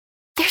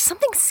There's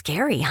something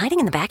scary hiding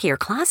in the back of your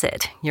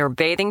closet. Your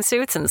bathing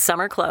suits and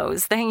summer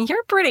clothes that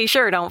you're pretty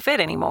sure don't fit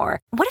anymore.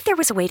 What if there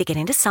was a way to get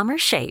into summer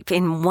shape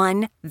in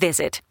one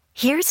visit?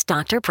 Here's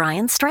Dr.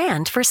 Brian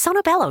Strand for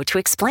Sonobello to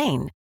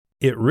explain.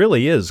 It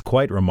really is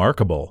quite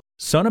remarkable.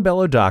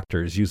 Sonobello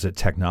doctors use a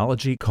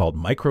technology called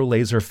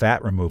microlaser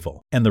fat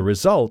removal, and the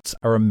results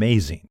are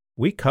amazing.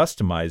 We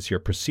customize your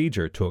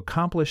procedure to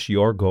accomplish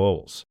your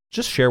goals.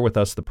 Just share with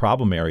us the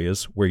problem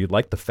areas where you'd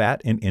like the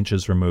fat in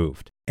inches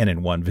removed. And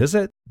in one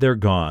visit, they're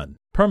gone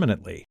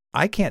permanently.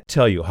 I can't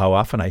tell you how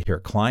often I hear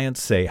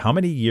clients say how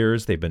many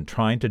years they've been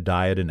trying to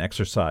diet and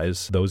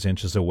exercise those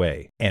inches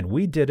away. And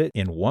we did it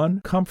in one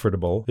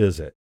comfortable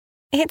visit.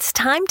 It's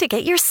time to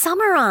get your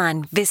summer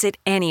on. Visit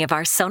any of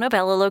our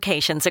Sonobello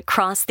locations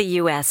across the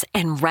U.S.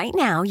 and right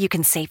now you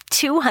can save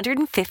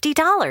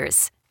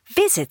 $250.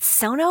 Visit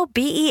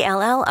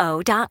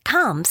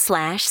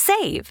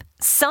sonobello.com/save.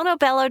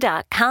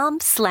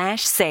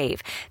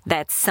 sonobello.com/save.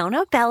 That's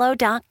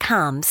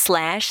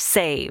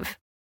sonobello.com/save.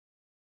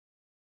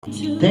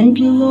 Thank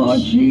you, Lord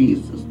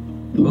Jesus.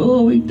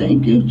 Oh, we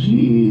thank you,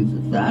 Jesus.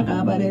 Oh,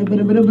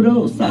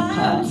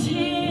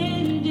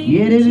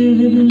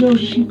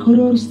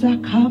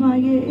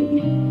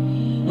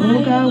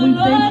 God, we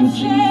thank you,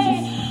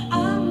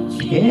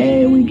 Jesus.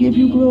 Yeah, we give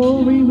you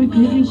glory, we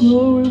give you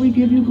glory, we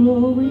give you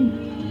glory.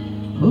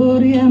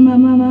 Oria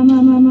mama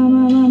mama mama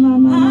mama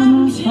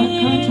mama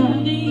sakata.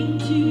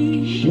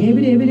 Shebe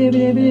be be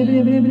be be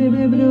be be be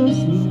be be.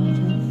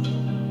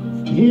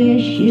 Yeah,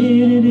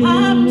 shebe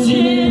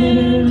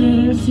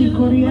si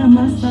koria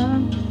masa.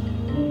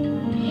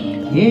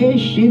 Yeah,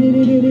 shebe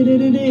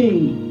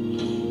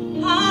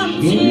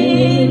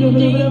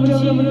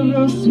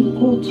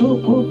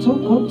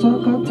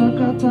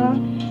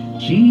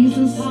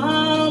Jesus,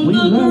 we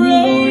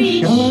love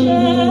you, Lord.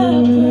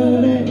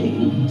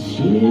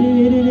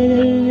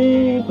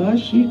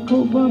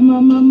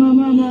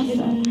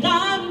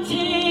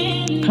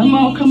 Come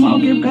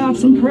on, give God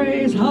some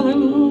praise.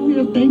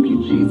 Hallelujah. Thank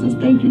you, Jesus.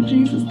 Thank you,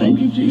 Jesus. Thank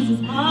you, Jesus.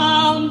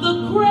 I'm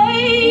the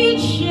great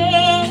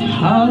chef.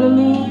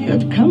 Hallelujah.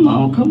 Come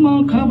on. Come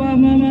on,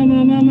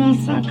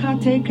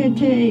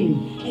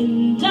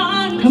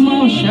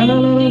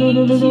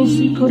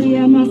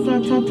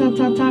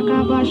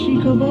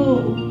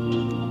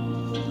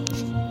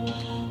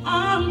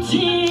 I'm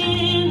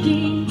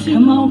tending to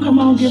Come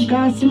on, give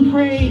God some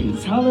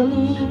praise.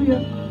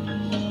 Hallelujah.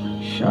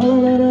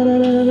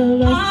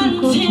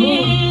 I'm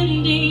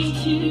tending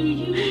to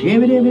you.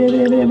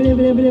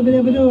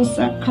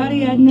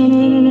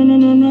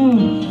 No.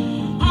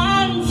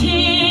 I'm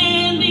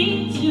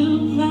tending to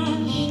my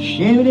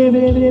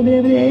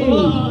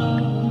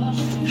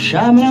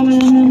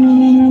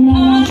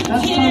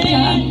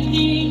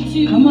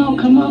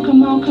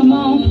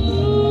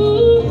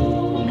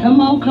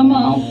Come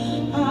on.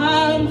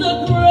 I'm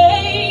the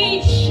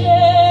great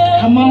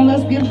chef. Come on,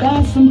 let's give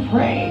God some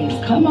praise.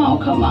 Come on.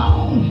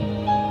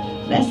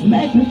 Let's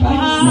magnify His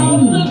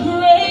I'm name. the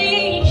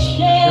great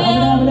chef.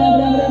 I'm the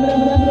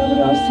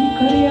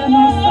great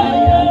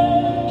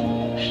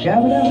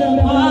chef.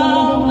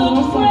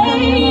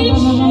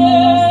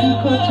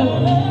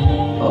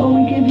 Oh,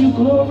 we give you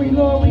glory,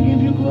 Lord. We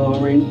give you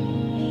glory.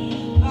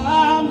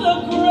 I'm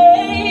the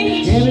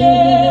great chef.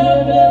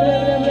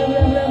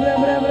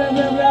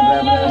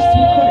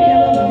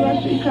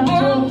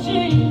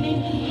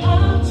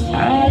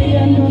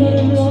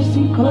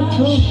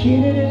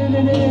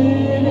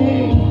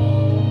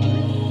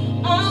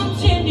 I'm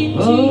tending to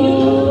you.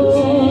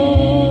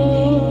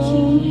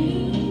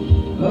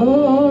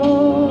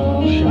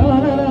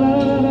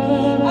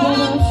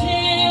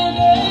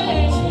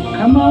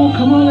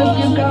 Come on, let's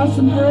give God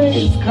some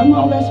praise. Come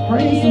on, let's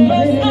praise Him.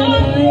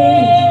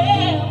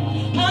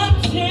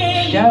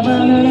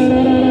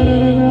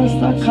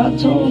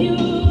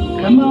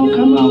 Come on.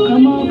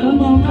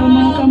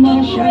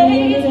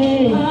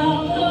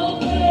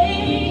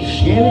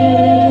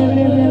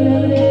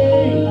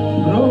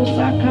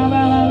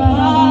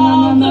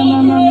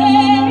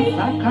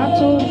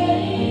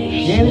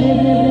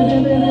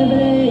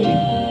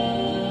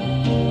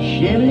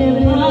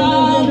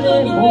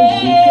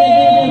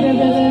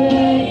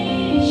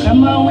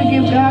 Come on, we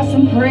give God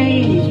some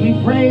praise. We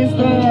praise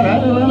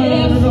God.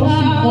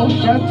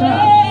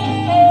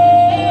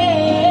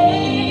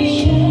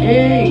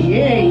 Yeah.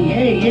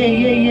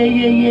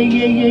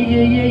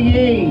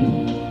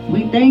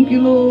 We thank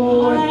you,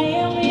 Lord.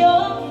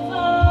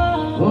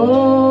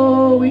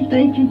 Oh, we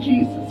thank you,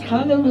 Jesus.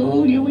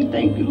 Hallelujah. We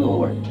thank you,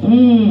 Lord.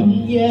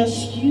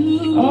 Yes,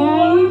 you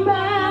are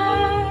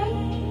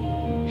mine.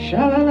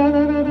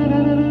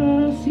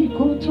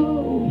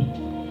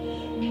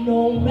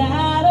 No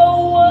matter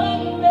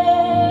what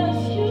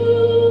mess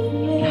you've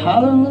made.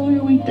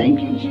 Hallelujah. We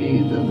thank you,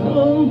 Jesus.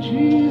 Oh,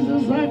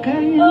 Jesus.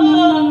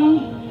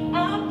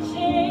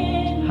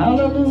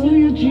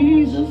 Hallelujah,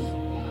 Jesus.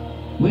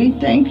 We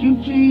thank you,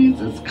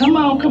 Jesus. Come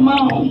on.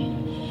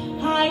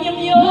 I am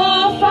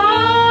your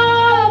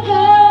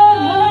Father.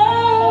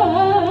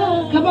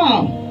 Come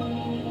on.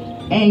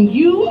 And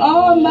you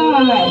are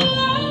mine.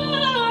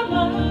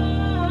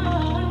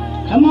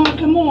 Come on,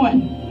 come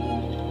on.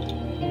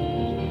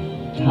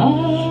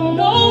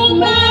 No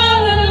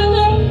matter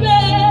the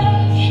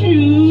mess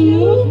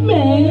You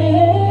made.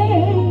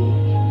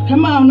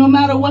 Come on, no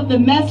matter what the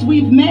mess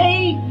we've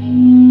made,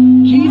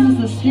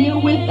 Jesus is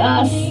still with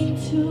us.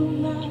 too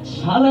much.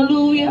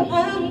 Hallelujah.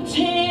 I'm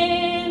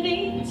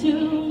tending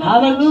too much.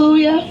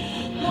 Hallelujah.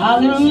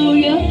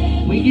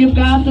 Hallelujah. We give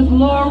God the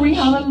glory.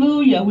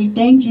 Hallelujah. We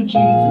thank you,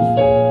 Jesus.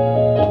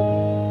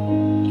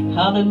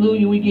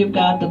 Hallelujah. We give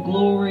God the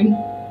glory.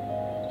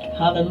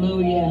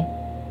 Hallelujah.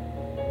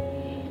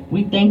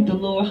 We thank the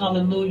Lord.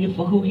 Hallelujah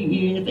for who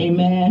he is.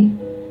 Amen.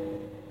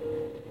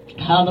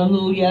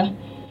 Hallelujah.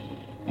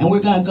 And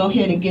we're going to go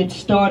ahead and get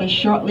started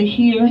shortly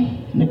here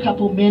in a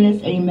couple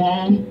minutes.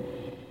 Amen.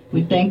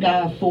 We thank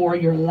God for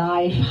your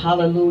life.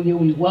 Hallelujah.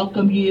 We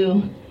welcome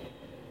you.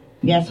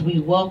 Yes, we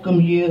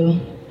welcome you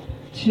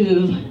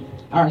to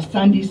our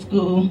Sunday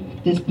school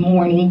this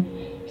morning.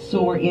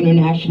 SOAR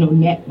International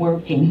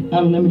Network and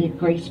Unlimited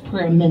Grace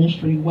Prayer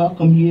Ministry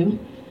welcome you.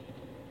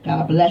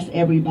 God bless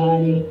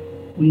everybody.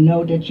 We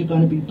know that you're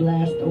going to be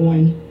blessed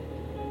on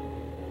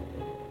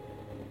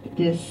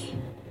this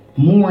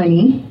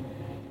morning.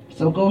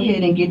 So go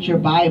ahead and get your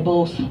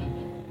Bibles,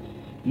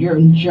 your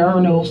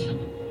journals,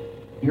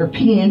 your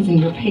pens and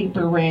your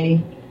paper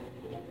ready.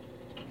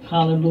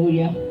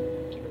 Hallelujah.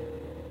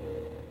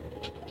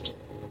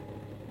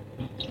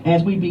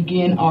 As we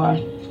begin our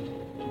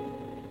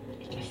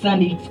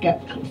Sunday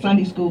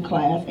school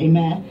class,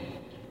 amen.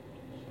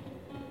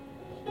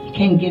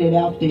 Can't get it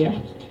out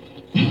there.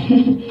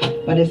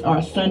 But it's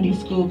our Sunday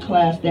school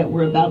class that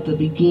we're about to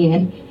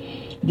begin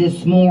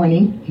this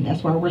morning.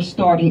 That's why we're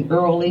starting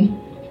early.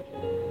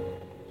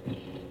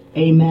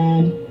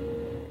 Amen.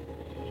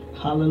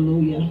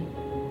 Hallelujah.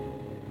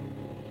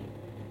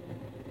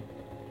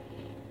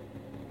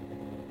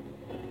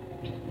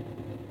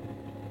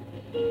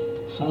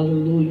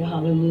 Hallelujah.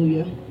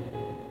 Hallelujah.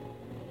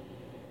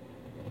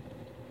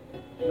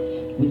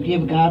 We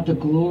give God the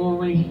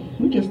glory.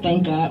 We just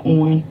thank God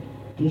on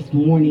this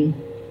morning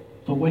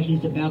for what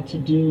he's about to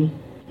do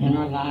in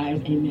our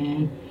lives.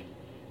 Amen.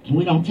 And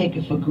we don't take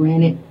it for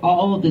granted.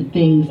 All the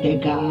things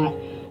that God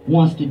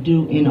wants to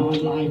do in our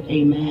life.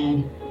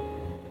 Amen.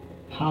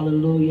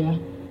 Hallelujah.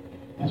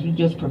 As we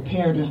just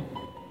prepare to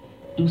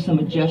do some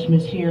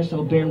adjustments here,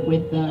 so bear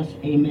with us.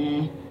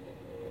 Amen.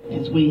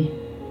 As we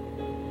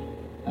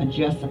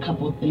adjust a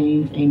couple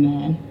things.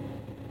 Amen.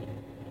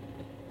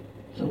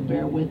 So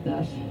bear with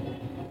us.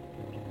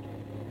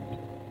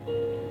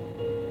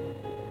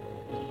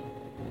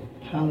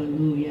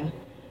 Hallelujah.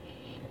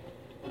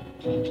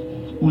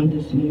 On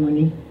this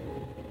morning.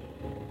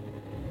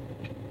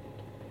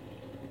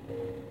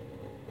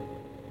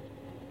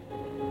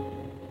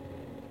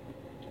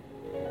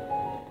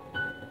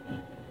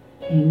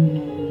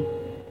 Amen.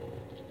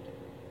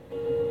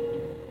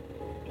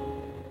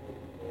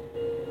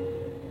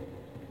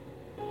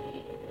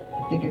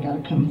 I think I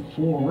gotta come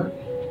forward.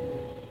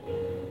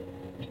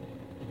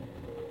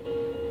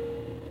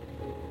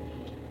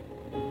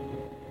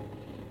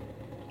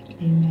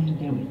 Amen.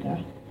 There we go.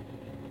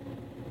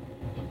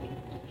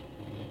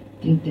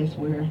 I think that's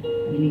where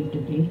we need to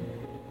be.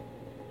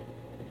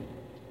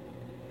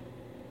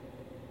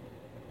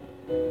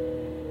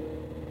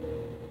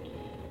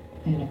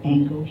 At an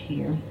angle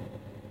here.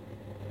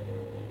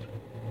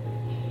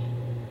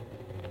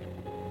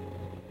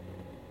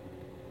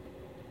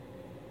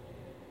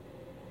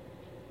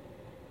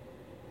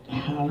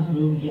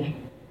 Hallelujah.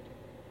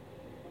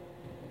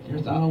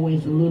 There's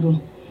always a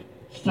little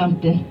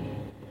something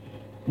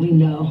we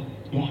know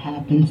that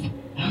happens.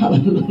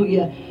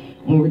 Hallelujah.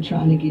 When we're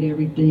trying to get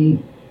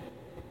everything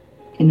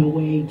in a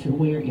way to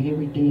where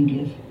everything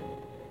is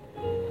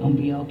going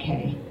to be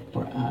okay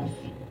for us.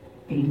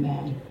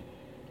 Amen.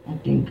 I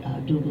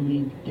do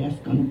believe that's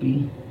going to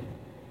be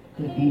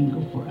a good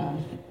angle for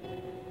us.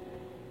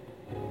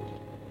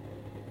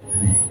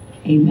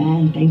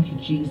 Amen. Thank you,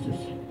 Jesus.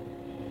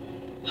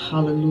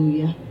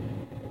 Hallelujah.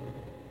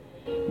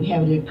 We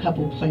have it in a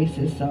couple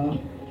places, so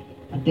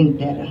I think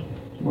that'll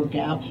work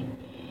out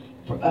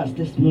for us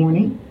this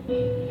morning.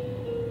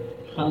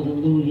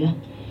 Hallelujah.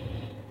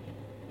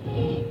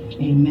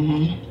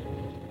 Amen.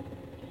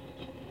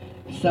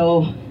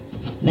 So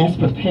let's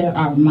prepare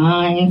our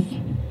minds,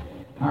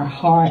 our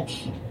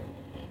hearts.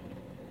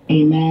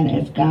 Amen.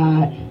 As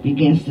God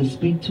begins to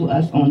speak to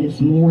us on this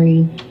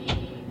morning,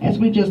 as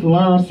we just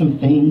learn some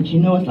things. You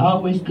know, it's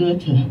always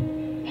good to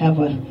have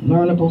a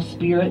learnable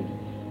spirit,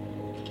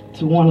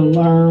 to want to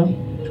learn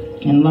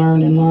and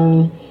learn and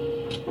learn.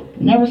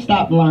 Never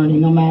stop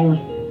learning, no matter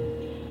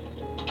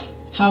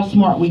how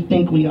smart we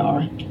think we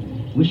are.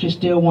 We should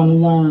still want to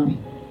learn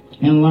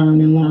and learn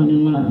and learn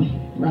and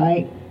learn,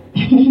 right?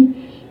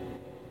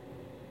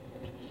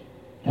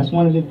 That's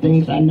one of the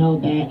things I know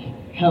that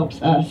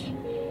helps us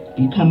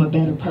become a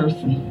better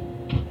person.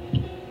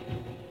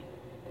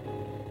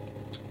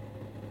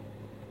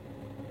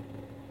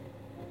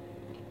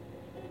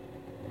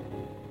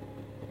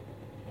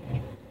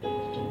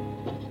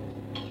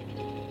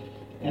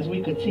 As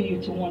we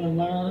continue to want to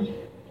learn,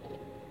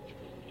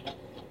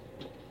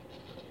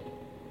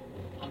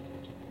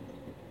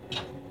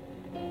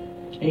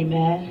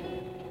 Amen.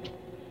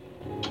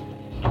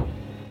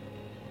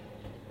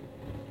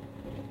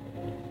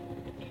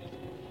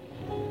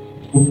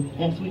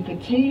 As we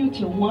continue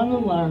to want to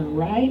learn,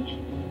 right?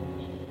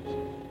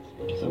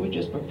 So we're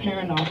just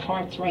preparing our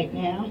hearts right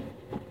now.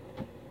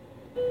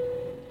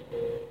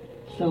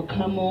 So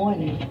come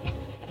on and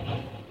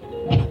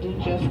let's do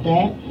just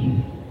that.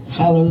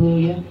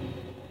 Hallelujah.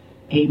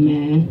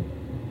 Amen.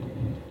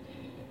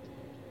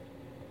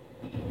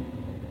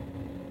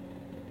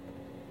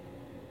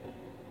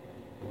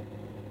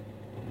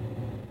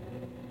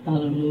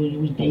 Hallelujah.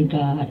 We thank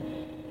God.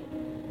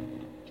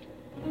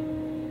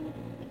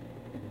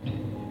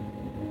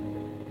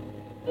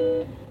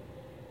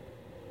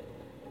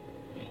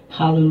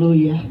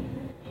 Hallelujah.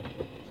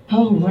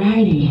 All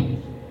righty.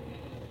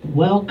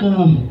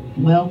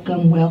 Welcome,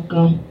 welcome,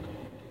 welcome,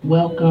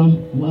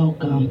 welcome,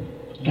 welcome.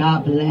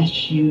 God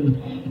bless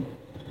you.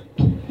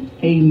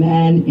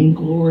 Amen. And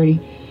glory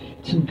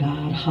to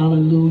God.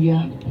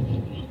 Hallelujah.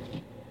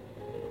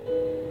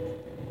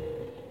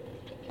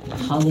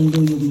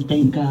 Hallelujah. We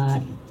thank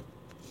God.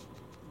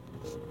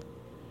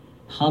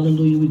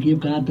 Hallelujah. We give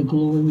God the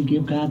glory. We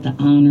give God the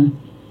honor.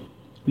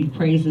 We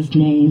praise His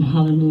name.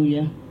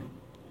 Hallelujah.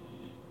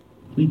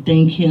 We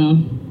thank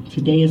Him.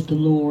 Today is the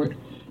Lord.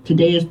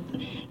 Today is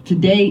the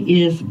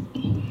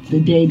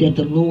day that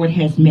the Lord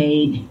has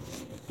made,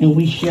 and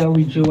we shall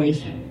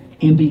rejoice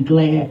and be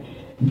glad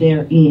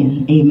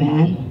therein.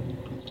 Amen.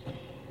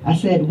 I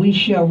said we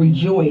shall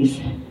rejoice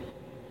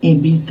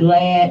and be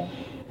glad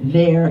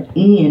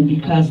therein,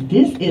 because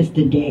this is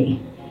the day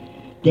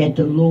that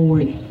the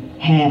Lord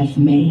has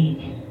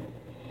made.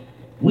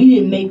 We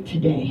didn't make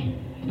today,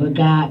 but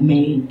God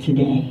made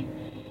today.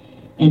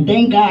 And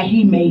thank God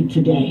He made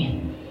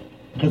today,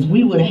 because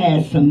we would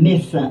have had some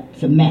mess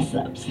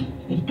ups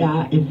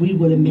if we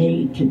would have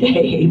made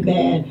today.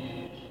 Amen.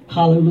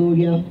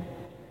 Hallelujah.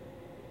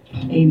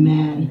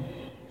 Amen.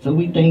 So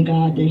we thank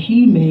God that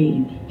He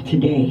made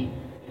today.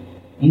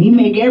 And He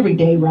make every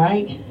day,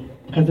 right?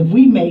 Because if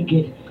we make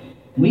it,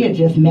 we'll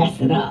just mess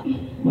it up,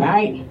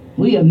 right?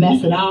 We'll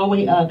mess it all the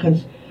way up,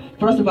 because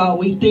first of all,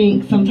 we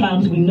think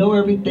sometimes we know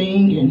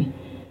everything, and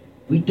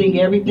we think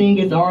everything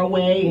is our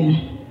way,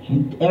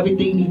 and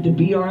everything needs to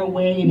be our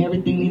way, and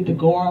everything needs to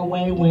go our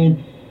way,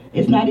 when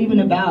it's not even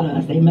about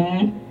us.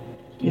 Amen.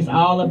 It's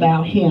all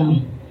about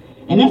Him.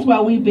 And that's why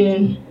we've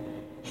been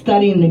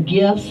studying the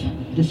gifts,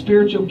 the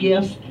spiritual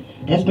gifts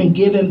that's been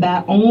given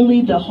by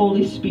only the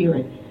Holy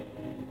Spirit.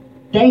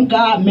 Thank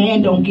God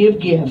man don't give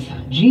gifts.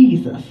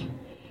 Jesus.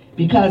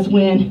 Because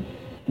when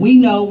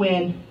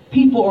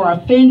people are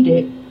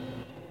offended,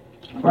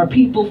 or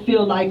people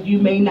feel like you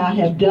may not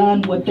have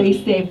done what they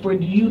said for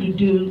you to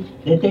do,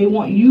 that they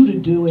want you to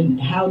do and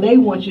how they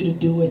want you to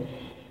do it,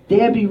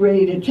 they'll be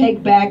ready to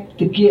take back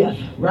the gift,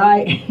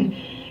 right?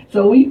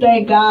 So we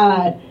thank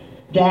God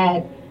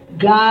that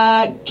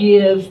God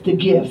gives the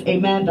gifts.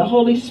 Amen. The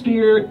Holy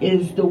Spirit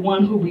is the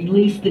one who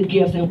released the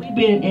gifts. And we've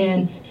been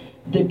in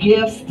the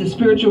gifts, the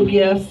spiritual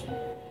gifts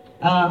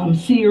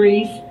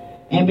series,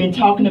 and been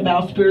talking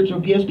about spiritual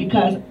gifts,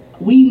 because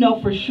we know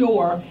for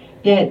sure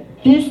that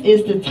this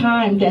is the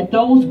time that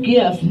those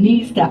gifts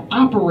needs to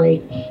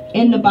operate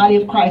in the body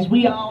of Christ.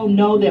 We all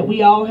know that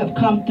we all have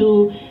come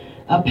through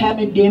a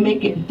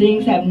pandemic and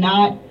things have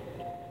not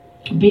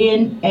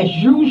been as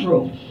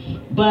usual.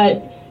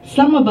 But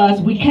some of us,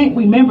 we can't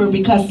remember,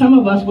 because some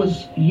of us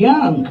was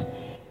young.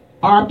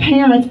 Our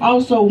parents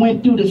also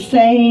went through the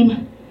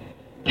same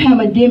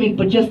pandemic,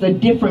 but just a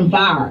different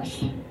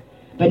virus.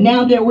 But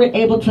now that we're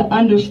able to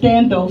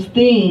understand those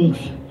things,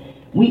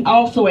 we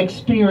also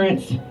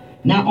experience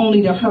not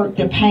only the hurt,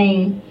 the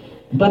pain,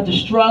 but the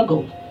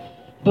struggle.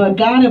 But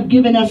God have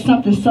given us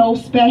something so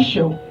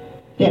special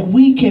that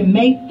we can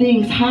make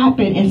things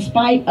happen in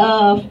spite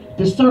of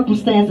the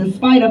circumstance, in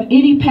spite of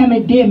any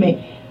pandemic.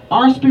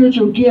 Our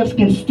spiritual gifts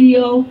can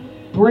still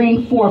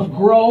bring forth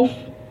growth,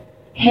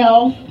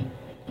 health,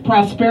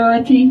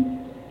 prosperity,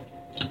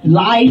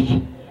 life,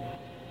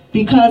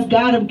 because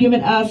God have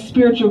given us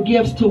spiritual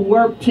gifts to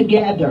work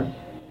together,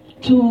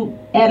 to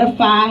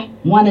edify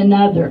one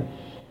another,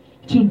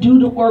 to do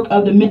the work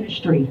of the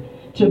ministry,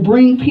 to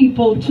bring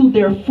people to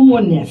their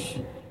fullness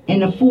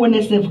and the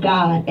fullness of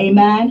God.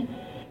 Amen.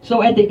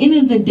 So at the end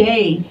of the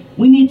day,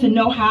 we need to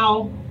know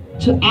how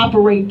to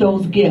operate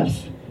those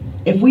gifts.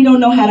 If we don't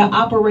know how to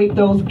operate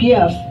those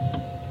gifts,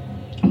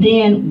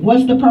 then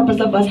what's the purpose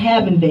of us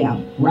having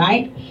them,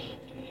 right?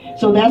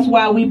 So that's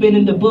why we've been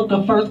in the book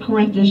of 1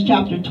 Corinthians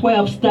chapter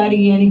 12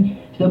 studying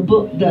the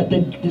book,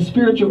 the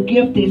spiritual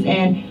giftings,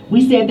 and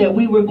we said that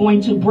we were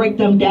going to break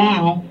them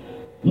down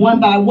one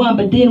by one,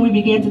 but then we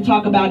began to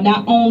talk about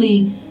not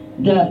only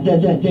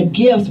the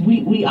gifts,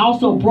 we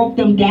also broke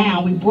them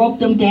down. We broke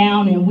them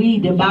down and we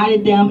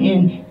divided them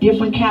in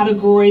different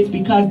categories,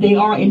 because they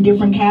are in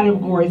different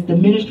categories. The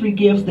ministry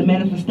gifts, the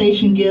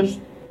manifestation gifts.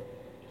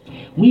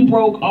 We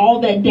broke all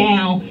that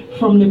down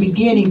from the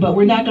beginning, but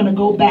we're not going to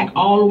go back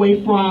all the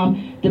way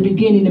from the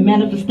beginning. The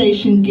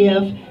manifestation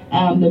gift,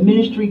 the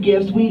ministry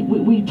gifts,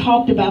 we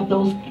talked about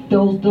those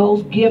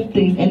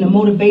giftings and the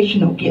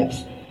motivational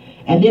gifts.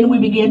 And then we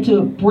began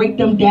to break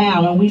them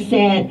down, and we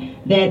said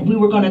that we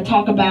were going to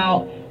talk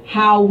about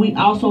how we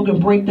also can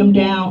break them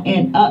down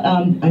in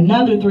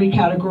another 3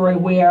 category,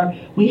 where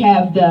we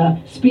have the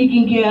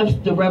speaking gifts,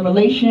 the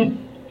revelational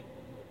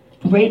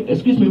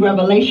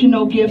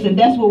gifts, and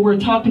that's what we're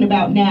talking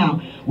about now.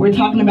 We're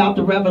talking about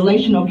the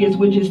revelational gifts,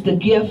 which is the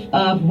gift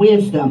of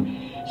wisdom.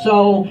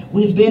 So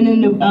we've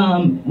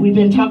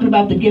been talking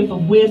about the gift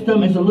of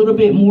wisdom. Is a little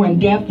bit more in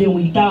depth than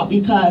we thought,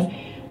 because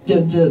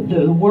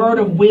the word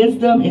of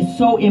wisdom is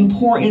so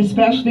important,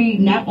 especially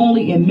not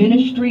only in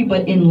ministry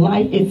but in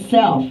life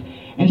itself.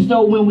 And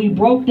so when we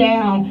broke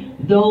down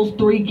those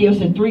 3 gifts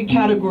in 3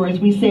 categories,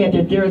 we said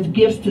that there's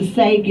gifts to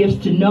say,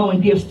 gifts to know,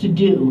 and gifts to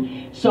do.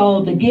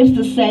 So the gifts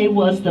to say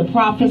was the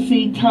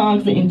prophecy,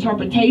 tongues, the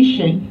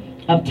interpretation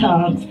of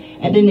tongues.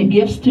 And then the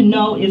gifts to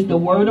know is the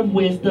word of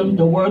wisdom,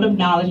 the word of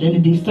knowledge, and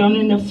the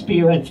discerning of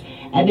spirits.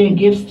 And then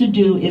gifts to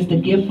do is the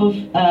gift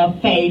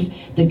of faith,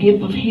 the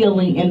gift of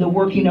healing, and the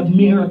working of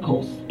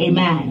miracles.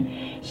 Amen.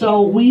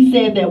 So we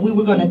said that we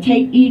were going to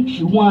take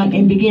each one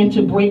and begin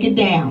to break it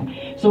down.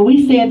 So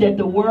we said that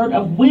the word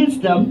of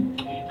wisdom,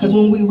 because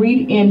when we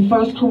read in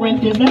 1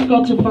 Corinthians, let's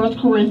go to 1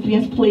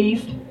 Corinthians,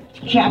 please,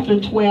 chapter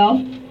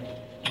 12,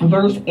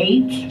 verse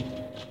 8.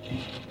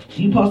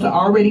 You're supposed to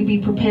already be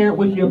prepared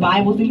with your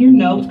Bibles and your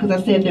notes, because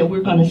I said that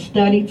we're going to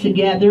study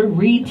together,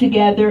 read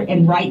together,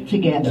 and write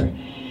together.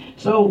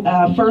 So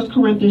 1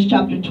 Corinthians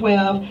chapter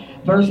 12,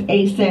 verse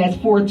 8 says,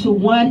 "For to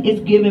one is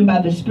given by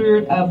the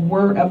Spirit of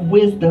word of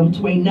wisdom,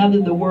 to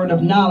another the word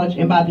of knowledge,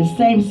 and by the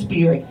same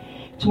Spirit,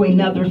 to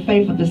another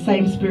faith of the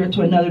same Spirit,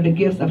 to another the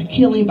gifts of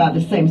healing by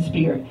the same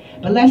Spirit."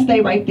 But let's stay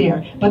right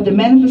there. "But the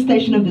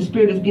manifestation of the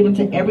Spirit is given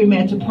to every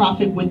man to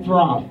profit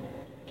withdraw.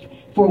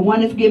 For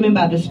one is given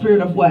by the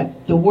Spirit of"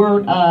 what? The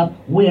word of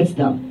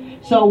wisdom.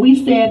 So we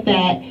said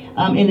that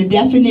in the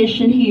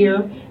definition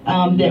here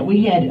that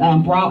we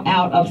had brought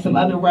out of some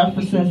other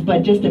references,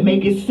 but just to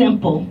make it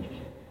simple,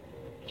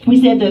 we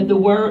said that the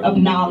word of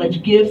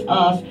knowledge gives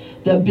us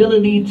the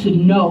ability to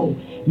know,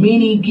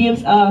 meaning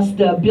gives us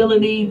the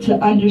ability to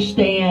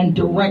understand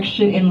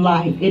direction in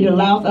life. It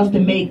allows us to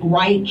make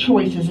right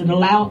choices. It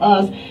allows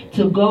us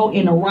to go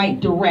in the right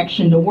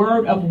direction. The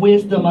word of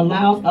wisdom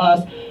allows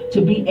us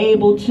to be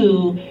able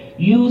to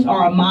use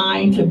our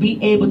mind, to be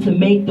able to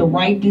make the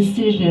right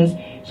decisions,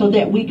 so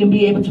that we can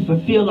be able to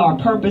fulfill our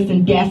purpose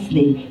and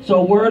destiny. So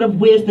a word of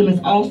wisdom is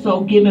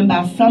also given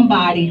by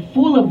somebody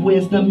full of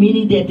wisdom,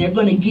 meaning that they're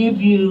going to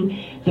give you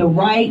the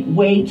right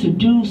way to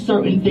do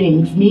certain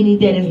things, meaning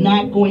that it's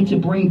not going to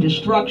bring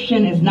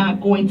destruction, it's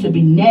not going to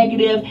be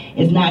negative,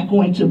 it's not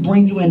going to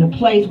bring you in a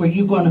place where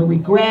you're going to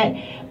regret.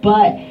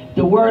 But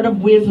the word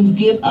of wisdom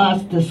gives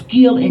us the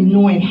skill in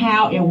knowing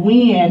how and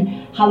when,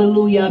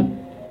 hallelujah,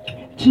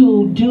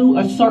 to do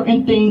a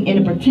certain thing in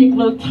a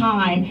particular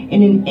time,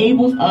 and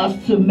enables us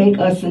to make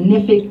a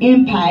significant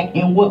impact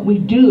in what we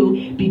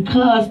do,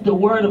 because the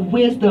word of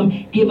wisdom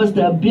gives us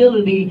the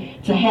ability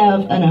to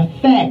have an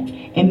effect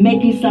in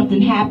making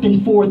something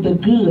happen for the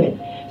good.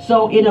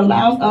 So it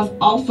allows us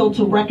also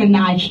to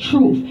recognize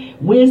truth.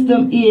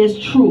 Wisdom is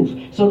truth.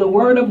 So the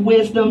word of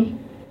wisdom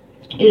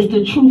is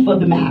the truth of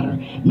the matter,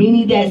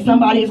 meaning that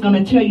somebody is going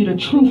to tell you the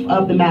truth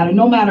of the matter,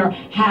 no matter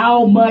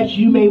how much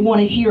you may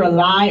want to hear a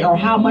lie, or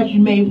how much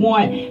you may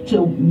want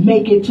to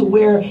make it to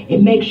where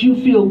it makes you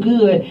feel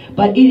good,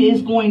 but it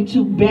is going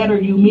to better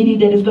you, meaning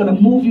that it's going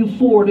to move you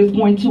forward. It's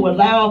going to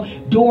allow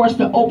doors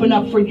to open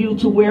up for you,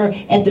 to where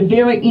at the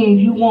very end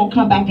you won't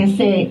come back and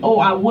say, "Oh,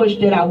 I wish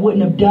that I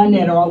wouldn't have done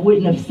that, or I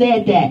wouldn't have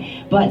said that."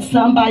 But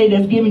somebody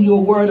that's giving you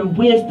a word of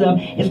wisdom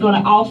is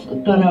going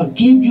to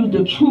give you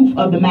the truth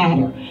of the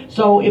matter.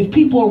 So if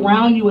people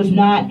around you is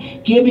not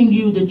giving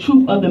you the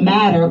truth of the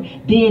matter,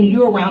 then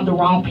you're around the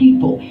wrong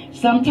people.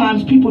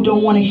 Sometimes people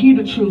don't want to hear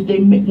the truth. They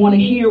want to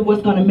hear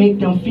what's going to make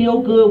them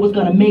feel good, what's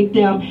going to make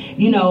them,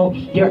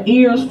 their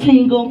ears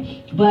tingle.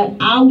 But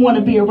I want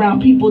to be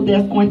around people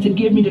that's going to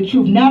give me the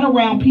truth, not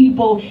around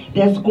people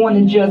that's going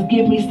to just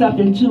give me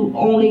something to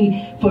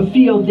only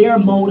fulfill their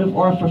motive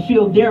or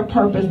fulfill their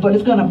purpose, but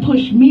it's going to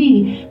push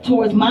me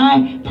towards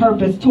my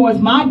purpose, towards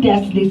my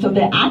destiny, so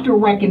that I can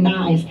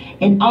recognize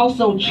and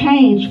also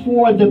change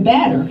for the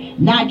better,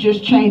 not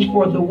just change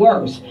for the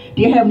worse.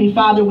 Dear Heavenly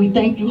Father, we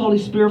thank you, Holy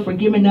Spirit, for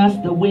giving us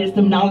the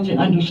wisdom, knowledge, and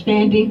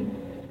understanding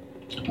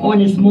on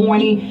this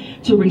morning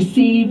to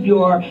receive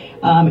your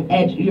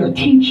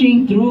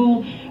teaching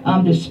through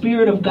the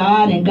Spirit of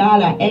God. And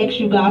God, I ask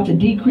you, God, to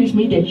decrease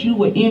me, that you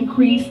would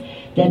increase,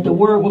 that the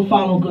word will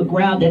fall on good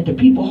ground, that the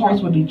people's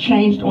hearts will be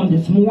changed on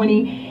this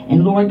morning.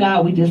 And Lord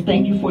God, we just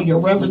thank you for your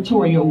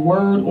revelatory, your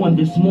word on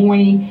this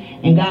morning.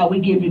 And God, we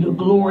give you the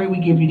glory, we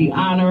give you the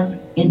honor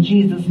in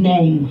Jesus'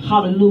 name.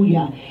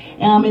 Hallelujah.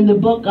 In the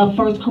book of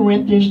 1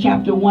 Corinthians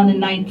chapter 1 and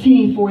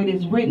 19, "For it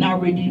is written,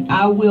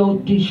 I will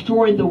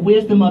destroy the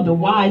wisdom of the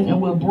wise, and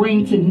will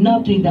bring to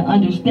nothing the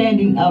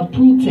understanding of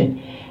prudent."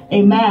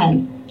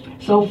 Amen.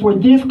 So for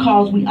this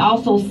cause we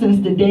also, since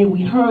the day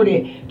we heard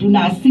it, do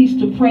not cease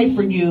to pray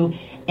for you,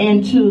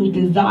 and to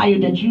desire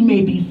that you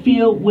may be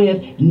filled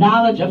with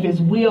knowledge of his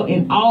will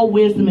in all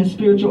wisdom and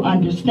spiritual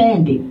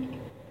understanding.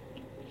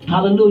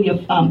 Hallelujah.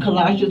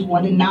 Colossians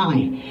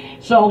 1:9.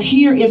 So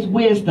here is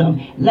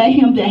wisdom. Let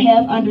him that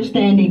have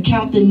understanding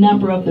count the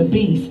number of the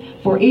beast,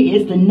 for it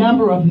is the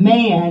number of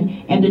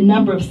man, and the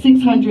number of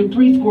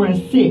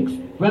 666.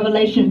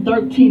 Revelation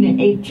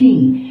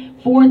 13:18.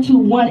 For to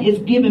one is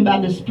given by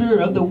the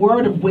Spirit of the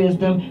word of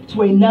wisdom,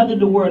 to another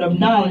the word of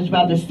knowledge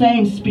by the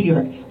same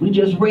Spirit. We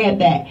just read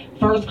that.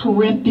 1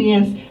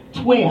 Corinthians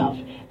 12.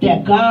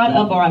 That God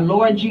of our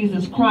Lord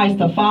Jesus Christ,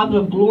 the Father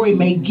of glory,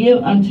 may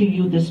give unto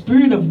you the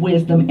spirit of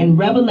wisdom and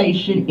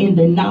revelation in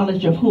the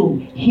knowledge of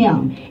who?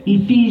 Him.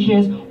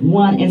 Ephesians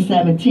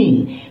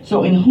 1:17.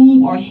 So in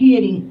whom are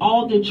hidden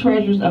all the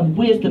treasures of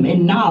wisdom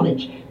and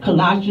knowledge.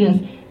 Colossians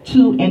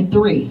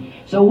 2:3.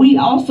 So we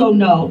also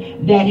know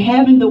that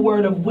having the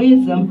word of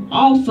wisdom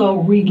also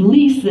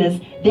releases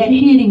that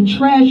hidden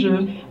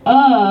treasure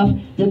of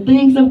the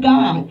things of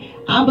God.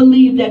 I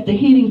believe that the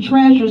hidden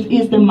treasures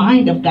is the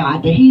mind of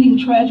God. The hidden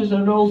treasures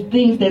are those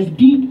things that's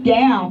deep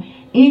down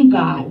in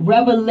God.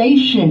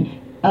 Revelation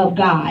of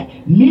God.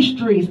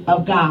 Mysteries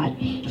of God.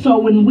 So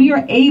when we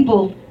are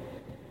able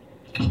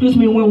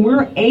when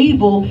we're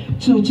able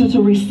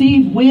to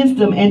receive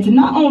wisdom, and to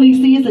not only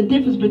see, it's a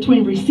difference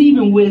between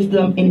receiving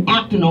wisdom and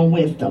acting on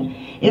wisdom.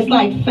 It's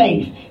like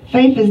faith.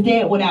 Faith is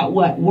dead without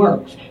what?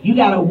 Works. You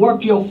got to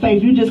work your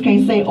faith. You just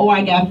can't say, oh,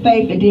 I got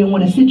faith, and then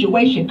when a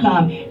situation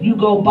comes, you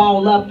go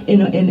ball up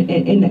in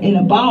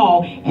a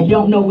ball and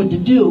don't know what to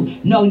do.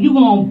 No, you're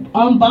going to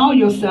unball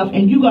yourself,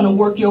 and you're going to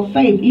work your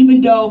faith, even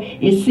though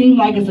it seems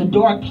like it's a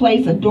dark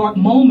place, a dark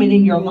moment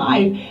in your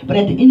life. But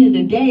at the end of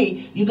the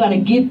day, you're going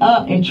to get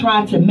up and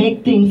try to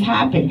make things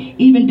happen,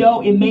 even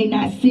though it may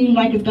not seem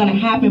like it's going to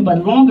happen.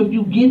 But long as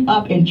you get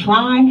up and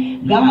try,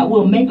 God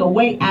will make a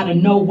way out of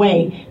no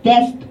way.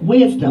 That's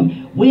wisdom.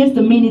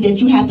 Wisdom meaning that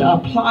you have to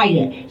apply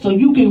it. So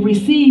you can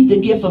receive the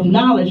gift of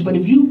knowledge, but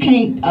if you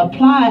can't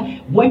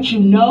apply what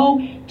you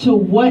know to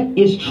what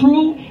is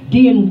true,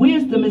 then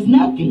wisdom is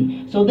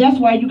nothing. So that's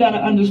why you got to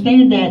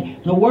understand that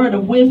the word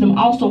of wisdom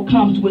also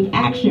comes with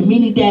action,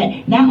 meaning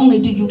that not only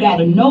do you got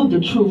to know the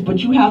truth, but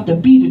you have to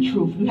be the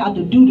truth. You have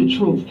to do the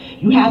truth.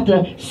 You have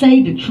to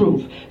say the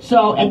truth.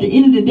 So at the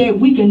end of the day,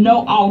 we can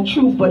know all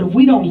truth, but if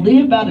we don't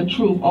live by the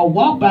truth or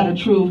walk by the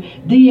truth,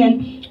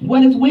 then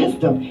what is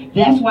wisdom?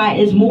 That's why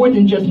it's more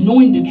than just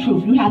knowing the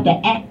truth. You have to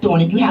act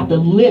on it. You have to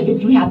live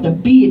it. You have to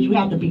be it. You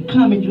have to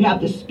become it. You have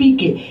to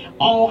speak it.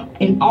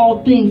 In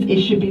all things, it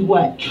should be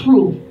what?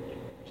 True.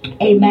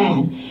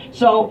 Amen.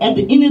 So at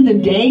the end of the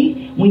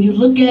day, when you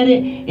look at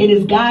it, it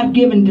is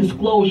God-given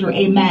disclosure.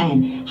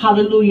 Amen.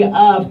 Hallelujah.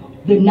 Of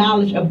the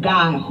knowledge of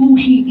God, who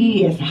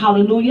he is.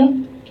 Hallelujah.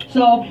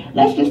 So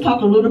let's just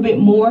talk a little bit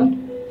more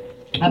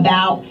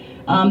about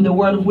the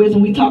word of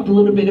wisdom. We talked a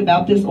little bit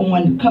about this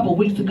on a couple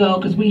weeks ago,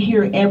 because we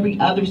hear every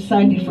other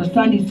Sunday for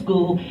Sunday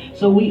school.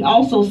 So we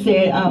also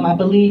said, I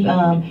believe,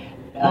 the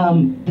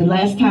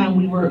last time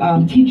we were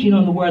teaching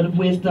on the word of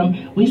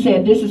wisdom, we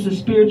said this is a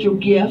spiritual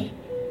gift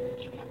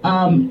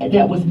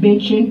that was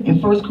mentioned in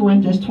 1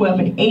 Corinthians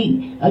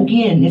 12:8.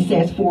 Again, it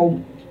says, for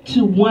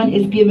to one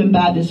is given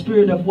by the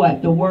Spirit of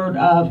what? The word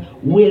of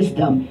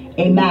wisdom.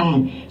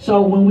 Amen.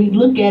 So when we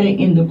look at it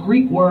in the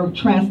Greek word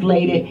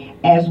translated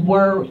as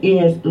word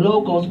is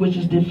logos, which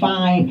is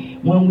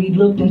defined when we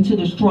looked into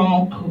the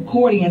Strong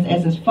Concordance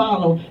as is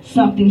follows: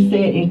 something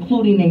said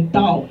including a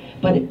thought,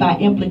 but by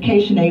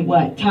implication a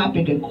what?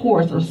 Topic, a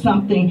course, or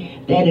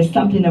something that is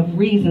something of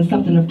reason,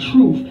 something of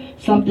truth,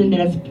 something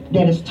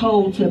that is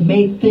told to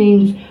make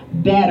things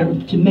better,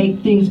 to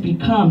make things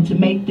become, to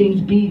make things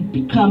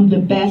become the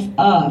best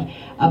of,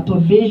 a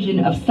provision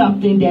of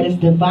something that is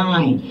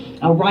divine,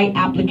 a right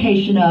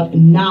application of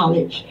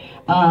knowledge.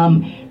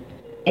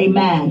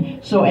 Amen.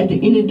 So at the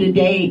end of the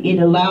day, it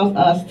allows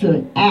us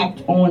to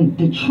act on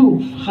the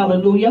truth.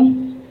 Hallelujah.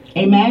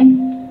 Amen.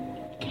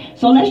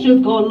 So let's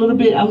just go a little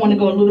bit. I want to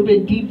go a little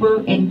bit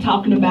deeper in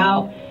talking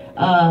about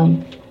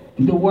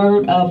the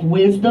word of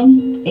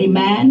wisdom.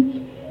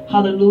 Amen.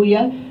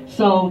 Hallelujah.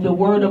 So the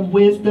word of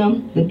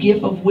wisdom, the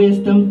gift of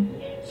wisdom.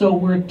 So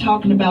we're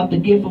talking about the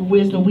gift of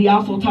wisdom. We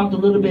also talked a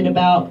little bit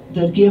about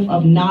the gift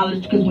of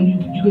knowledge, because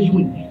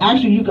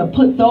you could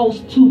put those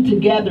two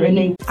together and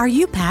they. Are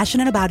you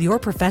passionate about your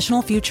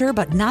professional future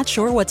but not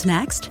sure what's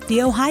next?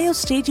 The Ohio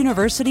State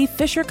University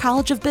Fisher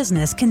College of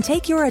Business can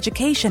take your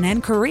education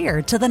and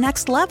career to the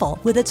next level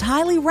with its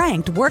highly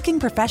ranked working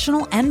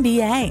professional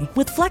MBA.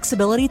 With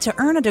flexibility to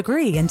earn a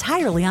degree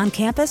entirely on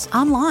campus,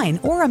 online,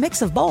 or a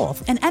mix of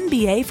both, an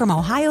MBA from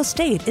Ohio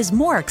State is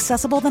more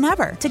accessible than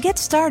ever. To get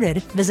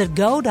started, visit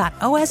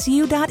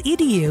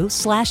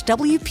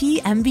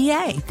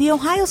go.osu.edu/WPMBA, the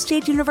Ohio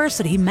State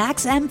University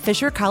Max M.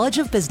 Fisher College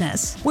of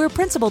Business, where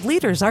principled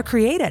leaders are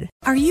created.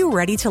 Are you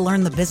ready to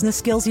learn the business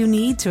skills you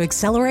need to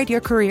accelerate your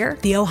career?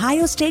 The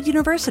Ohio State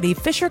University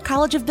Fisher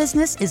College of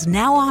Business is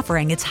now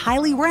offering its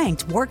highly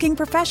ranked working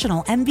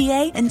professional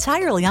MBA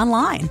entirely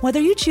online. Whether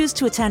you choose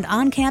to attend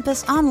on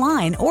campus,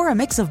 online, or a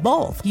mix of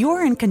both,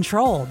 you're in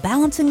control,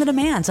 balancing the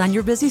demands on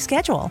your busy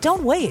schedule.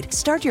 Don't wait.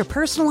 Start your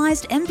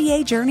personalized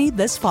MBA journey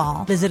this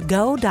fall. Visit go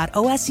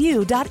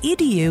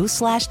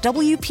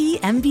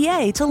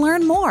go.osu.edu/WPMBA to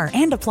learn more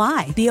and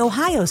apply. The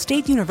Ohio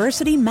State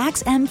University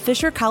Max M.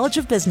 Fisher College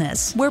of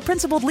Business, where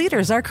principled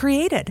leaders are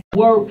created.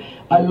 Work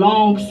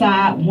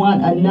alongside one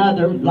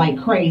another like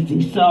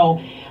crazy.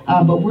 So,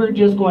 but we're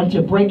just going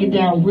to break it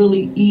down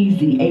really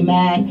easy.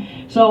 Amen.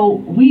 So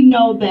we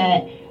know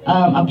that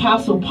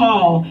Apostle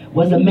Paul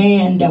was a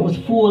man that was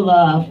full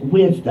of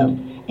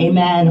wisdom.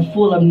 Amen.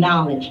 Full of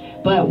knowledge.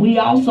 But we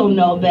also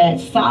know that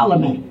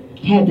Solomon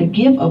had the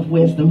gift of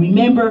wisdom.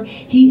 Remember,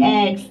 he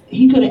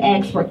could have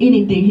asked for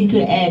anything. He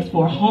could have asked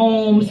for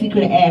homes. He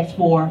could have asked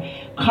for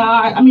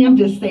cars. I mean, I'm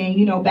just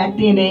saying, back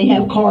then they didn't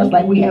have cars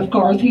like we have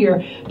cars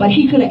here. But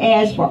he could have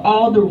asked for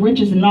all the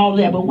riches and all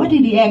that. But what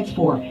did he ask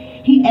for?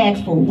 He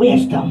asked for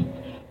wisdom.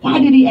 Why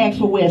did he ask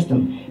for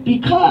wisdom?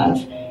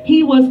 Because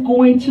he was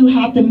going to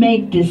have to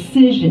make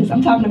decisions.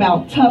 I'm talking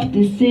about tough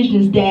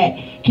decisions that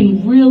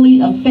can really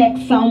affect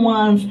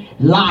someone's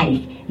life.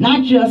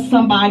 Not just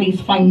somebody's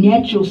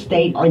financial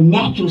state or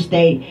natural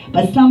state,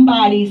 but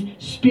somebody's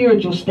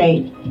spiritual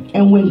state.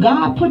 And when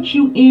God puts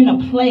you in a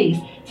place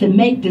to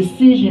make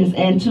decisions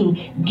and to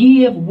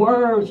give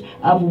words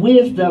of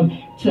wisdom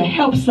to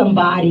help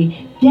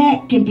somebody,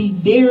 that can be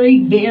very,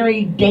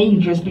 very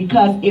dangerous,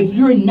 because if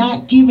you're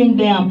not giving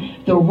them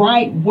the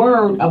right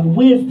word of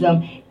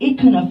wisdom, it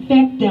can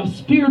affect them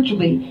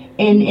spiritually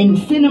and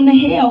send them to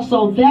hell.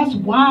 So that's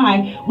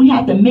why we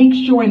have to make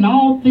sure in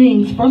all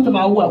things, first of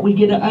all, we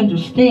get an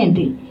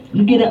understanding.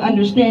 We get an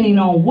understanding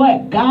on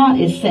what God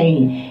is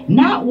saying,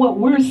 not what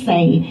we're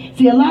saying.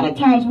 See, a lot of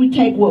times we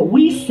take what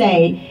we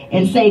say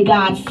and say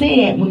God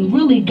said, when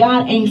really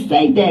God ain't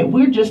say that.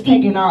 We're just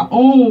taking our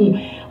own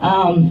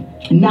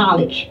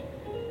knowledge,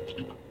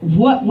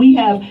 what we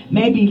have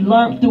maybe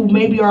learned through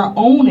maybe our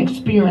own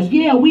experience.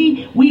 Yeah,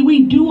 we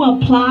do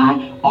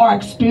apply our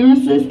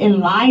experiences in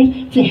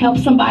life to help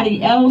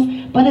somebody else,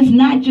 but it's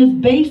not just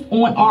based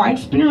on our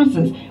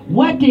experiences.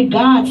 What did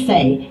God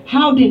say?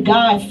 How did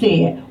God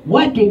say it?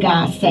 What did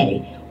God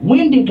say?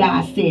 When did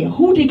God say it?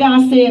 Who did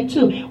God say it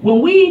to?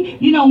 When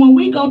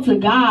we go to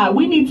God,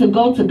 we need to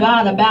go to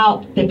God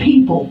about the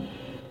people.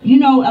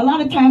 A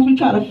lot of times we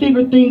try to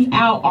figure things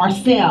out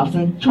ourselves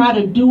and try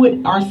to do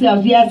it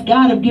ourselves. Yes,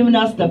 God has given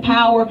us the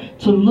power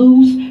to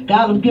loose.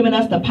 God has given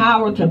us the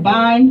power to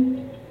bind.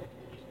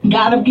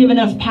 God has given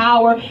us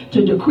power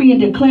to decree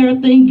and declare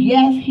things.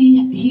 Yes,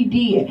 he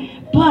did.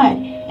 But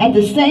at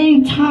the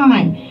same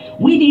time,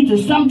 we need to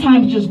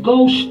sometimes just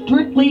go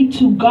strictly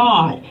to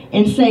God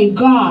and say,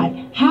 God,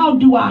 how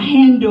do I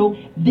handle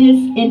this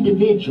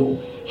individual?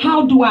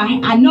 How do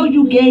I know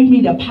you gave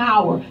me the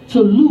power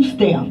to loose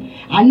them.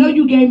 I know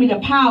you gave me the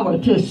power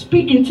to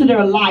speak into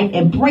their life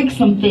and break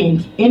some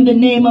things in the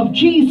name of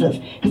Jesus.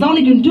 Because I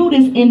only can do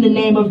this in the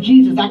name of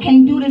Jesus. I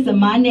can't do this in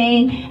my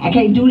name. I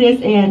can't do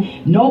this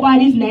in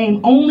nobody's name,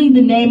 only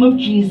the name of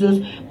Jesus.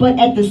 But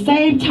at the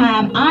same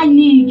time, I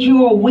need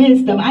your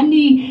wisdom. I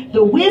need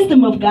the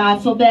wisdom of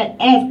God, so that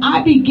as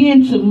I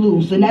begin to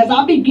loose and as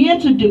I begin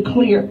to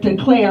declare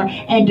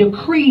and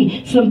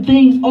decree some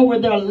things over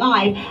their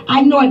life,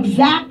 I know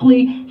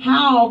exactly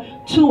how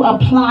to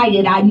apply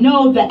it. I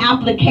know the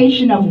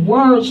application of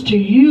words to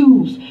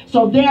use.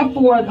 So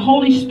therefore,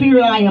 Holy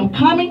Spirit, I am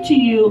coming to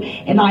you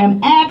and I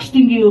am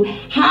asking you,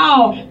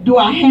 how do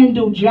I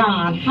handle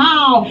John?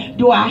 How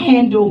do I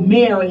handle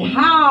Mary?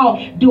 How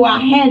do I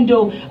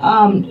handle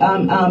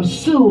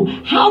Sue?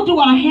 How do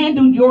I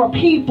handle your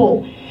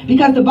people?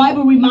 Because the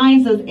Bible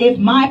reminds us, if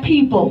my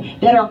people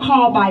that are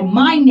called by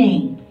my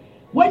name.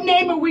 What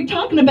name are we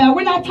talking about?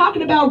 We're not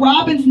talking about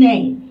Robin's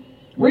name.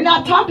 We're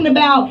not talking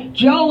about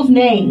Joe's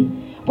name.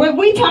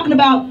 We're talking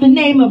about the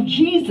name of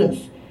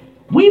Jesus.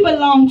 We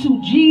belong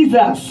to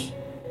Jesus,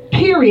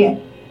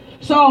 period.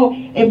 So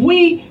if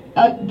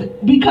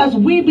because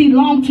we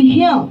belong to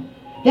him,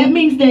 that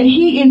means that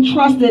he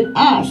entrusted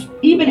us,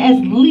 even as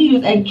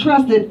leaders,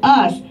 entrusted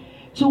us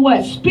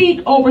to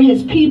speak over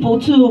his people,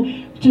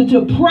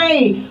 to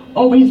pray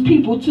over his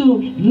people, to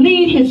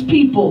lead his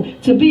people,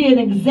 to be an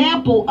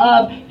example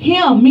of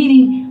him,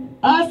 meaning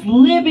us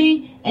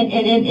living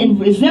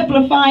and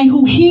exemplifying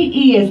who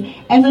he is.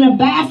 As an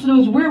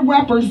ambassadors, we're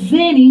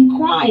representing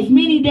Christ,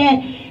 meaning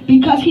that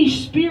because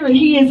he's spirit,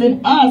 he is in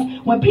us.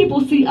 When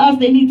people see us,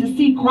 they need to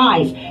see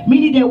Christ,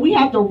 meaning that we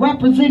have to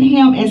represent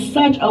him in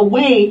such a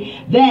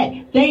way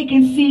that they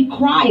can see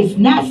Christ.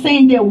 Not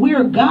saying that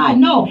we're God,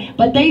 no,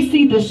 but they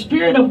see the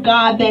Spirit of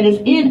God that is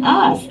in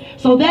us.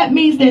 So that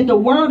means that the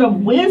word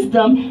of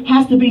wisdom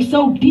has to be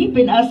so deep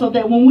in us, so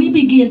that when we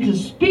begin to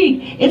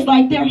speak, it's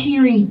like they're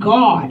hearing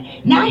God,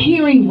 not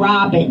hearing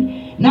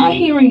Robin, not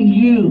hearing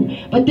you,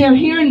 but they're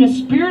hearing the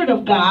Spirit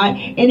of God,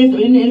 and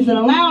it's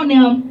allowing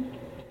them,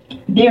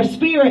 their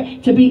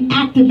spirit, to be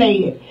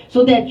activated,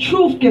 so that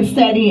truth can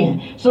set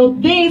in, so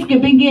things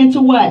can begin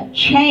to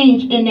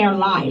change in their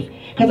life.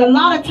 Because a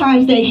lot of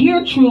times they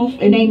hear truth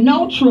and they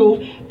know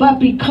truth, but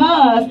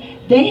because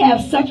they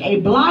have such a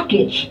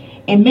blockage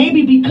And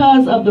maybe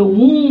because of the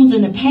wounds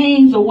and the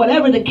pains or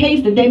whatever the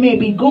case that they may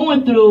be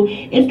going through,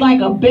 it's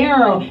like a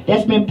barrel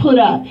that's been put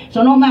up.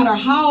 So no matter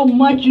how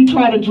much you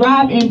try to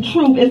drive in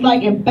truth, it's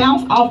like it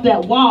bounced off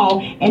that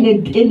wall and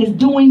it's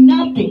doing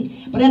nothing.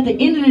 But at the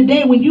end of the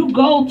day, when you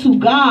go to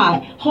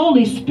God,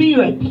 Holy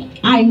Spirit,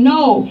 I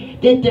know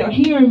that they're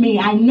hearing me.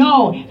 I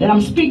know that I'm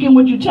speaking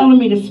what you're telling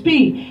me to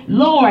speak.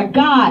 Lord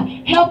God,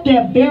 help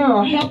that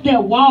barrel, help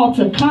that wall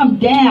to come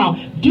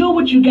down. Do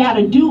what you got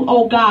to do,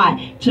 oh God,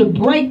 to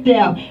break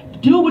them.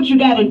 Do what you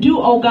got to do,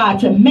 oh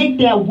God, to make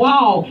that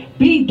wall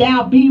be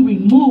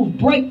removed.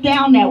 Break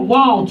down that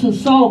wall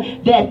so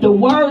that the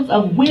words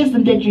of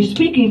wisdom that you're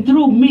speaking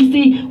through me,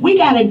 see, we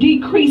got to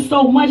decrease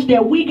so much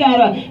that we got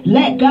to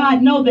let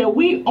God know that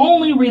we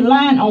only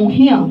relying on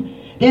him.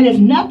 That is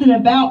nothing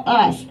about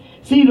us.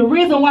 See, the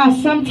reason why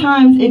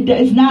sometimes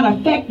it's not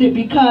effective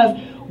because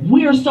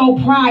we're so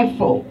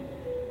prideful.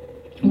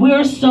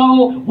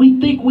 We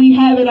think we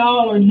have it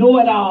all or know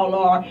it all,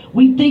 or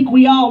we think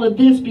we all of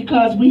this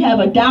because we have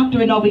a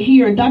doctorate over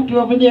here, a doctor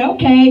over there.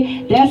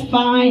 Okay, that's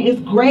fine. It's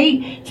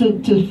great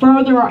to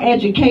further our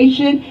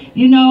education,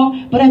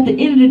 but at the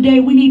end of the day,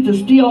 we need to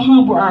still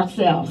humble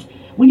ourselves.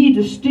 We need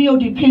to still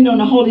depend on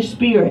the Holy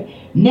Spirit.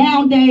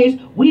 Nowadays,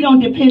 we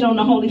don't depend on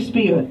the Holy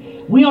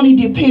Spirit. We only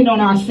depend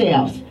on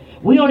ourselves.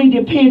 We only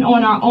depend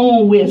on our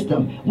own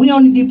wisdom. We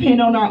only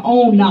depend on our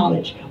own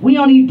knowledge. We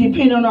only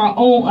depend on our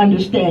own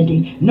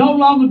understanding. No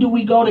longer do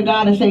we go to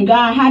God and say,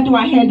 God, how do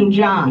I handle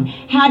John?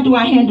 How do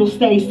I handle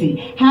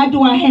Stacy? How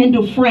do I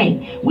handle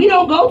Frank? We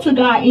don't go to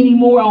God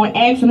anymore on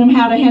asking him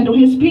how to handle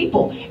his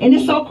people. And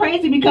it's so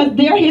crazy because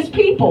they're his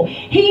people.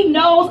 He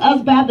knows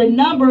us by the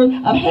number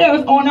of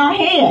hairs on our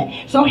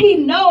head. So he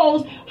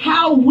knows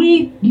how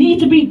we need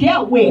to be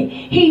dealt with.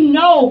 He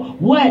knows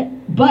what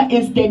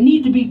buttons that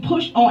need to be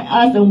pushed on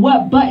us and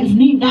what buttons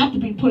need not to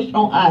be pushed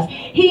on us.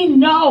 He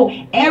knows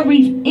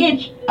every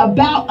inch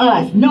about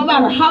us. No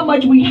matter how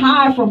much we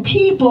hide from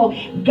people,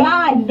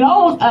 God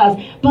knows us.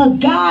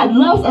 But God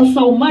loves us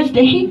so much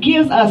that he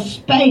gives us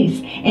space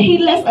and he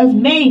lets us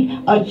make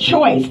a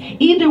choice.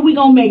 Either we're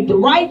going to make the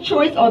right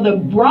choice or the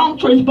wrong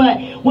choice. But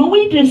when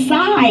we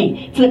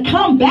decide to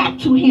come back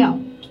to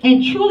him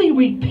and truly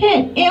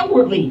repent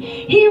inwardly,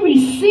 he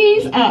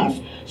receives us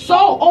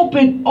so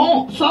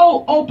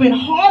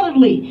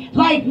open-heartedly,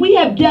 like we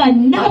have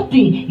done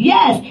nothing.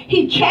 Yes,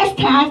 he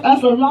chastised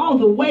us along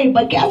the way,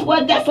 but guess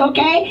what? That's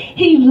okay.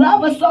 He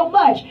loves us so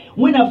much.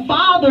 When a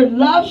father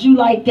loves you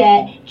like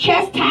that,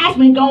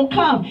 chastisement gonna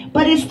come,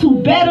 but it's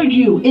to better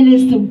you. It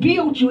is to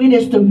build you. It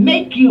is to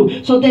make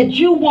you so that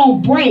you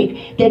won't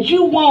break, that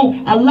you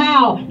won't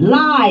allow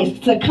lies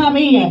to come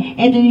in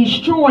and to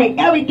destroy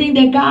everything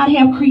that God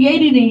have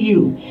created in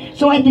you.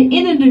 So at the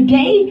end of the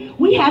day,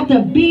 we have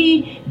to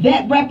be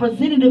that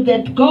representative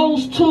that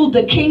goes to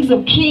the kings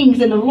of kings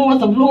and the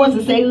lords of lords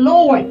and say,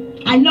 Lord,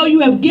 I know you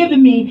have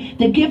given me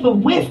the gift of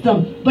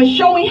wisdom, but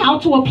show me how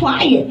to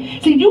apply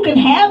it. See, you can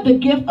have the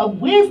gift of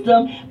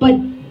wisdom, but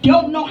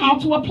don't know how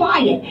to apply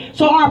it.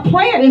 So our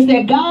prayer is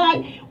that,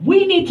 God,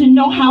 we need to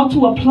know how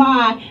to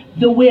apply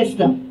the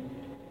wisdom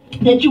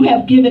that you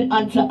have given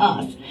unto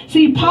us.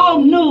 See,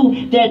 Paul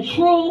knew that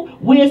true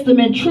wisdom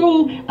and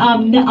true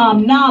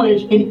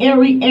knowledge in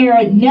every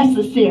area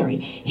necessary.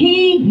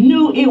 He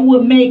knew it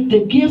would make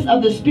the gifts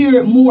of the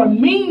Spirit more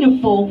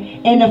meaningful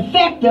and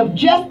effective,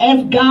 just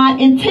as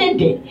God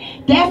intended.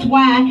 That's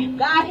why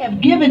God has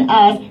given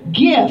us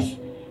gifts.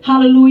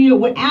 Hallelujah.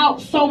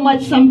 Without so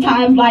much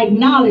sometimes like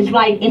knowledge,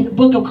 like in the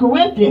book of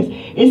Corinthians,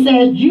 it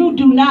says you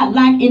do not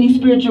lack any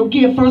spiritual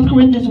gift. 1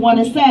 Corinthians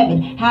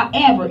 1:7.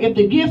 However, if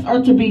the gifts are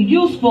to be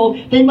useful,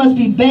 they must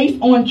be based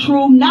on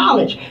true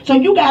knowledge. So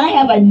you got to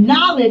have a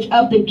knowledge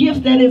of the gifts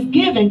that is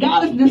given.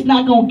 God is just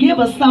not going to give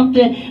us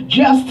something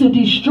just to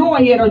destroy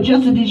it or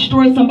just to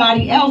destroy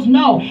somebody else.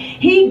 No,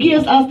 he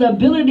gives us the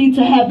ability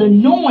to have the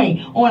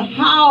knowing on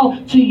how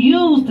to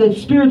use the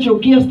spiritual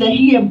gifts that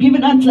he has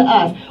given unto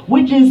us,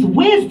 which is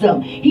wisdom.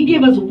 He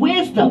give us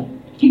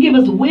wisdom. He give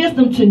us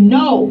wisdom to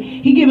know.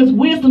 He give us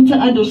wisdom to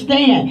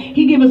understand.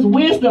 He give us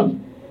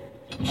wisdom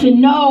to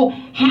know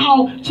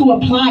how to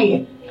apply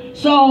it.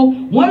 So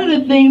one of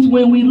the things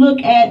when we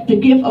look at the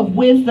gift of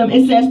wisdom,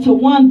 it says to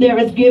one there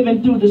is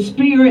given through the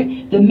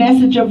Spirit the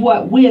message of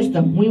what?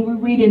 Wisdom. When we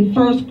read in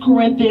 1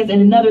 Corinthians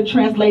and another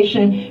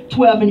translation,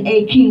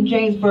 12:8 King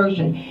James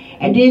Version.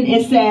 And then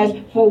it says,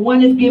 for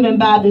one is given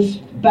by the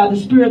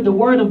Spirit the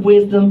word of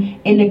wisdom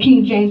in the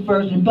King James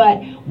Version.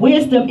 But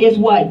wisdom is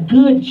what?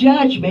 Good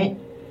judgment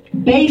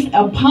based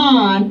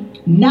upon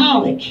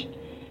knowledge.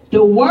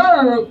 The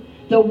word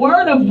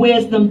of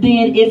wisdom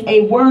then is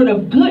a word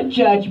of good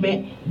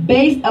judgment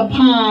based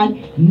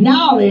upon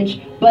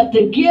knowledge, but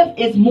the gift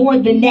is more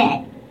than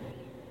that.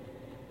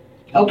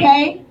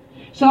 Okay?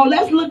 So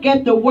let's look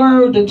at the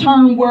word, the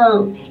term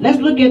word. Let's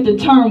look at the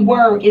term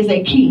word is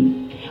a key.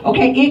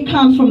 Okay, it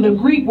comes from the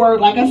Greek word,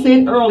 like I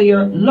said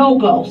earlier,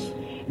 logos.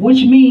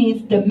 which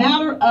means the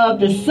matter of,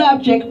 the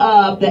subject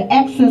of, the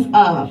essence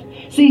of.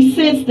 See,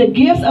 since the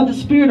gifts of the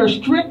Spirit are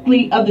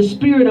strictly of the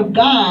Spirit of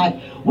God,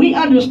 we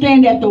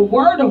understand that the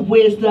word of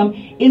wisdom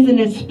is an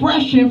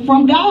expression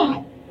from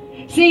God.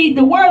 See,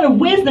 the word of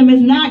wisdom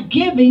is not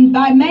given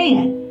by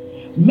man.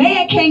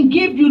 Man can't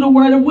give you the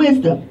word of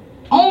wisdom.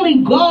 Only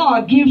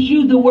God gives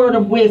you the word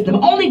of wisdom.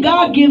 Only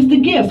God gives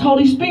the gifts,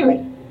 Holy Spirit.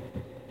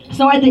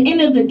 So at the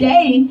end of the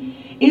day,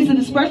 it's an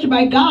expression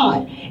by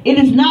God. It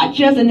is not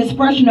just an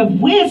expression of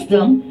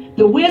wisdom.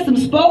 The wisdom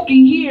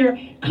spoken here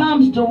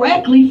comes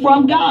directly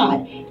from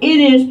God. It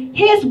is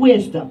his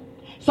wisdom.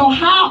 So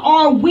how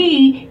are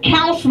we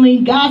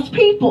counseling God's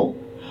people?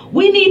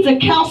 We need to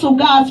counsel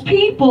God's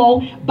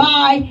people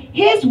by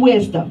his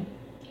wisdom.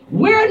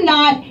 We're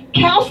not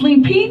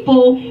counseling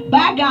people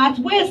by God's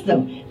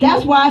wisdom.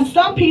 That's why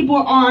some people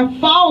are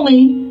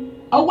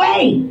falling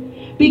away,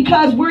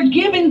 because we're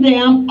giving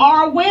them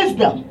our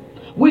wisdom.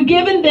 We're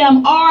giving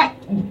them our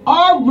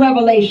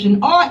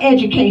revelation, our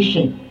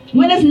education,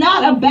 when it's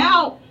not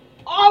about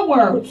our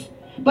words,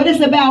 but it's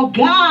about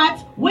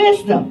God's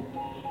wisdom.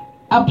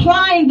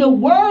 Applying the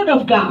word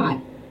of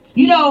God.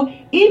 You know,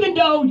 even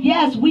though,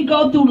 yes, we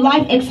go through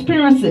life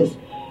experiences.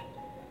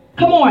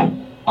 Come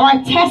on,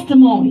 our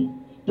testimony.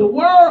 The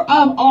word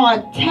of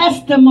our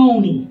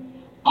testimony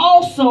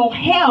also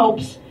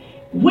works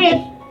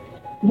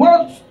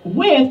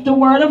with the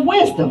word of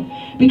wisdom.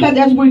 Because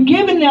as we're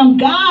giving them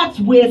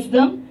God's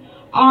wisdom,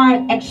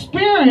 our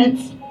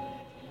experience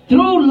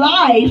through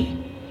life,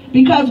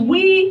 because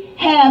we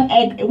have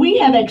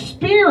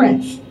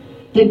experienced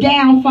the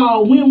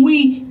downfall when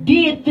we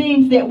did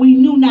things that we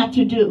knew not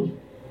to do.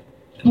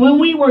 When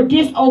we were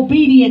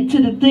disobedient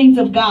to the things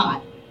of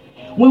God.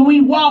 When we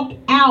walked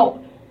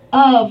out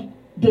of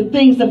the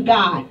things of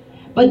God.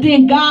 But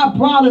then God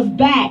brought us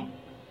back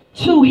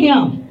to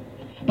him.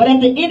 But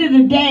at the end of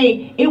the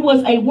day, it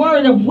was a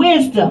word of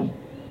wisdom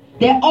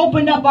that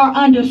opened up our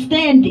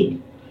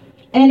understanding,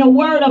 and a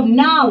word of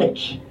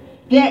knowledge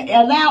that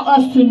allowed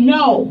us to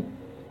know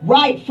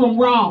right from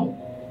wrong,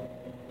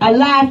 a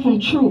lie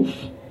from truth.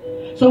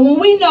 So when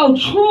we know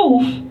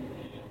truth,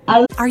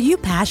 are you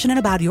passionate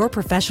about your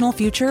professional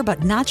future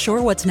but not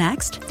sure what's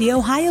next? The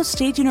Ohio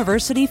State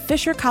University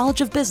Fisher College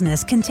of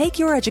Business can take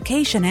your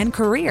education and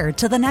career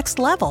to the next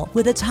level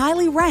with its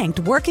highly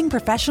ranked working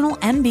professional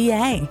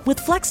MBA. With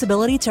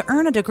flexibility to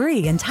earn a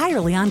degree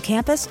entirely on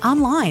campus,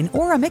 online,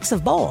 or a mix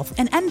of both,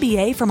 an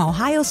MBA from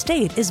Ohio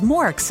State is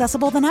more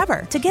accessible than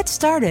ever. To get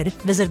started,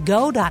 visit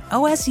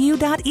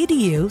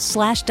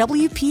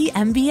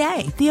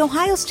go.osu.edu/WPMBA, the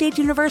Ohio State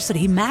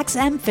University Max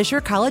M.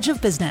 Fisher College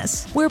of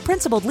Business, where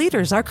principled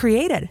leaders are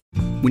created.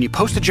 When you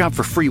post a job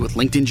for free with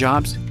LinkedIn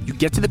Jobs, you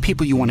get to the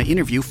people you want to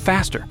interview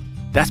faster.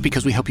 That's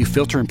because we help you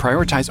filter and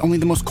prioritize only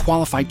the most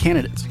qualified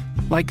candidates.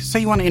 Like, say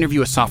you want to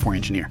interview a software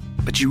engineer,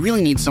 but you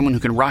really need someone who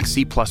can rock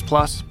C++,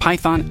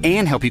 Python,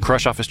 and help you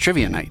crush Office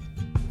Trivia Night.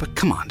 But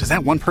come on, does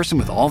that one person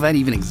with all that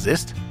even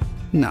exist?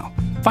 No,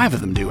 5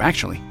 of them do,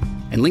 actually.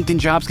 And LinkedIn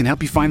Jobs can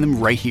help you find them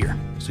right here,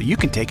 so you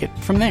can take it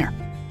from there.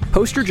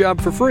 Post your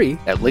job for free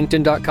at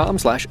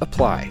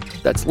linkedin.com/apply.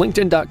 That's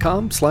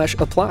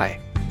linkedin.com/apply.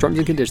 Terms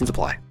and conditions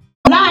apply.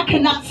 I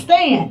cannot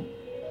stand.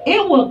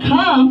 It will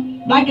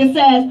come, like it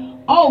says,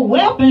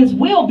 weapons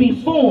will be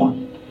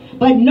formed,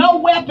 but no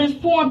weapons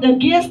formed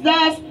against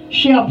us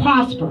shall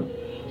prosper.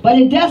 But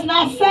it does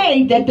not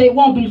say that they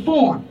won't be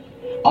formed.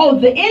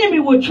 The enemy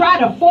will try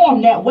to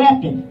form that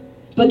weapon.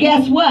 But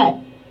guess what?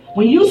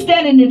 When you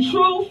standing in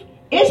truth,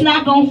 it's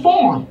not going to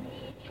form.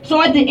 So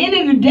at the end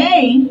of the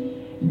day,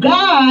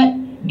 God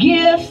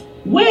gives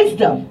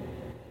wisdom.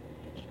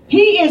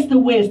 He is the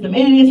wisdom,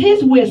 and it is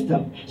his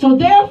wisdom. So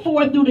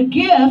therefore, through the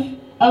gift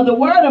of the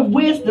word of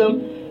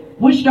wisdom,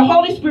 which the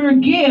Holy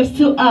Spirit gives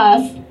to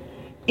us,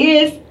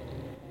 is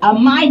a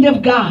mind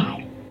of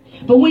God.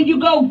 But when you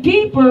go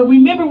deeper,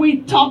 remember we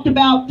talked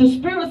about the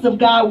spirits of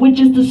God, which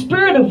is the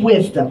spirit of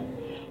wisdom,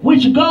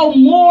 which go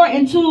more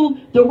into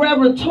the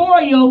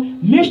revelatorial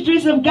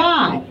mysteries of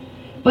God.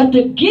 But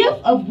the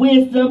gift of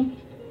wisdom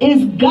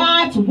is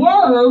God's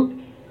word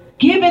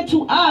given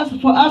to us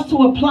for us to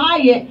apply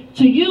it,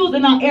 to use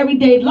in our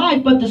everyday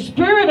life. But the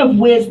spirit of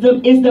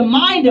wisdom is the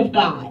mind of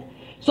God.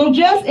 So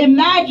just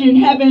imagine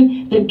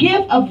having the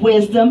gift of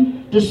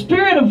wisdom, the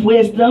spirit of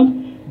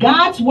wisdom,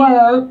 God's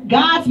word,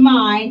 God's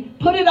mind,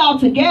 put it all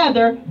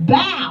together,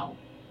 bow.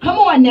 Come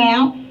on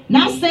now.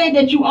 Not saying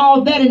that you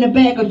all that in a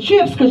bag of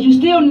chips, because you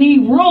still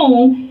need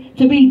room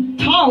to be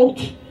taught.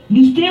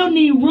 You still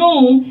need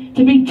room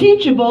to be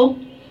teachable.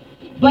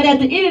 But at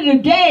the end of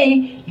the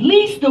day, at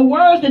least the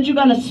words that you're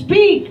going to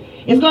speak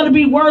is going to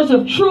be words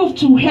of truth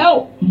to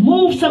help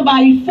move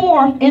somebody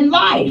forth in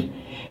life.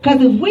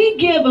 Because if we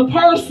give a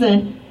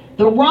person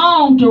the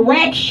wrong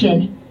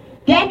direction,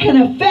 that can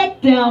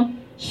affect them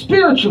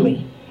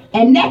spiritually.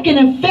 And that can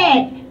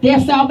affect their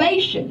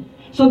salvation.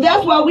 So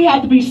that's why we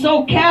have to be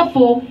so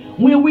careful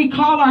when we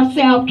call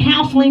ourselves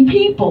counseling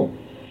people.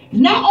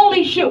 Not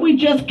only should we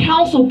just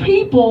counsel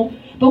people,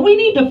 but we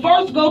need to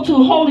first go to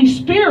the Holy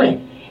Spirit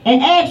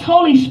and ask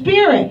Holy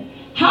Spirit,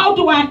 how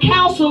do I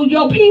counsel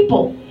your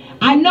people?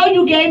 I know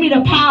you gave me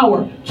the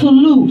power to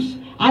loose.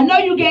 I know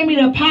you gave me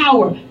the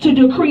power to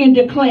decree and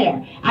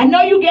declare. I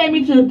know you gave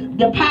me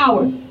the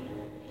power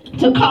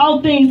to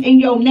call things in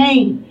your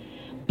name.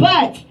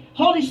 But,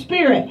 Holy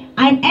Spirit,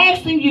 I'm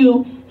asking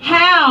you,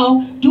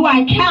 how do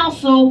I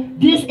counsel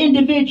this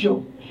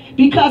individual?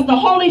 Because the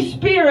Holy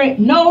Spirit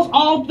knows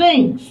all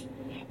things.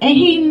 And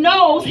he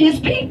knows his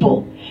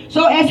people.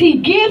 So as he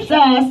gives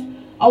us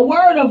a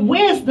word of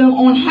wisdom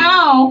on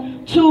how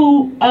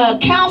to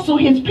counsel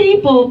his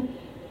people,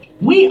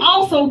 we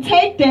also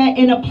take that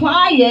and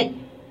apply it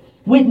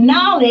with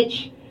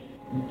knowledge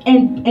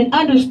and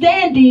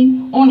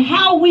understanding on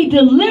how we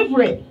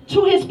deliver it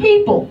to his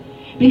people.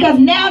 Because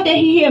now that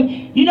he have,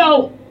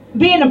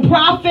 being a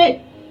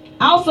prophet,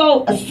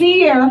 also a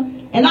seer,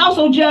 and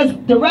also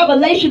just the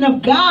revelation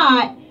of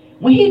God,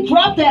 when he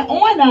dropped that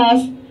on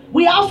us,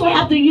 we also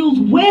have to use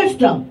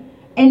wisdom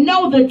and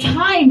know the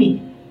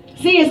timing.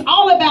 See, it's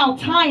all about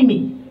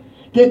timing.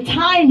 The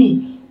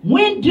timing.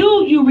 When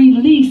do you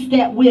release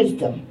that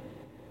wisdom?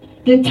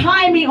 The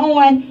timing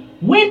on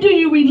when do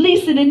you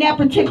release it in that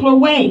particular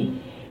way?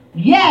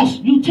 Yes,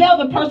 you tell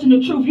the person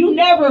the truth. You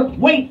never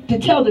wait to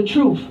tell the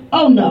truth.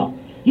 Oh no.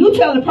 You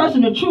tell the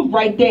person the truth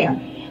right there.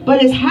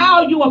 But it's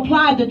how you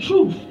apply the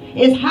truth.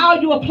 It's how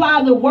you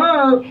apply the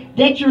word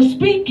that you're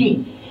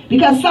speaking.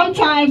 Because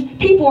sometimes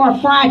people are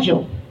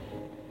fragile.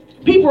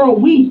 People are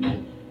weak.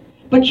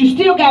 But you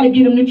still got to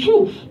get them the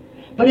truth.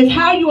 But it's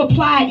how you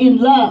apply it in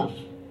love.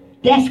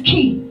 That's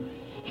key.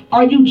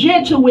 Are you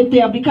gentle with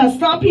them? Because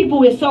some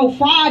people is so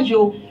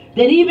fragile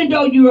that even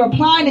though you're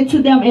applying it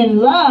to them in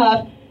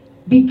love,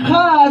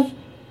 because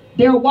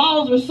their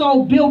walls are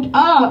so built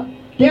up,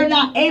 they're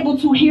not able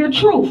to hear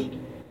truth.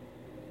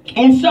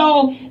 And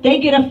so they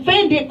get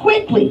offended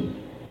quickly.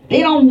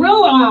 They don't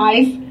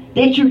realize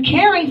that you're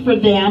caring for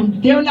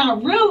them. They're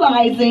not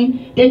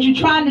realizing that you're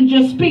trying to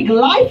just speak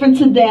life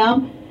into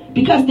them,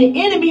 because the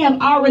enemy has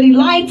already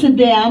lied to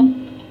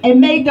them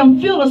and made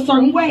them feel a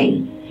certain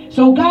way.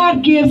 So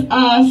God gives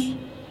us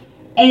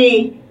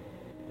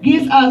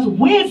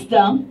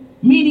wisdom,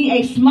 meaning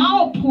a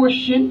small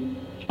portion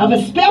of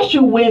a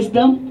special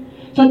wisdom,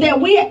 so that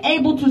we are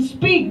able to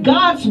speak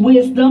God's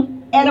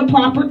wisdom at a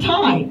proper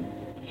time.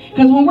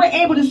 Because when we're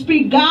able to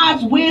speak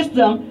God's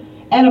wisdom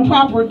at a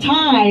proper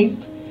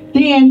time,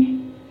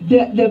 then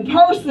the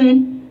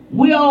person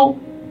will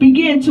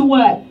begin to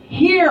what?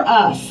 Hear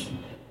us.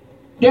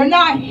 They're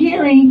not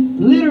hearing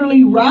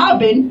literally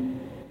Robin.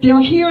 They're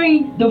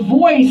hearing the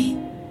voice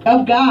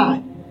of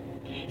God.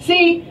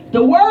 See,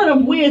 the word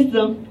of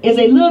wisdom is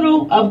a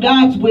little of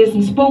God's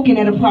wisdom spoken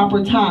at a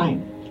proper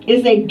time.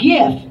 It's a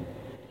gift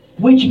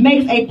which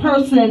makes a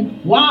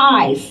person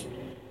wise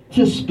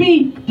to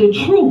speak the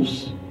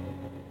truths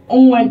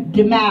on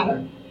the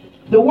matter.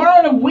 The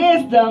word of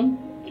wisdom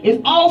is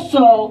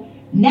also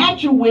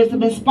natural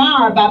wisdom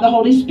inspired by the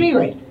Holy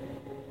Spirit.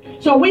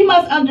 So we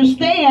must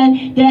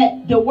understand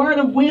that the word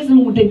of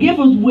wisdom, the gift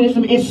of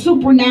wisdom, is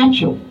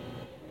supernatural.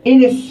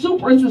 It's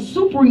a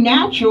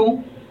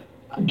supernatural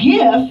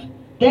gift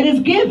that is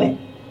given.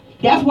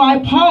 That's why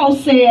Paul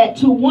said,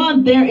 to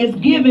one there is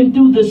given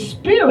through the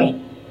Spirit,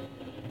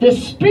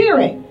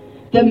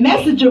 the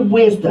message of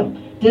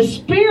wisdom, the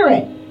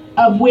Spirit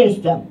of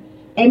wisdom.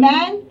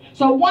 Amen?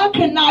 So one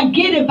cannot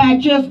get it by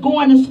just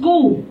going to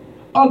school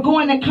or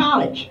going to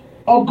college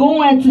or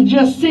going to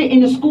just sit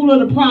in the school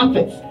of the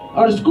prophets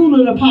or the school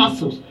of the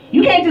apostles.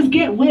 You can't just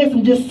get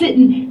wisdom just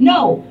sitting.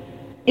 No,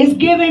 it's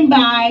given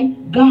by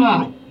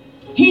God.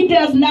 He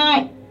does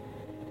not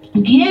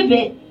give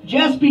it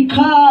just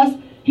because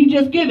he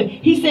just give it.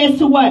 He says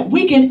to what?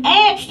 We can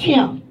ask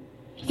him.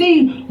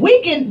 See,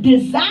 we can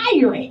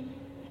desire it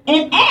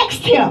and ask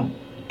him,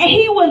 and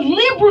he will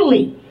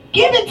liberally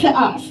give it to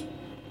us.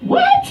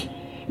 What?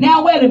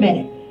 Now, wait a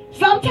minute.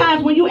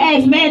 Sometimes when you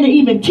ask man to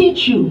even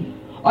teach you,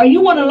 or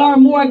you want to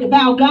learn more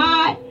about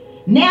God,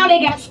 now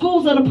they got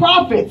schools of the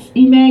prophets,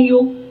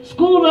 Emmanuel,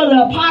 school of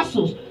the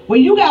apostles, where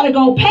you got to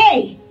go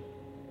pay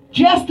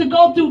just to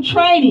go through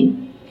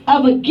training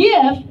of a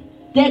gift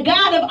that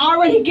God have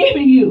already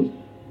given you.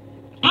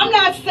 I'm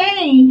not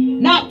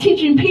saying not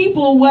teaching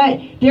people what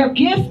their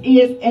gift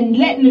is and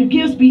letting the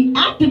gifts be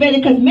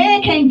activated, because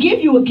man can't give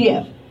you a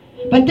gift.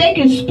 But they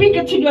can speak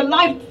into your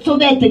life so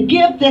that the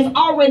gift that's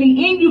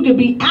already in you can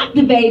be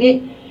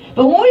activated.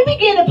 But when we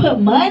begin to put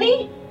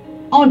money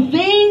on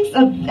things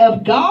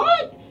of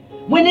God,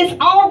 when it's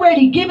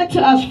already given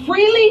to us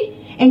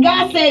freely, and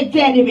God said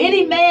that if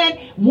any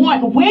man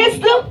want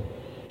wisdom,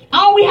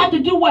 all we have to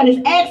do is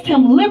ask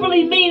him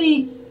liberally,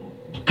 meaning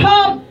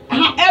come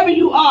however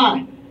you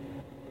are.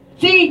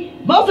 See,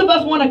 most of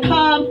us want to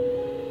come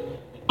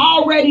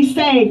already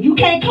saved. You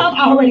can't come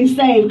already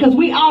saved because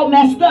we all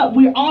messed up.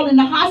 We're all in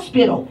the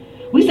hospital.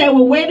 We say,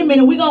 well, wait a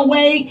minute. We're going to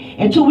wait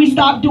until we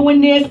stop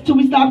doing this, until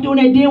we stop doing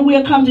that. Then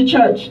we'll come to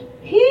church.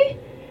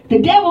 The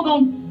devil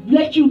going to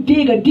let you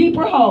dig a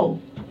deeper hole.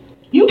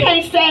 You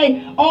can't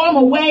say, oh, I'm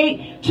going to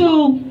wait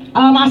till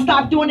I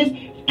stop doing this.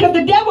 Because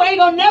the devil ain't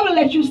going to never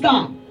let you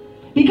stop.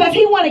 Because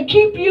he want to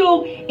keep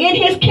you in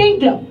his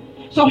kingdom.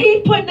 So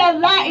he's putting that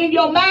lie in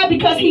your mind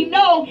because he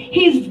know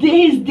he's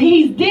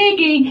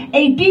digging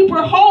a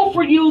deeper hole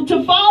for you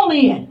to fall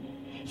in.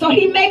 So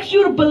he makes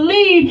you to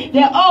believe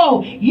that,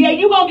 oh, yeah,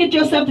 you're going to get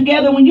yourself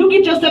together. When you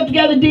get yourself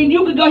together, then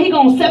you can go, he's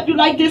going to accept you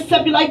like this,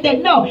 accept you like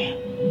that. No,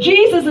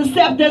 Jesus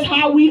accepts us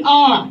how we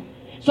are.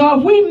 So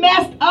if we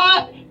messed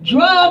up,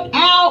 drugged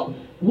out,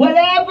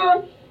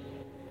 whatever,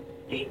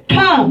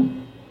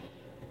 come.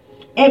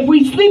 If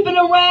we sleeping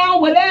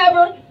around,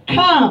 whatever,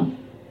 come.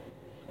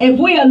 If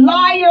we a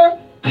liar,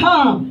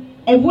 come.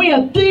 If we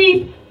a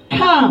thief,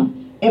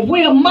 come. If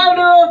we a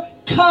murderer,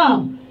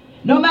 come.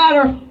 No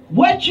matter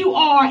what you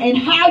are and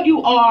how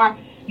you are,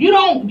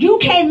 you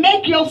can't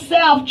make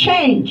yourself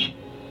change.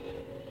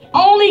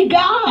 Only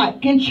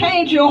God can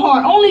change your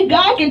heart. Only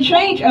God can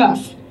change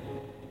us.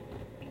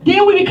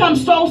 Then we become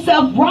so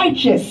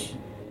self-righteous.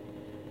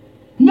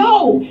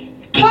 No,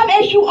 come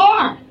as you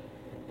are.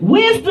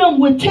 Wisdom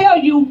would tell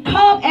you,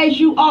 come as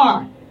you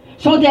are,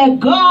 so that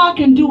God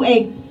can do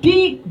a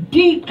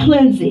deep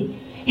cleansing.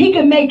 He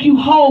can make you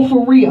whole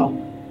for real.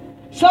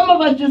 Some of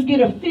us just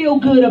get a feel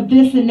good of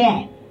this and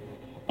that,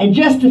 and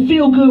just to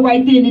feel good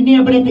right then and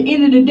there, but at the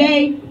end of the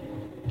day,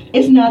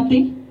 it's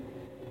nothing.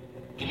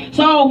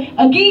 So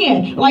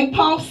again, like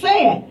Paul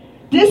said,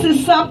 this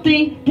is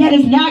something that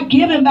is not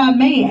given by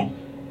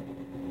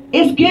man.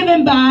 It's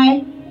given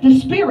by the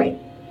Spirit.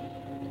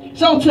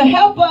 So to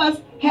help us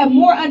have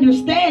more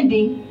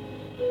understanding,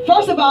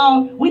 first of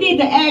all, we need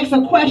to ask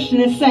a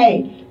question and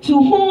say, to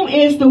whom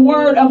is the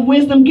word of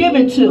wisdom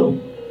given to?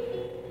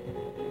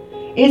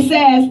 It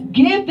says,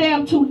 give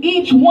them to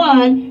each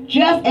one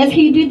just as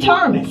he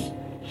determines.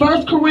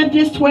 1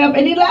 Corinthians 12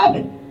 and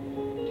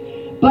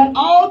 11. But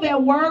all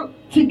that work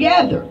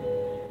together,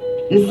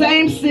 the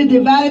same is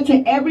divided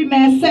to every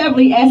man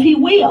severally as he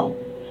will.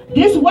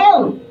 This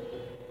word,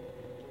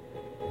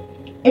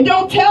 it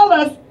don't tell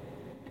us,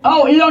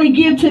 oh, it only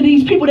gives to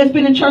these people that's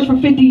been in church for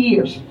 50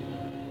 years.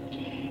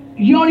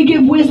 You only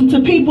give wisdom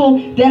to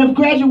people that have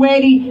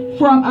graduated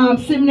from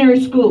seminary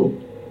school.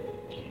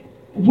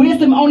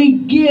 Wisdom only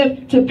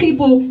give to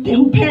people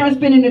whose parents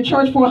been in the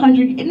church for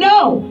 100 years.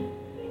 No.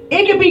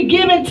 It can be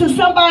given to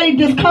somebody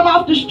that's come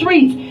off the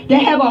streets,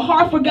 that have a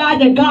heart for God,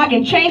 that God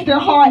can change their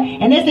heart.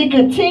 And as they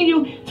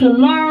continue to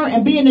learn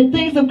and be in the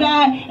things of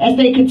God, as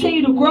they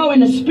continue to grow in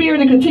the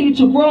Spirit and continue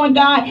to grow in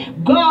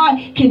God, God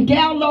can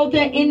download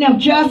that in them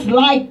just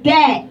like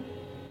that.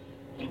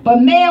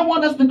 But man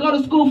wants us to go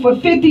to school for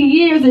 50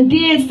 years and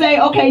then say,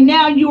 okay,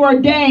 now you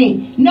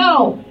ordained.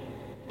 No.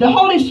 The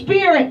Holy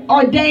Spirit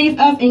ordains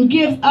us and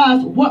gives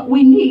us what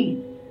we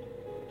need.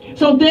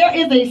 So there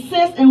is a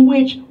sense in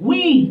which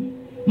we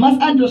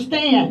must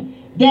understand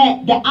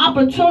that the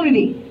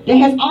opportunity that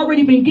has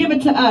already been given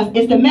to us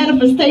is the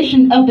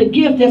manifestation of the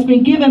gift that's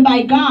been given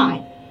by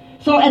God.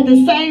 So at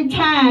the same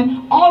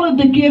time, all of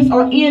the gifts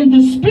are in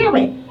the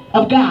Spirit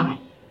of God.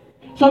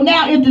 So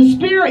now if the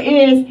Spirit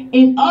is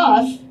in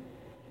us,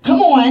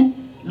 come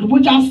on,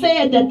 which I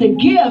said that the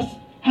gifts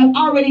have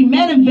already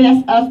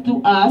manifested us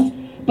through us,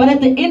 but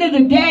at the end of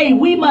the day,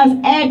 we must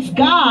ask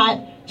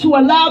God to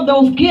allow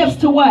those gifts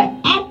to what?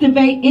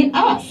 Activate in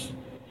us.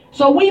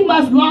 So we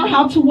must learn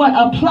how to what?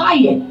 Apply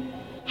it.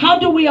 How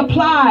do we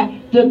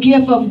apply the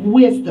gift of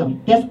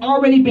wisdom that's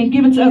already been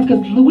given to us?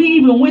 Because we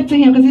even went to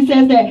him because he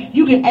says that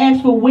you can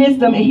ask for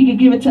wisdom and he can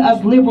give it to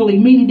us liberally,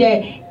 meaning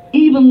that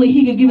evenly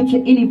he can give it to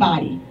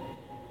anybody.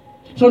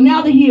 So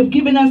now that he has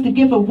given us the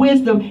gift of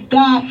wisdom,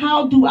 God,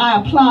 how do I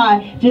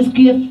apply this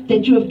gift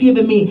that you have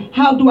given me?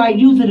 How do I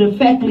use it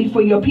effectively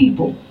for your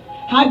people?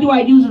 How do I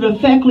use it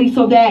effectively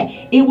so that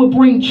it will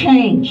bring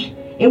change?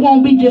 It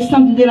won't be just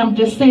something that I'm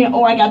just saying,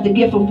 oh, I got the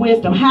gift of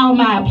wisdom. How am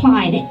I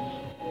applying it?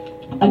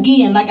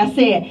 Again, like I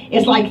said,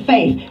 it's like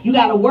faith. You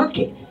got to work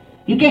it.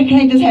 You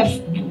can't just have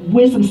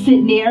wisdom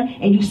sitting there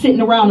and you sitting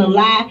around and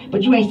lie,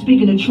 but you ain't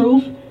speaking the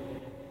truth.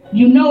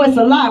 You know it's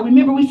a lie.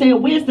 Remember we said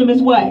wisdom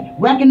is what?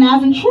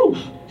 Recognizing truth,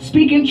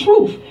 speaking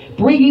truth,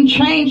 bringing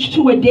change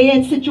to a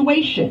dead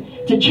situation,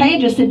 to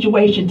change a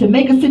situation, to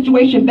make a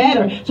situation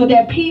better so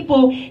that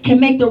people can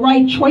make the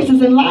right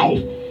choices in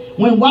life.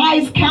 When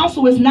wise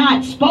counsel is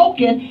not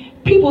spoken,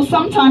 people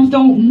sometimes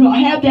don't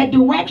have that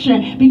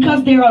direction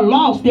because they are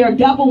lost. They're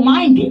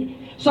double-minded.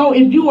 So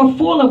if you are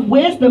full of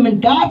wisdom and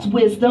God's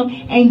wisdom,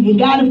 and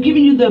God has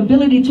given you the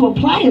ability to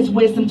apply his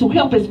wisdom to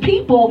help his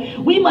people,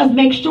 we must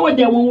make sure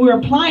that when we're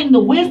applying the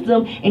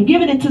wisdom and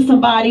giving it to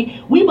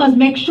somebody, we must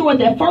make sure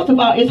that first of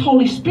all, it's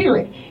Holy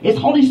Spirit. It's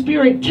Holy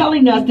Spirit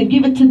telling us to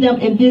give it to them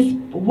in this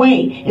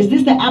way. Is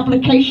this the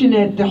application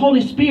that the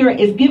Holy Spirit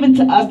is given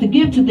to us to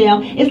give to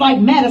them? It's like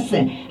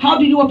medicine. How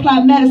do you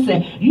apply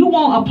medicine? You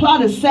won't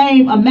apply the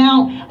same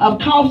amount of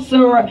cough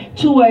syrup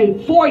to a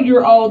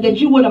 4-year-old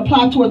that you would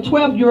apply to a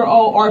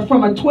 12-year-old, or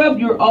from a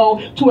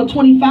 12-year-old to a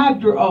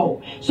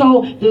 25-year-old.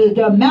 So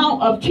the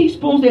amount of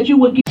teaspoons that you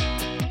would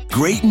give.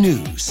 Great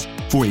news.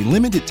 For a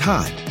limited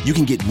time, you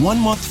can get 1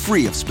 month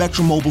free of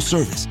Spectrum Mobile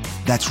service.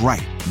 That's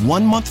right,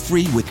 1 month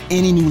free with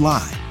any new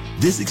line.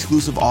 This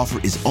exclusive offer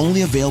is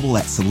only available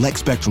at select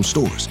Spectrum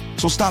stores.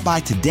 So stop by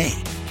today.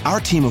 Our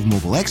team of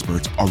mobile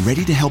experts are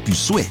ready to help you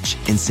switch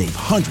and save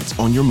hundreds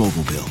on your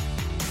mobile bill.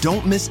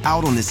 Don't miss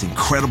out on this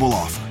incredible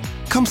offer.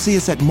 Come see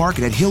us at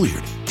Market at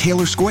Hilliard,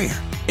 Taylor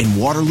Square, and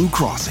Waterloo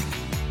Crossing.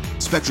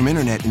 Spectrum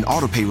Internet and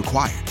autopay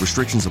required.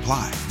 Restrictions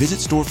apply.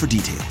 Visit store for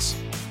details.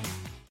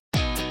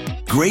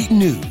 Great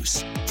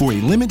news! For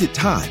a limited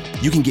time,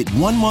 you can get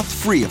 1 month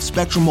free of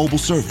Spectrum Mobile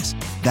service.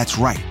 That's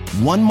right,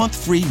 1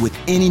 month free with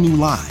any new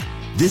line.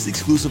 This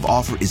exclusive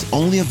offer is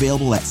only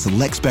available at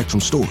select Spectrum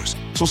stores,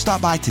 so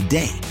stop by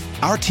today.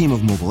 Our team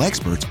of mobile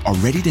experts are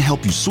ready to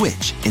help you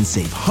switch and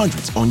save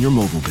hundreds on your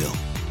mobile bill.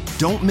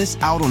 Don't miss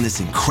out on this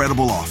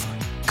incredible offer.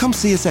 Come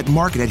see us at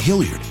Market at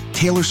Hilliard,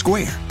 Taylor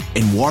Square,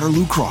 and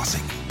Waterloo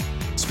Crossing.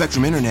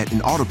 Spectrum Internet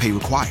and autopay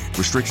required.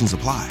 Restrictions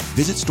apply.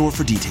 Visit store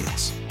for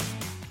details.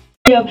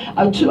 A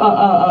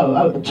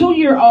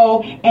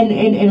 2-year-old and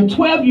a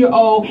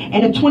 12-year-old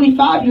and a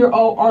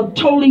 25-year-old are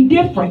totally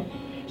different.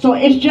 So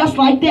it's just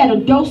like that, a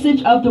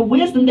dosage of the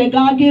wisdom that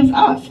God gives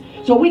us.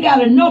 So we got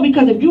to know,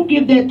 because if you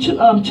give that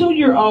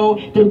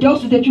 2-year-old the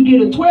dosage that you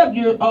give a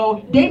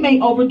 12-year-old, they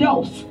may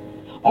overdose.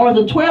 Or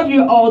the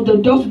 12-year-old, the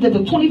dosage that the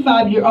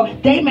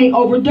 25-year-old, they may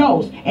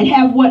overdose and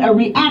have a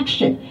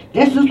reaction.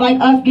 This is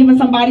like us giving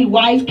somebody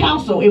wise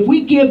counsel. If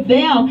we give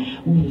them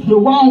the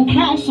wrong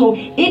counsel,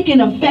 it can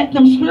affect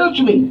them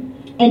spiritually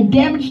and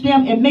damage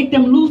them and make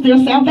them lose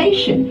their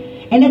salvation.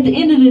 And at the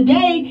end of the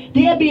day,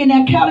 they'll be in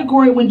that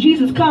category when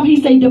Jesus comes. He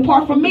say,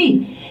 "Depart from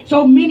me."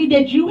 So many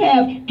that you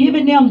have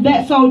given them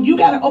that. So you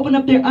got to open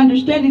up their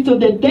understanding so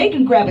that they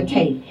can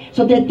gravitate,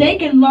 so that they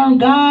can learn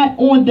God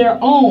on their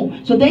own,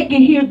 so they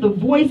can hear the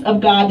voice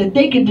of God, that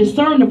they can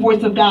discern the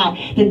voice of God,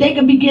 that they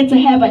can begin to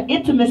have an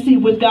intimacy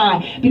with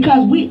God,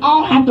 because we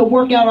all have to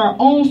work out our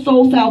own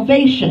soul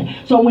salvation.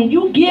 So when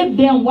you give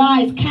them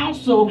wise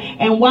counsel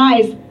and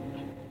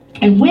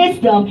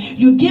wisdom,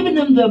 you're giving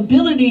them the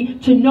ability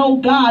to know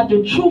God,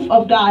 the truth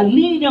of God,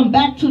 leading them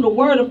back to the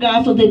word of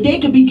God so that they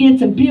can begin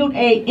to build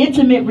an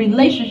intimate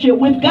relationship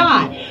with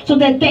God, so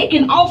that they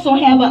can also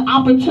have an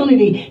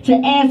opportunity to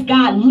ask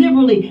God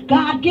liberally,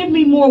 "God, give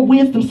me more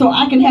wisdom so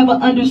I can have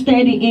an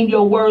understanding in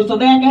your word, so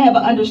that I can have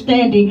an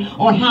understanding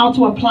on how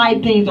to apply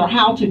things or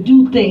how to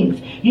do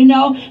things,"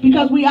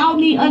 because we all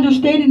need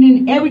understanding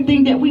in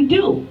everything that we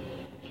do.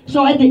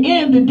 So at the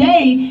end of the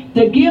day,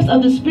 the gifts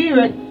of the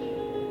Spirit,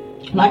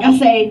 like I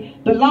say,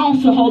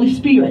 belongs to Holy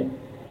Spirit.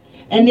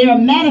 And they are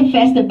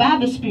manifested by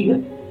the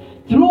Spirit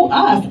through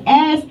us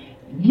as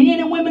men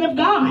and women of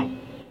God,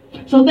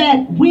 so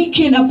that we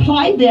can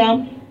apply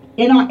them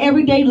in our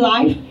everyday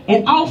life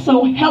and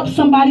also help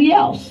somebody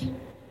else.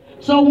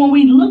 So when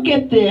we look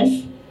at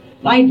this,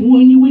 like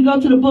when we go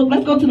to the book,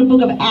 let's go to the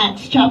book of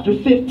Acts chapter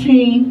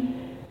 15,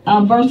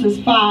 verses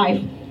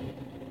 5.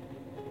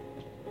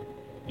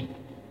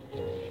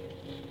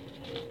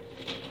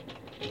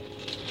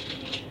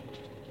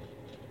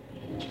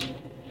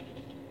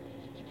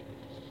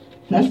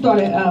 Let's start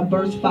at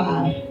verse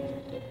 5.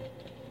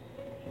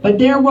 "But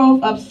there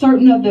rose up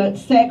certain of the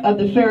sect of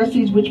the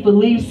Pharisees which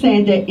believed,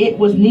 saying that it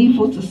was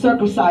needful to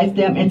circumcise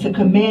them and to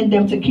command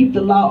them to keep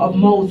the law of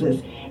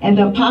Moses. And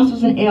the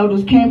apostles and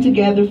elders came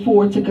together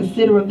to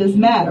consider of this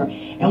matter.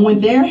 And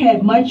when there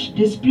had much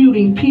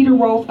disputing, Peter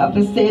rose up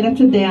and said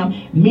unto them,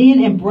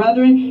 Men and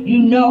brethren, you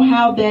know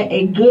how that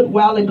a good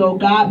while ago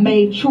God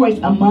made choice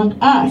among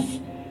us."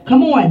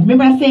 Come on.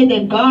 Remember I said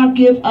that God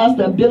gives us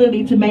the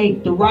ability to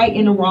make the right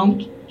and the wrong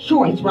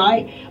choice,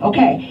 right?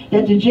 Okay.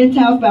 "That the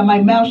Gentiles by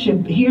my mouth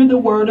should hear the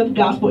word of the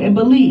gospel and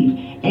believe.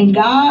 And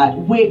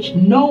God, which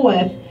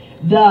knoweth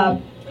the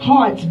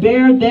hearts,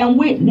 bear them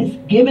witness,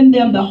 giving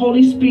them the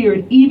Holy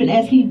Spirit, even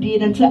as he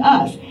did unto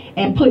us,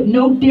 and put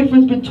no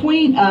difference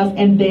between us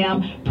and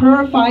them,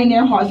 purifying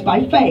their hearts by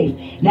faith.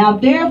 Now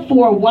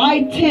therefore,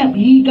 why tempt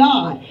ye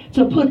God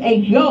to put a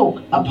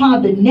yoke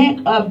upon the neck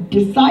of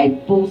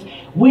disciples,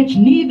 which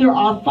neither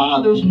our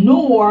fathers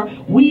nor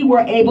we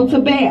were able to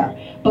bear?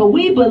 But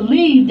we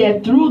believe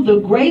that through the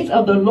grace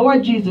of the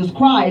Lord Jesus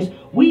Christ,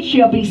 we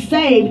shall be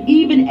saved,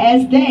 even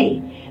as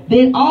they."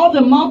 Then all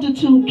the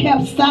multitude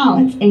kept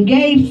silence and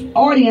gave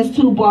audience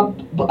to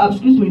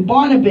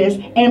Barnabas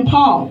and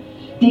Paul,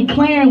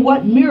 declaring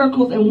what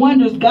miracles and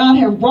wonders God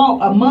had wrought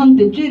among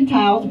the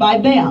Gentiles by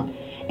them.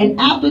 And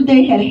after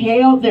they had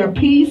held their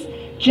peace,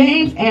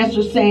 James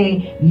answered,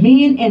 saying,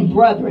 Men and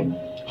brethren,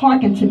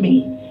 hearken to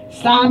me.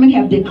 Simon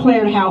have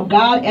declared how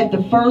God at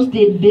the first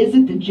did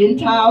visit the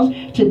Gentiles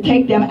to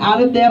take them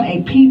out of them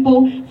a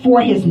people for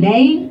his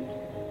name.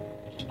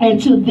 And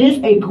to this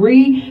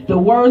agree the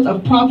words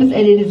of prophets,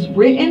 and it is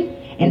written,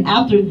 And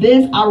after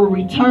this I will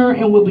return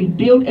and will be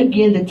built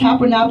again the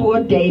tabernacle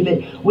of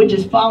David, which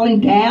is falling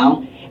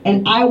down.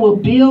 And I will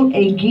build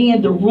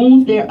again the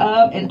rooms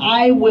thereof, and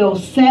I will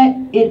set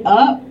it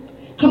up.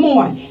 Come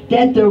on.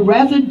 That the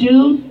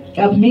residue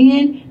of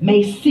men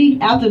may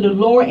seek after the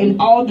Lord and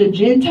all the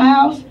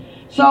Gentiles.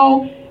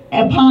 So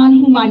upon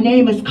whom my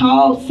name is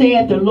called,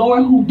 saith the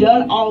Lord, who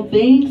done all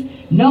things,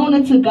 known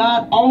unto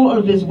God all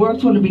of his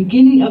works from the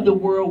beginning of the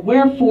world.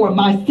 Wherefore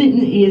my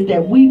sentence is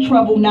that we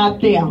trouble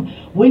not them,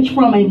 which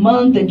from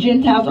among the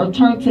Gentiles are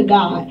turned to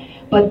God,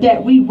 but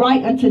that we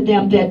write unto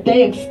them that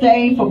they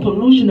abstain from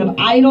pollution of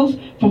idols,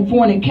 from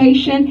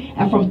fornication,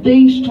 and from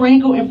things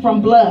strangled, and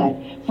from blood.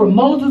 For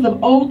Moses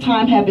of old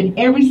time have in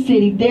every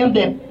city them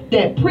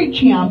that preach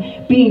him,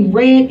 being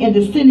read in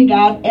the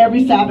synagogue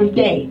every Sabbath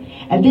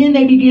day. And then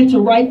they begin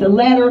to write the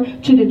letter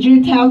to the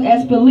Gentiles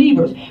as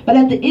believers. But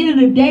at the end of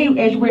the day,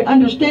 as we're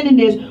understanding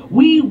this,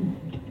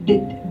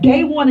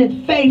 they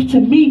wanted faith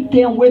to meet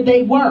them where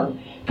they were,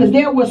 because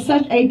there was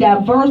such a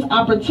diverse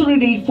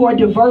opportunity for a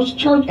diverse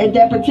church at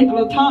that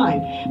particular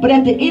time. But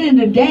at the end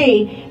of the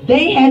day,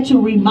 they had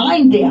to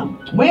remind them,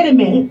 wait a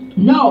minute,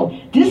 no,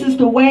 this is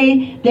the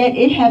way that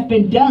it has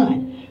been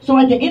done. So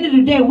at the end of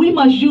the day, we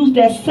must use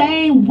that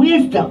same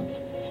wisdom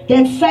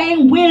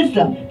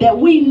that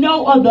we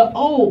know of the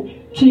old,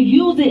 to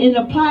use it and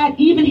apply it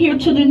even here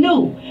to the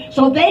new.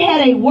 So they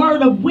had a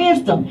word of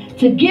wisdom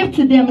to give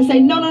to them and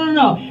say,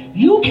 no.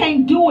 You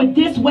can't do it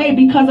this way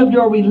because of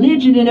your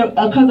religion and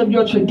because of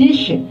your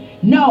tradition.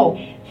 No.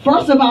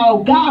 First of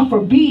all, God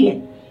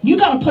forbid, you're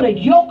going to put a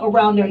yoke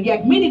around their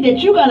neck, meaning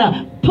that you're going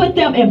to put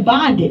them in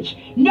bondage.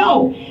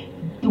 No.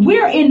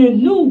 We're in the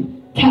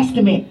New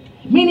Testament,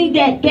 meaning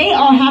that they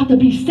all have to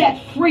be set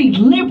free,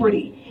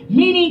 liberty,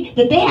 meaning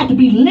that they have to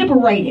be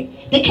liberated.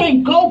 They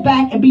can't go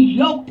back and be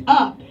yoked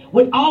up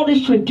with all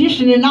this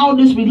tradition and all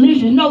this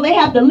religion. No, they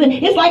have to live.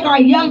 It's like our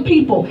young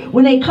people,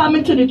 when they come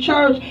into the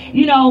church,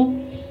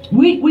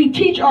 we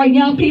teach our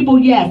young people,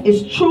 yes,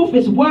 it's truth,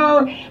 it's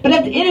word, but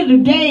at the end of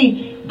the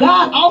day,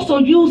 God also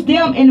used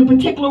them in a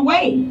particular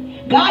way.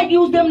 God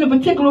used them in a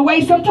particular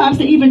way, sometimes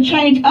to even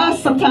change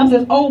us, sometimes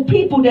as old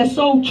people that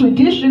so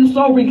tradition,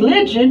 so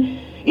religion,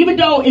 even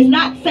though it's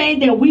not saying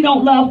that we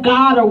don't love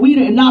God or we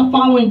are not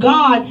following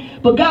God,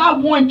 but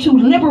God wants to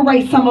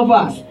liberate some of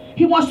us.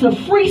 He wants to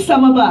free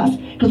some of us,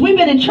 because we've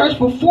been in church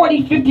for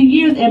 40, 50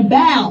 years and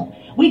bound.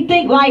 We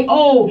think like,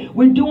 oh,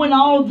 we're doing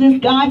all this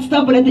God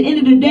stuff, but at the end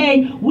of the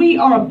day, we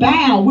are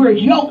bound. We're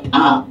yoked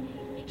up.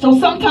 So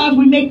sometimes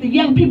we make the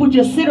young people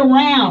just sit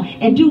around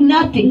and do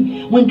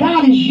nothing, when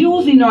God is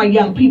using our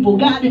young people.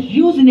 God is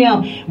using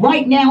them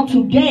right now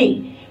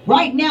today,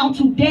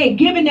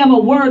 giving them a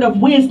word of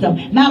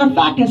wisdom. Matter of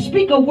fact, can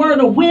speak a word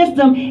of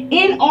wisdom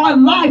in our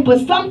life,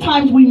 but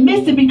sometimes we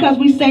miss it because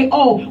we say,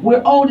 oh,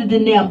 we're older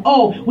than them.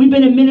 Oh, we've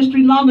been in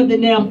ministry longer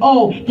than them.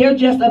 Oh, they're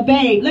just a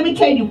babe. Let me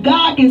tell you,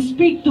 God can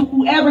speak to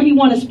whoever he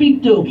want to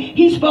speak to.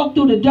 He spoke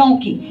through the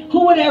donkey.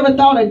 Who would ever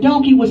thought a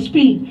donkey would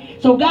speak?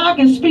 So God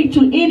can speak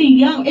to any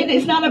young.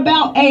 It's not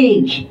about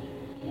age.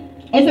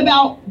 It's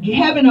about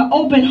having an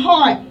open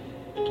heart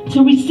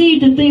to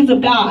receive the things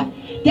of God.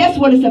 That's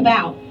what it's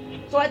about.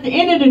 So at the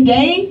end of the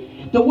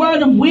day, the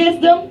word of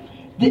wisdom,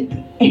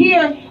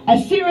 here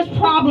a serious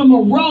problem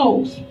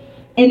arose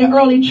in the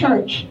early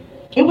church.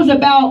 It was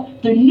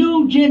about the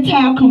new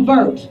Gentile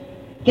converts.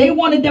 They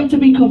wanted them to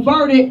be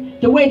converted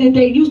the way that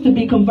they used to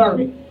be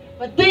converted.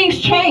 But things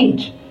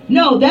changed.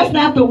 No, that's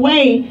not the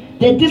way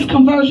that this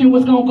conversion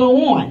was going to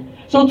go on.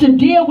 So to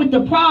deal with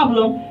the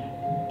problem,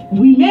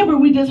 remember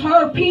we just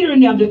heard Peter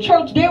and them, the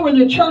church, they were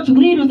the church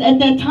leaders at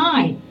that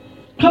time.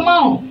 Come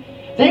on.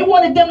 They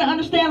wanted them to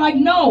understand, like,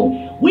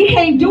 no, we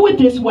can't do it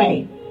this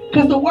way.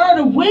 Because the word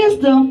of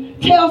wisdom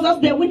tells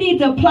us that we need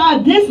to apply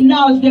this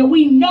knowledge that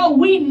we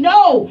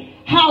know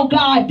how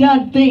God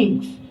done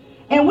things.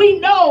 And we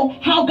know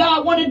how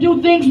God want to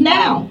do things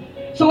now.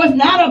 So it's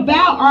not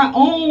about our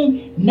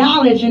own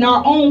knowledge and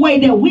our own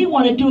way that we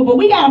want to do it, but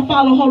we got to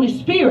follow Holy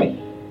Spirit.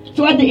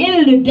 So at the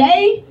end of the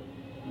day,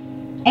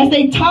 as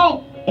they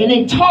talk and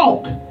they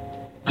talk,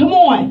 come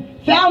on,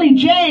 finally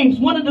James,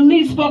 one of the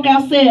leaders, spoke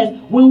out, says,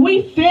 when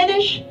we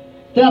finish,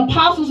 the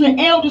apostles and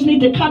elders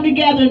need to come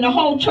together in the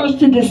whole church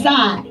to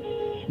decide.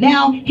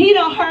 Now, they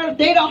don't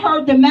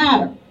heard the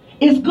matter.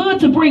 It's good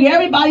to bring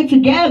everybody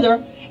together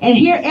and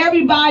hear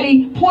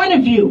everybody's point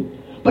of view.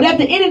 But at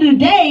the end of the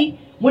day,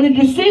 when a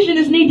decision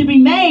is need to be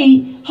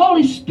made,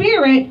 Holy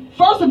Spirit,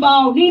 first of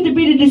all, need to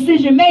be the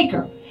decision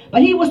maker.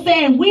 But he was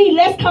saying,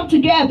 let's come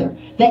together.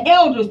 The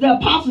elders, the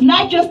apostles,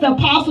 not just the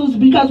apostles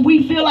because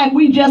we feel like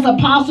we just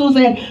apostles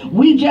and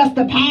we just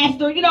the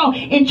pastor.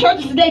 In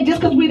churches today,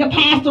 just because we the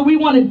pastor, we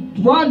want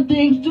to run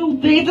things, do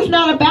things. It's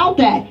not about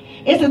that.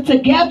 It's a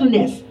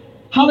togetherness.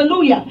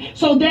 Hallelujah.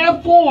 So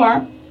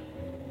therefore,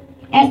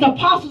 as the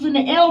apostles and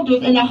the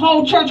elders and the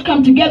whole church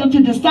come together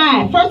to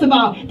decide, first of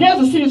all, there's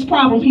a serious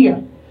problem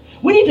here.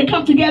 We need to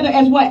come together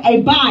as what?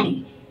 A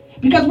body.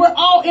 Because we're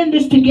all in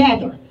this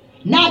together.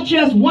 Not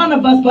just one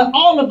of us, but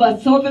all of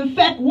us. So if it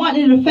affect one,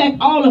 it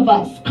affect all of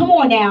us. Come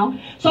on now.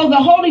 So the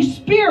Holy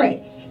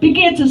Spirit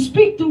began to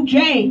speak through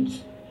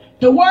James.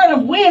 The word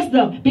of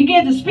wisdom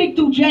began to speak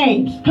through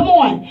James. Come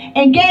on.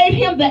 And gave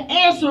him the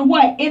answer,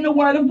 what? In the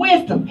word of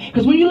wisdom.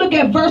 Because when you look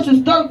at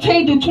verses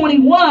 13 to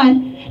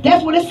 21,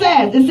 that's what it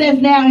says. It says,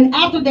 now, and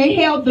after they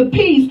held the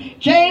peace,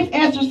 James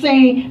answered,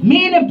 saying,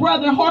 men and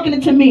brethren, hearken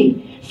unto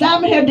me.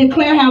 Simon had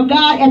declared how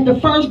God at the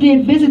first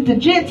did visit the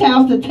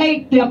Gentiles to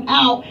take them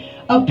out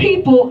of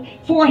people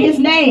for his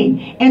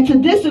name, and to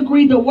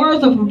disagree the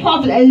words of the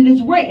prophet as it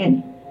is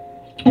written.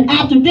 And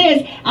after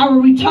this, I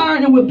will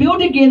return and will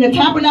build again the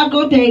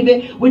tabernacle of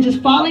David, which is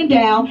falling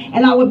down,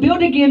 and I will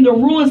build again the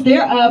ruins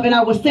thereof, and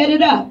I will set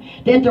it up,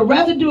 that the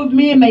residue of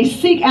men may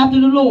seek after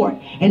the Lord,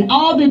 and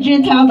all the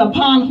Gentiles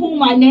upon whom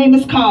my name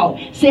is called,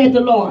 said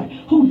the Lord,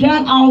 who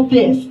done all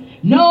this.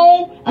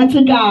 Known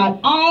unto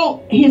God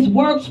all his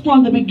works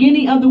from the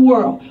beginning of the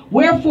world.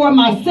 Wherefore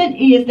my sin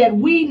is that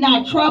we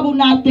not trouble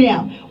not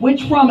them,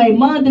 which from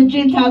among the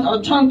Gentiles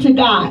are turned to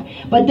God,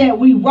 but that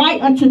we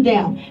write unto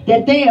them,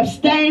 that they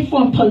abstain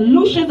from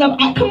pollutions of...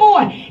 Come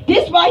on,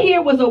 this right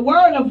here was a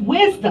word of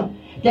wisdom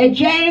that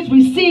James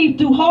received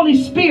through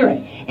Holy Spirit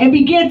and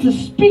began to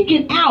speak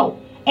it out.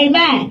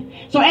 Amen.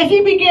 So as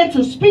he began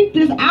to speak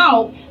this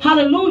out,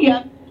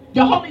 hallelujah,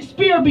 the Holy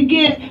Spirit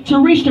began to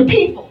reach the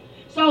people.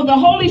 So the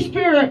Holy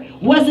Spirit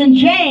was in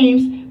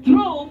James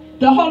through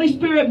the Holy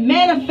Spirit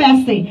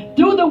manifesting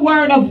through the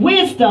word of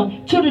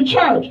wisdom to the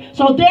church.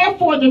 So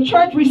therefore the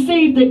church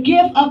received the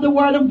gift of the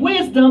word of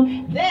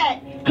wisdom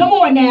that, come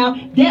on now,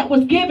 that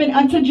was given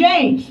unto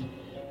James.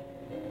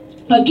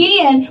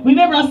 Again,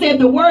 remember I said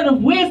the word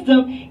of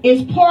wisdom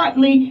is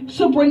partly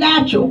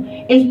supernatural.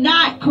 It's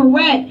not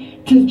correct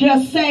to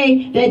just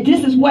say that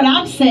this is what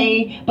I'm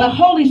saying, but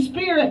Holy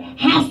Spirit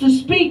has to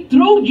speak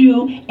through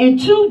you and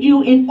to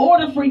you in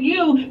order for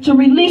you to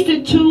release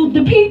it to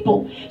the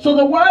people. So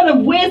the word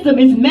of wisdom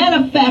is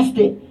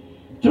manifested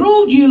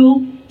through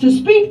you to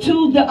speak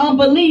to the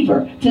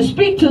unbeliever, to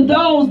speak to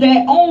those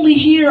that only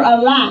hear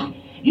a lie.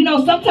 You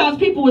know, sometimes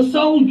people are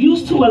so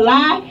used to a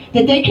lie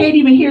that they can't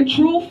even hear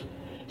truth.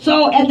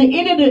 So at the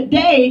end of the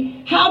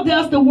day, how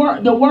does the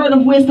word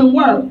of wisdom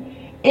work?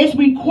 It's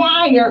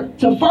required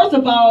to, first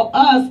of all,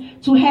 us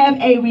to have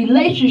a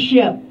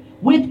relationship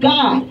with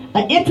God,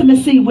 an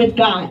intimacy with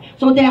God,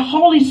 so that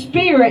Holy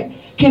Spirit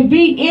can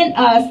be in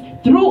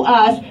us, through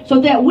us, so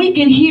that we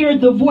can hear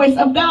the voice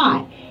of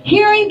God.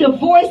 Hearing the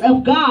voice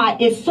of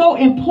God is so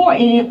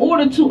important in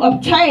order to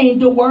obtain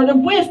the word of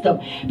wisdom,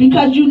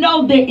 because you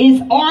know there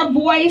is our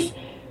voice,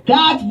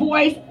 God's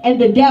voice,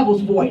 and the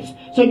devil's voice.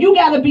 So you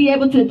got to be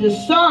able to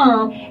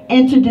discern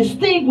and to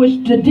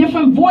distinguish the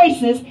different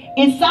voices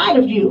inside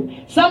of you.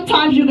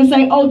 Sometimes you can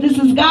say, oh, this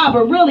is God,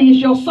 but really it's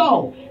your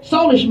soul,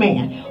 soulish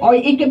man, or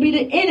it could be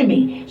the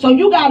enemy. So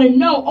you got to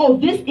know, oh,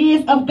 this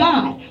is of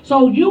God.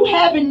 So you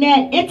having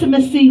that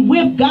intimacy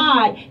with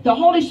God, the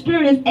Holy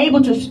Spirit is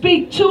able to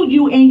speak to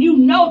you, and you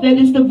know that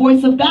it's the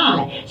voice of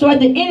God. So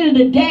at the end of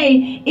the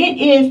day, it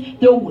is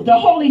the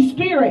Holy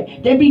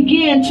Spirit that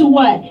began to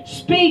what?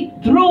 Speak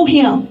through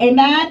him.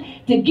 Amen.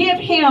 To give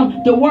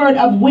him the word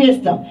of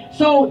wisdom.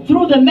 So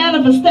through the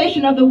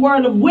manifestation of the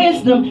word of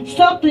wisdom,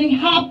 something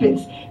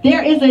happens.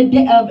 There is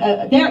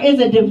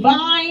a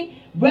divine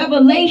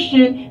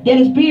revelation that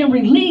is being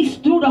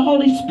released through the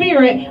Holy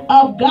Spirit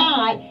of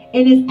God,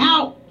 and is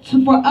out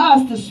for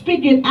us to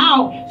speak it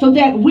out so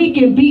that we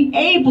can be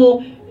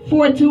able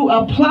for it to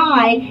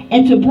apply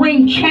and to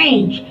bring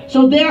change.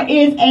 So there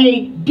is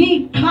a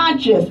deep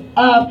conscious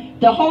of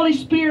the Holy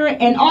Spirit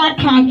and our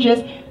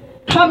conscious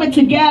coming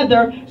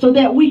together so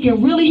that we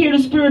can really hear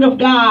the Spirit of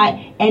God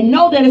and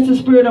know that it's the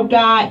Spirit of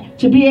God,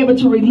 to be able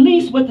to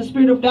release what the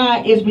Spirit of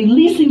God is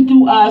releasing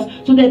through us,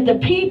 so that the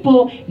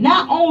people,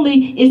 not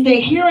only is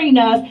they hearing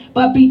us,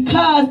 but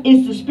because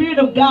it's the Spirit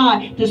of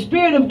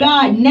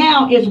God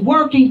now is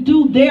working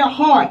through their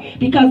heart,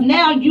 because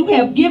now you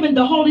have given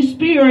the Holy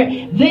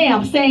Spirit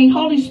them, saying,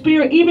 Holy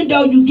Spirit, even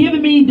though you've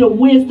given me the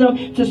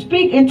wisdom to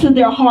speak into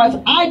their hearts,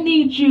 I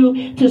need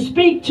you to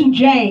speak to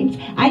James.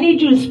 I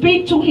need you to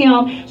speak to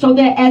him, so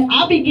that as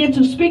I begin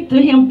to speak to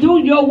him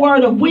through your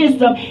word of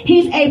wisdom,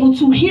 he's able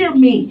to hear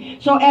me.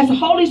 So as the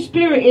Holy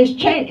Spirit is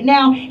changed,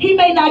 now he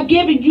may not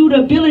give you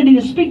the ability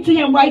to speak to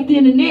him right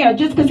then and there,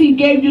 just because he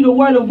gave you the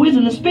word of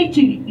wisdom to speak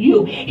to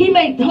you.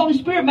 The Holy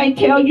Spirit may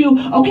tell you,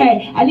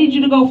 okay, I need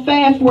you to go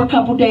fast for a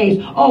couple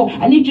days. Oh,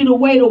 I need you to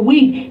wait a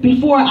week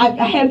before I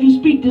have you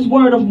speak this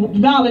word of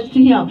knowledge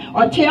to him,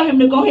 or tell him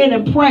to go ahead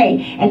and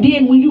pray. And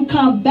then when you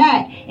come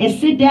back and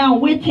sit down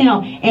with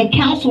him and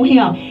counsel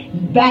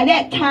him, by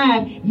that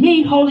time,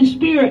 me, Holy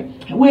Spirit,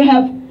 will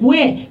have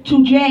went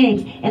to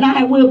James, and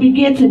I will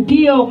begin to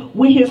deal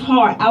with his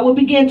heart. I will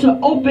begin to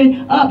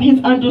open up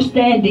his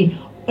understanding,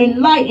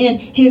 enlighten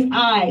his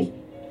eyes,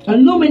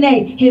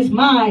 illuminate his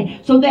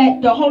mind, so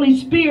that the Holy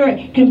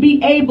Spirit can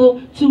be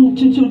able to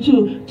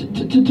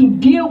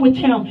deal with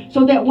him,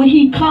 so that when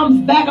he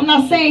comes back, I'm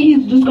not saying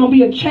he's just going to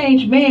be a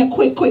changed man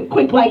quick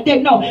like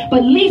that, no, but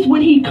at least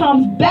when he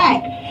comes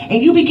back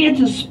and you begin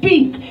to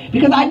speak,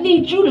 because I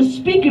need you to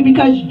speak it,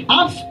 because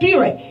I'm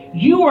spirit.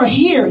 You are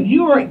here.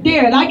 You are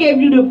there. And I gave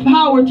you the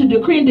power to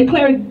decree and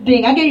declare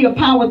things. I gave you a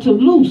power to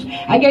loose.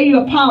 I gave you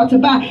a power to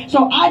bind.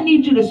 So I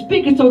need you to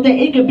speak it so that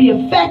it can be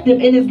effective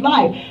in his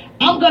life.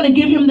 I'm going to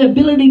give him the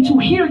ability to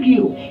hear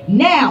you.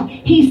 Now,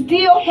 he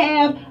still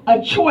have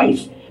a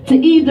choice to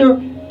either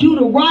do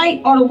the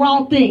right or the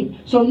wrong thing.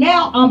 So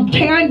now I'm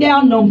tearing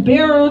down those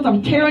barriers.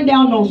 I'm tearing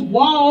down those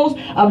walls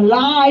of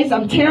lies.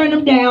 I'm tearing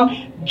them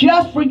down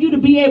just for you to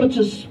be able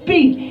to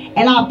speak.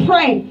 And I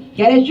pray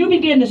that as you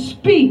begin to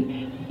speak,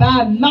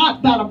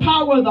 by the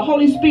power of the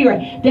Holy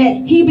Spirit,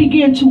 that he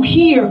began to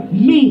hear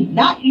me,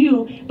 not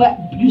you, but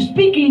you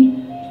speaking,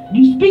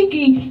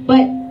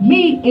 but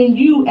me and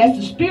you as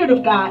the Spirit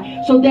of God,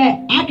 so that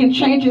I can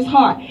change his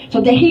heart,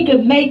 so that he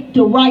can make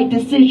the right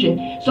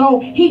decision. So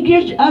he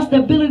gives us the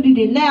ability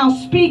to now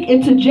speak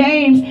into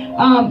James'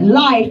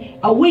 life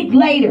a week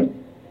later.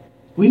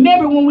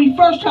 Remember when we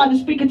first tried to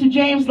speak into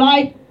James'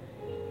 life,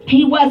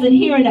 he wasn't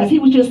hearing us. He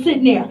was just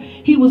sitting there.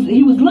 He was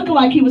looking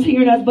like he was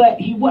hearing us, but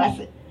he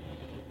wasn't.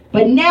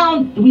 But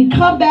now we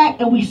come back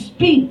and we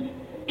speak.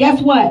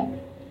 Guess what?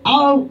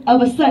 All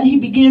of a sudden he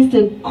begins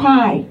to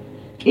cry.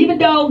 Even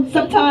though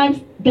sometimes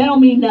that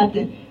don't mean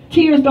nothing.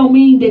 Tears don't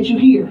mean that you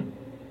hear.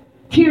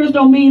 Tears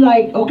don't mean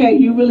like, okay,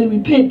 you really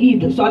repent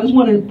either. So I just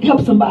want to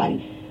help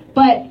somebody.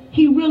 But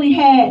he really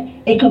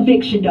had a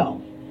conviction though.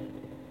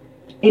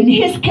 In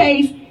his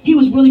case, he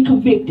was really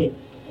convicted.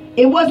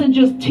 It wasn't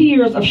just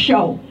tears of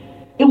show.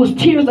 It was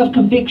tears of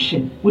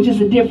conviction, which is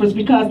the difference,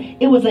 because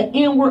it was an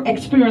inward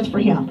experience for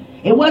him.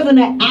 It wasn't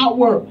an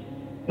outward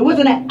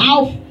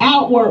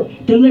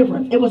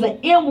deliverance. It was an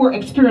inward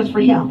experience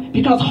for him,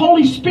 because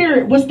Holy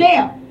Spirit was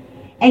there.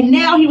 And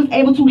now he was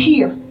able to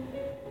hear.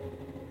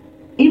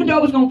 Even though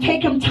it was going to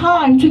take him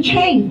time to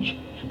change,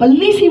 but at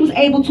least he was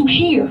able to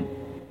hear.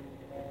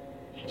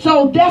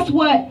 So that's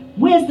what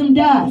wisdom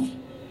does.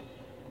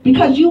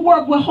 Because you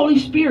work with Holy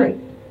Spirit,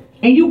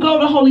 and you go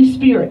to Holy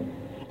Spirit,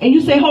 and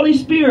you say, Holy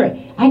Spirit,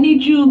 I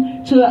need you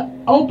to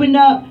open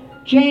up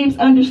James'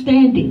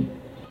 understanding.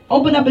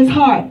 Open up his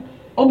heart.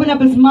 Open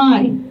up his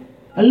mind.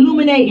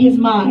 Illuminate his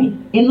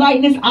mind.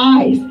 Enlighten his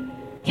eyes.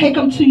 Take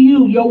him to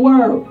you, your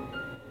word.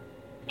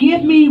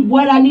 Give me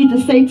what I need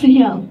to say to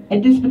him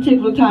at this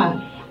particular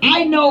time.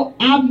 I know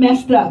I've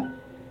messed up.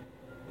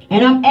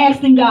 And I'm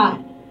asking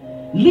God,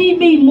 lead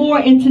me more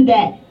into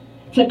that.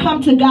 To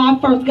come to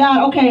God first.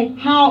 God, okay,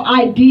 how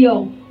I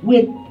deal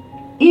with,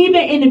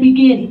 even in the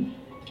beginning,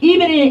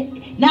 even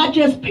in not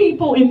just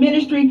people in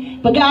ministry,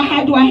 but God,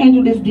 how do I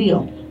handle this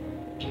deal?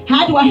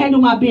 How do I handle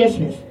my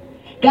business?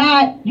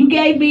 God, you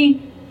gave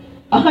me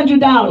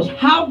 $100.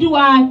 How do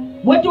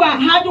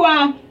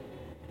I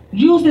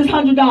use this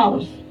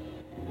 $100?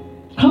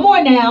 Come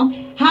on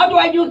now. How do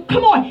I use,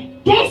 come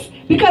on. That's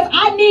because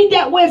I need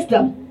that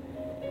wisdom.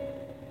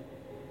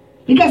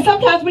 Because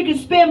sometimes we can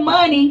spend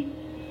money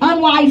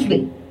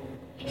unwisely.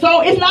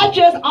 So it's not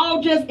just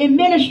all just in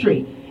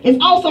ministry. It's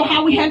also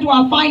how we handle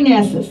our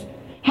finances,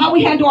 how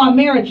we handle our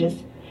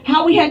marriages,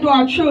 how we handle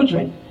our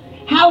children,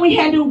 how we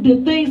handle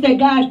the things that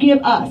God give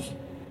us.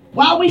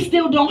 Why we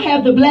still don't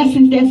have the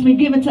blessings that's been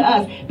given to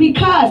us?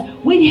 Because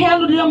we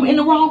handled them in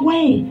the wrong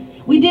way.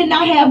 We did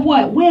not have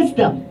what?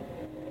 Wisdom.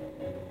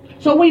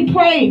 So we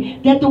pray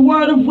that the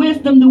word of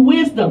wisdom, the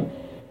wisdom.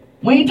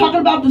 We ain't talking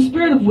about the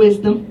spirit of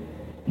wisdom.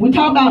 We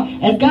talk about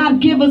as God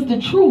give us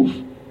the truth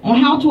on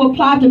how to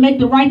apply to make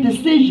the right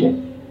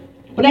decision.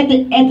 But at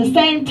the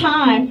same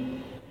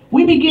time,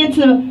 we begin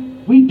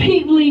to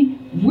repeatedly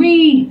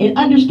read and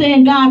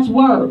understand God's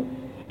word.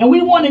 And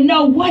we want to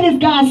know, what is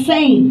God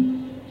saying?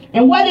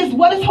 And what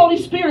is Holy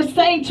Spirit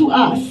saying to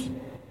us?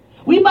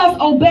 We must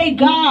obey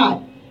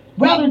God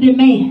rather than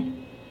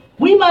man.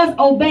 We must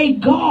obey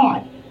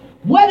God.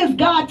 What is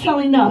God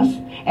telling us?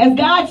 As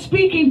God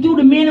speaking through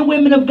the men and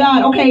women of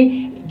God,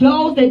 okay,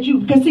 those that you,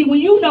 because see, when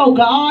you know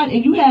God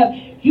and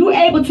you're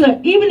able to,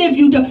 even if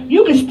you don't,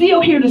 you can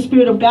still hear the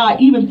Spirit of God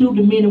even through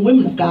the men and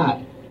women of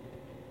God.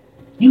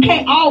 You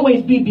can't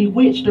always be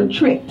bewitched or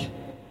tricked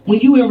when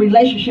you're in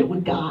relationship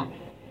with God.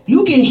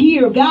 You can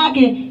hear, God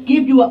can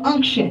give you an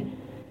unction.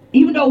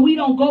 Even though we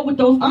don't go with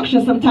those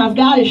unctions sometimes,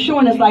 God is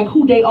showing us like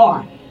who they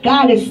are.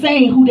 God is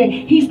saying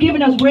He's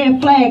giving us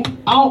red flags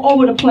all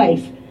over the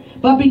place.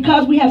 But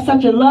because we have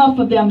such a love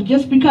for them,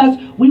 just because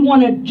we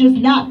want to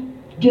not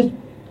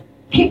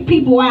kick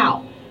people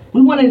out,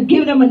 we want to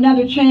give them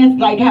another chance,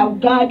 like how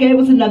God gave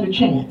us another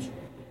chance.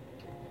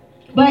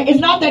 But it's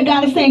not that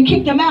God is saying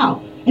kick them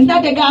out. It's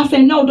not that God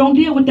saying, no, don't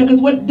deal with them.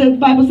 Because what the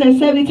Bible says,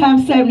 70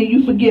 times 70,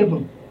 you forgive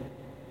them.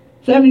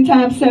 70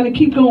 times 70,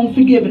 keep going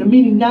forgiving them,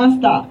 meaning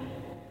nonstop.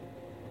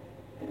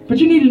 But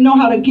you need to know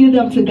how to give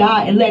them to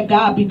God and let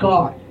God be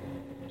God.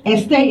 And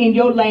stay in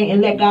your lane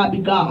and let God be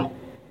God.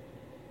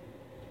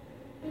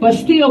 But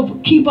still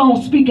keep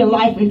on speaking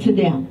life into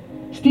them.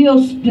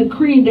 Still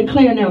decree and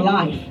declare in their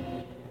life.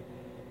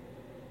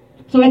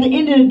 So at the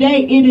end of the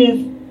day,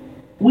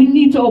 we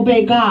need to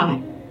obey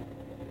God.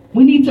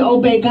 We need to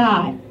obey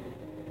God.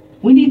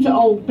 We need to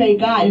obey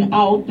God in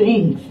all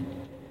things.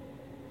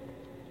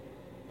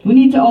 We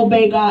need to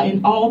obey God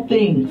in all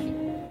things.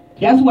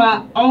 That's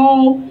why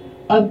all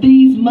of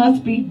these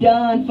must be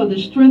done for the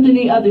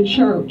strengthening of the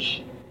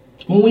church.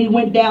 When we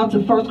went down to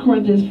 1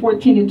 Corinthians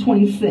 14 and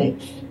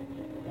 26.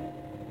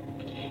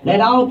 Let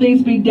all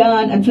things be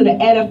done unto the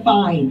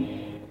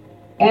edifying.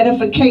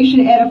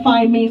 Edification,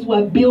 edifying means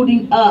what?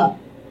 Building up.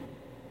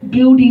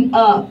 Building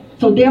up.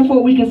 So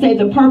therefore we can say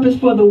the purpose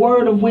for the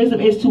word of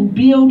wisdom is to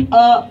build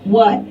up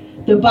what?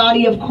 The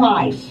body of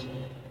Christ.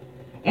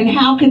 And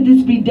how could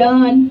this be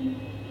done?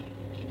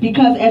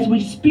 Because as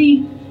we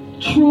speak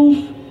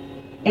truth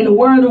and the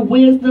word of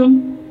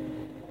wisdom,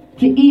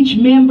 to each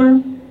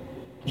member,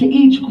 to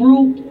each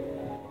group,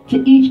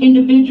 to each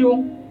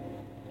individual,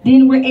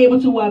 then we're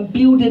able to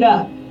build it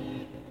up.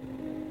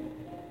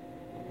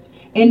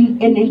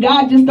 And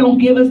God just don't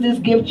give us this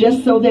gift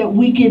just so that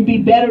we can be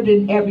better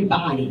than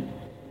everybody.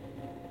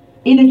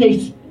 It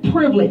is a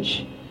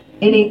privilege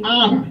and an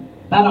honor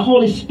by the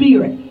Holy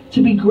Spirit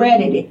to be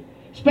granted it.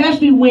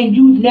 Especially when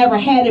you've never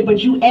had it, but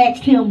you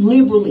asked him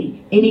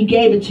liberally and he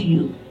gave it to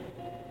you.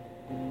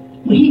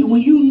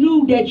 When you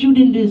knew that you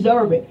didn't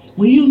deserve it.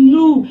 When you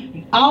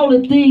knew all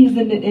the things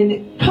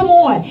and come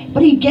on.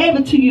 But he gave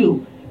it to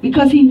you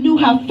because he knew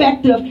how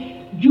effective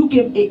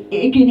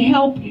it can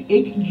help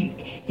you.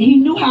 He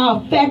knew how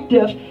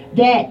effective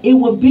that it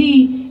would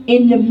be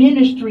in the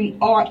ministry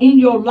or in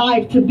your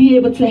life to be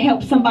able to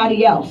help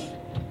somebody else.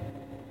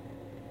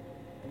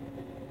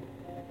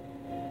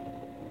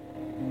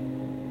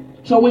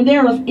 So when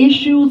there are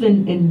issues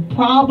and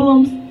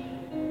problems,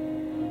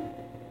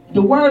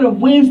 the word of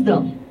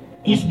wisdom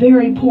is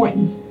very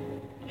important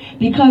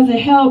because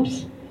it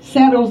helps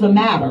settle the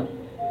matter.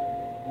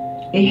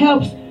 It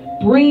helps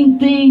bring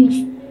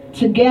things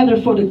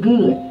together for the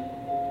good.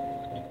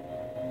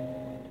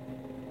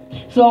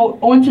 So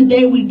on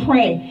today we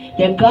pray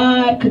that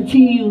God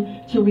continue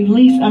to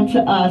release unto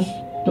us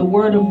the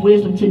word of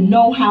wisdom, to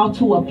know how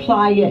to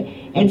apply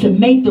it and to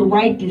make the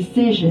right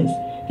decisions,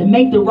 to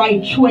make the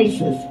right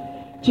choices,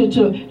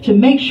 to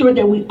make sure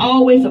that we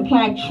always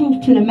apply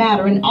truth to the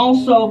matter and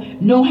also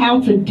know how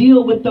to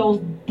deal with those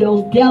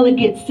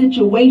delicate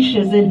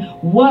situations and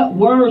what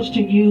words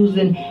to use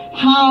and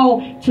how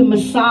to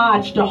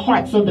massage the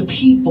hearts of the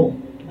people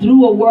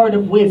through a word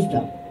of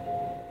wisdom.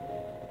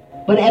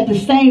 But at the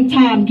same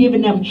time,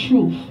 giving them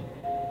truth.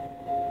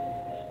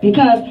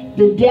 Because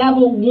the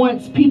devil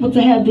wants people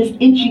to have this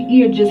itchy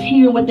ear, just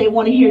hearing what they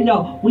want to hear.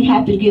 No, we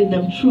have to give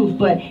them truth,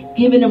 but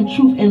giving them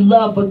truth in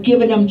love, but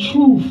giving them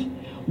truth.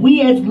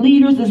 We as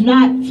leaders is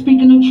not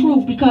speaking the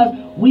truth because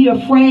we are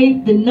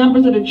afraid the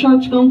numbers of the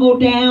church going to go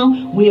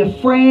down. We're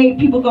afraid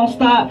people going to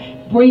stop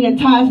bringing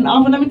tithes and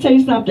offering. Let me tell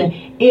you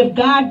something. If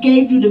God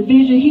gave you the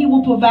vision, he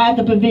will provide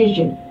the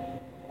provision.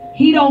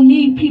 He don't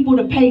need people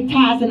to pay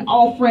tithes and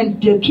offering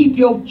to keep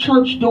your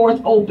church doors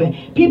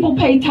open. People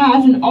pay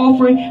tithes and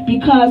offering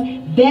because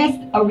that's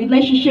a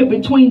relationship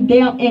between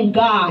them and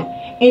God.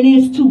 It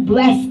is to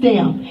bless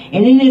them.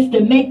 And it is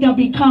to make them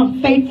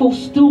become faithful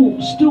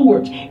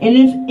stewards. And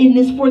it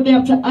is for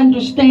them to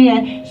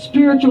understand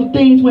spiritual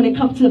things when it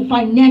comes to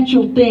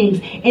financial things.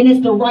 And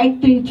it's the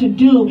right thing to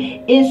do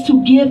is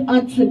to give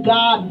unto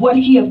God what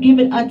he have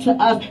given unto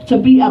us to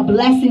be a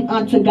blessing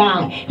unto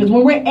God. Because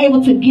when we're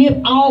able to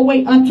give all the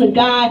way unto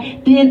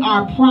God, then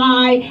our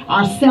pride,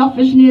 our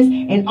selfishness,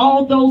 and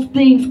all those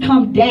things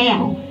come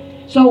down.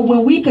 So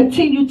when we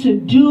continue to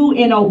do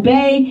and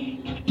obey,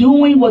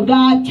 doing what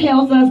God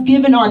tells us,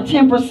 giving our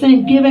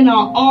 10%, giving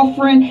our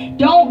offering,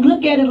 don't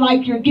look at it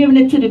like you're giving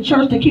it to the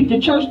church to keep the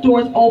church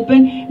doors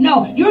open.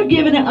 No, you're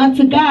giving it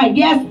unto God.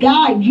 Yes,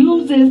 God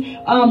uses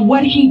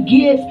what he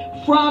gives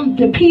from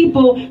the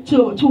people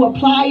to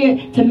apply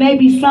it to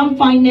maybe some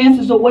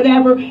finances or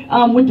whatever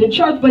with the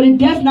church, but it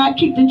does not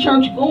keep the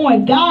church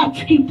going. God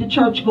keeps the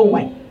church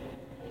going.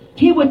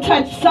 He would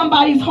touch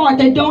somebody's heart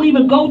that don't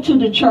even go to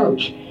the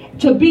church,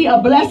 to be a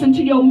blessing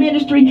to your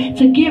ministry,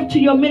 to give to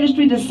your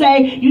ministry, to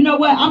say, you know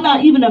what, I'm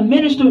not even a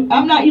minister,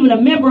 I'm not even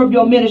a member of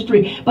your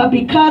ministry, but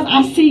because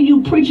I see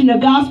you preaching the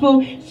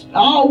gospel,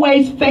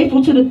 always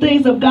faithful to the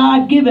things of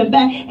God, giving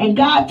back, and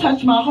God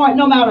touched my heart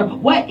no matter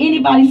what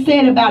anybody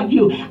said about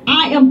you,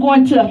 I am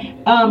going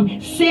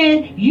to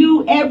send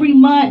you every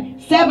month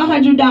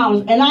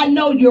 $700, and I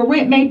know your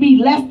rent may be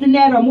less than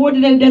that or more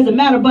than that, it doesn't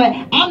matter, but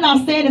I'm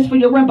not saying this for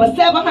your rent, but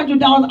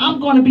 $700, I'm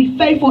going to be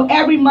faithful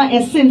every month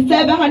and send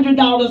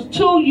 $700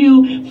 to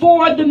you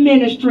for the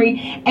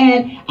ministry.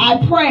 And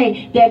I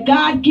pray that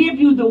God give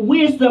you the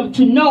wisdom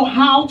to know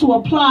how to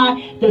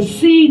apply the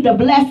seed, the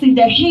blessing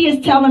that he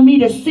is telling me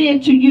to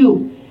send to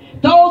you.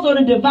 Those are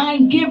the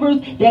divine givers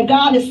that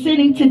God is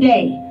sending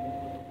today.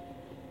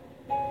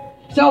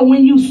 So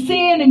when you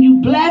sin and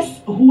you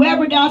bless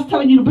whoever God's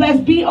telling you to bless,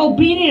 be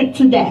obedient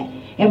to that.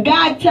 If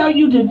God tells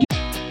you to do.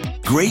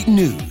 Great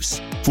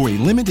news. For a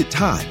limited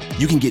time,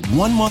 you can get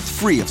 1 month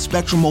free of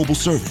Spectrum Mobile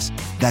service.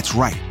 That's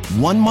right,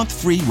 1 month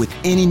free with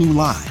any new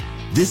line.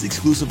 This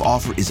exclusive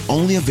offer is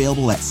only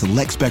available at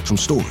select Spectrum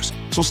stores.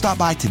 So stop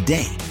by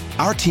today.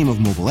 Our team of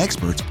mobile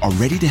experts are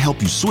ready to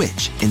help you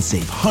switch and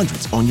save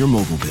hundreds on your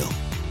mobile bill.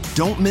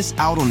 Don't miss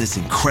out on this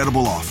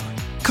incredible offer.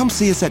 Come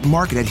see us at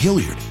Market at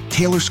Hilliard,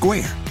 Taylor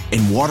Square,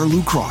 and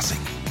Waterloo Crossing.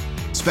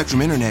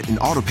 Spectrum Internet and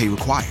autopay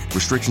required.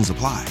 Restrictions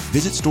apply.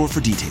 Visit store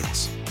for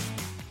details.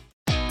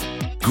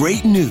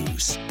 Great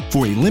news.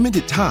 For a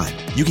limited time,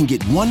 you can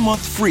get 1 month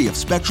free of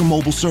Spectrum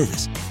Mobile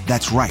service.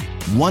 That's right,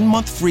 1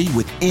 month free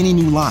with any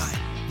new line.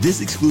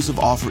 This exclusive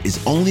offer is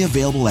only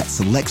available at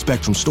select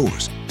Spectrum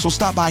stores. So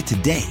stop by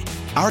today.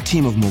 Our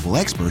team of mobile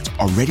experts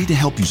are ready to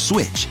help you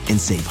switch and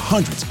save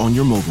hundreds on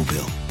your mobile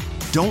bill.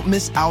 Don't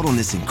miss out on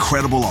this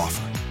incredible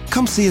offer.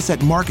 Come see us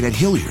at Market at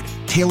Hilliard,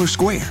 Taylor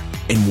Square,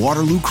 and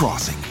Waterloo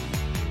Crossing.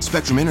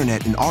 Spectrum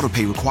Internet and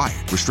autopay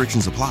required.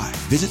 Restrictions apply.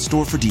 Visit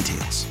store for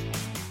details.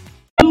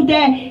 Do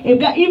that.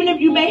 Even if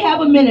you may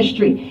have a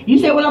ministry, you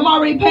say, well, I'm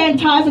already paying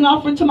tithes and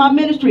offering to my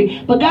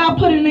ministry, but God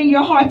put it in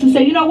your heart to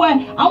say, you know what,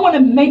 I want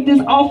to make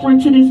this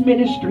offering to this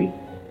ministry.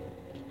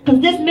 Because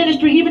this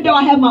ministry, even though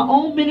I have my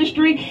own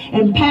ministry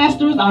and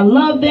pastors, I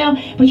love them.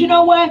 But you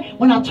know what?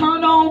 When I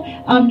turn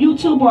on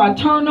YouTube, or I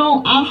turn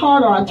on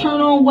iHeart, or I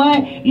turn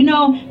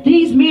on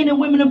these men and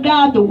women of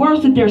God, the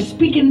words that they're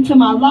speaking into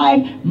my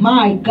life,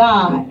 my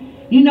God.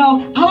 I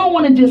don't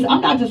want to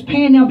I'm not just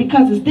paying them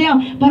because it's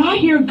them, but I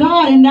hear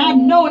God, and I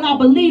know and I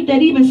believe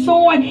that even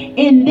sowing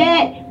in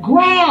that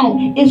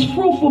ground is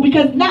fruitful,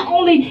 because not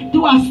only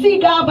do I see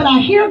God, but I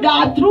hear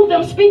God through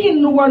them speaking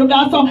in the word of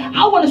God. So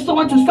I want to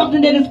sow into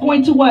something that is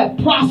going to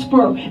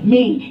prosper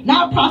me.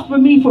 Not prosper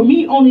me for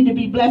me only to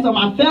be blessed, or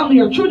my family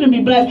or children to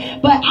be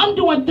blessed, but I'm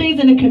doing things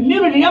in the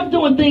community. I'm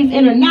doing things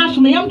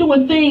internationally. I'm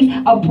doing things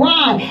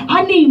abroad.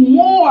 I need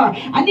more.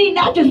 I need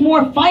not just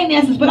more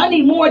finances, but I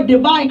need more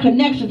divine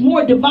connections,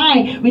 more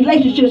divine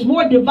relationships,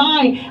 more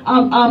divine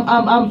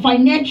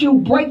financial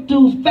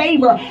breakthroughs,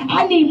 favor.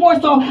 I need more.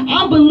 So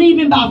I'm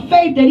believing by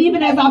faith that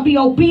even as I be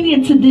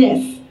obedient to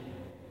this,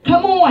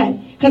 come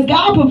on, because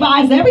God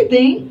provides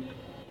everything.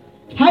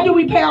 How do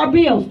we pay our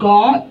bills?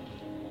 God.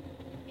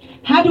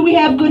 How do we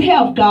have good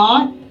health?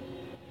 God.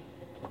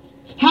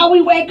 How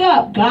we wake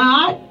up?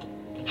 God.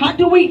 How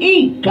do we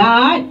eat?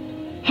 God.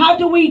 How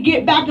do we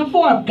get back and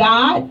forth?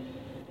 God.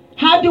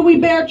 How do we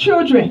bear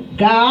children?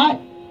 God.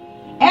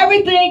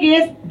 Everything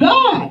is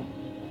God.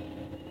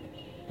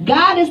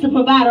 God is the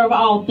provider of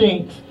all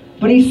things,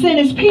 but he sent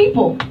his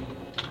people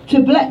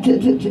to bless.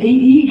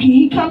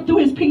 He come through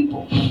his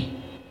people.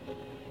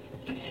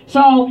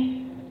 So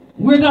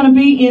we're going to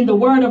be in the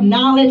Word of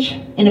Knowledge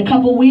in a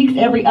couple weeks,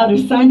 every other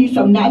Sunday.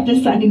 So not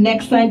this Sunday,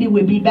 next Sunday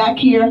we'll be back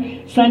here,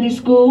 Sunday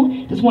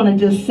school. Just want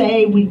to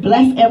say we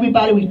bless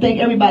everybody. We thank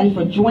everybody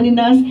for joining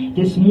us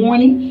this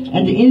morning.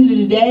 At the end of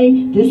the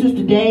day, this is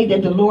the day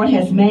that the Lord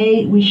has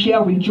made. We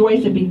shall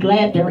rejoice and be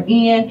glad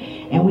therein.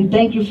 And we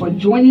thank you for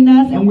joining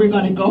us. And we're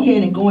going to go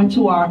ahead and go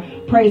into our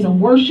praise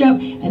and worship.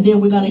 And then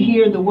we're going to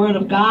hear the word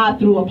of God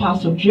through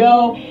Apostle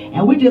Joe.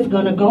 And we're just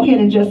going to go ahead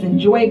and just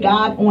enjoy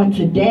God on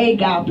today.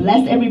 God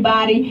bless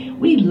everybody.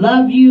 We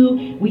love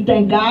you. We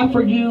thank God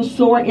for you.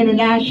 SOAR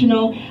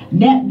International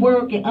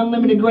Network and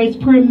Unlimited Grace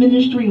Prayer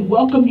Ministry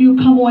welcome you.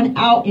 Come on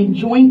out and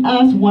join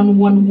us.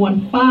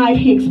 1115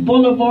 Hicks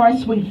Boulevard,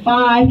 Suite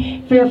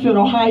 5, Fairfield,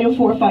 Ohio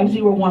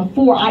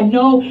 45014. I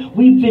know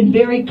we've been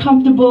very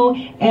comfortable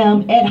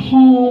at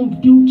home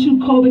due to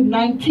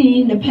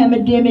COVID-19, the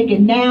pandemic,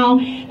 and now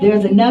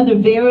there's another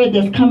variant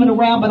that's coming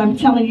around. But I'm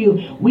telling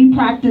you, we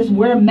practice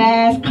wear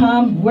masks.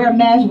 Come wear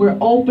masks. We're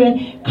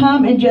open.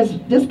 Come and just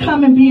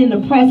come and be in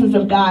the presence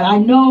of God. I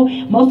know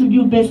most of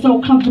you have been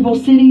so comfortable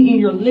sitting in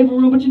your living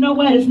room, but you know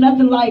what? It's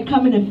nothing like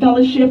coming and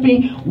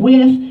fellowshipping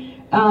with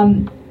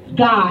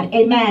God.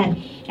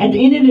 Amen. At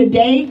the end of the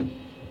day,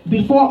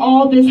 before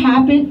all this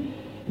happened,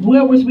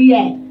 where was we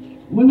at?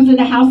 We was in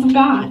the house of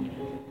God.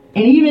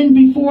 And even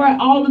before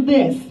all of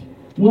this,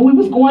 when we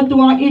was going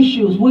through our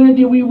issues, where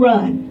did we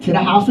run? To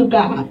the house of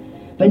God.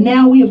 But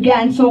now we have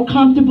gotten so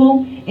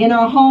comfortable in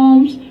our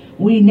homes.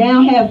 We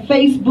now have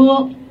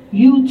Facebook,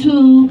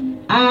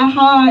 YouTube,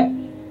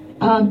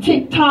 iHeart,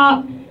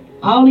 TikTok,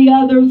 all the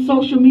other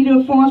social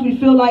media forms. We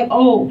feel like,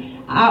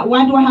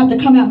 why do I have to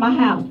come out my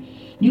house?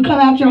 You come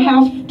out your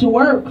house to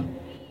work,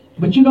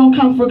 but you don't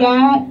come for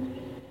God.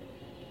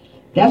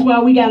 That's why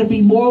we got to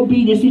be more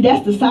obedient. See,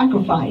 that's the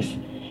sacrifice.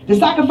 The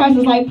sacrifice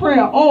is like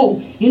prayer. Oh,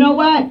 you know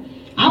what?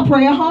 I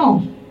pray at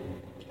home.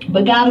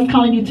 But God is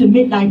calling you to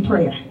midnight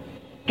prayer.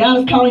 God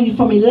is calling you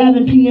from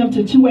 11 p.m.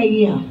 to 2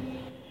 a.m.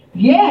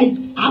 Yeah,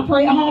 I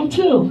pray at home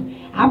too.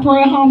 I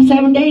pray at home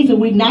 7 days a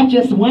week, not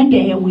just one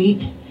day a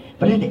week.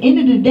 But at the end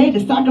of the day, the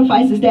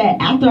sacrifice is that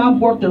after I've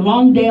worked a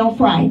long day on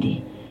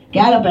Friday,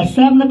 got up at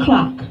 7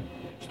 o'clock,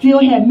 still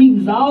had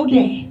meetings all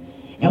day.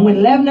 And when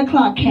 11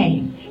 o'clock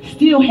came,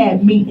 still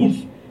had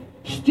meetings.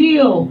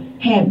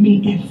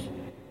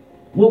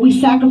 Will we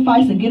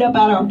sacrifice and get up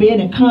out of our bed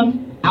and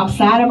come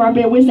outside of our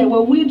bed? We say,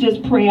 well, we'll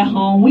just pray at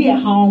home. We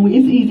at home.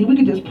 It's easy. We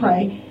can just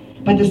pray.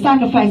 But the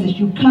sacrifice is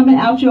you coming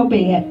out your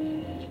bed,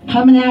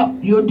 coming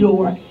out your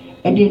door,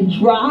 and then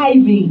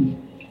driving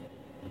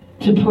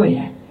to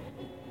prayer.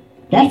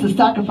 That's the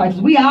sacrifice.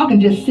 We all can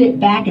just sit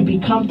back and be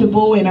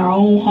comfortable in our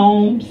own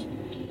homes.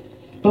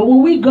 But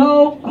when we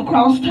go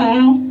across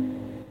town,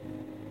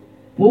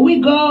 when we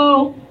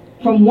go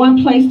from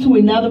one place to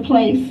another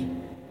place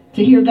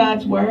to hear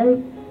God's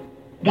word,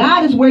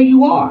 God is where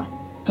you are.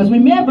 Because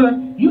remember,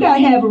 you got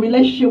to have a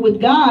relationship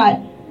with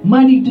God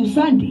Monday through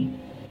Sunday.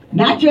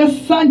 Not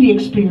just Sunday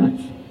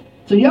experience.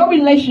 So your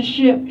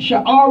relationship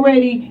should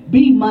already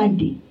be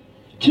Monday,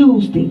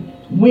 Tuesday,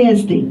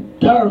 Wednesday,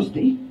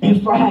 Thursday,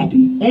 and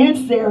Friday,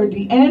 and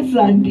Saturday, and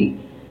Sunday.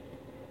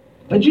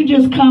 But you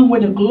just come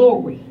with a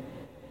glory.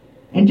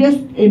 And just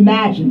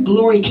imagine,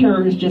 glory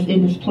carriers just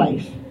in this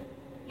place.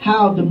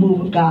 How the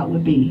move of God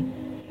would be.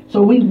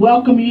 So we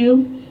welcome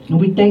you, and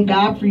we thank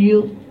God for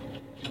you.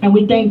 And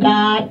we thank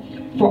God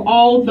for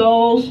all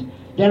those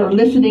that are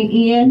listening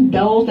in,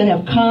 those that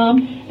have come.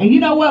 And you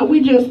know what?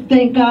 We just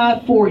thank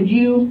God for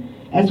you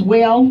as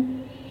well.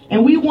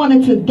 And we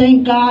wanted to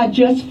thank God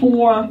just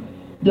for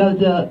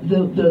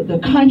the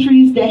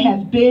countries that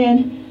have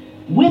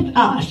been with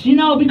us, you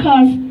know,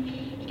 because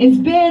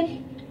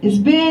it's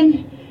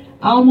been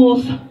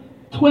almost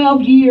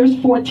 12 years,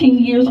 14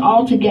 years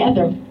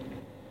altogether.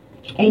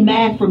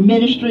 Amen. For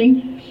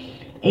ministry.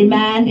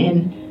 Amen.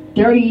 And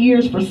 30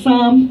 years for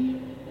some.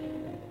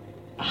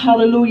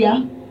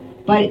 Hallelujah.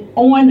 But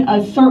on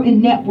a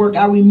certain network,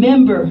 I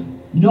remember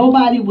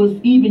nobody was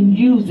even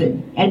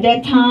using. At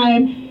that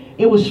time,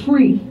 it was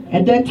free.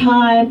 At that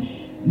time,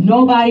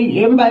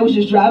 everybody was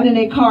just driving in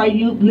their car,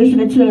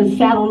 listening to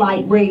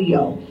satellite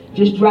radio,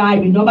 just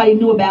driving. Nobody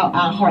knew about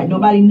iHeart.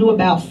 Nobody knew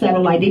about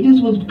satellite. They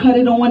just would cut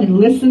it on and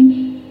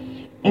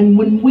listen. And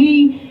when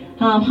we,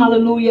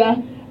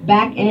 hallelujah,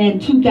 back in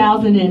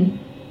 2000 and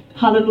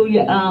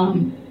hallelujah,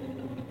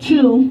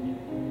 2,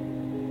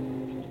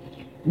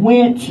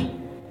 went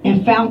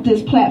and found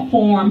this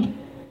platform.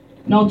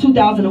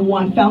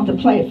 2001, found the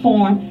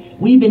platform.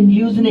 We've been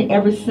using it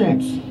ever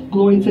since.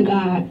 Glory to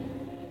God.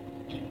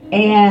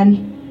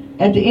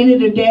 And at the end of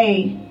the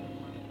day,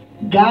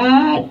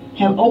 God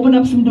have opened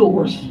up some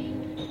doors,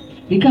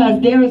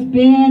 because there has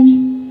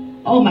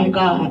been, oh my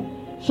God,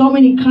 so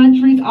many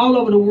countries all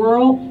over the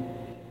world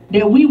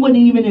that we wouldn't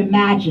even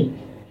imagine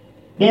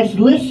that's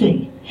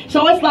listening.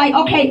 So it's like,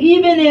 okay,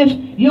 even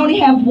if you only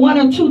have 1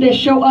 or 2 that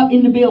show up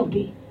in the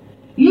building,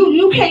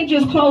 you can't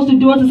just close the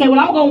doors and say, well,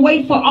 I'm going to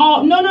wait for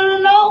all.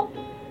 No.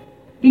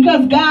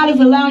 Because God is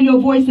allowing your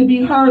voice to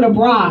be heard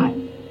abroad.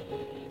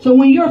 So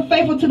when you're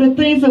faithful to the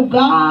things of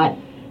God,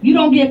 you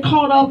don't get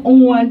caught up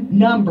on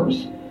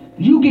numbers.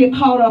 You get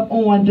caught up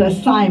on the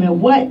assignment.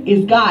 What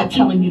is God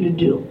telling you to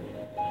do?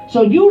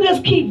 So you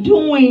just keep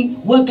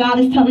doing what God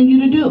is telling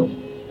you to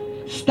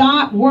do.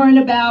 Stop worrying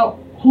about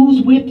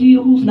who's with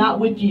you, who's not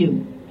with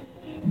you.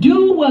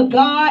 Do what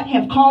God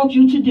have called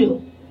you to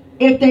do.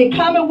 If they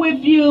coming with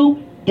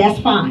you, that's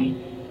fine.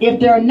 If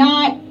they're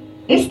not,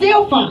 it's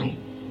still fine.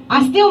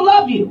 I still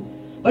love you.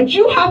 But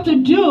you have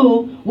to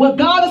do what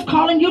God is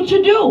calling you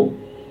to do.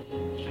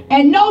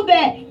 And know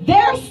that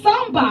there's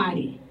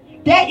somebody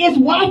that is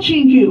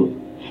watching you.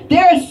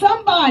 There is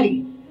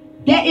somebody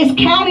that is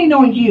counting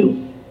on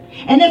you.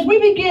 And as we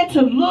begin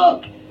to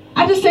look,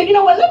 I just said, you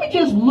know what, let me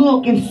just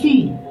look and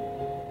see.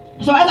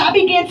 So as I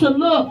began to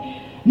look,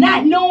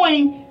 not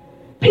knowing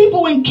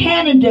people in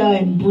Canada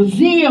and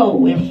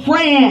Brazil and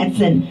France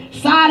and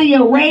Saudi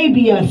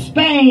Arabia,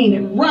 Spain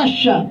and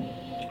Russia,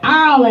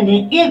 Ireland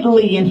and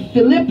Italy and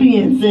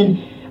Philippines and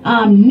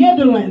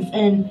Netherlands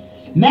and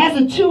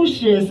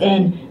Massachusetts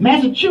and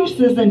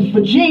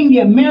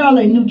Virginia,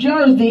 Maryland, New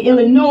Jersey,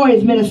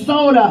 Illinois,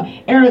 Minnesota,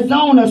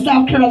 Arizona,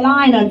 South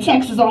Carolina,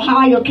 Texas,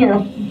 Ohio,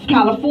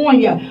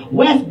 California,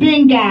 West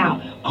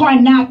Bengal,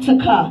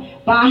 Karnataka,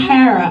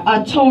 Bihar,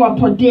 Uttar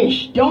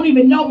Pradesh. Don't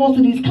even know most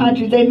of these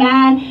countries.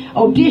 Amen.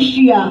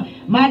 Odisha,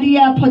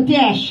 Madhya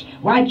Pradesh,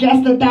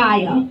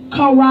 Rajasthan,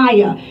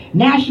 Korea,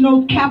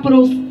 National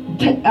Capital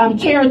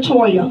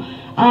Territorial,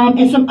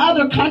 and some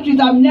other countries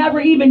I've never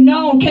even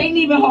known, can't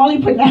even hardly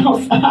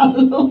pronounce.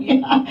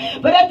 Hallelujah.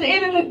 But at the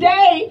end of the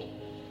day,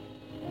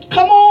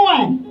 come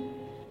on.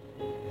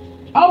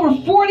 Over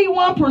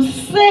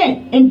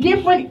 41% in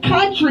different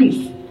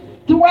countries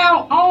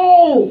throughout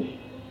all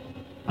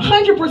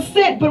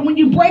 100%, but when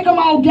you break them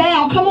all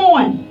down, come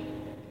on.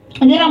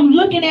 And then I'm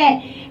looking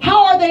at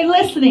how are they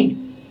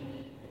listening.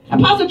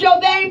 Apostle Joe,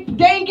 they ain't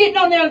getting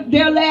on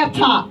their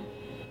laptop.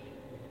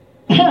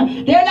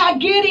 They're not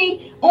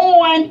getting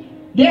on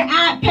their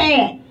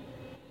iPad.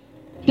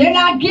 They're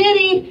not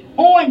getting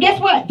on,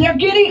 guess what? They're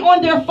getting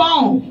on their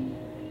phone.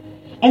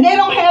 And they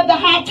don't have the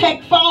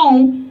high-tech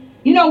phone.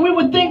 You know, we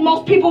would think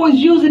most people was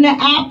using the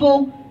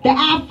Apple, the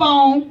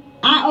iPhone,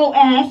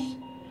 iOS.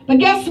 But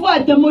guess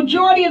what? The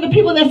majority of the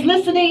people that's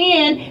listening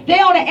in, they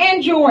on an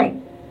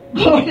Android.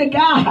 Glory to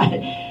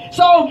God.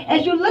 So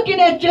as you're looking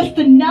at just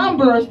the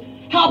numbers,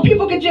 how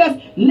people can just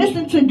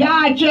listen to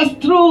God just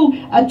through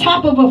a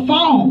top of a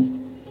phone.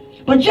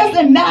 But just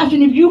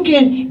imagine if you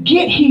can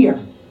get here.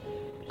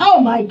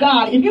 Oh my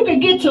God. If you can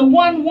get to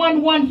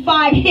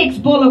 1115 Hicks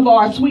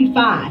Boulevard, Suite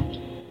 5.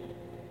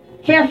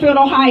 Fairfield,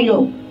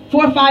 Ohio,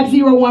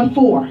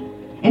 45014.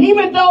 And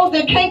even those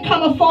that can't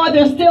come afar,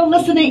 they're still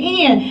listening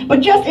in.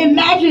 But just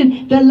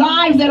imagine the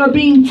lives that are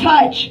being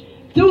touched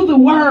through the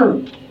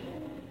word.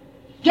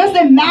 Just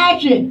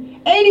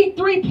imagine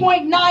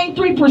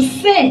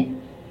 83.93%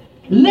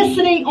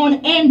 listening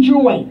on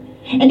Android.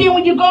 And then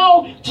when you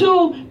go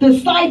to the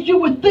site, you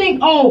would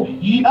think,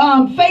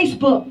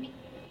 Facebook.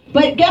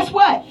 But guess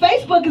what?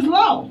 Facebook is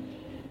low.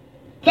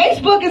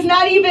 Facebook is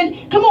not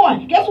even, come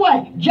on, guess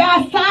what?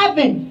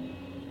 J7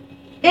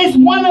 is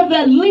one of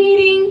the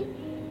leading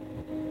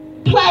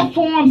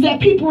platforms that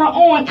people are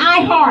on.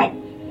 iHeart,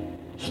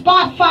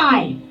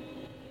 Spotify,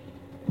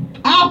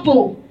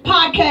 Apple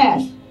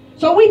Podcasts.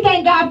 So we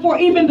thank God for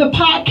even the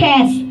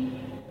podcasts,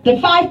 the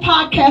 5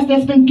 podcasts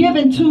that's been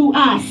given to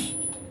us.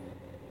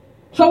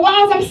 So why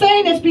am I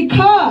saying this?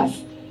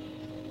 Because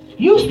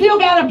you still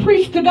got to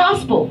preach the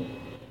gospel.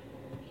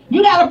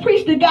 You got to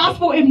preach the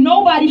gospel if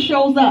nobody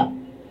shows up.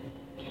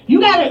 You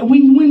got to,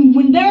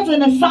 when there's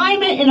an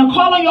assignment and a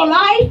call on your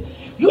life,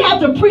 you have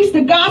to preach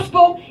the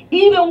gospel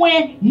even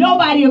when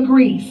nobody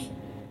agrees.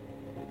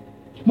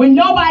 When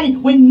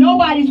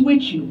nobody's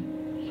with you.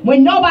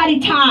 When nobody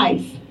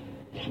ties.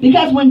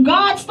 Because when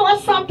God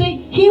starts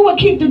something, he will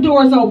keep the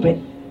doors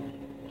open.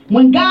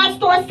 When God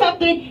starts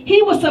something,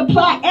 he will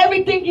supply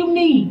everything you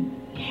need.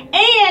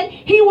 And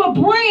he will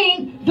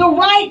bring the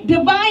right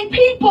divine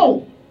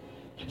people.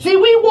 See,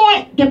 we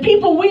want the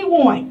people we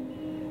want.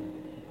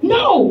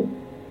 No.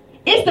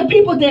 It's the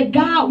people that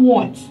God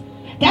wants.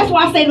 That's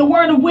why I say the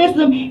word of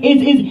wisdom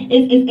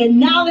is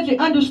knowledge and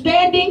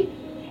understanding.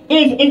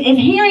 Is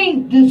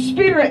hearing the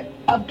Spirit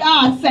of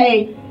God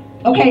say,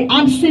 okay,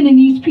 I'm sending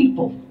these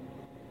people.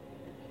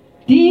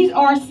 These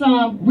are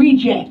some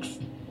rejects.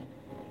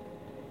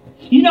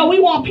 You know, we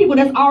want people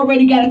that's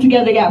already got it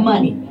together, got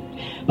money.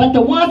 But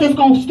the ones that's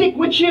going to stick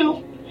with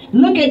you,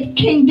 look at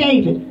King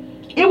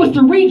David. It was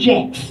the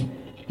rejects.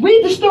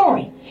 Read the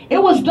story.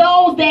 It was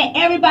those that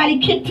everybody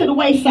kicked to the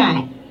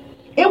wayside.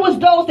 It was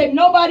those that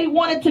nobody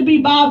wanted to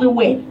be bothered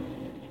with.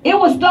 It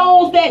was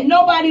those that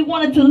nobody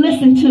wanted to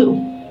listen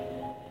to.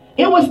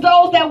 It was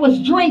those that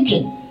was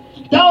drinking.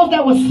 Those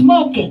that was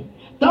smoking.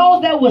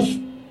 Those that was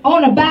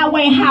on a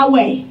byway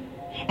highway.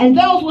 And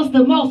those was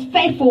the most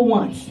faithful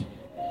ones.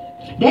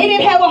 They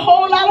didn't have a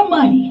whole lot of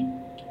money.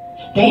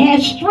 They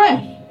had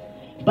strength.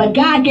 But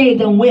God gave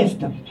them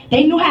wisdom.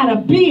 They knew how to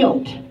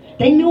build.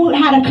 They knew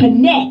how to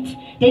connect.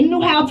 They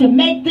knew how to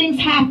make things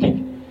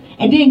happen.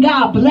 And then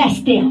God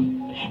blessed them.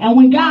 And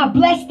when God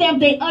blessed them,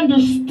 they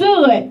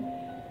understood,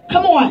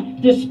 come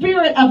on, the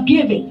spirit of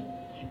giving.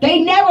 They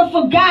never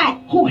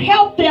forgot who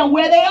helped them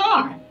where they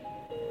are.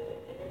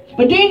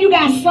 But then you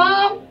got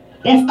some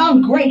that's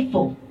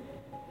ungrateful.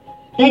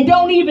 They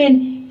don't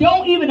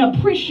even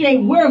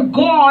appreciate where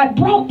God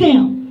brought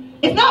them.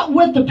 It's not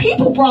what the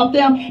people brought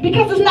them,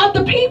 because it's not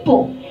the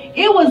people.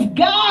 It was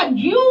God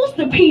used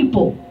the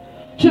people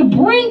to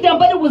bring them,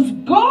 but it was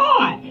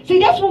God. See,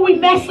 that's where we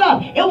mess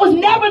up. It was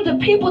never the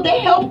people that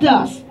helped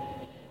us.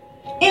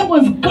 It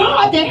was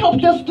God that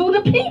helped us through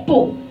the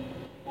people.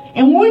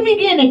 And when we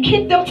begin to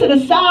kick them to the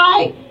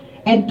side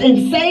and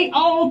say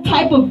all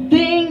type of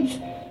things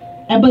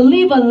and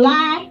believe a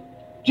lie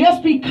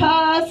just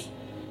because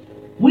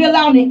we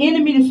allow the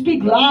enemy to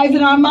speak lies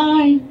in our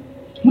mind,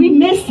 we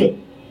miss it.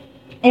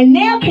 And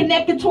they're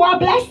connected to our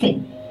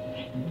blessing.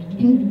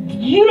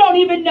 You don't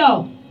even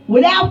know.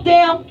 Without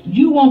them,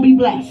 you won't be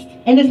blessed.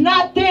 And it's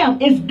not them,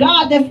 it's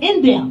God that's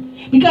in them.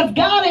 Because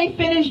God ain't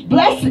finished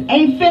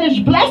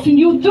blessing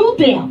you through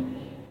them.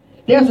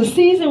 There's a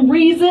season,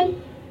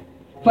 reason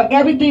for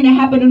everything that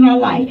happened in our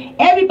life.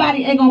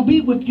 Everybody ain't going to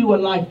be with you a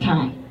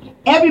lifetime.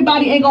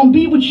 Everybody ain't going to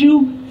be with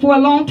you for a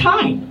long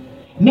time.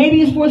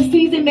 Maybe it's for a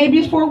season, maybe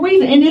it's for a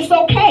reason, and it's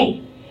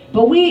okay.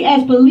 But we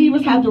as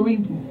believers have to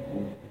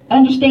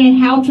understand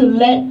how to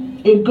let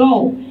it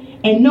go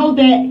and know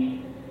that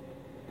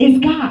it's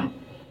God.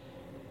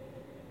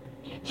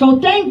 So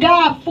thank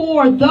God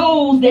for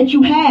those that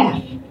you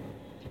have.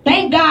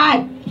 Thank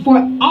God for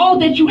all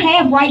that you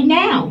have right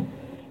now.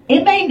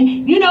 It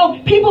may,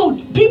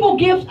 people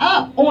give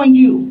up on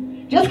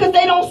you just because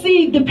they don't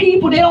see the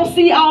people, they don't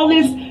see all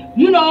this,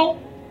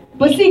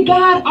 But see,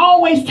 God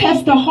always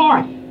tests the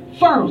heart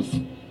first.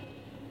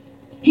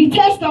 He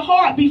tests the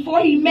heart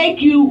before he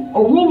make you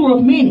a ruler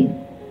of many.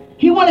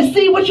 He want to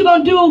see what you're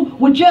going to do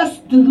with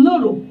just the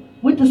little,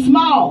 with the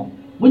small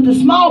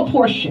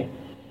portion.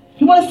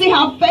 He want to see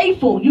how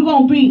faithful you're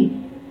going to be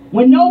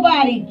when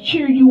nobody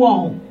cheer you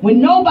on, when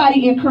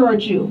nobody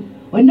encourage you,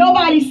 when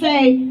nobody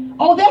say,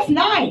 oh, that's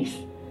nice.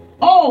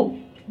 Oh,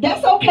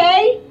 that's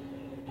okay.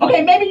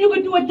 Okay, maybe you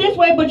could do it this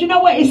way, but you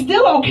know what? It's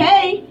still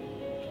okay.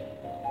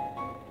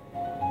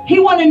 He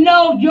want to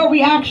know your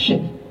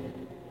reaction.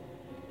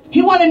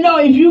 He want to know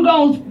if you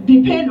going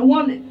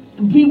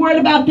to be worried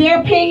about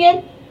their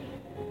opinion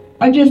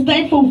or just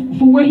thankful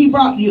for where he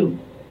brought you.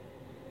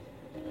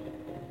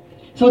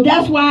 So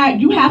that's why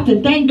you have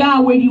to thank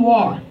God where you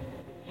are.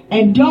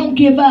 And don't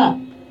give up.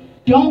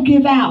 Don't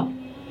give out.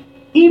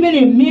 Even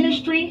in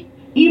ministry,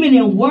 even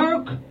in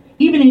work,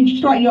 even in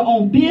starting your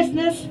own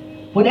business,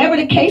 whatever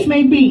the case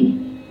may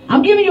be.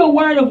 I'm giving you a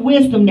word of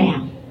wisdom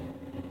now.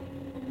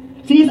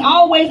 See, it's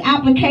always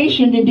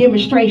application than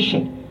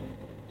demonstration.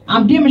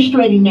 I'm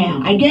demonstrating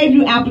now. I gave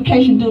you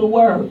application through the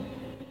word.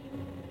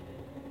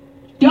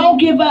 Don't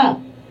give up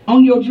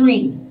on your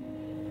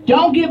dream.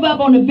 Don't give up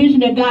on the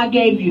vision that God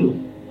gave you.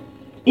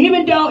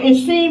 Even though it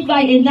seems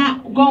like it's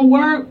not going to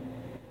work,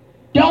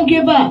 don't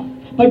give up.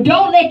 But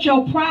don't let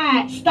your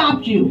pride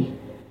stop you.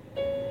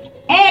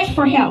 Ask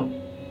for help.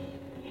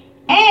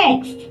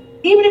 Ask,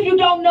 even if you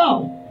don't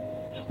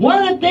know.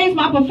 One of the things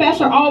my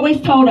professor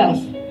always told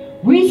us,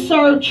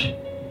 research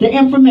the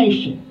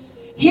information.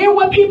 Hear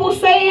what people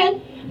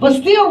saying, but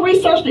still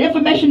research the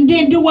information,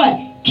 then do what?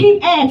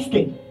 Keep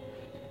asking.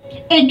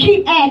 And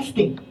keep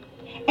asking.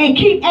 And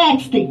keep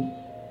asking.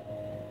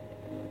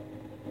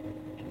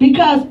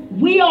 Because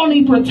we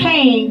only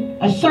pertain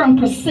a certain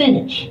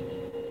percentage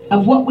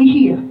of what we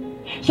hear.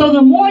 So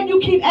the more you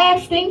keep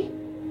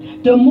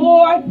asking, the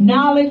more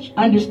knowledge,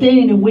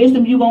 understanding, and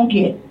wisdom you're going to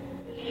get.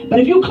 But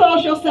if you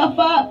close yourself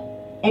up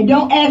and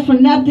don't ask for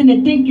nothing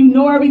and think you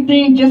know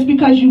everything just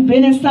because you've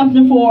been in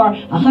something for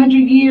 100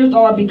 years,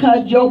 or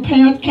because your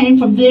parents came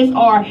from this,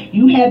 or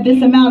you have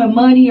this amount of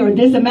money or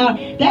this amount,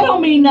 that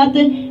don't mean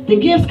nothing. The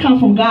gifts come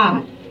from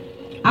God.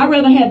 I'd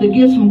rather have the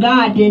gifts from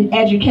God than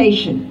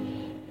education,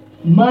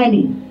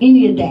 money,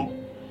 any of that.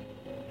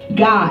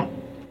 God.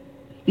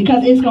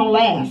 Because it's going to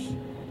last.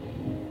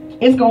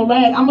 It's going to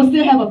last. I'm going to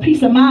still have a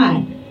peace of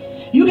mind.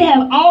 You can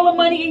have all the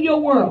money in the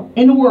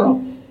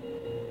world.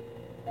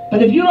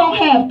 But if you don't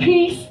have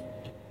peace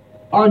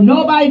or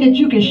nobody that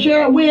you can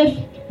share it with,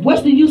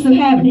 what's the use of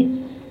having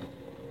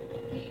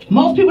it?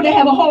 Most people that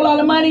have a whole lot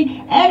of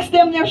money, ask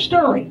them their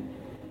story.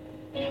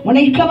 When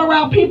they come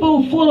around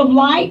people full of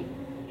light,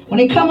 when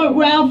they come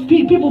around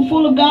people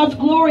full of God's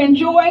glory and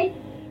joy,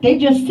 they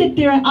just sit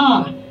there in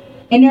awe.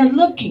 And they're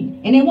looking,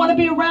 and they want to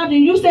be around you.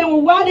 And you say,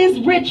 well, why this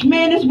rich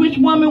man, this rich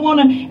woman want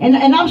to,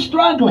 and I'm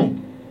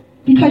struggling?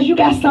 Because you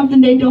got something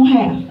they don't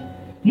have.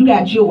 You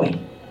got joy.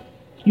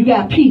 You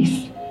got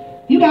peace.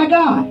 You got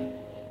God.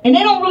 And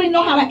they don't really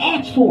know how to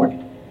ask for it.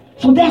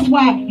 So that's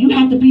why you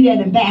have to be that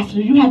ambassador.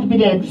 You have to be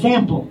that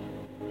example.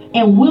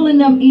 And willing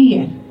them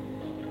in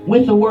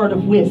with a word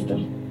of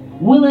wisdom.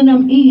 Willing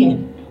them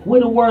in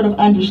with a word of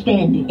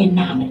understanding and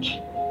knowledge.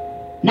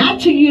 Not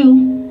to you,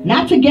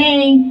 not to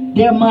gain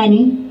their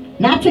money,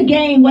 not to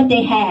gain what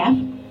they have,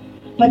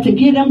 but to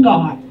give them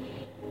God.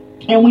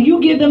 And when you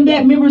give them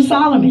that, remember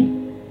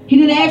Solomon, he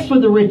didn't ask for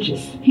the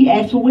riches. He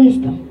asked for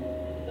wisdom.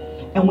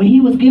 And when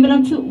he was given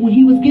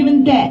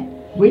that,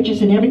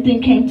 riches and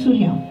everything came to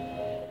him.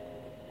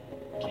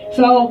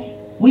 So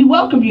we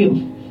welcome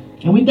you.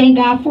 And we thank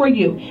God for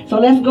you. So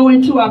let's go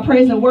into our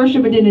praise and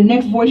worship. And then the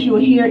next voice you'll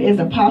hear is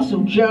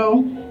Apostle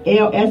Joe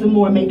L.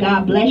 Ezamore. May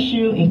God bless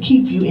you and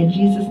keep you in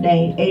Jesus'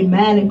 name.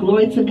 Amen. And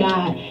glory to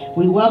God.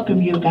 We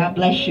welcome you. God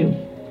bless you.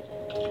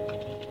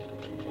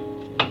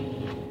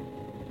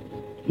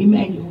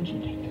 Emmanuel, what you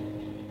think?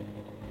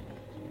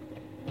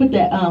 Put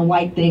that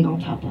white thing on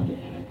top of it.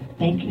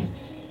 Thank you.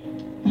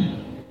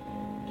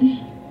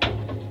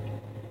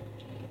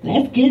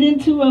 Let's get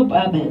into a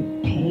place.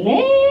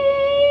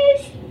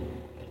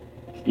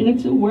 Let's get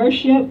into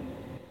worship.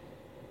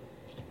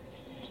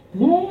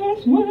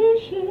 Let's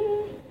worship.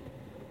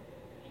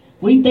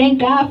 We thank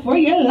God for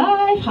your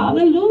life.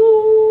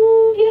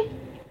 Hallelujah.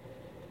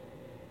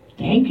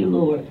 Thank you,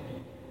 Lord.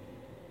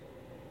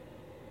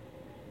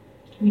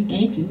 We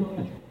thank you,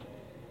 Lord.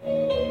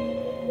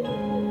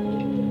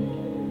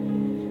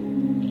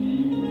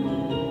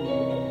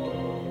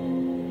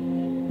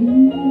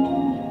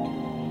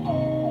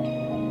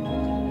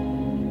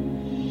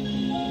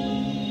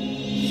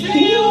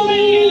 Fill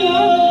me,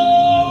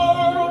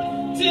 Lord,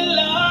 till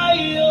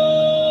I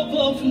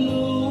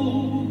overflow.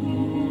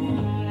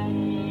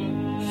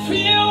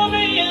 Fill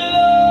me,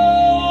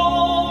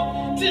 Lord,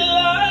 till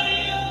I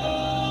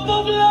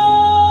overflow.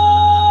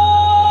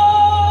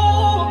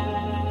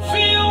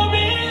 Fill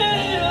me,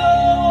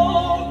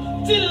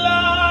 Lord, till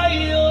I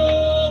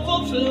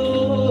overflow.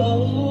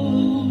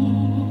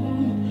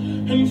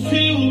 And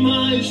fill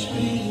my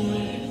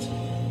spirit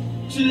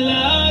till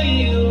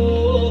I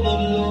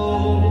overflow.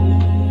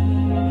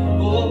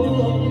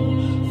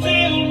 Oh,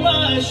 fill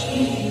my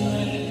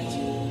spirit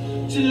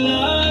till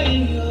I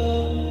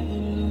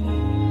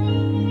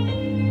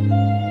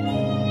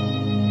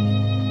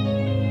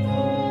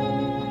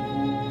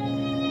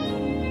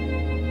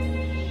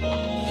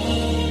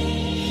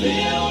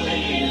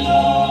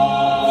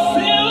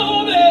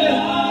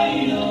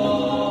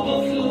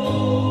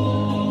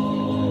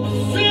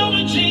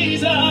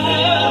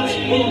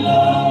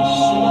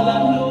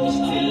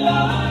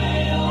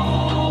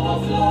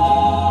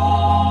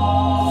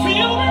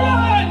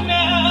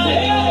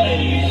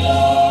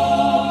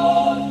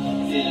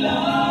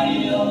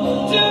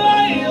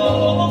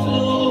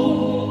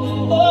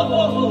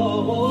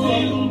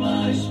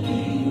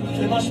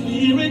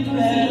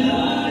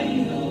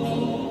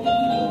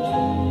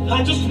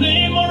I just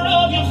need more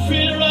of your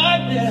feet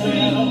right now.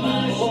 Feel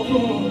my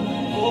spirit.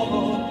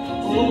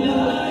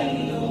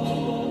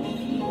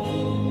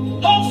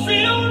 Oh,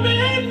 feel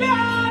me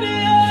now,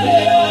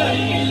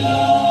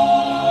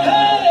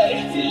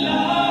 hey, till I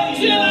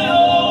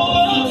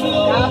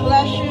overflow. God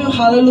bless you.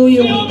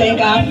 Hallelujah. We thank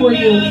God for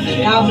you.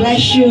 God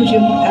bless you,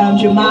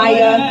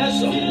 Jemiah.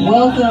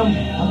 Welcome.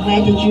 I'm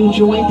glad that you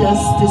joined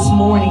us this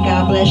morning.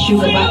 God bless you.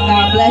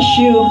 God bless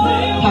you.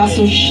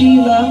 Apostle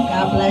Sheila.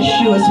 God bless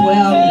you as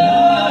well.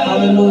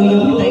 Hallelujah.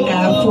 We thank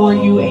God for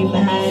you.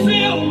 Amen.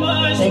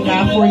 Thank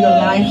God for your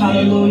life.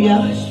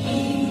 Hallelujah.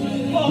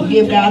 We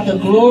give God the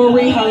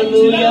glory.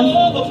 Hallelujah.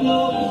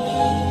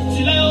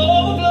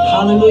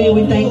 Hallelujah.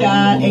 We thank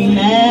God.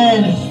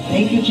 Amen.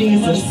 Thank you,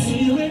 Jesus.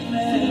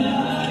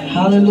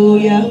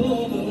 Hallelujah.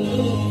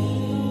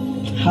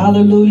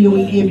 Hallelujah.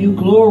 We give you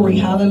glory.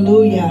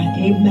 Hallelujah.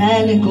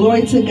 Amen. And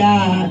glory to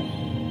God.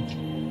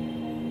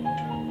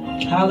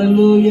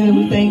 Hallelujah.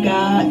 We thank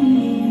God.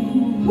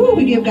 Woo,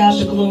 we give God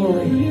the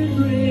glory.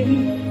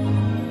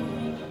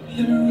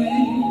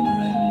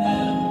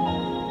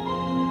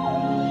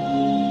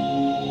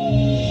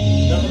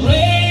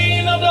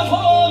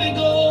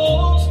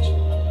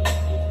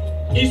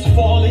 It's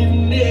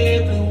falling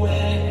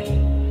everywhere.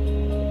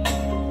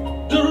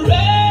 The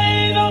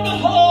rain of the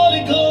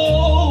Holy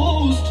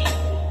Ghost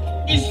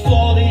is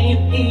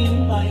falling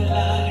in my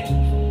life.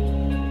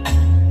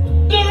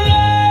 The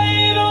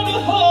rain of the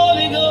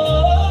Holy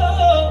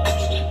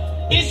Ghost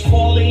is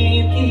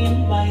falling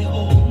in my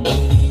home.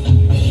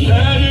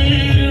 Let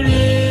it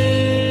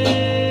rain,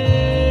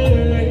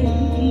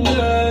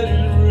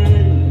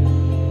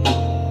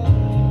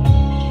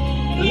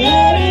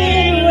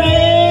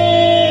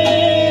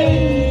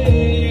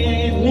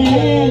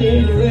 let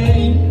it rain,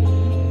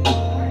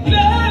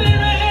 let it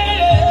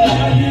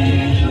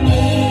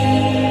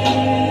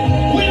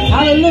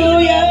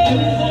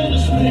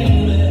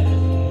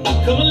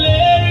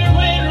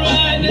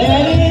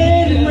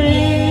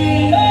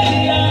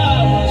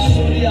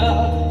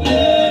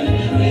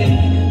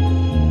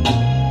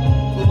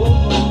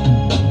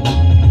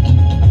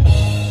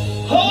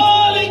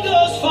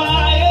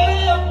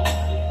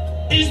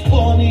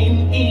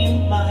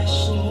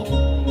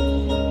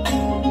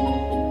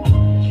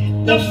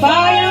the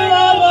fire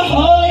of the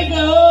Holy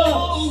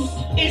Ghost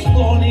is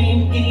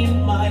burning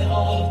in my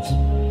heart.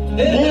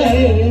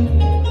 Hey.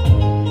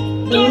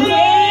 The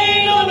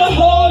rain of the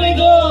Holy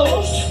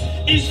Ghost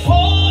is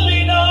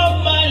falling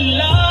on my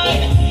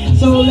life.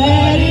 So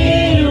let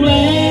it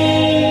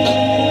rain.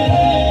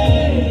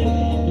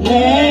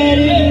 Let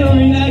it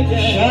rain. Let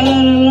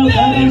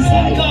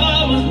it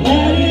come.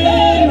 Let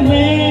it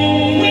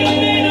rain. We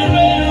need a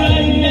rain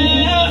right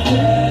now.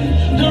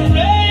 The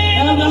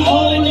rain of the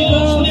Holy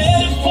Ghost.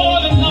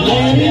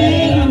 Let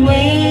it rain.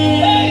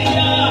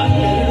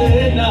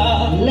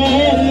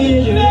 Let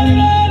it rain.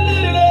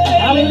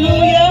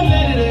 Hallelujah.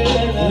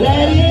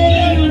 Let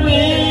it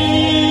rain.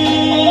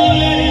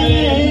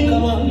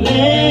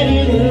 Let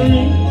it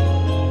rain.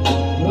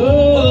 Oh.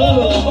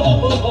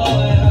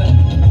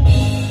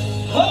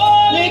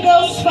 Holy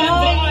Ghost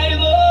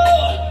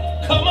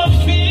fire, come and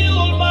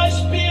fill my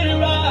spirit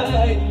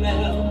right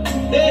now.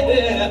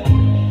 Yeah.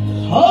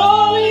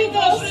 Holy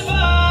Ghost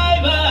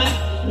revival,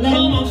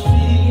 come and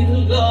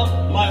fill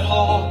up my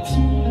heart.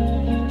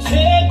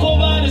 Take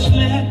over this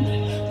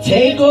land.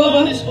 Take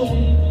over this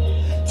home.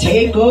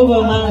 Take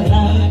over my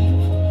life.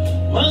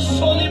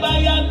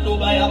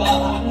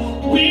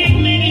 We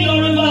need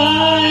your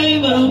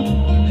revival.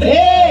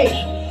 Hey,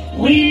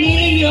 we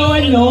need your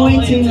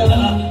anointing.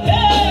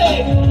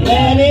 Hey,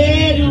 let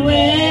it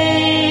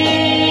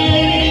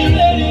rain.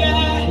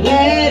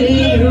 Let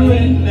it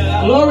rain.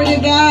 Glory to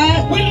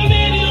God. We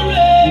need your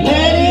rain.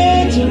 Let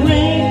it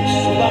rain.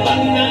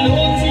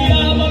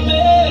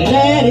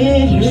 Let it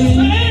rain.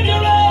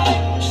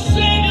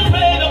 Send your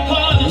rain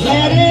upon us.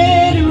 Let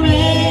it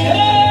rain.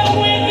 Yeah,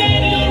 we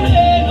need your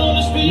rain on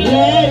the Spirit.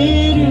 Let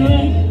it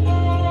rain.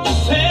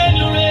 Send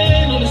your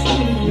rain on the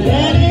Spirit.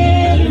 Let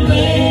it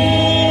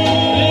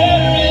rain.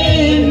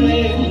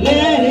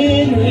 Let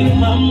it rain.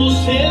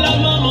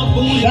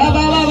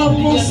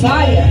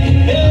 Messiah.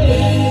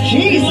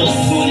 Jesus.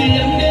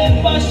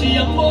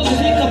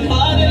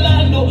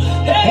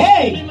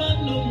 Hey.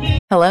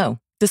 Hello,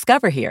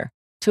 Discover here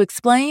to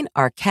explain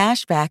our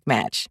cash back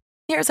match.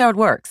 Here's how it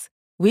works.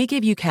 We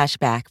give you cash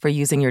back for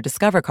using your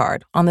Discover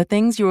card on the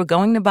things you were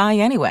going to buy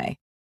anyway.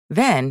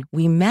 Then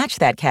we match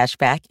that cash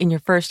back in your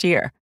first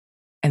year.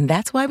 And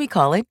that's why we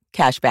call it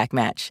Cashback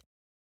Match.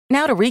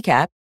 Now to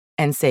recap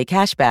and say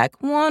cashback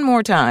one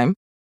more time.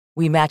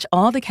 We match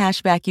all the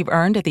cash back you've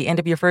earned at the end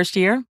of your first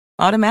year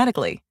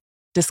automatically.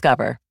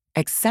 Discover.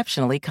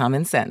 Exceptionally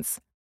common sense.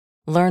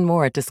 Learn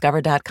more at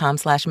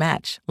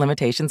discover.com/match.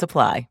 Limitations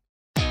apply.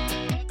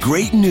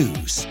 Great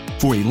news.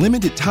 For a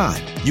limited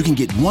time, you can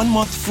get 1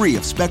 month free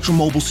of Spectrum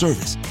Mobile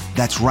service.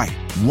 That's right,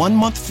 1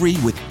 month free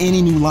with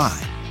any new line.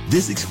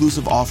 This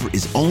exclusive offer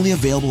is only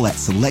available at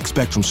select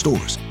Spectrum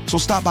stores, so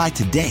stop by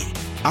today.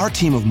 Our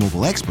team of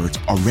mobile experts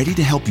are ready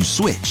to help you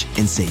switch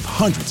and save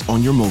hundreds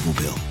on your mobile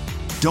bill.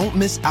 Don't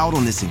miss out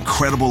on this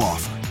incredible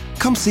offer.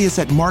 Come see us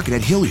at Market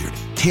at Hilliard,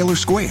 Taylor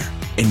Square,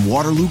 and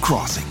Waterloo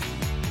Crossing.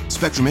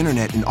 Spectrum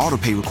Internet and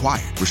autopay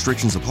required.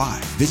 Restrictions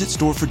apply. Visit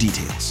store for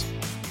details.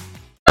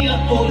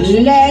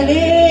 Let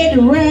it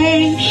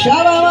rain.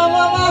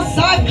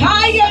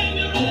 Shabba-ba-ba-ba-sakaya.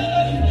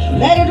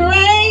 Let it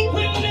rain.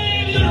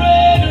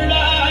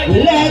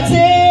 Let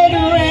it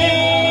rain.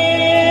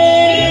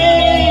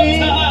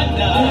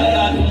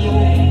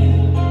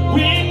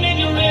 We need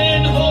your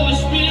rain, Holy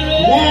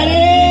Spirit. Let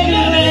it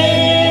rain.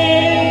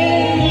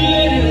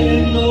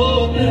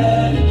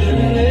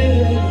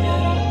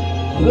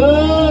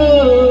 Oh.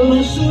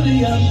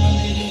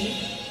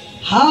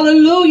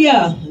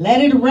 Hallelujah.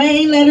 Let it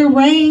rain. Let it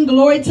rain.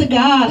 Glory to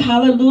God.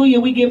 Hallelujah.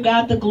 We give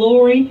God the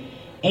glory.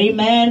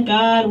 Amen.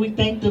 God, we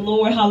thank the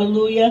Lord.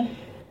 Hallelujah.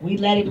 We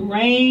let it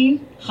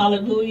rain.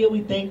 Hallelujah.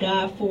 We thank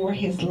God for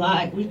his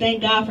life. We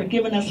thank God for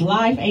giving us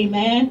life.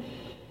 Amen.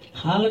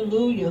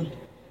 Hallelujah.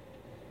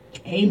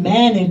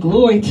 Amen, and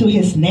glory to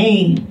his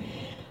name.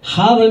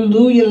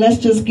 Hallelujah. Let's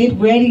just get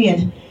ready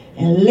and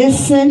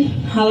listen,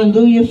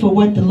 hallelujah, for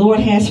what the Lord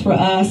has for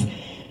us.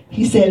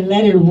 He said,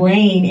 let it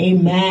rain.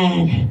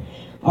 Amen.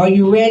 Are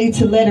you ready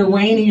to let it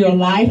rain in your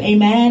life?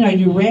 Amen. Are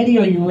you ready?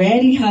 Are you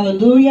ready?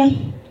 Hallelujah.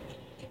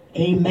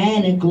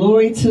 Amen. And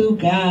glory to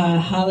God.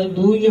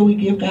 Hallelujah. We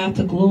give God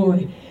the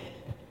glory.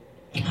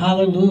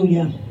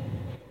 Hallelujah.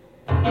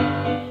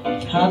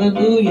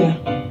 Hallelujah.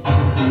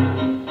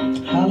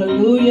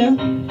 Hallelujah.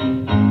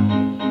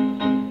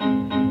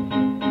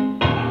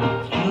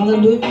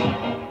 Hallelujah.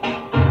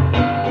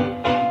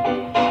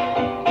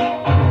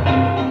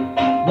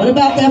 What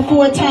about that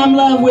 4-time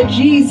love with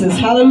Jesus?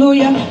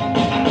 Hallelujah.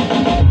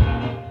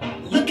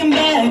 Looking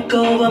back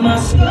over my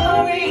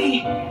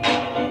story,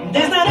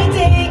 there's not a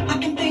day I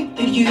can think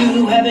that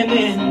you haven't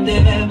been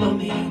there for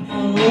me.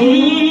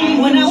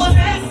 When I was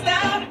stressed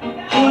out,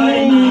 heart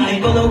and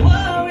mind full of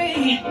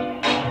worry,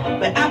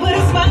 but I put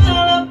a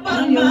smile up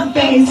on my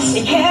face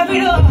and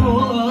carried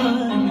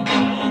on.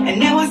 And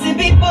now I sit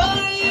before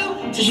you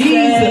to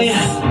say,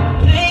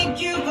 thank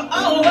you for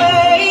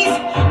always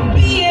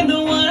being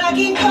the one I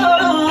can call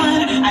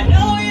on. I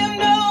know you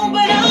know,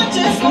 but I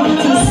just want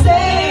to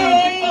say,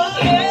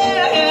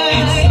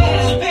 it's so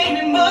much pain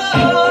and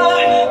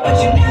more, but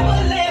you never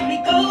let me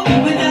go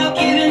without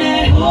giving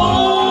that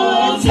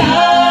whole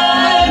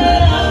time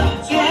love.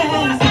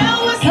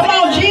 Come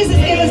on, Jesus,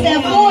 give us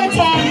that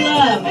 4-time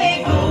love.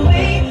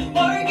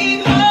 Working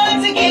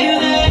hard to give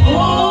that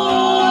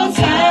whole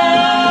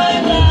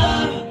time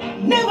love.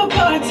 Never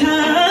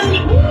part-time.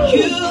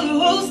 You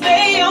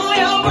stay on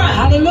your grind.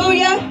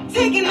 Hallelujah.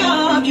 Taking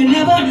off, you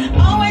never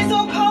always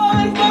on call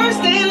and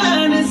first in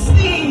line to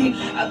see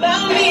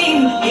about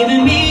me,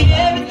 giving me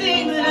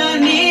everything that I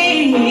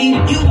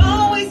need. You've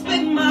always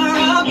been my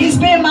rock. He's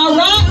been my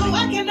rock.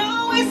 I can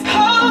always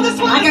call this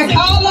one. I can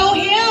call on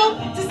him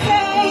to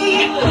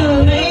say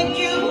thank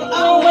you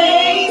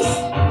always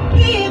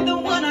being the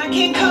one I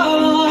can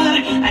call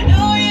on. I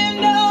know you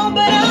know,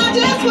 but I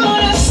just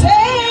wanna say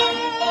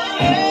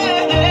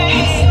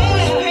so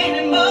much pain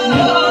and more,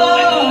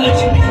 but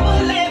you never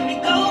let me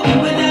go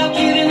without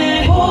giving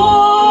that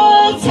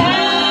whole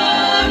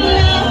time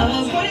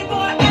love.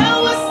 24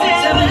 hours,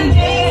 7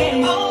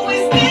 days,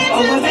 always been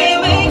to say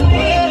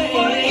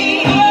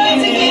working hard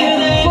to give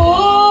that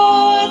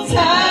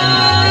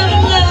 4-time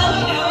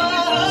love.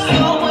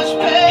 so much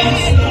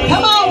pain.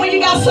 Come on, when you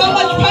got so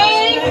much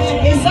pain,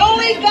 it's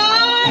only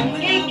God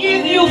can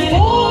give you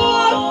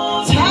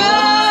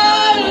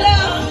 4-time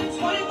love.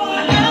 24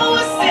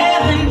 hours,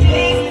 7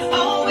 days,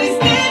 always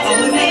there to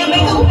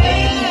make a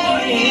way.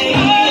 Working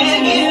hard to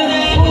give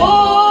that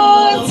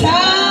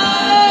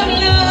 4-time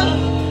love.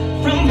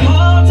 from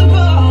ball to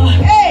ball.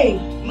 Hey,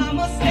 My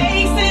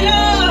mistakes and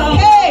all.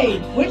 hey,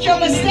 with your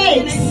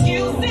mistakes.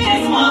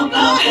 Excuses, my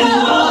God,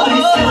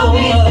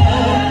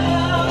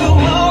 through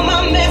all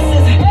my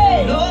messes,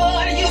 Hey.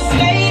 Lord, you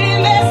stayed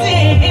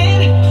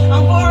invested.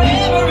 I'm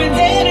forever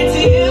indebted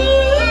to you.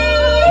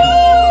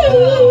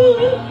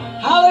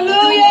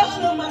 Hallelujah.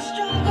 All of my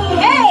struggles,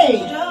 Hey.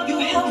 you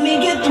helped me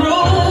get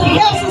through. He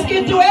helps us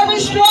get through every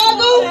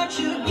struggle,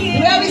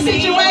 through every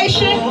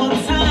situation.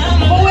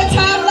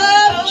 4-time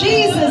love.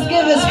 Jesus,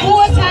 give us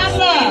 4-time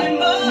love.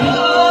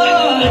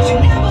 But you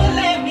never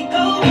let me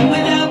go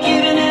without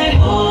giving that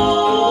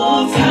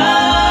whole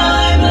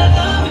time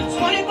love.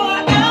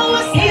 24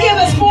 hours. He give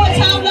us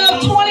 4-time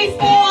love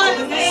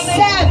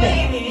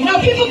 24/7. You know,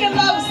 people can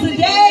love us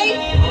today,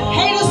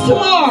 hate us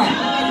tomorrow.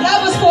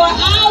 Love us for an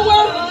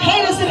hour,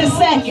 hate us in a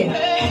second.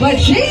 But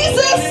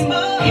Jesus,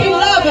 he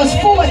loves us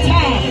 4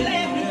 times.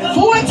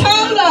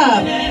 4-time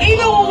love.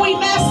 Even when we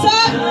mess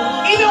up,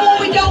 even when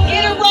we don't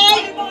get it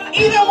right,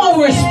 even when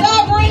we're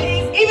stubborn,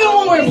 even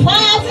when we're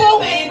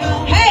prideful.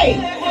 Hey,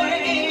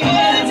 Working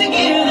hard to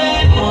give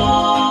that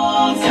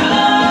whole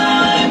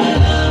time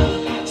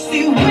love.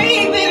 See,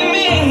 we've been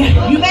made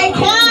you may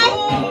cry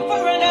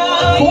for an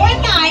hour, for a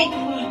night,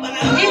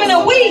 even a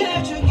week,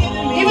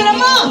 even a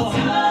month.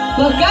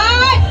 But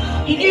God,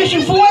 he gives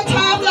you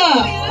 4-time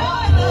love. I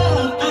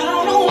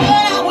don't know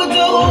what I would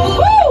do.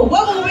 Woo!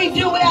 What would we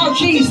do without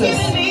Jesus?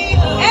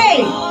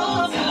 Hey,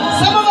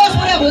 some of us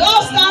would have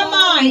lost our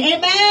mind.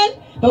 Amen.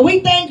 But we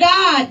thank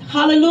God.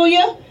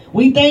 Hallelujah.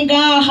 We thank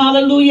God.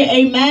 Hallelujah.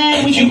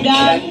 Amen. We give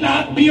God.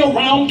 Cannot be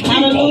around people.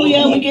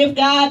 Hallelujah. We give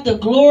God the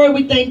glory.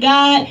 We thank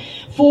God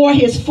for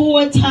his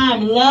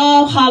 4-time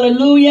love.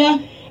 Hallelujah.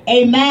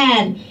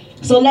 Amen.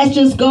 So let's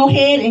just go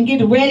ahead and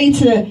get ready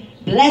to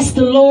bless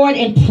the Lord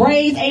and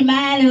praise.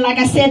 Amen. And like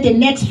I said, the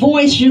next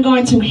voice you're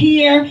going to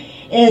hear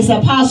is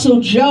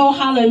Apostle Joe.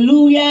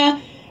 Hallelujah.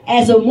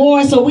 As a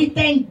more. So we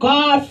thank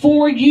God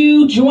for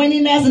you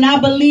joining us. And I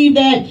believe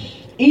that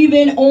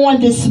even on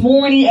this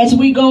morning, as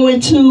we go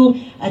into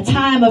a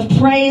time of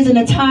praise and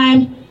a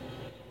time,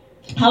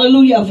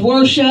 hallelujah, of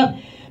worship,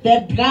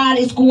 that God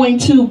is going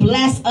to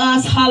bless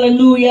us,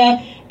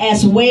 hallelujah,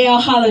 as well,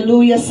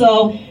 hallelujah.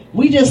 So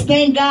we just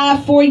thank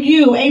God for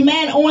you,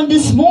 amen. On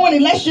this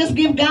morning, let's just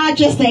give God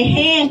just a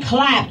hand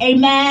clap,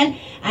 amen.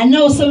 I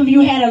know some of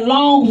you had a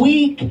long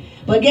week,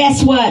 but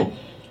guess what?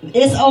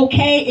 It's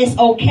okay. It's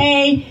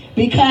okay.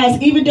 Because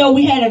even though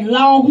we had a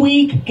long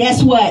week,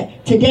 guess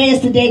what? Today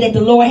is the day that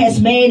the Lord has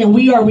made, and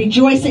we are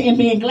rejoicing and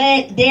being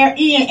glad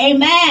therein.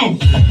 Amen.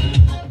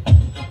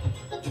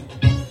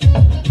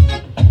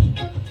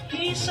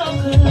 He's so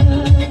good.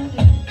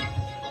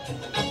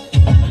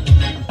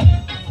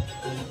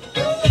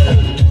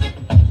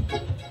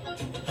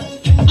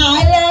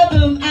 I love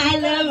him.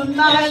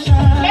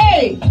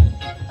 Hey!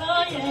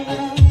 Oh,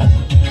 yeah.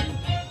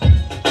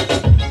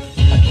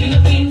 King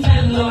of kings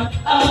and Lord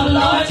of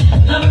lords,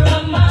 lover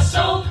of my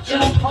soul,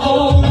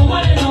 Jehovah,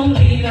 one and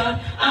only God.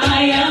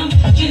 I am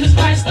Jesus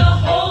Christ, the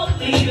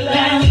Holy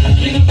Lamb.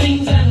 King of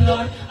kings and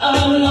Lord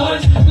of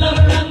lords,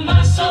 lover of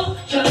my soul,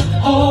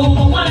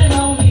 Jehovah, one and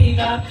only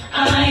God.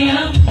 I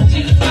am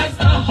Jesus Christ,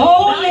 the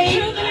Holy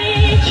Lamb.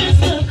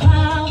 The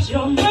clouds,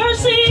 your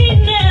mercy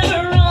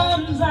never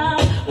runs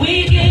out.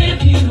 We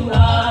give you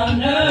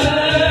honor.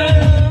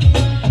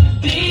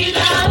 Be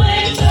thou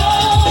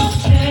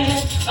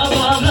exalted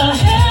above the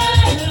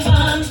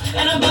heavens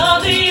and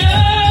above the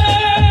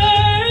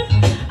earth.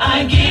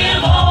 I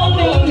give all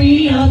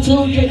glory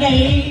unto your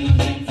name.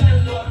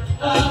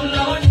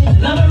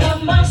 Lover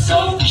of my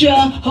soul,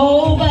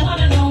 Jehovah.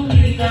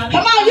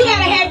 Come on, you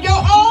gotta have your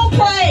own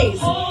praise.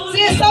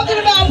 See, it's something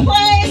about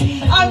praise.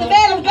 The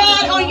man of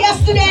God on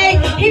yesterday,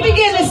 he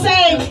began to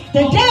say,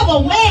 the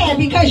devil mad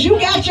because you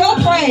got your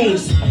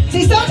praise.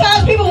 See,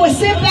 sometimes people will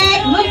sit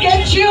back, look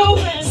at you,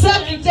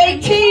 suck their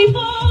teeth,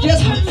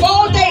 just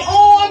fold their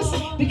arms,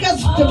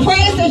 because the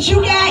praise that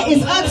you got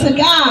is unto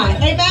God.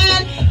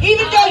 Amen.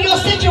 Even though your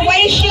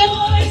situation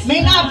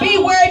may not be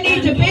where it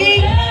needs to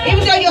be,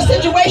 even though your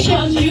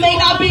situation may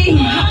not be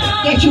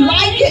that you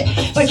like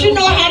it, but you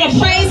know how to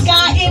praise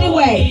God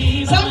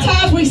anyway.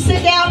 Sometimes we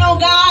sit down on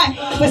God,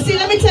 but see,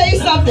 let me tell you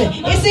something.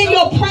 It's in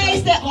your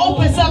praise that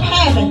opens up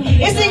heaven.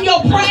 It's in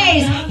your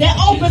praise that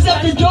opens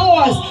up the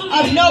doors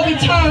of no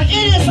return.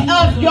 It is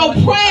of your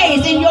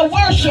praise and your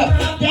worship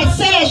that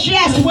says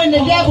yes when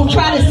the devil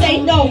try to say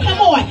no. Come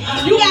on.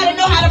 You got to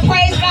know how to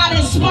praise God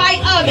in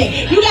spite of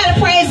it. You got to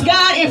praise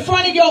God in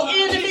front of your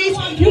enemies.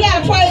 You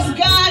got to praise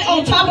God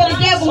on top of the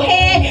devil's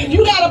head.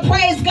 You got to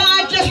praise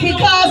God just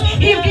because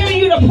he's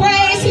giving you the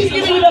praise. He's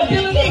giving you the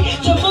ability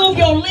to move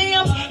your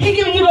limbs. He's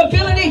giving you the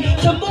ability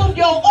to move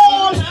your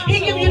arms.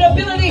 He's giving you the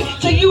ability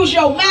to use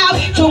your mouth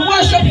to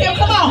worship him.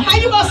 Come on. How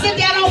you going to sit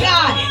down on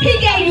God? He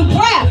gave you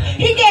breath.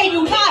 He gave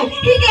you life.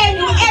 He gave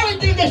you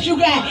everything that you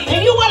got.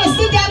 And you want to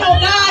sit down on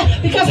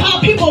God because how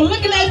people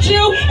looking at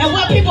you and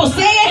what people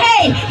saying,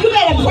 hey, you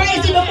better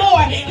praise him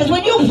more. Because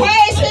when you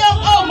praise him,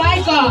 oh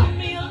my God.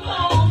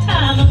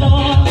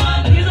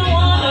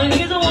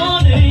 He's a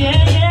wonder,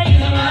 yeah.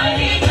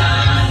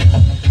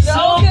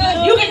 So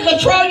good. You can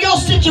control your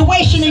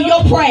situation in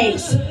your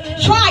praise.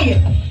 Try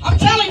it. I'm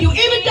telling you,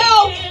 even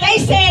though they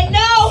said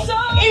no,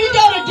 even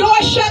though the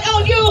door shut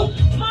on you,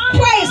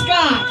 praise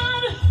God.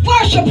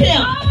 Worship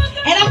him.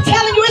 And I'm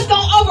telling you, it's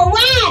going to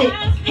override it.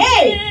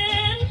 Hey.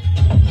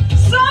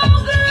 So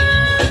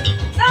good.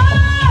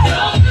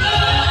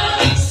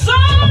 So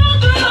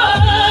good.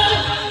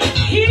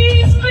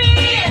 He's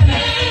been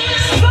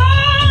so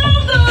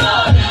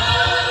good.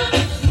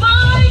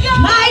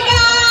 My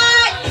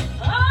God.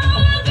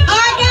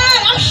 Our God,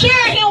 I'm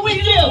sharing him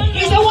with you.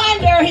 He's a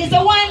wonder. He's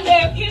a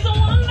wonder. He's a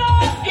wonder.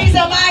 He's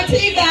a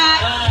mighty God.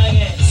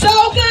 So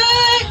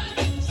good.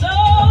 So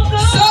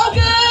good. So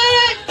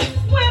good.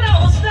 When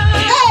I was down.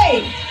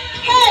 Hey.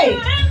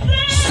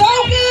 So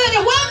good.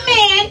 And one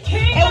man,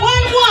 and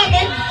one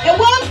woman, and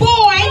one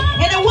boy,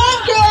 and then one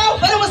girl,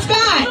 but it was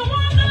God.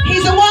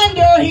 He's a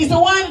wonder. He's a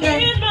wonder.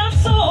 He's my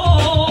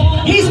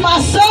soul. He's my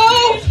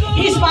soul.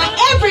 He's my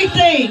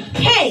everything.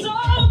 Hey. So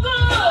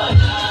good.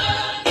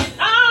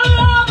 I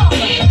love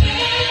him.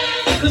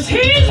 'Cause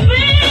he's been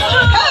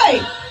good.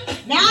 Hey.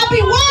 Now I'd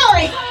be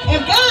worried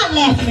if God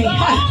left me.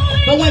 Huh?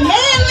 But when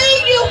man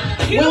leave you,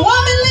 when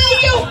woman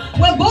leave you,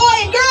 when boy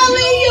and girl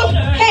leave you,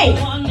 hey,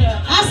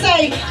 I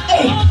say,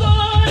 hey.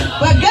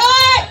 But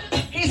God,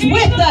 he's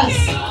with us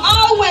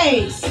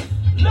always.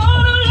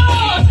 Lord of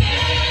Lords,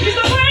 he's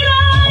the great I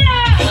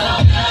am.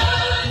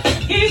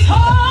 He's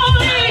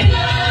holy.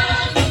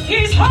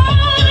 He's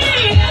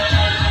holy.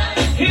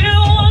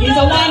 He's a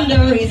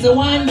wonder. He's a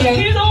wonder.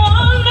 He's a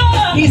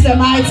wonder. He's a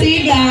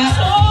mighty God.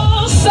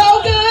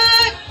 So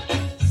good.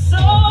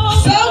 So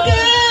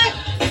good.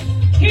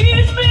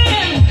 He's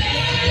been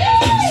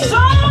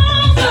so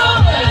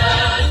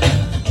good.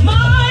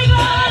 My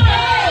God.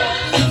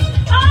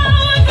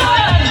 Our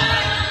God.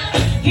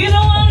 He's a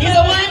wonder. He's a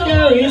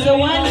wonder. He's a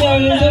wonder.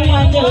 He's a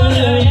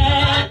wonder.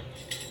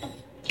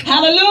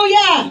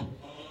 Hallelujah.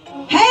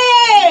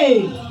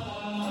 Hey.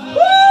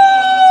 Woo.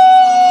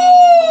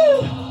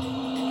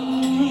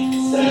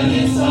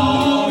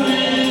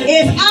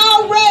 It's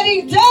already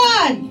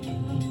done.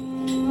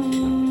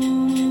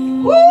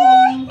 Woo.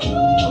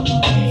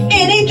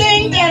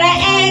 Anything that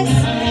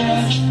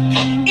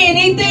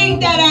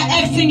I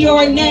ask in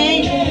your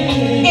name,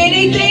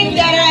 anything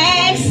that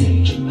I ask,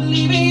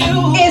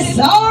 it's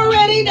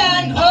already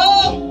done.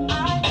 Oh, I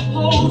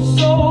hold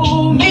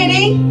so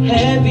many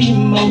heavy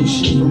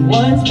solution from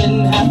what's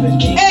been happening.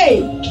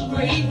 Hey,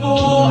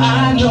 Grateful,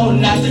 I know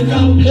not to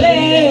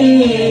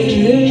complain.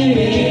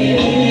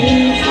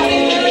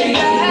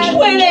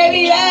 when they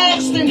be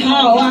asking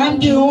how I'm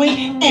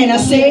doing, and I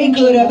say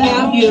good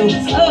about you,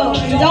 oh,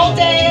 don't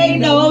they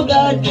know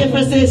the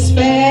difference is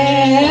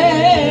fair?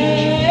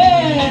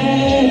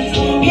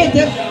 Hit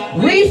the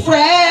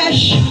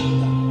refresh.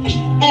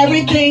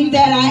 Everything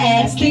that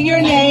I asked in your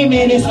name,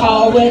 and it's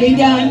already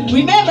done.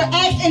 Remember,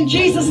 ask in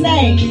Jesus'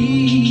 name.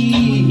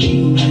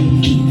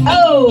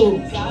 Oh,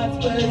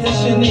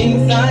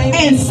 Positioning signs,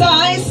 and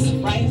signs,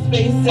 right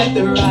space at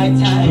the right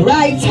time.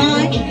 right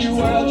time, Your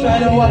world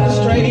trying to walk a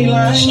straight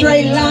line.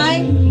 straight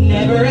line.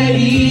 Never at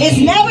ease. It's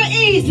never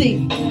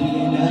easy.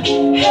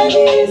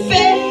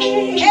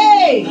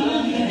 Hey,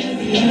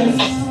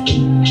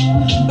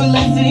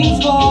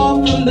 Blessings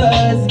fall from the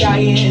sky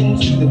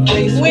into the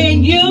place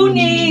when you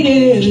need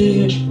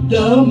it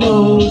the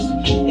most.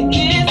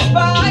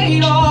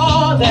 despite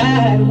all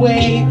that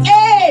weight.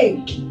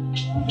 Hey,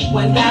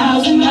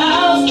 1,000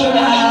 miles per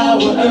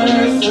hour,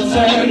 Earth's a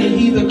turning.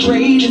 He's the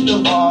greatest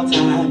of all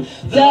time.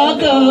 the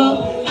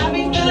girl. I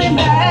be feeling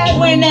bad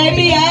When they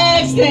be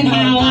asking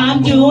how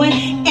I'm doing,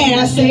 and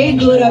I say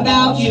good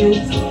about you,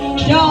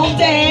 don't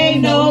they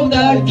know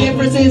the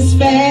difference is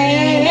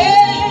fair?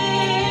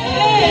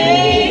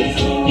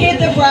 Hit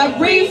the bright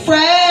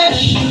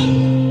refresh.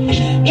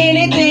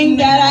 Anything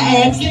that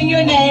I ask in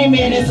your name,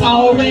 and it's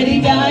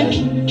already done.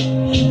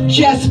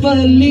 Just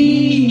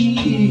believe.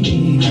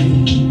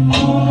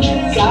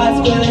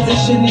 God's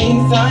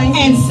positioning signs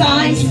And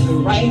signs, the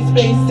right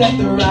space at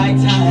the right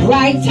time.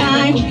 right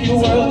time, Your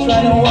world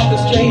trying to walk a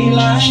straight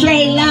line.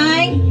 straight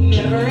line.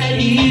 Never at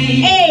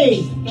ease.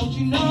 Hey, Don't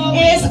you know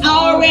it's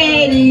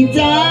already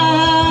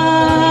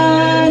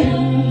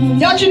done.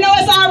 Don't you know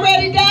it's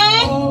already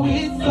done? oh,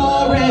 it's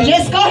already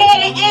Just go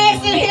ahead and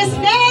ask in his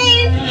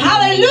name.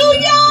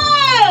 Hallelujah.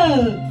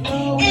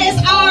 It's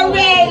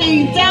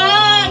already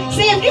done.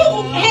 See, if you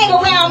hang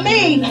around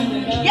me,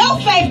 your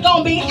faith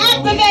gonna be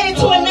activated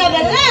to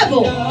another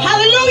level.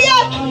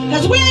 Hallelujah.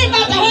 Because we ain't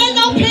about to have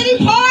no pity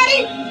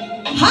party.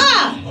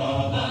 Ha.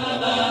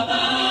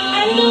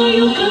 I know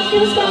you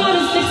confused by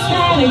the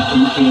six-pack,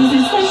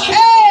 confuses the truth.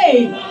 Hey.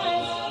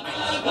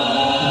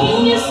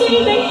 When you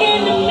see the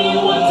enemy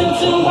wanting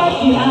to wipe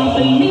you out,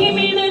 believe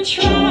me to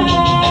try.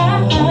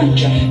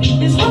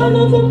 It's one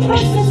of the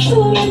process to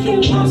make it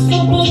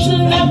impossible to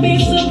not be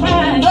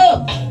surprised.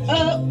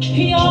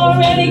 He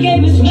already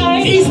gave his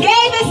life. He's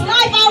gave his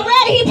life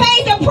already. He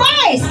paid the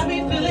price. I be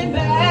feeling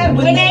bad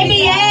When they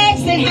be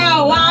asking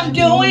how I'm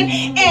doing,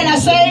 and I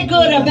say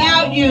good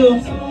about you,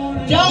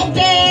 don't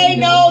they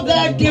know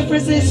the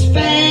difference is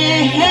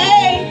fair?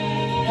 Hey,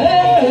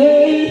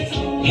 hey.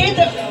 Hit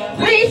the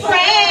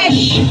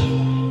refresh.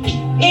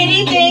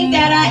 Anything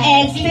that I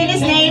asked in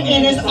his name,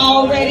 it is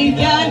already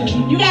done.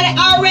 You gotta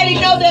already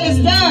know that it's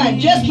done.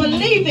 Just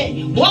believe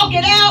it. Walk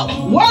it out.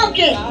 Work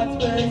it. God's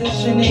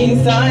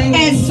positioning signs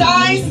And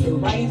signs, the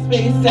right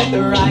space at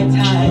the right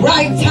time.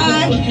 right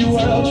time, Your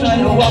world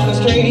trying to walk a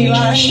straight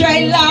line.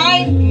 straight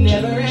line.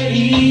 Never at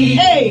ease.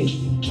 Hey,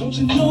 Don't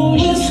you know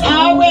it's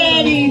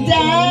already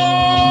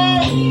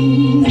done.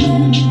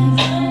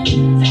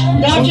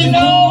 Don't you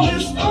know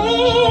it's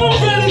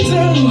already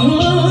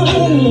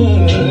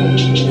done?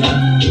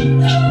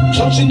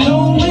 Don't you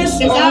know it's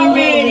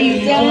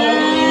already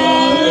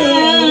done?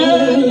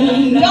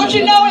 Don't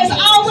you know it's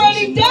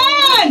already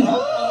done?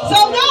 So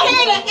go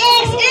ahead and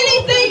ask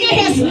anything in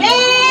his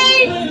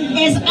name.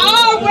 It's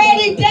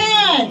already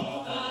done.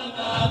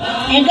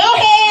 And go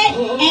ahead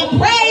and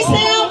praise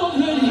him.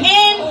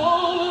 And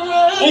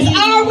it's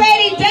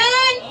already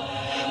done.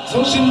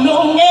 Don't you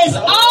know It's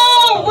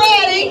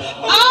already.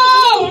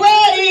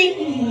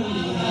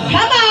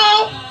 Come on.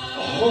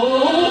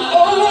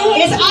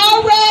 It's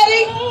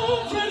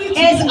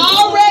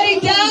already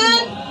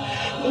done.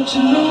 Don't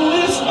you know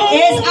it's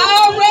It's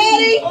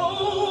already.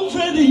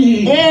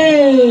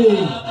 Hey.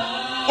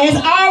 It's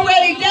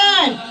already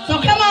done. So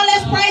come on,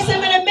 let's praise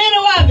him in the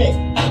middle of it.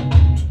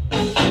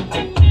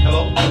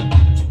 Hello?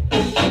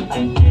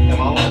 Am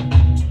I on?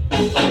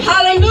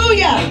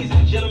 Hallelujah. Ladies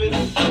and gentlemen,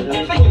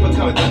 thank you for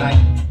coming tonight.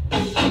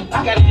 I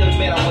got a young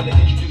man I want to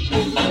introduce you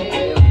to.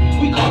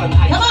 We call him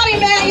Ice. Come on,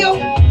 Emmanuel.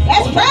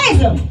 Let's praise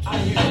him.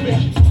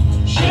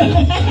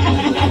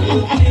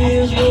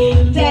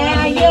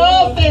 Down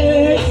your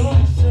face.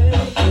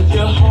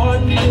 your heart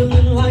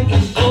feeling like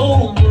it's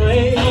going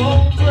break.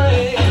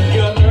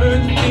 Your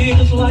earth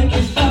feels like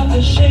it's about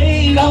to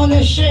shake.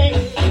 Gonna shake.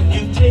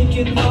 You've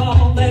taken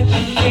all that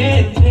you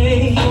can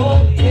take.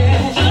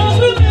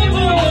 Just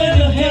remember where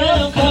your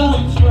help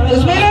comes from.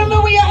 Just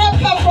remember where your help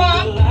come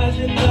from. Realize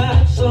you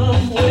got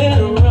somewhere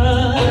to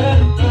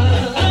run.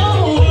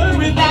 Don't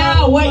worry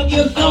About what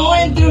you're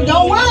going through.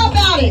 Don't worry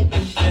about it.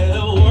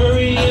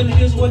 worrying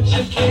is what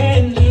you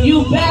can do.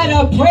 You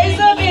better praise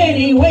him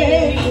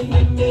anyway.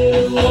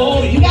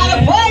 You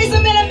gotta praise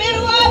him in the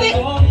middle of it.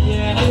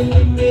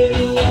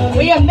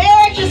 Where your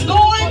marriage is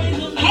going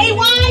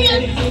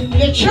haywire,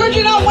 your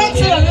children don't went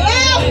to the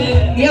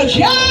left, your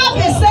job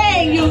is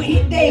saying you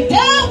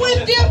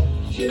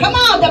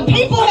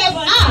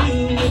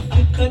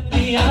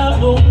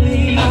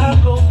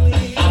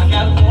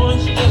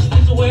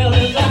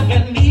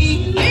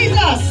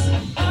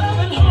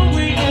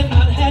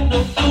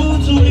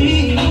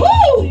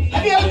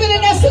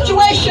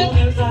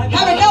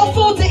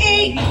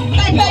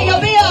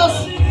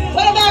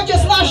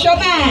your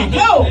mind.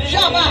 Oh,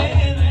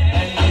 Shabbat.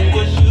 I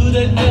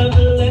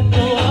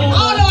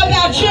don't know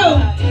about you,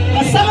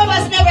 but some of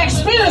us never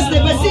experienced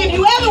it. But see, if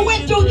you ever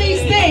went through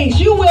these things,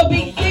 you will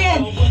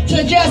begin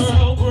to just,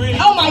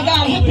 oh my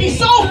God, be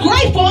so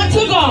grateful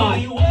unto God.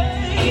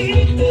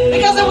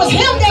 Because it was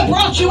him that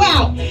brought you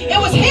out. It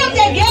was him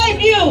that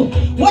gave you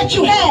what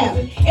you have.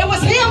 It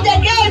was him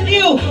that gave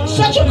you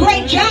such a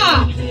great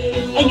job.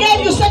 And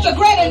gave you such a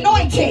great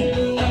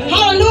anointing.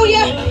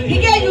 Hallelujah. He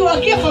gave you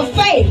a gift of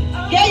faith.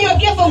 Gave you a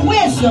gift of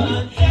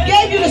wisdom.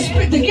 Gave you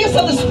the gifts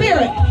of the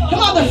Spirit. Come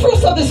on, the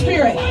fruits of the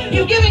Spirit.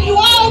 He's given you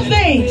all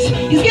things.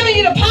 He's given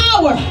you the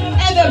power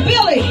and the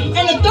ability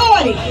and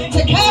authority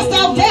to cast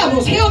out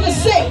devils, heal the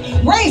sick,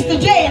 raise the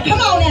dead.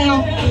 Come on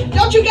now.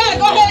 Don't you got to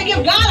go ahead and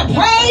give God a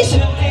praise?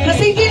 Because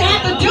he didn't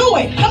have to do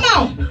it. Come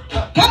on.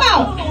 Come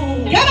on.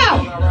 Come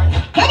on.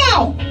 Come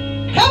on.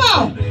 Come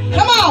on.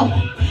 Come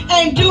on.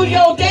 And do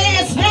your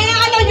dance now.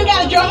 I know you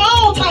got your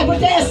own type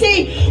of dance.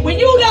 See, when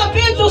you done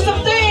been through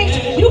some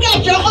things, you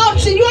got your own.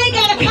 See, you ain't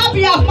got to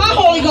copy off my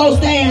Holy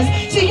Ghost dance.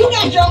 See, you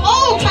got your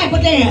own type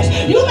of dance.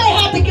 You may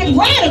have to get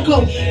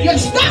radical. Your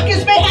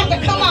stockings may have to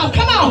come out.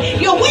 Come on.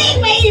 Your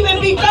wig may even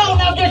be thrown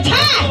off. Your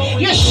tie,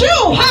 your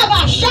shoe. How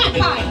about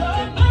Shakai?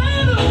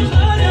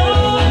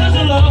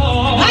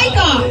 My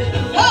God.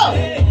 Oh.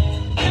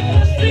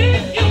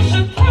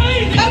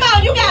 Come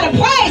on, you got to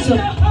praise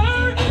him.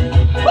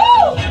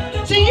 Woo!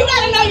 See, you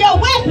got to know your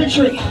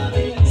weaponry.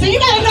 See, you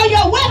got to know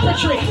your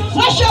weaponry.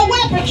 What's your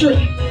weaponry?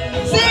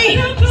 See,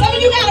 some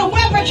of you got a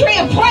weaponry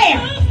of prayer.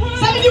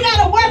 Some of you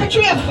got a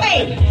weaponry of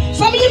faith.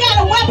 Some of you got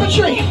a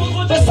weaponry,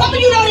 but some of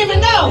you don't even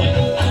know.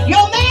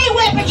 Your main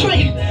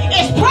weaponry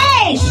is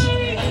praise.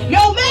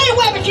 Your main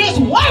weaponry is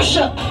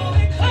worship.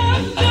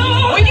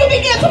 When you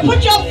begin to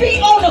put your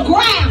feet on the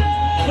ground,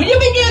 when you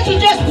begin to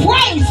just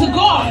praise to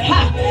God,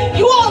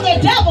 you on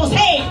the devil's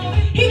head.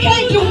 He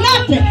can't do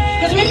nothing.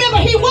 Because remember,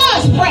 he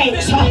was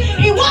praise.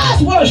 He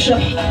was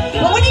worship.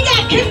 But when he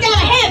got kicked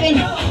out of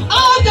heaven,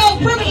 all those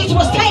privileges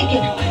was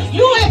taken.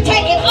 You have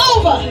taken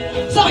over.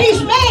 So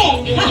he's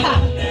mad.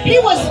 He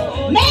was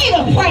made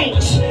of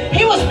praise.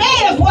 He was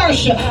made of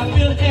worship.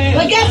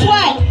 But guess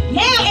what?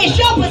 Now it's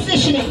your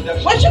positioning.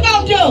 What you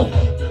gonna do?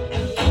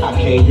 I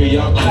can't hear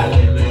y'all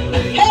clapping.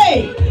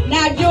 Hey,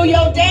 now do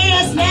your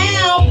dance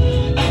now.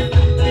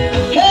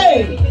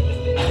 Hey.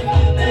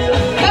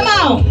 Come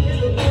on.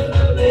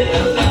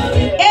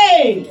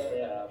 Hey.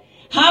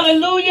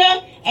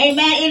 Hallelujah.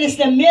 Amen. It is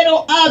the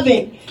middle of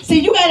it. See,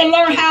 you got to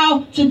learn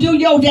how to do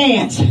your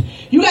dance.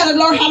 You got to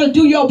learn how to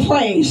do your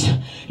praise.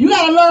 You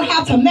got to learn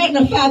how to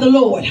magnify the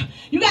Lord.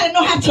 You got to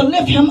know how to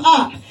lift him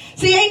up.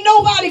 See, ain't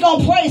nobody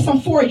gonna praise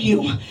him for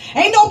you.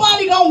 Ain't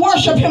nobody gonna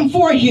worship him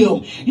for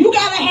you. You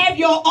gotta have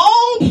your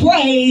own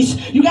praise.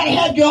 You gotta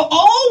have your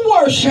own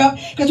worship.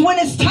 Because when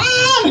it's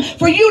time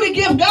for you to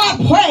give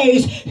God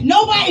praise,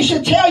 nobody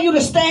should tell you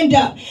to stand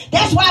up.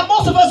 That's why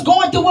most of us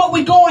going through what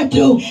we're going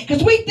through.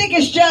 Because we think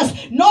it's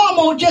just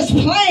normal, just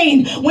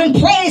plain when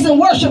praise and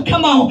worship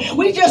come on.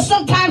 We just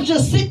sometimes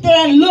just sit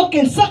there and look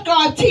and suck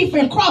our teeth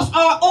and cross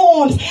our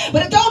arms.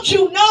 But don't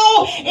you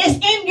know it's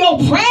in your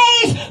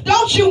praise?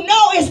 Don't you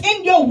know it's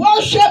in your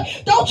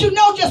worship? Don't you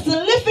know just the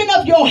lifting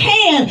of your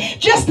hand,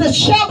 just the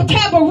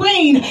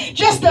tambourine,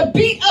 just the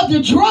beat of the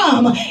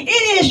drum,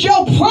 it is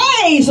your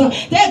praise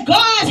that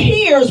God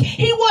hears.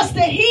 He wants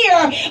to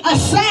hear a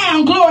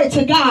sound. Glory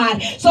to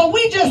God. So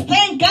we just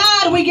thank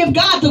God. We give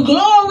God the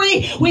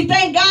glory. We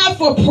thank God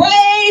for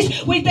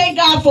praise. We thank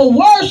God for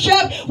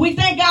worship. We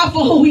thank God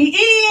for who he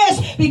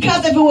is,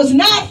 because if it was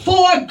not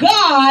for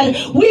God,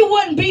 we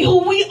wouldn't be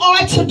who we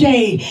are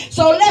today.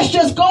 So let's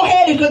just go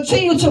ahead and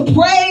continue to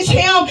praise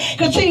him.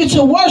 Continue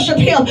to worship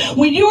him.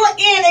 When you're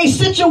in a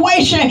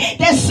situation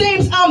that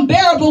seems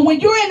unbearable, when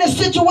you're in a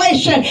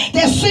situation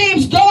that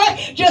seems dark,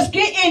 just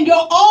get in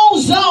your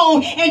own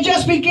zone and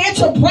just begin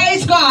to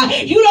praise God.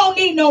 You don't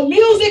need no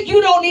music.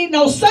 You don't need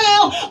no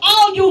sound.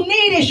 All you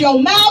need is your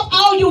mouth.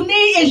 All you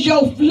need is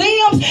your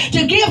limbs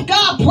to give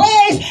God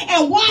praise,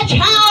 and watch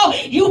how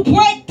you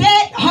break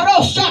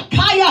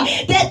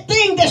that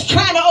thing that's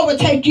trying to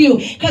overtake you,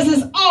 because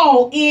it's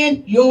all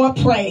in your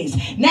praise.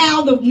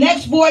 Now the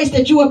next voice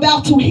that you're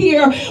about to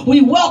hear,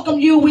 we welcome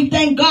you. We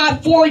thank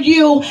God for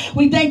you.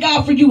 We thank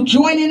God for you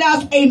joining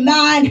us.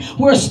 Amen.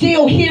 We're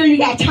still here. You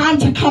got time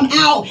to come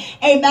out.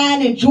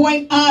 Amen. And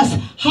join us.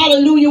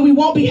 Hallelujah. We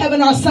won't be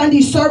having our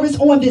Sunday service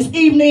on this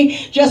evening,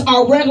 just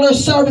our regular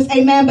service.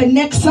 Amen. But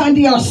next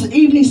Sunday, our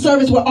evening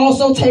service will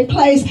also take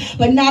place,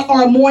 but not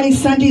our morning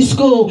Sunday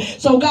school.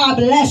 So God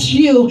bless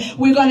you.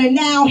 We're going to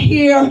now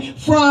hear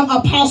from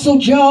Apostle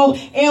Joe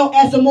L.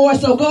 Azamor.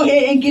 So go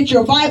ahead and get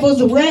your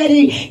Bibles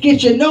ready,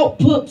 get your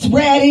notebooks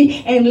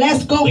ready, and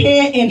let's go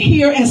ahead and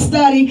hear and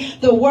study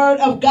the Word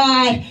of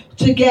God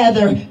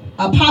together.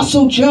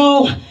 Apostle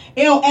Joe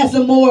L.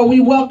 Azamor, we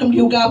welcome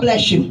you. God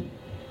bless you.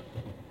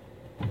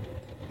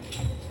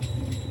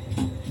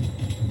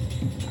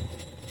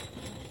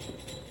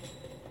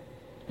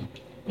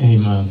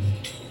 Amen.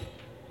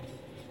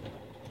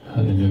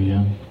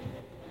 Hallelujah.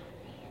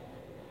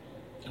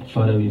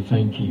 Father, we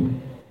thank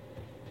you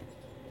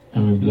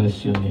and we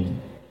bless your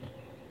name.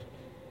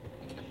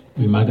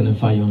 We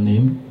magnify your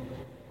name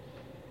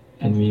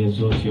and we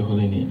exalt your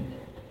holy name.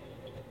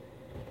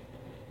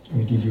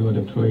 We give you all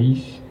the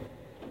praise.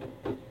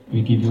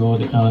 We give you all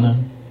the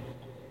honor.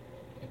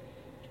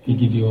 We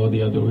give you all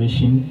the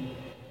adoration.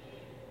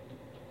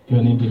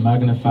 Your name be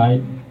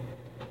magnified.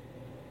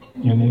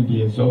 Your name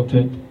be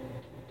exalted.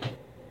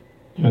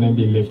 Your name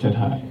be lifted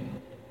high.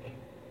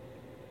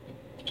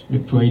 We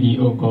pray thee,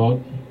 O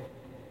God,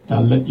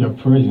 that let your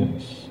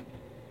presence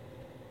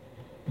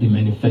be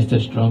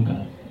manifested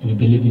stronger. We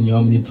believe in your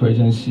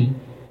omnipresence.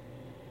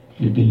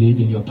 We believe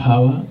in your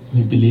power.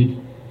 We believe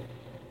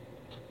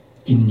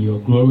in your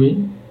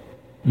glory.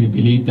 We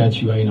believe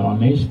that you are in our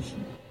midst.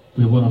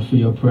 We want to feel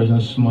your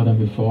presence more than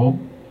before.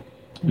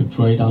 We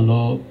pray that,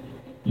 Lord,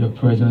 your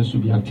presence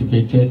will be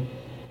activated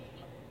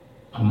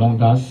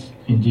among us.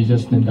 In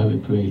Jesus' name that we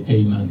pray.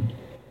 Amen.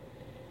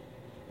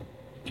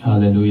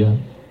 Hallelujah.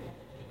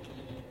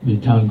 We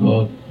thank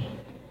God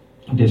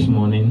this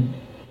morning.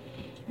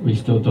 We're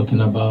still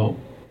talking about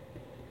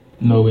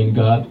knowing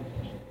God.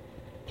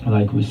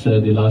 Like we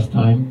said the last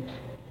time,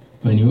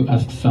 when you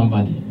ask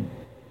somebody,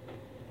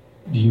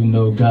 do you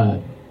know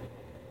God?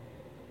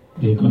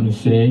 They're going to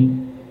say,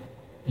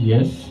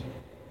 yes,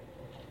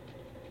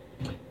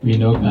 we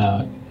know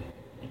God.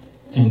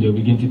 And they'll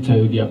begin to tell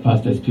you their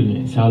past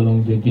experience, how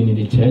long they've been in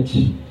the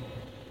church,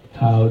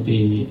 how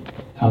they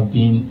have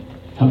been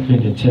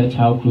helping the church,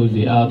 how close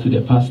they are to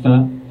the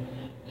pastor.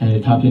 And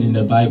it happened in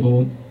the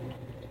Bible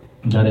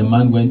that a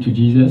man went to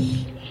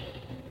Jesus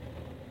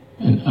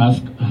and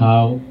asked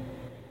how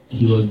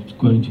he was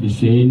going to be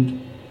saved.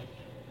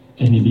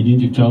 And he began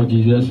to tell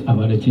Jesus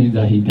about the things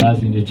that he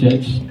does in the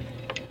church,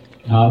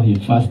 how he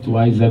fasts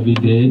twice every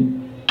day,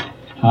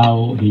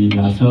 how he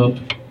has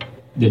helped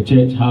the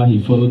church, how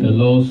he followed the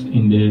laws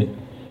in the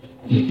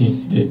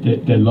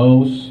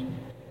laws,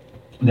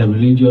 the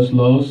religious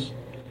laws.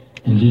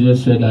 And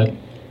Jesus said that,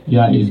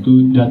 yeah, it's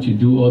good that you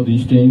do all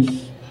these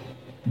things,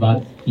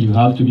 but you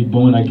have to be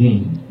born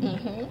again.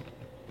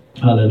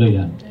 Mm-hmm.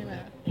 Hallelujah.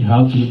 Amen. You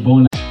have to be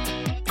born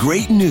again.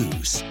 Great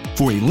news.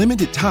 For a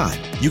limited time,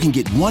 you can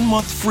get 1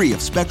 month free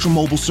of Spectrum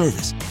Mobile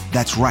service.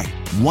 That's right,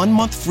 1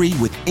 month free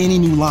with any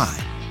new line.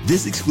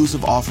 This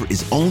exclusive offer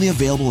is only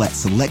available at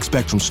select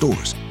Spectrum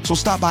stores, so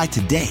stop by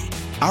today.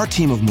 Our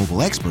team of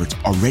mobile experts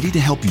are ready to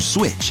help you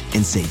switch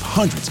and save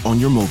hundreds on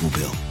your mobile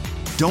bill.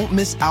 Don't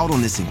miss out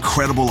on this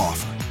incredible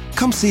offer.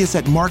 Come see us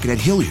at Market at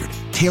Hilliard,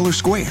 Taylor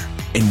Square,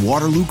 and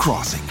Waterloo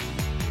Crossing.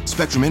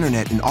 Spectrum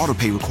Internet and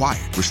autopay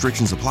required.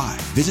 Restrictions apply.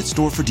 Visit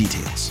store for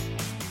details.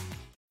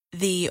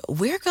 The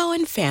We're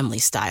Going Family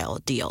Style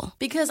deal.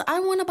 Because I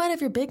want a bite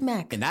of your Big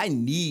Mac. And I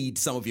need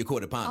some of your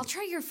Quarter Pounder. I'll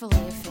try your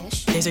filet of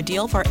fish. There's a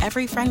deal for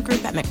every friend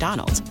group at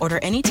McDonald's. Order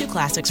any 2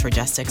 classics for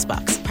just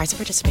 $6. Price of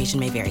participation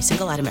may vary.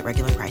 Single item at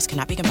regular price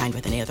cannot be combined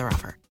with any other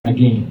offer.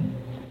 Again,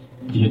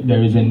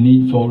 there is a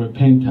need for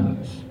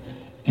repentance.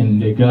 And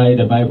the guy,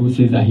 the Bible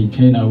says that he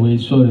turned away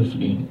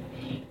sorrowfully.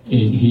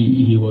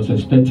 He was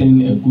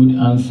expecting a good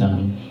answer.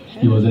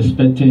 He was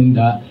expecting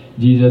that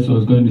Jesus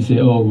was going to say,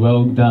 oh,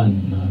 well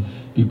done.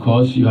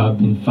 Because you have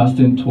been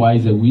fasting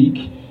twice a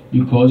week,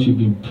 because you've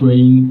been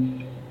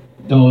praying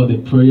all the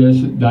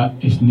prayers that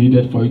is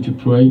needed for you to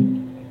pray,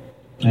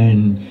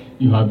 and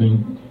you have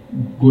been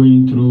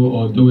going through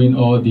or doing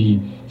all the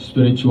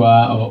spiritual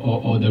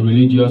or the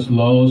religious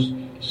laws,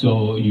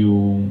 so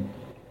you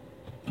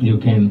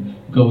can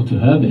go to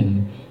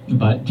heaven.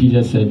 But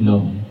Jesus said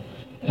no.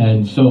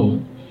 And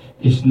so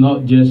it's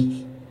not just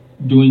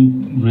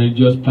doing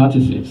religious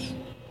practices,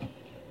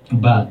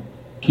 but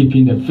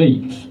keeping the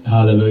faith.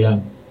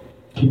 Hallelujah.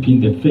 Keeping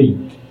the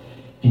faith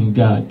in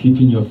God.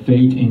 Keeping your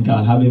faith in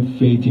God. Having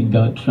faith in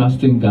God.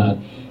 Trusting God.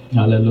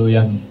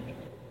 Hallelujah.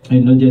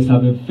 And not just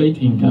having faith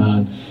in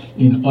God.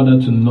 In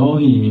order to know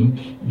Him,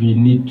 we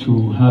need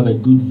to have a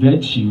good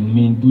virtue,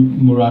 mean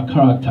good moral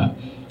character.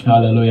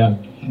 Hallelujah.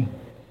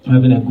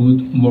 Having a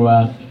good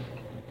moral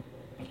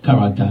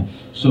character.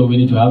 So we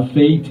need to have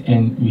faith,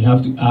 and we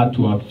have to add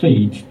to our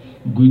faith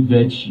good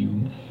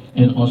virtue,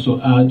 and also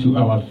add to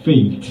our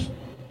faith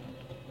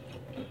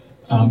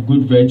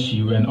good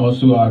virtue, and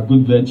also our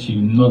good virtue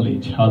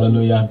knowledge.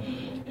 Hallelujah.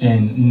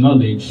 And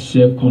knowledge,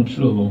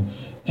 self-control,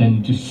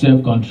 and to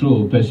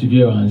self-control,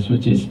 perseverance,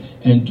 which is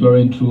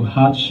enduring through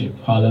hardship.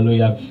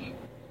 Hallelujah.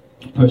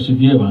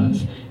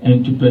 Perseverance,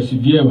 and to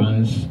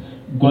perseverance,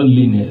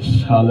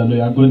 godliness.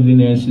 Hallelujah.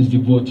 Godliness is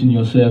devoting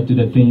yourself to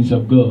the things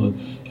of God.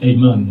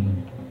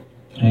 Amen.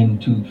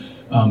 And to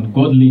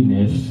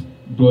godliness,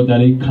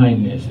 brotherly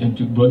kindness, and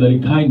to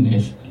brotherly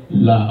kindness,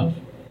 love.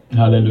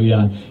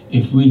 Hallelujah.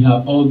 If we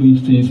have all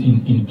these things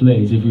in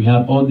place, if we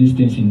have all these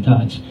things in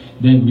touch,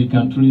 then we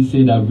can truly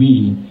say that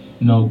we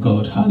know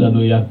God.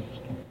 Hallelujah.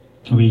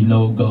 We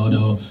know God,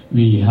 or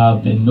we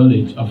have the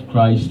knowledge of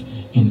Christ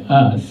in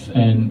us.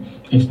 And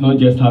it's not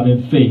just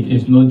having faith,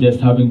 it's not just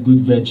having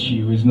good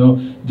virtue, it's not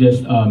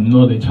just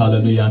knowledge.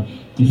 Hallelujah.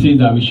 He says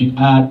that we should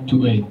add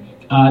to it.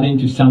 Adding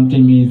to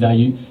something means that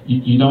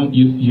you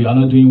are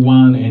not doing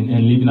one and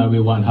leaving away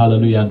one.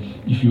 Hallelujah.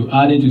 If you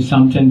add it to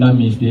something, that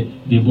means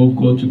they both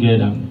go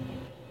together.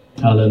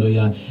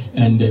 Hallelujah.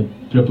 And the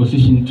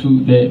preposition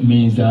to there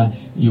means that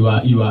you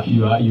are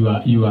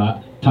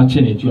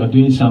touching it. You are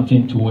doing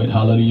something to it.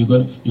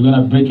 Hallelujah. You're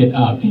gonna break it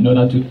up in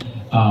order to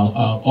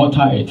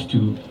alter it,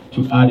 to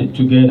add it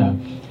together.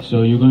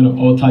 So you're going to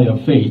alter your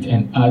faith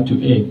and add to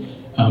it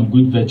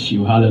good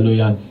virtue.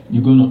 Hallelujah.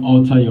 You're going to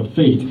alter your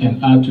faith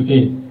and add to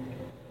it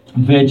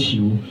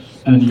virtue.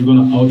 And you're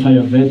going to alter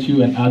your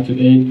virtue and add to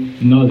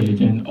it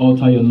knowledge. And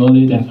alter your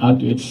knowledge and add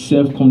to it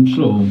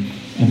self-control.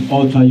 And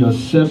alter your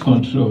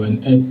self-control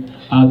and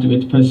add to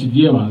it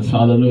perseverance.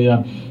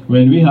 Hallelujah.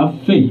 When we have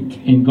faith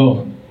in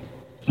God,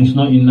 it's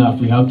not enough.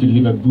 We have to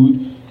live a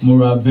good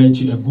moral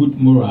virtue, a good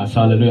morals,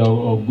 hallelujah,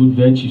 or good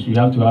virtues. We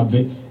have to have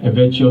a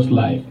virtuous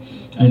life.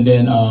 And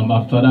then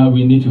after that,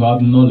 we need to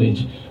have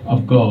knowledge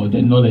of God.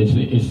 The knowledge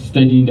is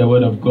studying the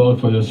Word of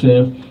God for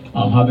yourself,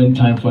 having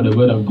time for the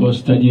Word of God,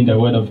 studying the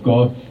Word of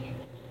God.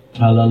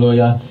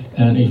 Hallelujah.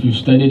 And if you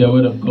study the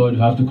Word of God, you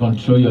have to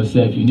control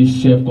yourself. You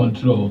need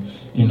self-control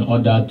in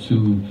order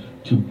to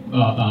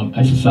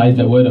exercise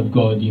the Word of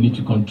God. You need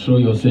to control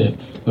yourself.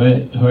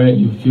 Where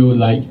you feel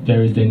like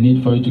there is the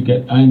need for you to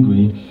get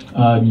angry,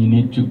 you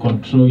need to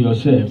control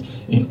yourself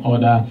in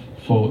order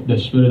for the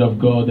Spirit of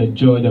God, the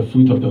joy, the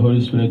fruit of the Holy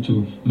Spirit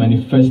to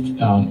manifest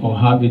or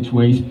have its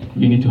ways.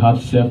 We need to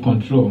have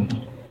self-control.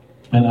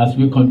 And as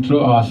we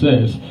control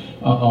ourselves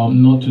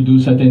not to do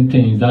certain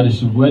things that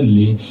is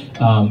worldly,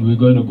 we're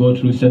going to go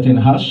through certain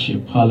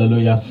hardship.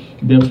 Hallelujah.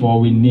 Therefore,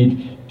 we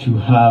need to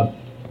have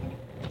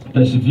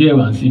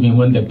perseverance even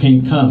when the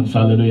pain comes.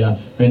 Hallelujah.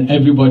 When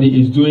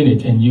everybody is doing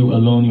it and you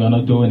alone, you are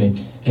not doing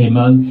it.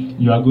 Amen.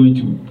 You are going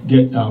to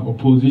get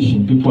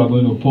opposition. People are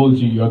going to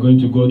oppose you. You are going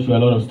to go through a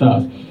lot of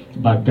stuff.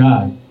 But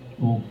God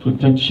will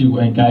protect you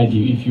and guide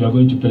you if you are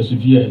going to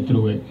persevere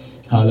through it.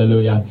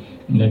 Hallelujah.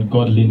 And then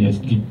godliness,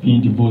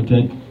 being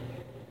devoted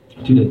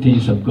to the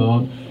things of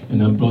God.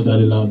 And then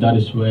brotherly love, that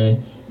is where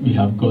we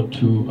have got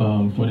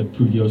to for the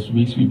previous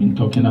weeks. We've been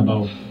talking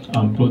about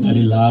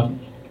brotherly love.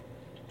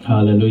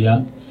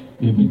 Hallelujah.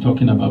 We've been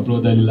talking about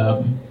brotherly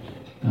love.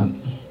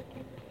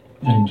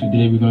 And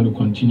today we're going to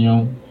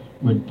continue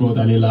with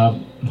brotherly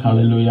love.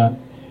 Hallelujah.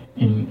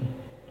 In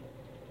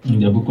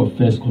the book of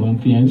 1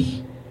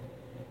 Corinthians.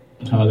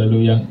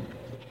 Hallelujah.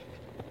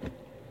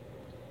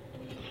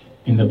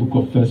 In the book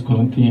of 1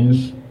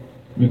 Corinthians,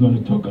 we're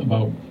going to talk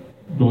about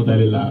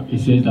brotherly love. It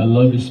says that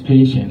love is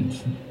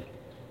patient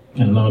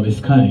and love is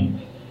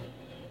kind.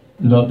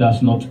 Love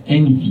does not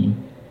envy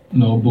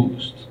nor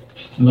boast.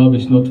 Love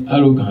is not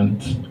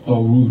arrogant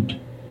or rude.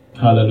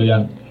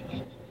 Hallelujah.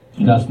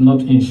 It does not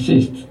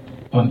insist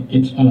on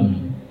its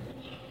own.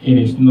 It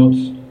is not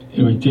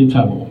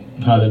irritable.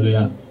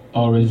 Hallelujah.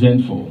 Or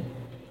resentful.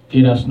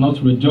 It does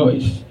not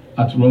rejoice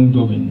at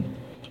wrongdoing,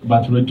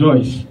 but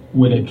rejoice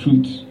with the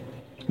truth.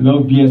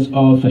 Love bears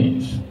all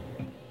things,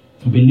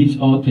 believes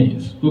all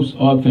things, hopes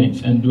all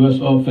things, endures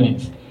all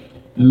things.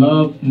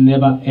 Love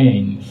never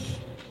ends.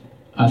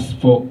 As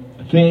for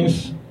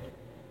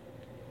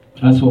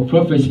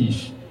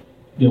prophecies,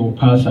 they will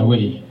pass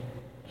away.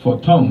 For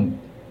tongue,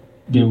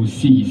 they will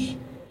cease.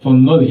 For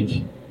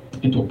knowledge,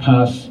 it will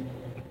pass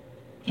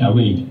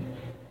away.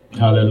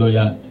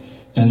 Hallelujah.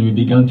 And we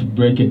began to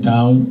break it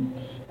down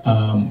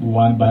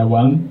one by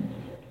one.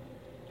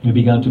 We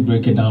began to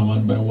break it down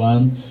one by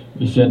one.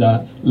 We said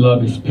that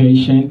love is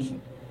patient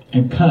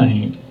and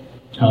kind.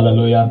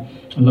 Hallelujah.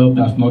 Love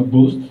does not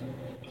boast.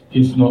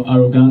 It's not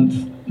arrogant,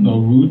 nor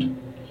rude.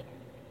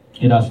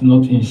 It does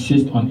not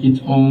insist on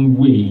its own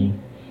way.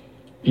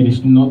 It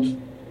is not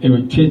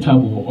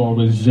irritable or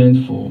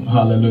resentful.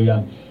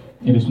 Hallelujah.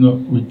 It is not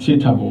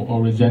irritable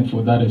or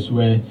resentful. That is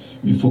where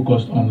we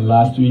focused on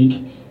last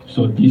week.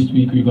 So this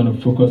week we're going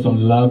to focus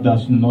on love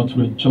does not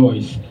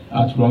rejoice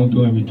at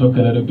wrongdoing. We talk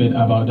a little bit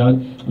about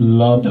that.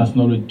 Love does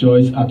not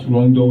rejoice at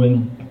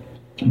wrongdoing,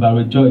 but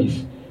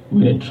rejoice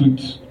with the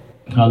truth.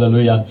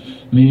 Hallelujah.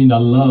 Meaning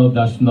that love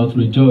does not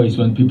rejoice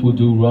when people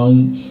do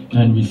wrong.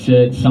 And we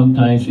said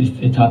sometimes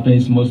it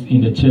happens most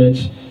in the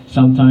church.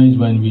 Sometimes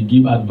when we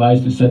give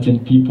advice to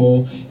certain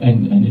people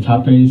and it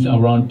happens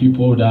around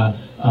people that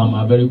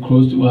are very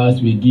close to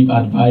us, we give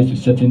advice to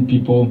certain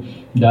people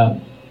that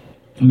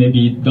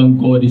maybe don't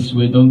go this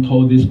way, don't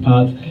toe this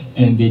path,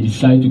 and they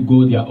decide to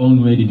go their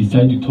own way, they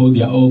decide to toe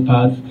their own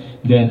path,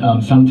 then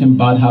something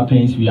bad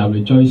happens, we are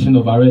rejoicing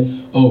over it.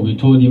 Oh, we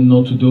told him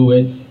not to do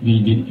it,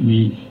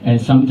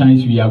 and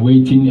sometimes we are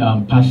waiting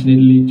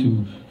passionately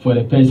for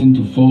the person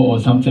to fall or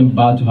something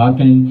bad to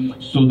happen,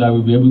 so that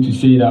we'll be able to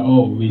say that,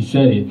 oh, we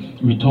said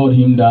it, we told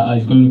him that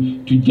it's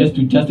going to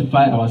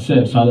justify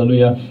ourselves.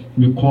 Hallelujah.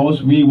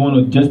 Because we want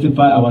to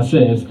justify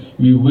ourselves,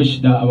 we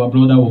wish that our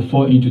brother will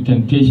fall into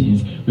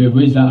temptations. We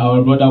wish that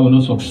our brother will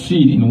not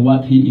succeed in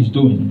what he is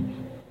doing.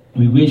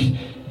 We wish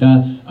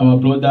that our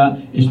brother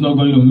is not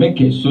going to make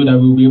it, so that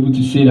we'll be able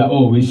to say that,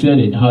 oh, we said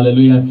it.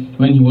 Hallelujah.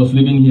 When he was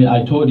living here,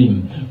 I told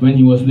him. When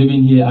he was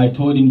living here, I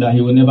told him that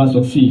he will never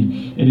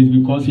succeed. It is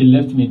because he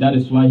left me. That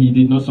is why he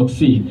did not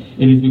succeed.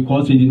 It is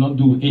because he did not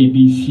do A, B,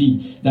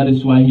 C. That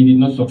is why he did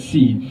not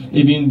succeed.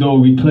 Even though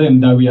we claim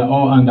that we are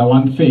all under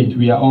one faith,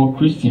 we are all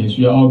Christians,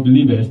 we are all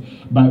believers,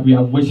 but we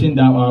are wishing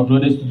that our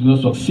brothers do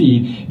not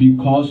succeed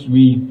because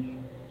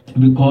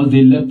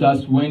they left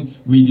us when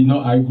we did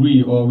not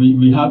agree, or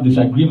we have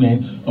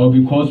disagreement, or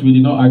because we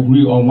did not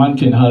agree on one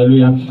thing.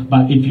 Hallelujah.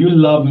 But if you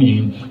love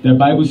me, the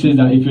Bible says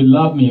that if you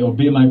love me,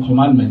 obey my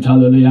commandments.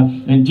 Hallelujah.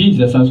 And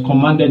Jesus has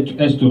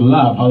commanded us to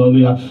love.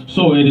 Hallelujah.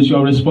 So it is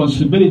your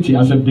responsibility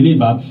as a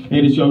believer,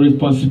 it is your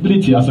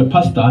responsibility as a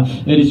pastor,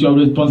 it is your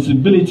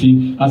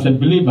responsibility as a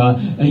believer.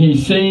 And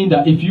he's saying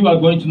that if you are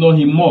going to know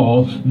him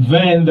more,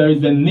 then there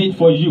is a need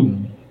for you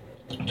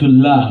to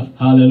love.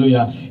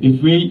 Hallelujah.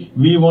 If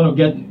we want to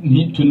get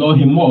to know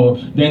him more,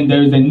 then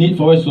there is a need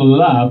for us to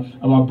love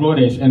our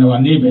brothers and our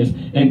neighbors.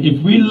 And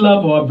if we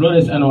love our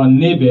brothers and our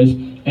neighbors,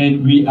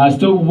 and we are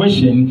still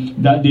wishing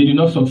that they do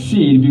not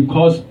succeed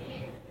because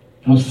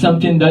of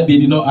something that they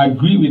did not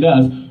agree with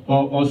us,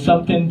 or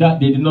something that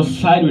they did not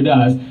side with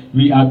us,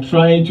 we are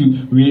trying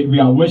to, we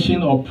are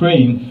wishing or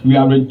praying, we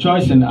are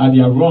rejoicing at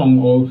their wrong,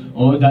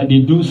 or that they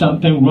do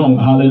something wrong.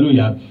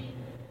 Hallelujah.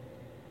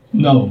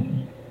 No.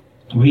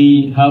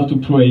 We have to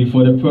pray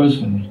for the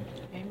person,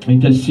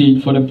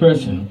 intercede for the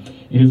person.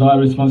 It is our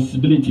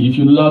responsibility. If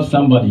you love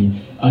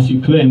somebody, as you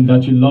claim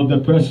that you love the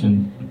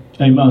person,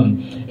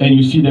 amen, and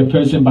you see the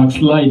person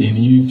backsliding,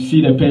 you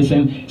see the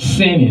person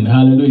sinning,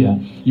 hallelujah,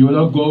 you will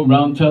not go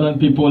around telling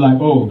people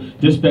like, oh,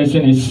 this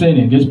person is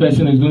sinning, this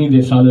person is doing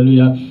this,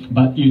 hallelujah,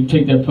 but you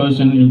take the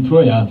person in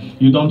prayer.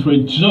 You don't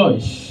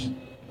rejoice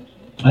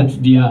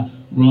at their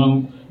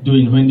wrong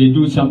doing. When they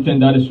do something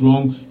that is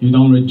wrong, you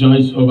don't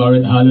rejoice over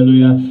it.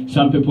 Hallelujah.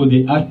 Some people,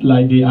 they act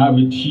like they are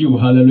with you.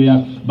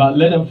 Hallelujah. But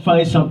let them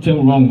find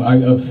something wrong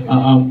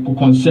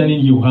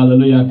concerning you.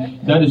 Hallelujah.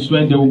 That is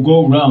when they will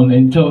go around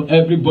and tell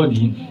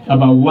everybody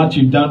about what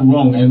you've done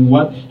wrong and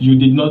what you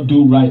did not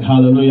do right.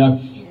 Hallelujah.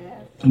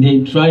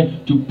 They try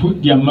to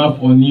put their mouth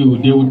on you.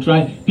 They will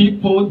try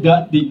people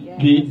that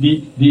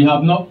they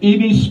have not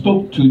even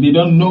spoke to. They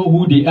don't know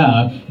who they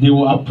are. They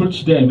will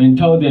approach them and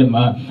tell them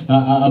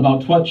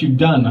about what you've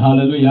done.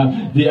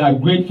 Hallelujah. They are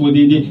grateful.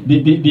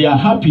 They are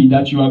happy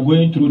that you are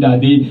going through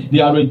that. They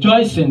are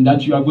rejoicing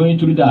that you are going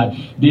through that.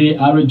 They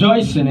are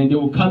rejoicing, and they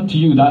will come to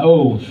you that,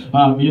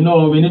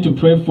 we need to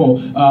pray for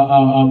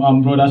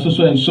brother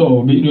so and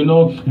so.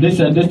 This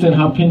and this thing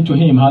happened to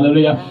him.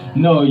 Hallelujah.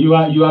 No, you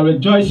are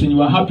rejoicing.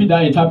 You are happy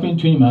that it happened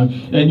to him,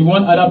 and you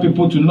want other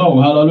people to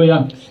know.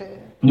 Hallelujah.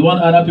 You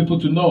want other people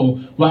to know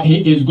what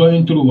he is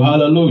going through.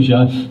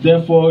 Hallelujah.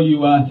 Therefore,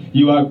 you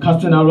are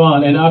casting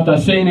around, and after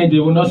saying it, they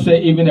will not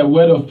say even a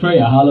word of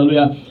prayer.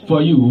 Hallelujah.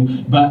 For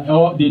you, but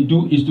all they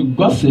do is to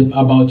gossip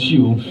about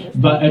you.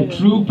 But a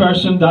true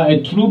person,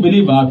 a true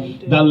believer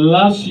that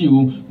loves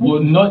you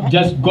will not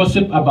just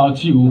gossip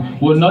about you,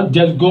 will not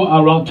just go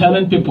around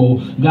telling people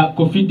that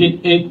Kofi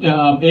did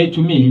A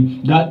to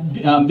me,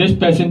 that this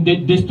person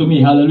did this to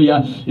me.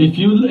 Hallelujah.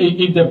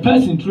 If the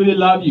person truly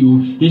loves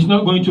you, he's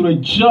not going to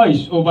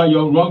rejoice over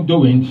your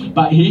wrongdoing,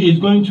 but he is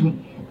going to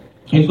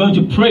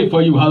pray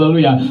for you.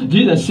 Hallelujah.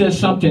 Jesus says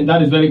something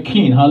that is very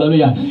keen.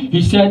 Hallelujah.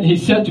 He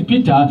said to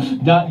Peter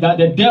that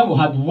the devil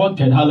had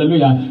wanted,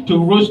 hallelujah, to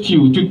roast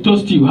you, to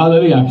toast you.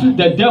 Hallelujah.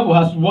 The devil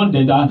has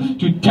wanted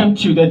to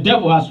tempt you. The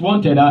devil has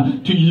wanted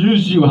to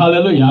use you.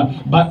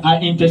 Hallelujah. But I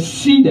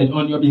interceded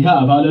on your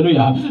behalf.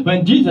 Hallelujah.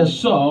 When Jesus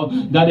saw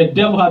that the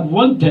devil had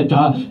wanted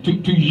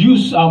to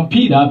use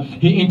Peter,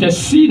 he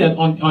interceded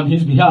on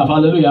his behalf.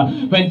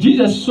 Hallelujah. When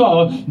Jesus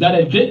saw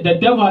that the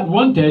devil had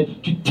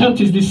wanted to tempt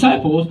his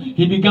disciples,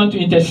 he began to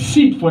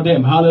intercede for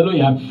them.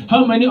 Hallelujah.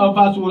 How many of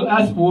us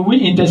will we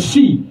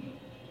intercede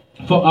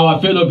for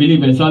our fellow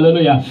believers?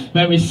 Hallelujah.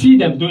 When we see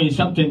them doing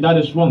something that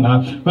is wrong,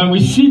 when we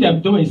see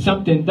them doing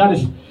something that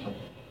is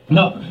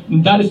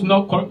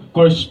not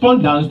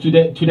correspondence to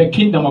the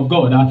kingdom of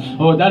God,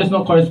 or that is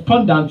not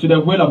correspondence to the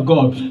will of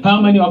God. How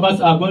many of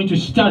us are going to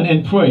stand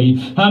and pray?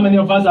 How many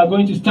of us are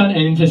going to stand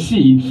and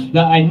intercede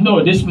that I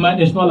know this man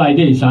is not like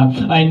this?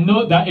 I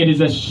know that it is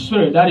a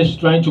spirit that is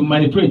trying to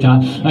manipulate.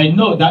 I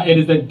know that it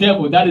is the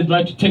devil that is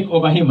trying to take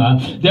over him.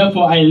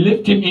 Therefore, I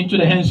lift him into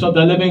the hands of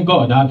the living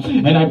God,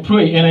 and I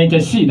pray and I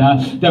intercede.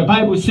 The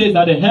Bible says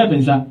that the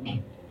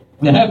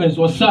heavens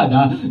was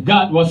sad.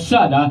 God was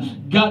sad.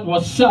 God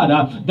was sad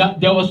that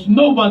there was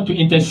no one to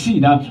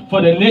intercede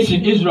for the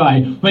nation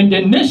Israel. When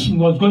the nation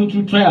was going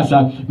through trials,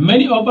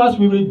 many of us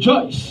will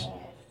rejoice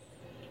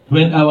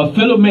when our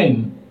fellow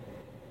men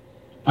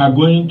are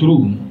going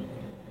through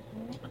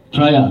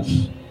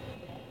trials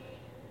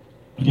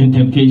and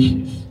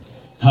temptations.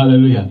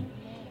 Hallelujah.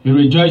 We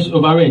rejoice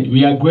over it.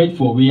 We are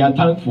grateful. We are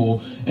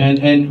thankful.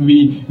 And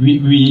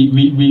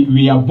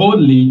we are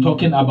boldly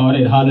talking about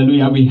it.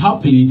 Hallelujah.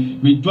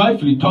 We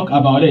joyfully talk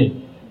about it.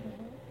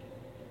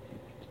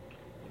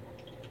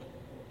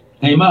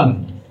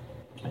 Amen.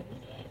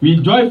 We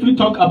joyfully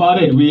talk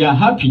about it. We are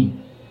happy.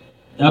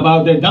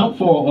 about the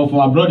downfall of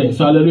our brothers.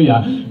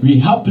 Hallelujah. We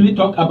happily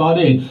talk about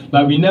it,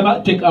 but we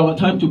never take our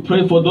time to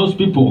pray for those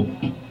people.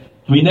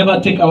 We never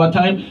take our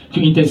time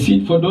to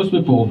intercede for those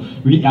people.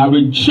 We are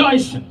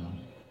rejoicing.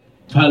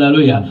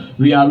 Hallelujah.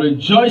 We are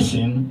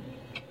rejoicing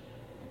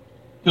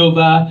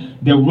over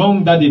the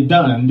wrong that they've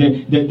done,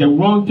 the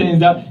wrong things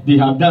that they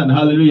have done.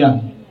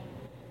 Hallelujah.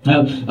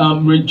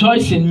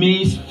 Rejoicing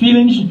means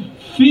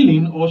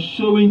feeling or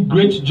showing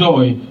great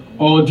joy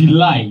or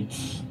delight.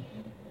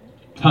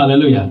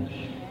 Hallelujah.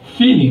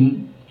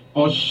 Feeling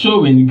or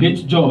showing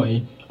great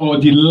joy or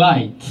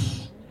delight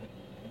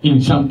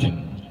in something.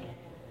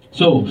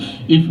 So,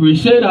 if we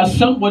say that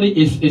somebody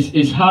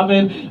is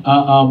having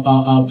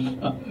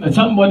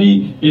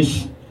somebody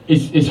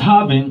is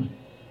having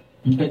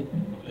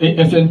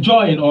is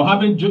enjoying or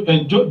having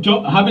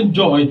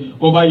joy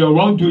over your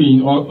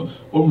wrongdoing or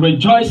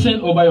rejoicing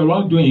over your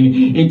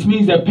wrongdoing, it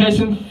means the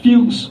person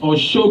feels or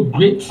shows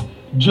great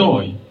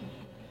joy.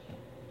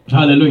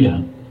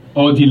 Hallelujah.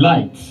 Or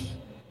delight.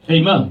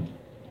 Amen.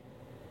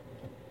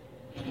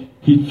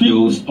 He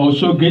feels or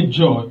shows great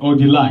joy or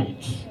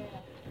delight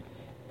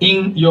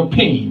in your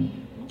pain,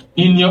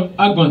 in your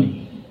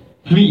agony.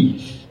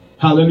 Please.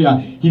 Hallelujah.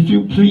 He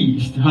feels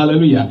pleased.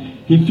 Hallelujah.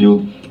 He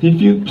feels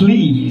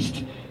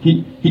pleased.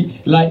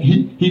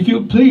 He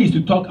feels pleased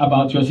to talk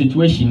about your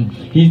situation.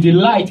 He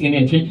delights in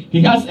it.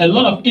 He has a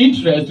lot of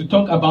interest to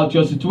talk about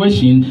your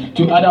situation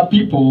to other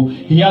people.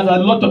 He has a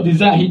lot of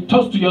desire. He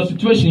talks to your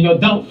situation, your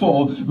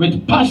downfall,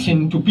 with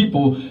passion to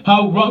people,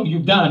 how wrong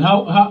you've done,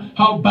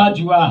 how bad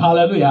you are.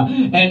 Hallelujah.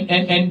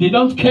 And they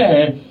don't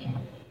care.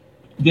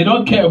 They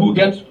don't care who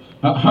gets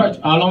hurt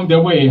along the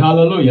way.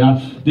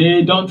 Hallelujah.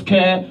 They don't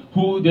care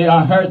who they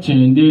are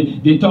hurting.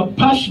 They talk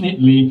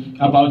passionately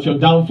about your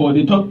downfall.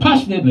 They talk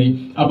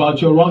passionately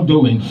about your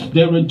wrongdoing.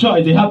 They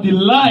rejoice. They have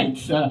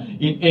delight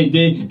in it.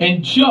 They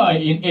enjoy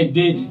in it.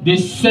 They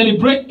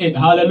celebrate it.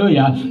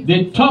 Hallelujah.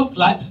 They talk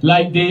like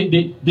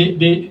they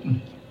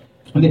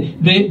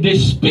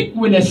speak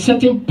with a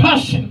certain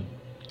passion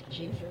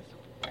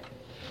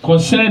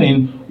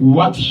concerning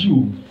what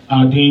you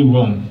are doing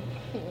wrong.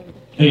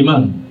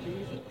 Amen.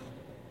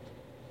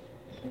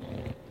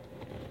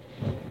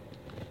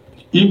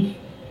 If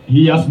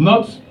he has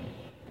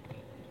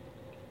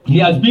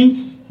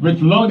been with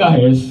longer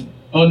hairs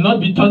or not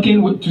be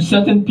talking to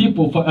certain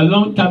people for a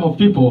long time of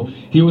people,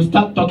 he will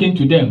start talking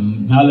to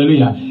them.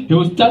 Hallelujah. He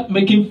will start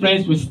making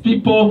friends with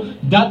people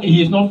that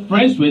he is not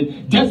friends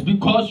with just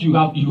because you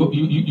have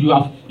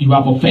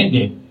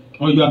offended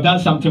or you have done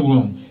something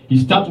wrong. He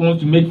starts wanting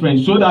to make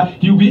friends so that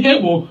he will be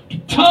able to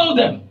tell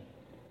them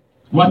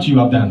what you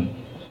have done.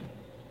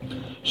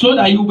 So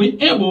that you will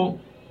be able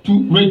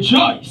to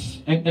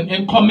rejoice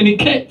and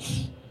communicate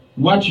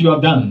what you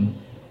have done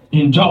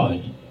in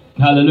joy.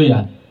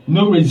 Hallelujah.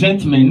 No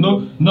resentment,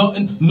 no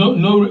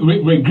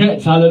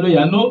regrets.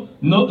 Hallelujah.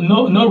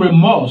 No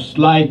remorse.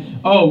 Like,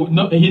 oh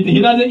no,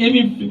 he doesn't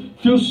even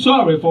feel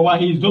sorry for what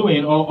he's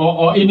doing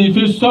or even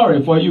feel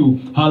sorry for you.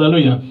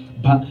 Hallelujah.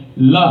 But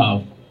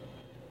love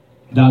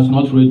does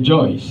not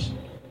rejoice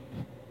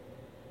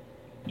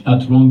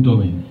at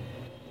wrongdoing.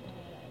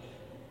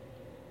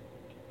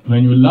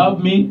 When you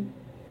love me,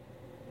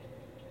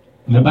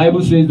 the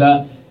Bible says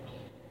that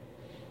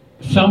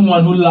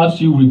someone who loves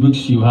you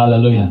rebukes you.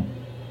 Hallelujah.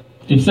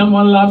 If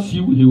someone loves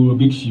you, he will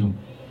rebuke you.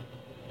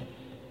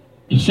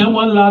 If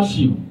someone loves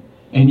you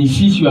and he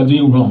sees you are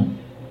doing wrong,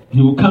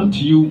 he will come to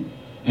you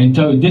and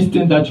tell you this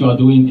thing that you are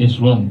doing is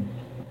wrong.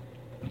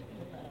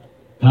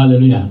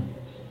 Hallelujah.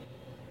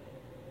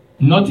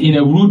 Not in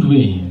a rude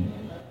way.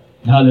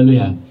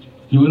 Hallelujah.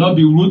 He will not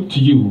be rude to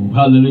you.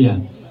 Hallelujah.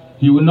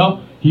 He will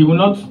not be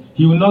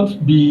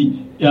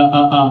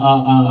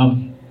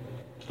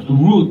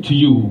rude to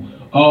you,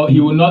 or he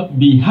will not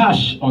be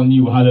harsh on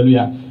you.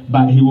 Hallelujah.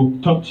 But he will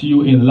talk to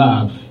you in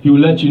love. He will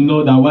let you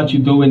know that what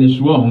you're doing is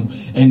wrong,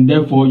 and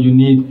therefore you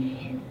need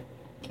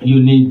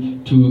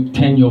to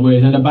turn your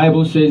ways. And the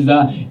Bible says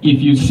that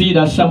if you see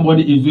that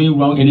somebody is doing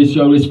wrong, it is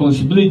your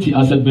responsibility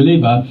as a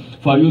believer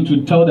for you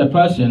to tell the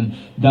person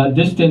that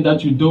this thing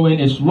that you're doing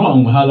is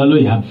wrong.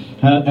 Hallelujah.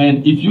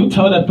 And if you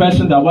tell the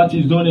person that what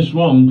he's doing is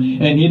wrong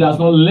and he does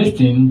not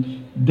listen,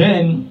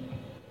 then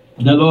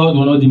the Lord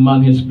will not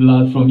demand his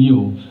blood from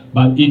you.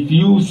 But if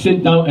you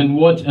sit down and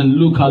watch and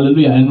look,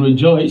 hallelujah, and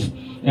rejoice,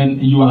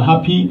 and you are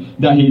happy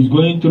that he is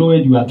going through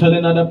it, you are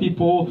telling other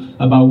people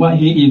about what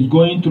he is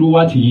going through,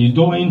 what he is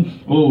doing.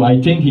 Oh, I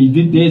think he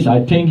did this.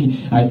 I think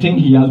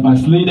he has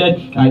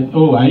backslided.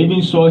 I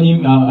even saw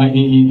him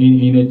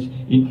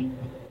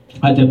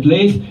at a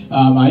place.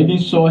 I even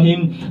saw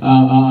him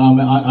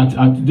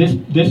at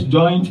this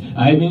joint.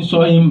 I even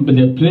saw him, but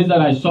the place that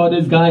I saw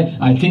this guy,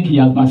 I think he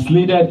has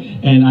backslided,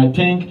 and I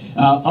think,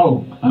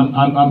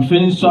 I'm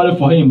feeling sorry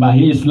for him, but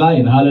he is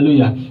lying.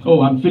 Hallelujah.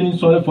 Oh, I'm feeling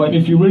sorry for him.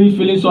 If you really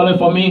feeling sorry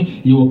for me,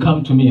 you will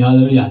come to me.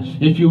 Hallelujah.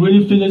 If you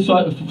really feeling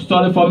sorry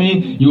for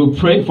me, you will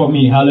pray for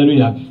me.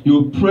 Hallelujah. You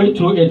will pray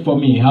through it for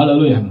me.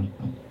 Hallelujah.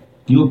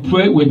 You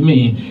pray with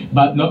me,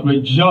 but not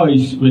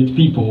rejoice with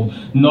people,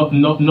 not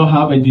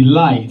have a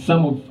delight.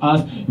 Some of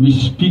us, we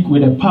speak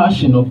with a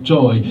passion of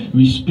joy.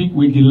 We speak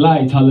with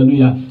delight,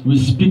 hallelujah. We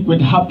speak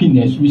with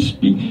happiness. We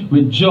speak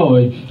with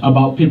joy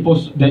about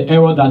the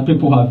error that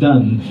people have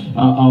done,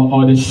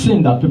 or the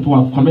sin that people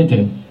have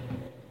committed.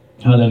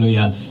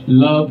 Hallelujah.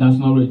 Love does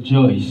not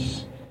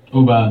rejoice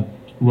over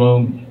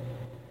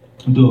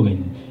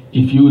wrongdoing.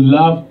 If you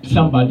love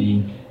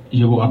somebody,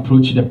 you will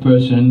approach the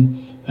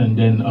person and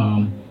then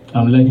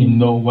let him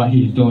know what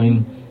he's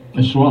doing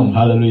is wrong.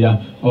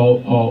 Hallelujah.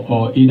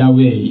 Or either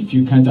way, if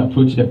you can't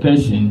approach the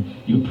person,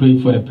 you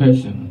pray for the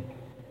person.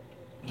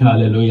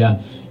 Hallelujah.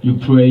 You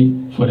pray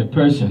for the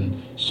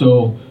person.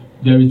 So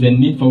there is a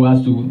need for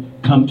us to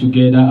come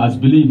together as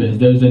believers.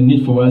 There is a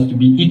need for us to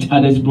be each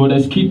other's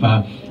brother's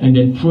keeper and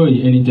then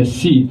pray and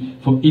intercede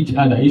for each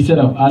other instead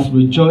of us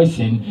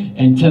rejoicing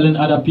and telling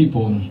other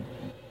people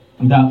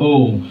that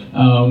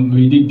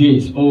we did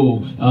this,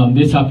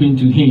 this happened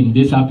to him,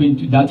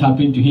 that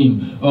happened to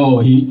him,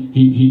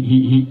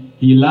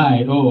 he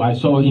lied, I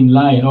saw him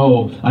lying,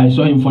 I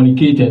saw him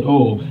fornicated,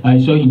 I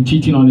saw him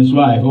cheating on his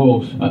wife.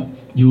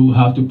 You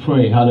have to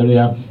pray,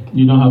 hallelujah.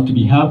 You don't have to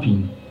be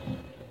happy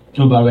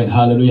over it,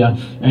 hallelujah.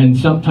 And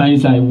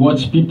sometimes I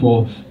watch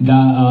people that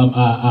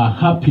are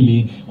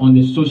happily on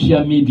the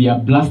social media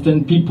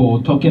blasting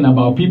people, talking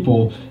about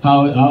people,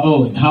 how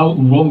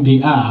wrong they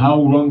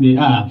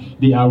are,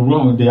 they are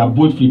wrong, they are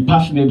boastfully,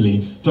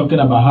 passionately talking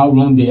about how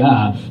wrong they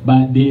are,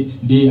 but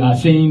they are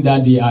saying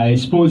that they are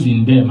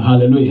exposing them,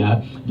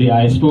 hallelujah. They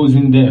are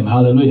exposing them,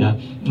 hallelujah.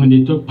 And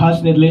they talk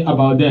passionately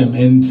about them,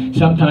 and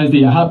sometimes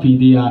they are happy,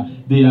 they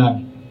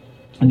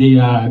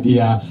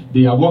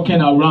are walking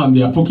around,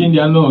 they are poking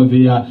their nose,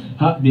 they are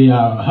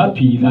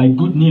happy, like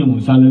good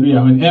news,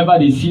 hallelujah. Whenever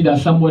they see that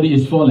somebody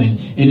is falling,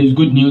 it is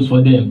good news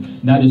for them.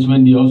 That is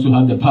when they also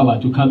have the power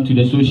to come to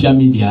the social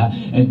media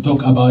and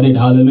talk about it,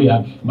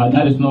 hallelujah. But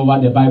that is not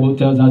what the Bible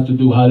tells us to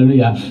do,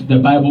 hallelujah. The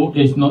Bible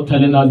is not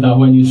telling us that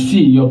when you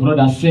see your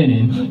brother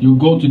sinning, you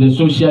go to the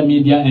social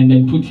media and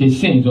then put his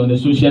sins on the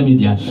social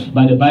media.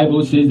 But the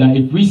Bible says that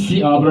if we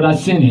see our brother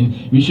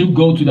sinning, we should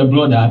go to the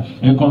brother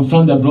and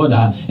confront the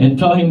brother and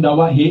tell him that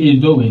what he is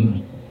doing.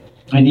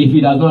 And if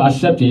he does not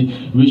accept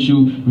it, we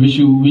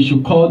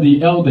should call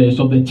the elders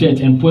of the church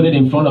and put it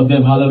in front of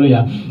them.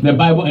 Hallelujah. The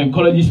Bible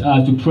encourages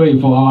us to pray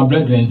for our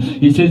brethren.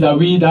 It says that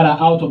we that are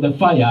out of the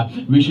fire,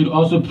 we should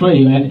also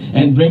pray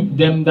and bring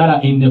them that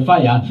are in the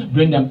fire,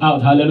 bring them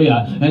out.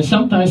 Hallelujah. And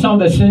sometimes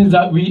some of the sins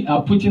that we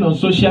are putting on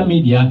social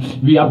media,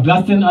 we are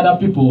blasting other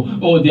people.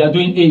 They are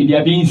doing A, they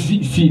are doing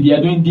C, they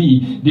are doing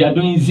D, they are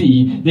doing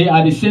Z. They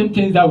are the same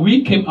things that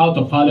we came out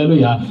of.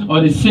 Hallelujah.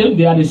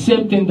 They are the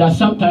same thing that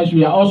sometimes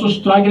we are also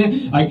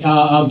struggling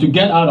to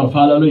get out of,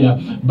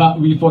 hallelujah. But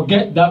we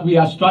forget that we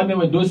are struggling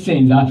with those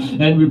things,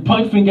 and we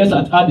point fingers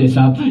at others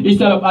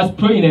instead of us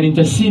praying and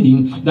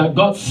interceding that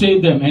God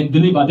save them and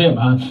deliver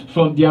them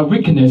from their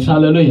wickedness,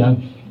 hallelujah.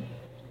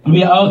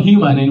 We are all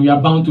human and we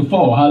are bound to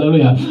fall.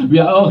 Hallelujah. We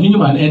are all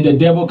human and the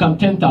devil can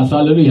tempt us.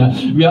 Hallelujah.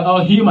 We are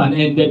all human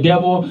and the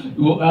devil,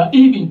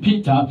 even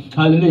Peter,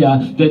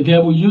 hallelujah, the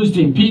devil used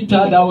him.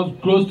 Peter that was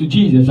close to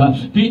Jesus.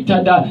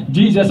 Peter that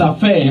Jesus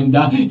affirmed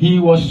that he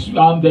was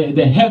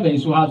the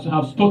heavens who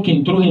have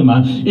spoken through him.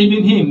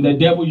 Even him, the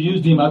devil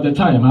used him at the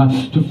time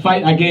to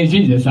fight against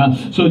Jesus.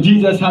 So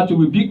Jesus had to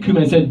rebuke him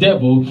and said,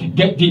 devil,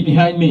 get thee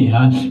behind me.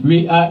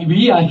 We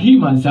are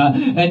humans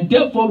and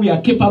therefore we are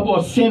capable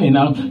of sinning.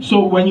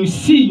 So when you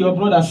see your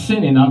brother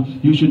sinning,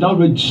 you should not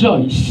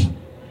rejoice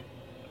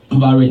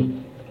over it.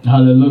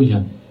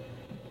 Hallelujah.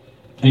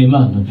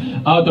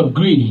 Amen. Out of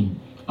greedy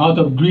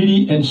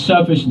and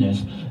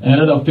selfishness, a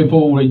lot of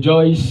people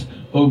rejoice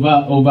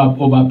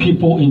over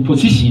people in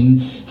position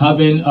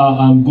having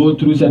go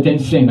through certain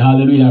sin.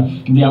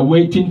 Hallelujah. They are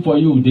waiting for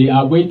you. They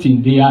are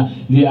waiting. They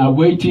are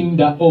waiting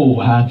that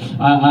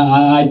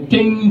I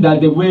think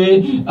that the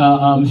way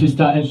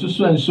sister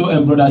and so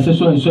and brother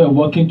so are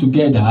working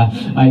together,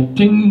 I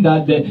think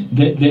that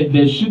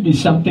there should be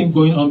something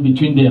going on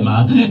between them,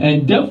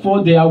 and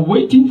therefore they are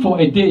waiting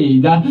for a day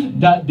that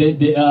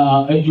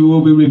you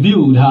will be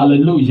revealed.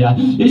 Hallelujah.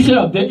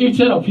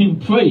 Instead of him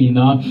praying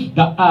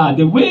that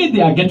the way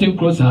they are getting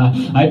closer,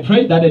 I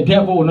pray that the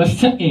devil will not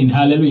set in.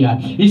 Hallelujah.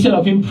 Instead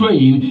of him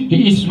praying,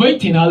 he is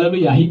waiting.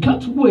 Hallelujah. He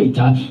can't wait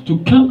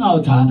to come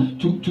out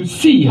to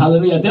see.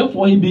 Hallelujah.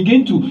 Therefore he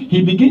begin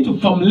to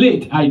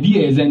formulate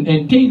ideas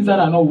and things that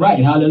are not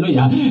right.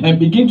 Hallelujah. And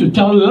begin to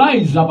tell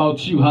lies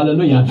about you.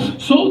 Hallelujah.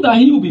 So that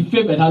he will be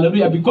favored.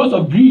 Hallelujah. Because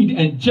of greed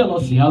and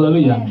jealousy.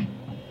 Hallelujah.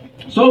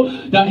 So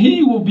that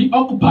he will be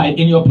occupied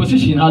in your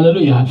position.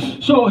 Hallelujah.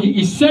 So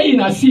he is saying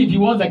as if he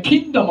wants the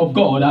kingdom of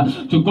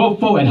God to go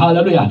forward.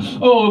 Hallelujah.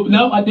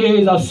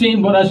 Nowadays I've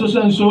seen brother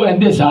so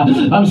and this.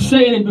 I'm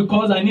saying it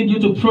because I need you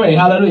to pray.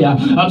 Hallelujah.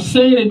 I'm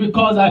saying it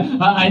because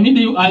I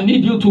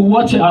need you to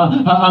watch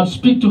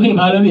speak to him.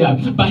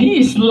 Hallelujah. But he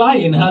is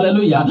lying.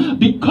 Hallelujah.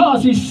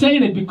 Because he's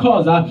saying it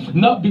because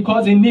not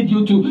because he needs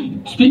you to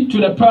speak to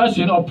the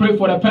person or pray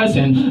for the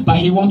person, but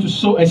he wants to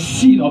sow a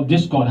seed of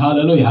discord.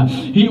 Hallelujah.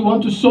 He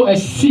wants to sow a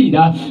seed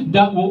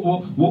that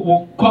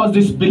will cause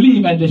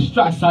disbelief and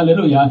distrust,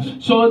 hallelujah,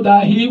 so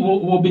that he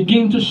will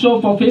begin to show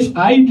forth his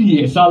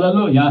ideas,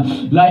 hallelujah,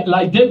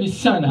 like David's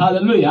son,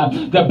 hallelujah.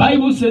 The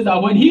Bible says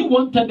that when he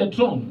wanted the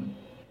throne,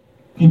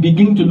 he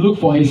began to look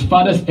for his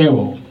father's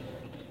error,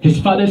 his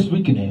father's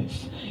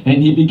weakness,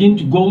 and he began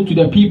to go to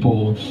the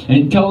people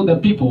and tell the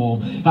people,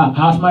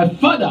 has my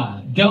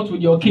father dealt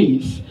with your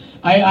case?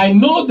 I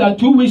know that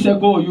 2 weeks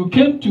ago you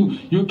came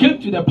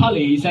to the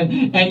palace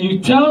and you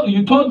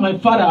told my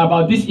father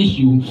about this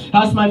issue.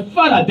 Has my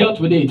father dealt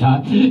with it?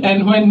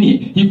 And when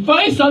he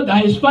finds out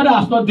that his father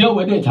has not dealt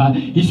with it,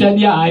 he said,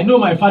 yeah, I know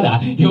my father,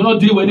 he will not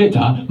deal with it.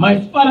 My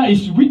father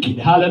is wicked,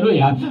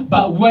 hallelujah.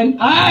 But when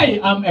I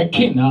am a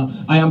king,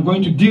 I am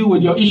going to deal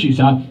with your issues,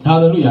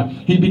 hallelujah.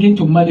 He began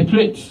to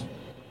manipulate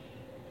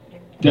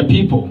the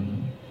people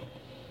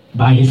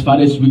by his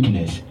father's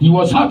weakness. He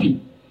was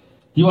happy.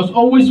 He was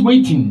always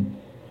waiting,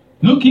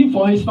 looking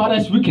for his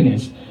father's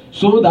weakness,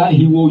 so that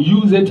he will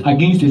use it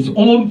against his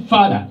own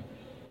father,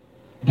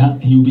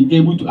 that he will be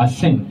able to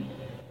ascend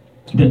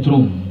the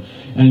throne.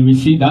 And we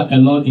see that a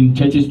lot in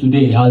churches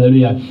today,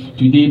 hallelujah.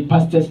 Today,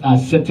 pastors are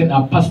setting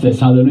up pastors,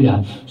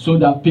 hallelujah, so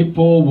that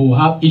people will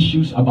have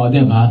issues about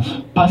them.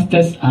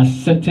 Pastors are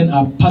setting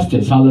up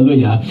pastors,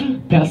 hallelujah.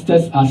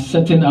 Pastors are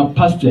setting up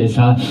pastors.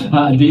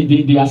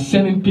 They are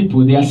sending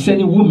people, they are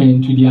sending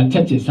women to their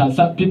churches,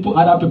 some people,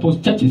 other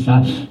people's churches,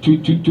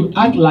 to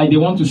act like they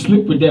want to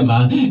sleep with them,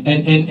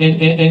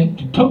 and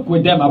to talk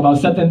with them about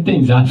certain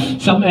things,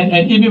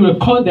 and even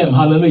record them,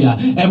 hallelujah,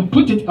 and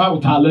put it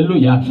out,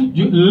 hallelujah.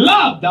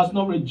 Love does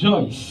not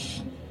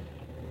rejoice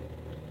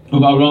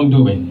over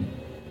wrongdoing.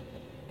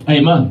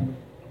 Amen.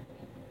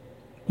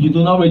 You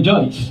do not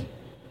rejoice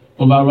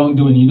over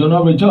wrongdoing. You do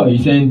not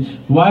rejoice. And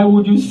why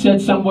would you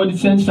send somebody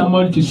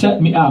to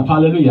set me up?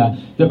 Hallelujah.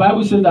 The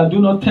Bible says that do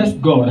not test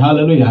God.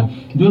 Hallelujah.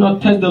 Do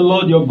not test the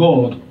Lord your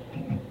God.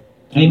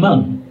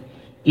 Amen.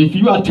 If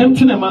you are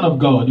tempting a man of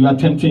God, you are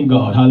tempting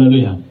God.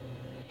 Hallelujah.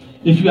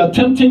 If you are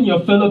tempting your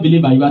fellow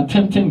believer, you are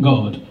tempting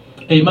God.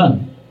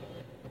 Amen.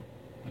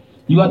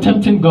 You are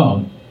tempting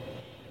God.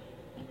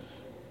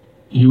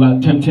 You are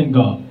tempting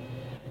God.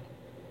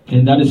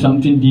 And that is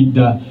something deep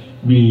that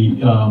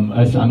we,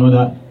 as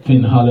another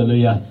thing,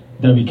 hallelujah,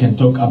 that we can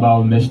talk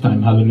about next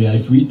time, hallelujah.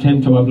 If we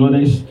tempt our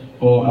brothers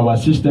or our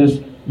sisters,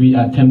 we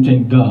are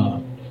tempting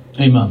God.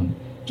 Amen.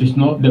 It's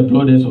not the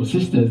brothers or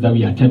sisters that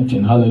we are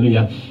tempting,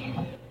 hallelujah.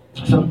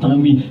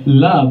 Sometimes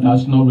love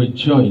does not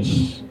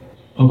rejoice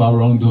over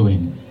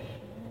wrongdoing.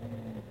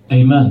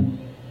 Amen.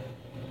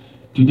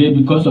 Today,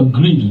 because of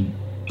greed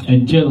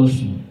and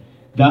jealousy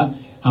that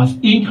has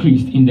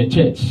increased in the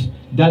church,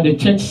 that the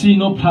church see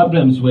no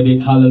problems with it,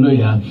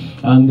 hallelujah,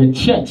 and the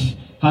church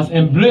has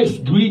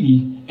embraced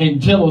greedy and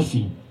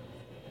jealousy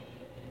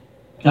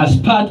as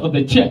part of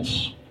the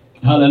church,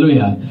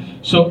 hallelujah.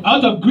 So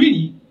out of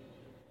greed,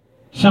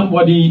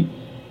 somebody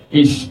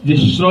is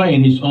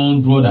destroying his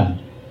own brother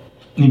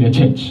in the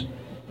church,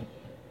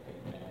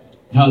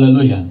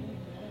 hallelujah.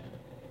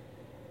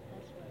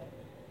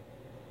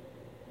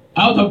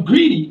 Out of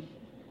greedy,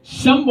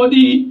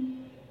 somebody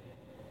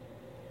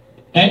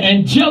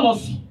and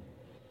jealousy,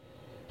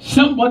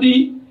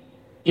 somebody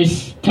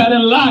is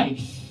telling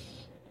lies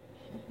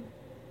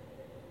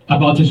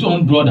about his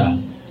own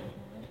brother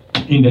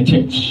in the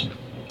church.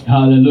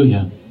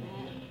 Hallelujah.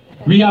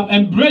 We have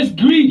embraced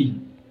greed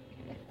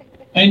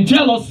and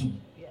jealousy,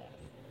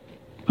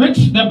 which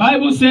the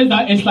Bible says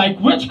that it's like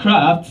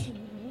witchcraft.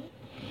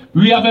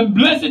 We have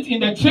embraced it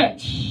in the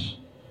church.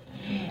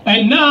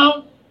 And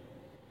now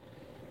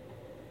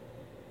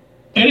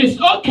it is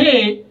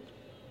okay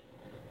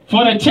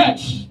for the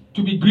church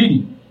to be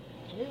greedy.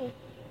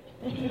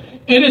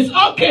 It is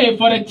okay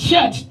for the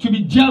church to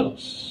be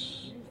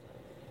jealous.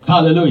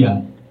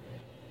 Hallelujah.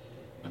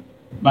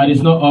 But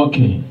it's not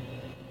okay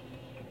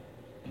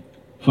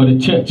for the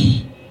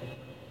church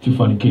to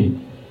fornicate.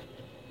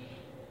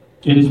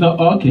 It is not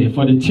okay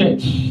for the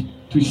church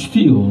to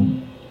steal.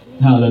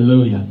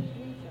 Hallelujah.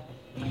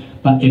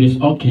 But it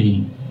is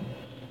okay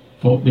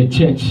for the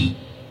church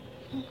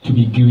to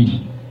be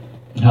greedy.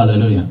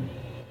 Hallelujah.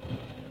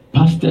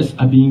 Pastors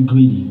are being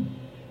greedy.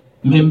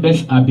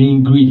 Members are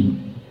being greedy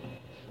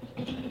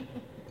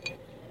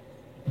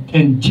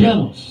and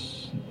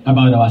jealous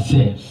about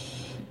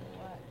ourselves.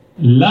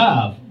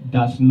 Love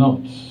does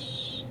not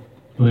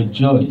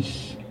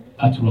rejoice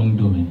at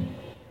wrongdoing.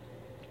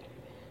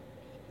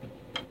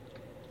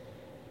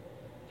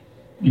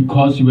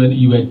 Because you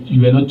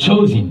were not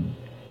chosen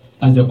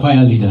as the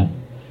choir leader.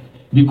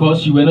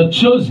 Because you were not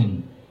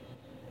chosen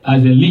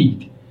as a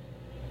lead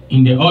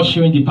in the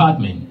ushering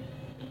department.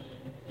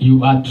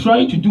 You are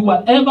trying to do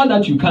whatever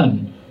that you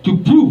can to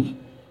prove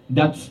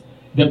that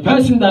the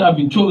person that have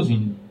been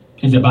chosen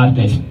is a bad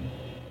person.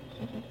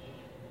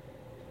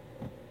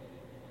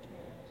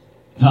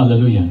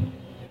 Hallelujah.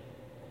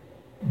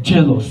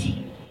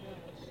 Jealousy,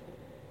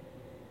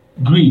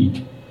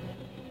 greed.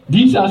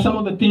 These are some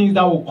of the things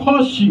that will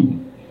cause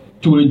you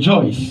to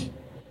rejoice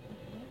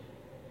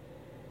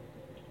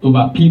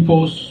over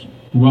people's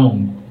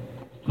wrong.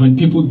 When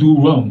people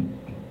do wrong,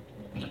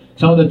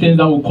 Some of the things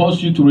that will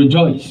cause you to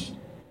rejoice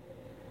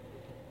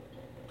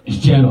is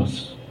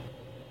jealous,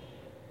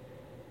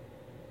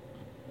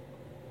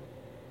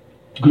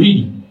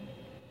 greedy,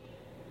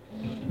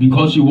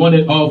 because you want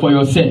it all for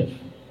yourself.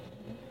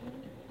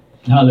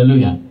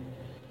 Hallelujah.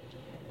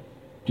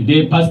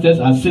 Today, pastors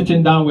are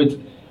sitting down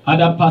with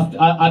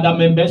other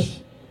members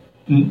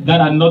that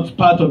are not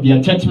part of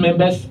their church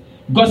members,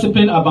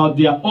 gossiping about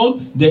their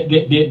own the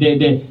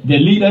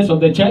leaders of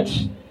the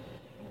church,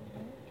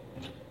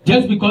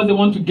 just because they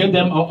want to get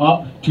them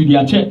to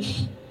their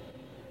church.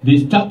 They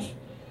start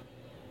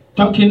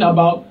talking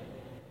about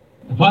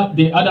what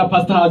the other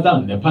pastor has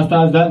done. The pastor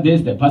has done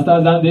this, the pastor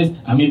has done this.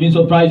 I'm even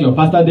surprised your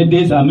pastor did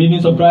this. I'm even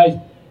surprised.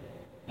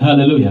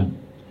 Hallelujah.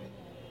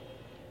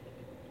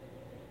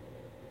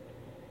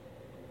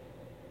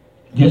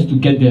 Just to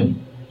get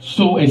them,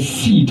 sow a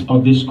seed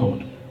of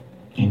discord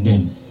in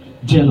them.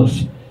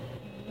 Jealousy.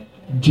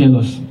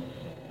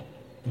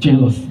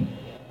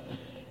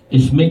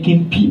 It's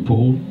making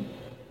people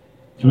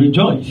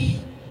rejoice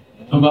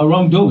over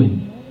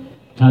wrongdoing.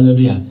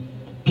 Hallelujah.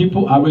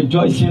 People are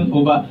rejoicing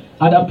over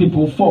other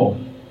people fall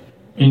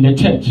in the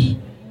church.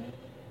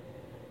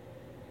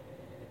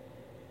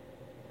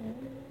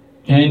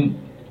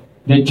 And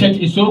the church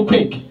is so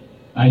quick.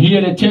 I hear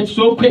the church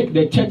so quick.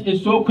 The church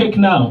is so quick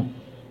now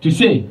to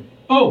say,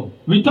 oh,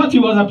 we thought he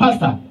was a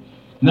pastor.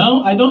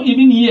 Now I don't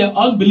even hear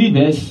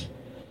unbelievers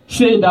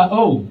say that,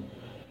 oh,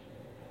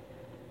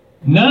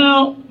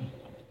 now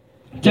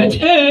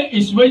church A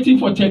is waiting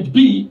for church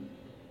B,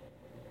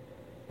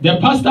 the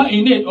pastor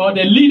in it or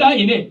the leader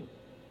in it,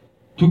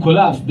 to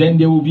collapse. Then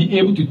they will be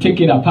able to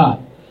take it apart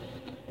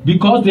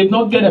because they've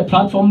not get a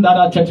platform that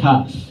our church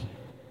has.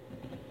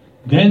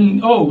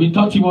 Then, oh, we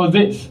thought he was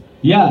this.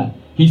 Yeah,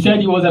 he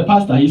said he was a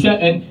pastor. He said,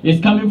 and it's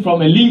coming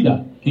from a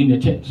leader in the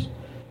church.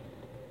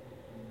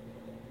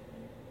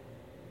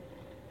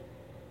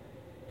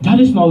 That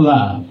is not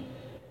love.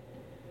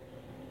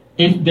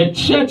 If the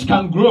church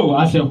can grow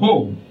as a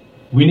whole,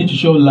 we need to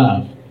show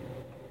love.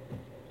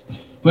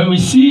 When we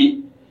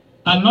see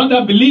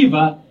another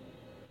believer,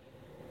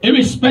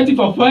 irrespective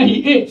of where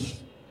he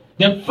is,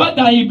 the fact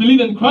that he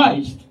believes in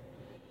Christ,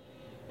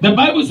 the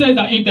Bible says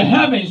that if the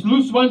heavens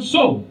lose one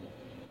soul,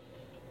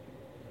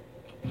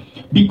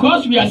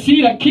 because we are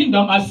seeing the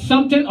kingdom as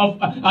something of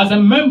as a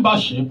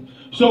membership.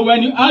 So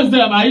when you ask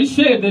them, are you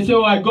saved? They say,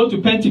 oh, I go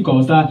to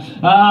Pentecost.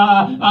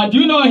 Do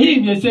you know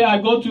him? They say, I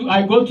go to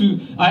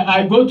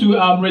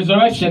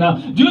Resurrection.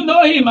 Do you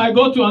know him? I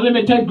go to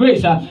Unlimited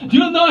Grace. Do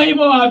you know him?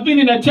 Oh, I've been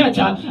in the church.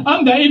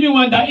 I'm the even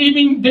one that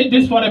even did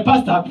this for the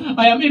pastor.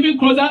 I am even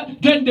closer.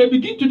 Then they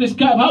begin to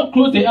describe how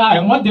close they are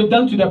and what they've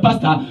done to the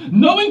pastor.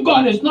 Knowing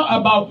God is not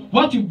about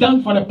what you've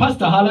done for the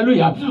pastor,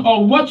 hallelujah,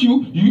 or what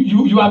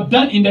you have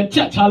done in the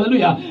church,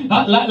 hallelujah.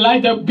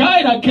 Like the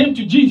guy that came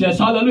to Jesus,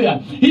 hallelujah.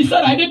 He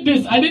said, I did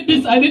this,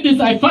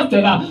 I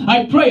fasted,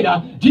 I prayed.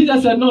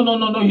 Jesus said,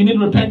 no, you need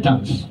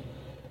repentance.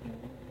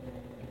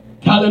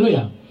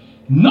 Hallelujah.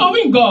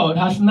 Knowing God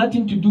has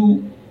nothing to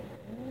do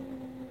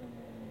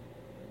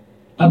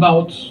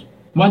about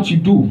what you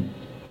do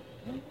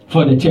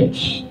for the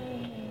church.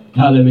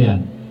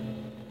 Hallelujah.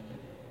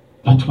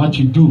 But what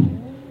you do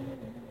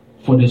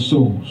for the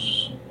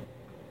souls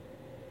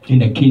in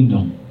the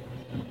kingdom.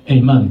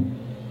 Amen.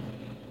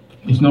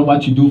 It's not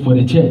what you do for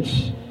the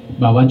church,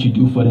 but what you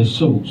do for the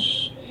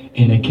souls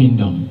in the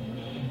kingdom.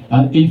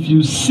 If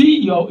you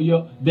see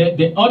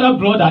the other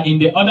brother in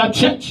the other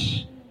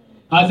church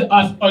as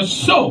a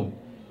soul,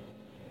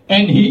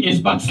 and he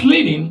is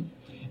backsliding,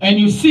 and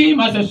you see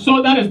him as a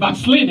soul that is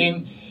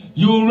backsliding,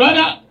 you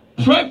rather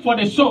pray for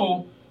the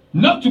soul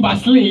not to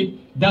backslid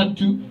than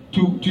to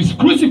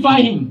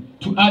crucify him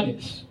to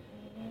others,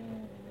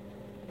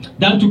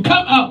 than to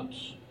come out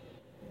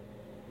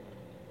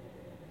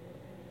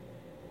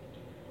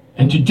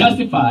and to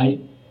justify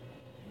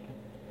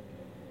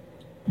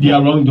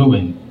their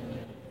wrongdoing.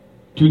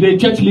 Today,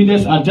 church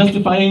leaders are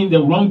justifying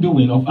the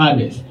wrongdoing of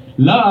others.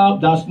 Love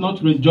does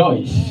not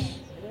rejoice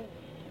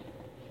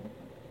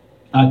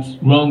at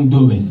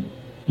wrongdoing.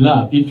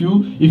 Love. If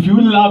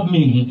you love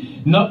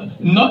me,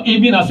 not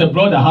even as a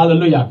brother,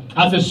 hallelujah,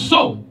 as a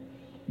soul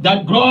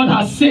that God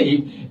has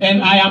saved,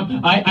 and I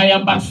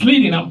am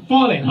backsliding, I'm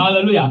falling,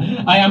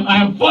 hallelujah. I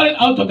am falling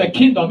out of the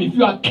kingdom. If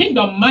you are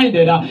kingdom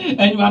minded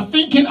and you are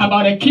thinking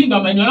about the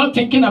kingdom and you're not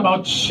thinking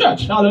about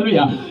church,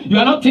 hallelujah. You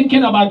are not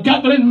thinking about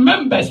gathering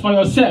members for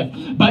yourself,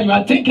 but you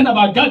are thinking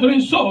about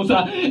gathering souls,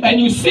 and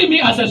you see me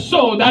as a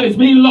soul that is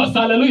being lost,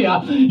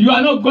 hallelujah. You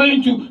are not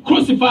going to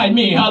crucify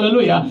me,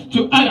 hallelujah,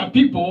 to other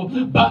people,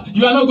 but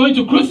you are not going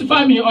to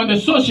crucify me on the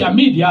social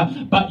media,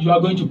 but you are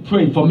going to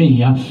pray for me.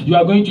 You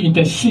are going to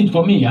intercede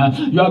for me.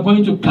 You are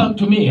going to come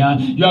to me.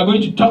 You are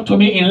going to talk to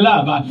me in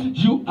love.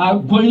 You are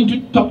going to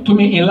talk to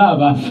me in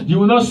love. You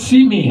will not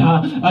see me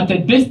at a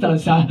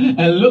distance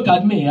and look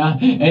at me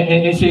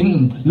and say,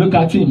 look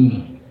at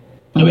him.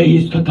 The way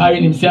he's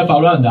carrying himself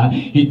around,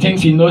 he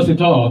thinks he knows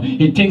it all.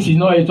 He thinks he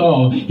knows it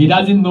all. He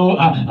doesn't know,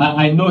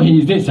 I know he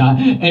is this.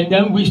 And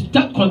then we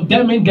start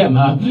condemning them.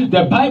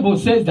 The Bible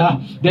says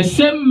that the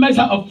same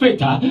measure of faith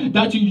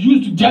that you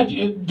use to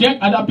judge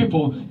other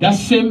people, that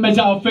same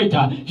measure of faith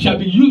shall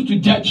be used to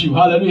judge you.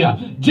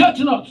 Hallelujah. Judge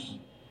not.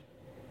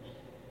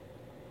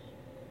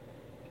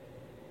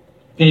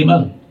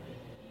 Amen.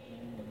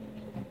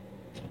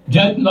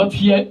 Judge not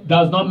here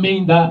does not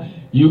mean that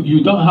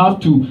you don't have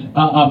to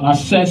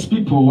assess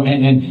people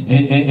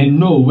and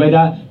know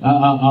whether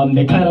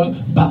the kind of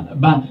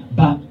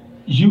but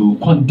you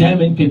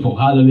condemning people,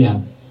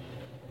 hallelujah,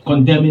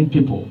 condemning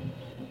people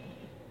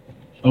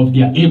of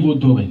their evil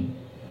doing.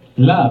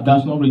 Love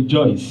does not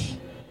rejoice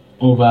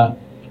over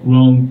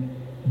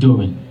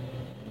wrongdoing.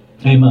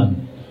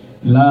 Amen.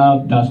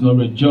 Love does not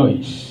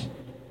rejoice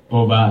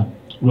over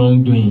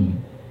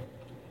wrongdoing.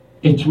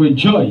 It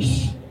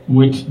rejoices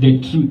with the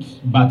truth,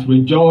 but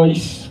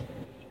rejoice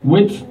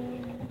with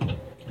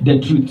the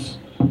truth.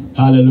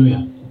 Hallelujah.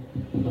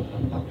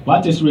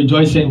 What is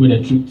rejoicing with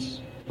the truth?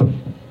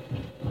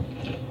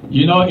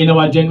 You know, in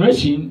our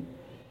generation,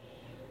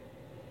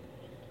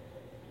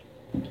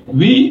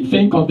 we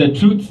think of the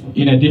truth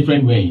in a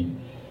different way.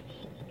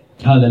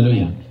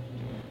 Hallelujah.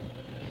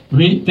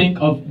 We think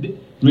of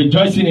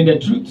rejoicing in the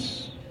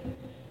truth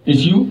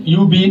is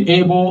you being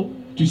able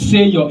to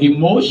say your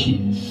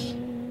emotions.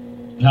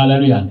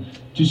 Hallelujah.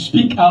 To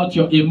speak out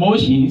your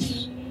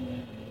emotions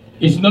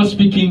is not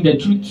speaking the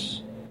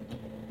truth.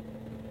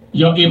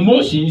 Your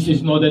emotions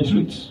is not the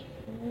truth.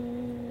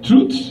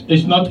 Truth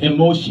is not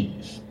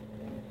emotions.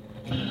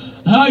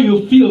 How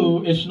you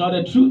feel is not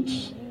the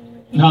truth.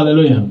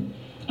 Hallelujah.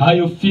 How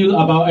you feel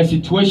about a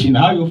situation,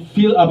 how you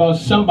feel about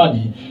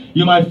somebody.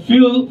 You might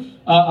feel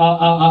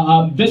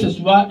this is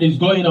what is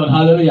going on.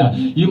 Hallelujah.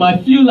 You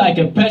might feel like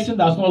a person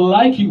does not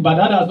like you, but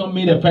that does not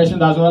mean a person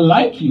does not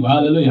like you.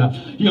 Hallelujah.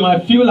 You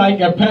might feel like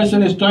a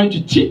person is trying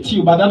to cheat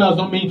you, but that does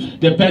not mean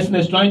the person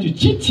is trying to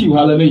cheat you.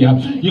 Hallelujah.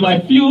 You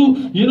might feel,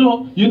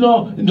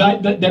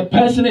 like the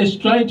person is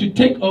trying to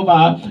take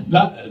over.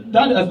 That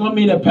does not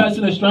mean the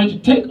person is trying to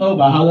take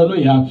over.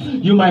 Hallelujah.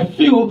 You might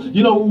feel,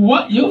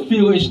 what you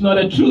feel is not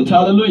the truth.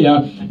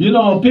 Hallelujah.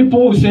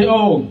 People will say,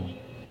 oh,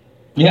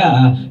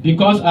 yeah,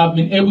 because I've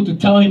been able to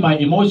tell him my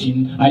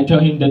emotion, I tell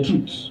him the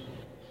truth.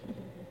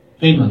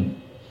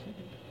 Amen.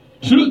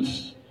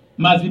 Truth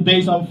must be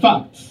based on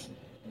facts.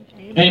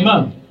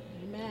 Amen.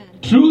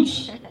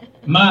 Truth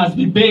must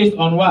be based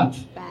on what?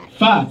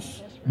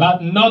 Facts.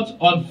 But not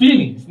on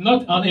feelings,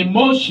 not on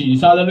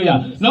emotions,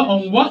 hallelujah. Not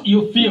on what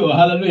you feel,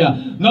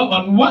 hallelujah. Not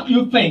on what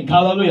you think,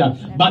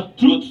 hallelujah. But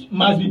truth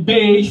must be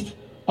based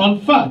on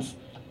facts.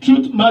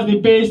 Truth must be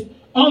based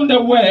on the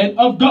word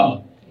of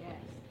God.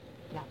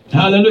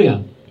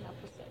 Hallelujah.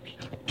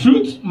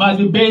 Truth must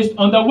be based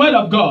on the word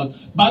of God,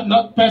 but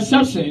not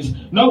perceptions,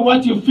 not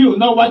what you feel,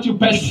 not what you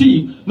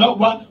perceive, not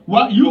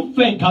what you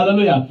think,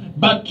 hallelujah.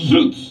 But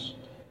truth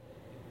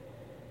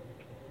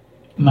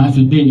must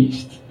be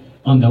based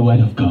on the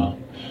word of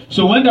God.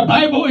 So when the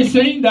Bible is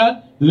saying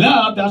that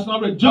love does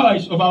not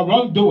rejoice over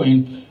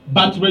wrongdoing,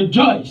 but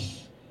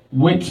rejoice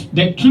with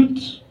the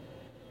truth,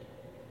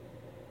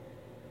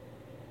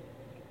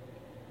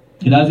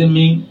 it doesn't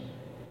mean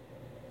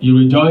you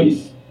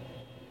rejoice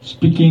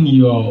speaking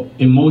your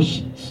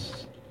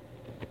emotions.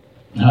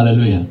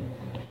 Hallelujah.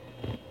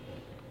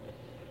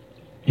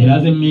 It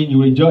doesn't mean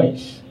you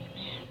rejoice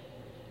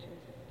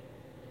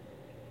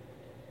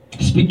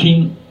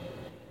speaking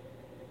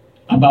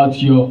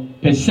about your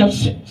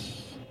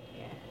perceptions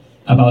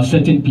about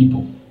certain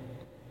people.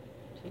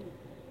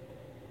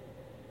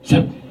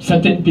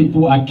 Certain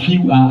people are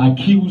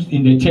accused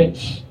in the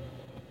church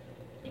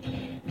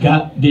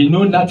that they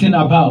know nothing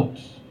about.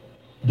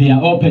 They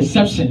are all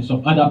perceptions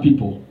of other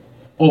people.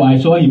 Oh, I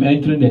saw him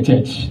entering the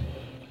church.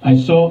 I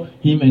saw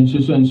him and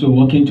so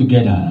working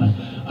together.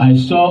 I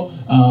saw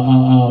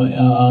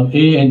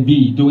A and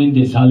B doing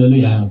this.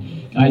 Hallelujah.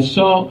 I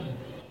saw.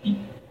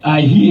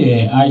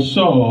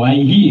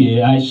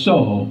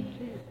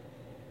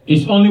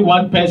 It's only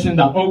one person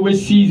that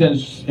always sees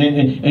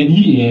and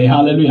hear.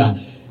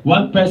 Hallelujah.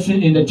 One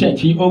person in the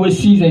church, he always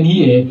sees and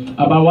hears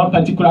about one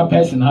particular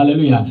person,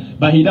 hallelujah.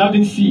 But he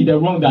doesn't see the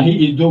wrong that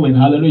he is doing,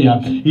 hallelujah.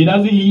 He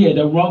doesn't hear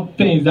the wrong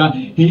things that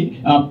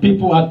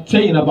people are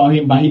saying about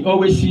him, but he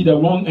always see the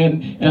wrong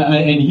and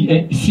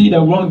he see the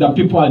wrong that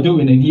people are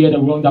doing and hear the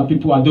wrong that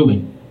people are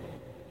doing.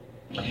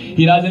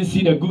 He doesn't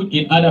see the good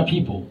in other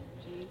people,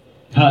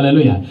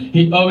 hallelujah.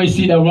 He always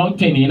see the wrong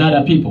thing in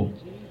other people.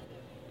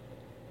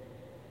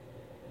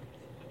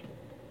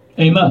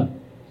 Amen.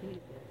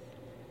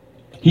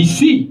 He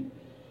see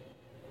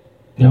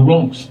the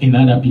wrongs in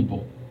other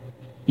people.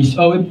 He's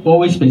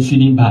always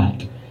perceiving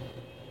bad.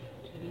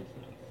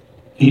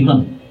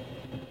 Amen.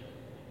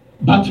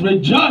 But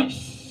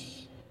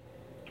rejoice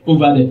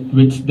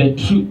with the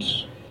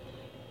truth.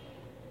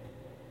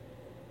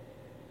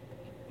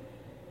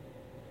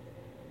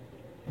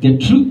 The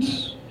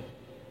truth,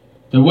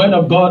 the word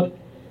of God,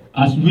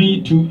 as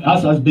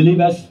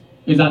believers,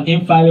 is an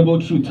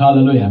infallible truth.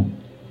 Hallelujah.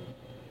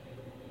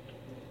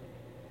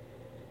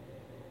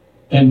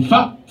 and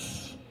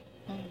facts.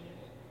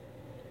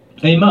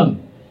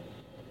 Amen.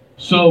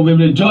 So we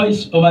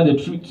rejoice over the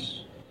truth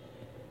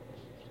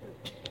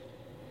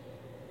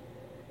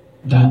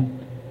that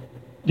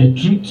the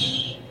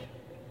truth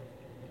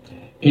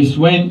is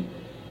when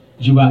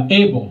you are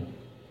able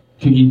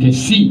to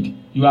intercede.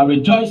 You are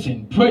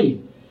rejoicing,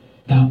 praying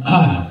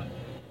that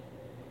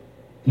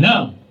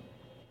now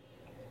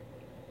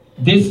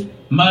this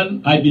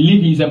man, I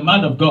believe he's a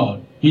man of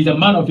God. He's a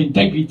man of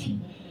integrity.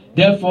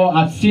 Therefore,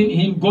 I've seen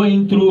him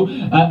going through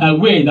a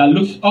way that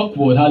looks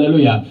awkward.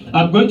 Hallelujah.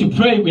 I'm going to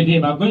pray with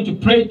him. I'm going to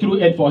pray through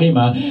it for him.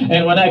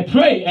 And when I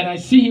pray and I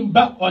see him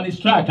back on his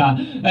track,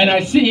 and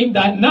I see him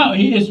that now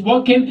he is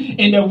walking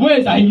in the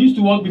ways that he used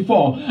to walk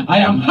before, I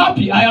am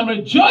happy. I am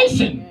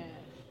rejoicing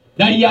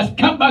that he has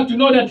come back to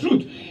know the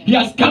truth. He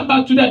has come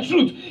back to the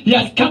truth. He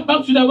has come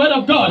back to the word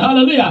of God.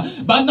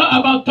 Hallelujah. But not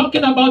about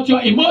talking about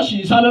your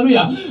emotions.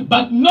 Hallelujah.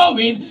 But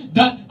knowing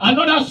that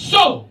another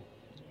soul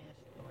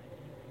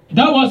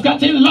that was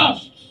getting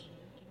lost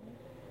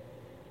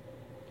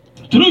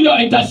through your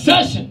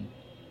intercession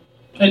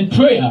and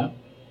prayer,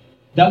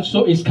 that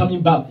soul is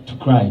coming back to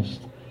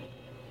Christ.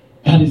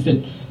 That is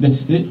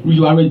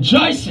you are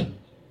rejoicing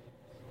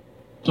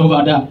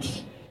over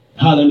that.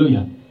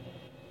 Hallelujah.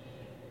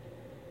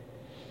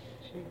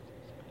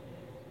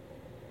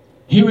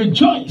 He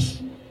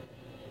rejoiced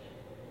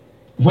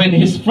when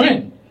his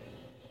friend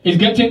is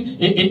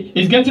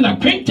getting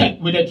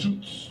acquainted with the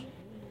truth.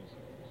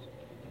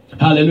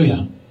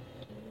 Hallelujah.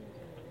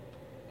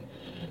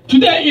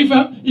 Today, if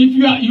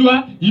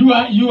you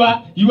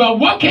are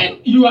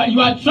walking, you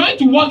are trying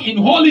to walk in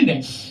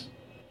holiness,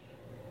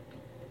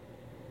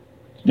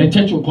 the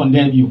church will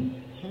condemn you.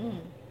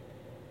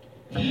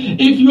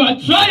 If you are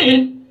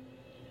trying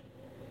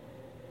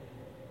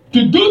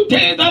to do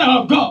things that are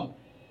of God,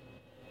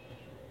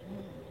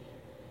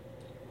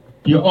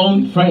 your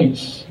own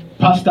friends,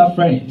 pastor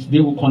friends, they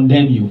will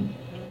condemn you.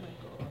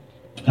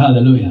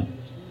 Hallelujah.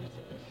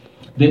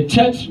 The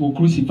church will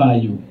crucify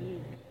you.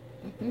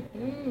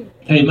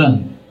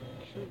 Amen.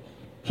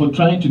 For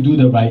trying to do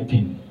the right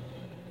thing.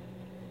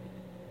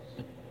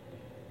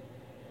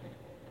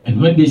 And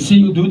when they see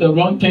you do the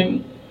wrong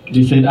thing,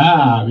 they said,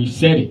 we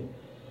said it.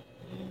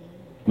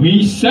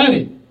 We said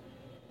it.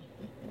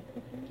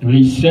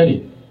 We said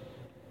it.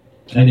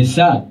 And it's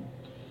sad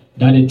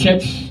that the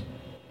church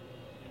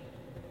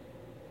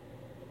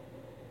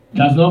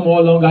does no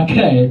more longer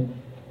care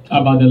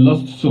about the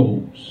lost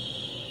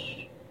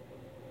souls.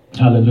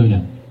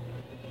 Hallelujah.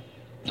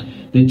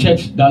 The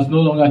church does no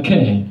longer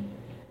care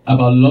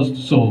about lost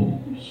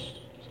souls.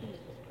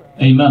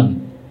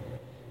 Amen.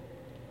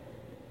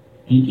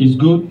 It is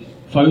good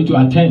for you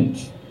to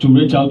attend to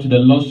reach out to the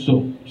lost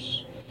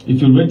souls.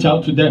 If you reach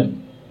out to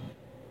them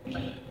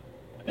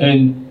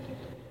and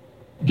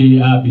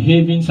they are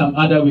behaving some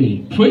other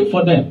way, pray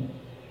for them.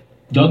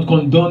 Don't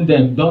condone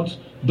them. Don't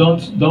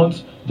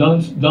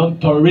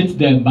tolerate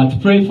them,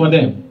 but pray for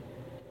them.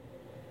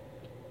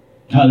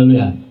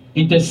 Hallelujah.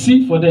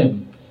 Intercede for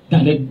them.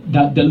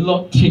 That the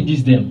Lord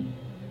changes them.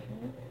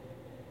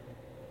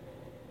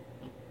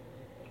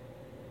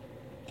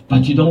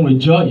 But you don't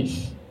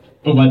rejoice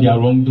over their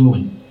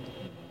wrongdoing.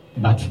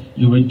 But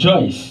you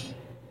rejoice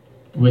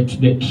with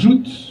the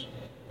truth.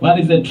 What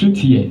is the truth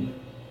here?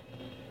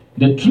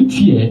 The truth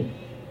here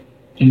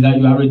is that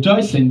you are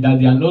rejoicing that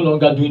they are no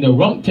longer doing the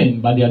wrong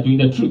thing, but they are doing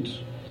the truth.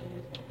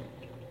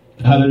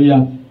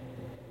 Hallelujah.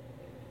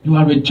 You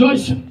are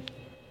rejoicing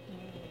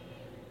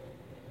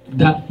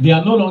that they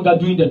are no longer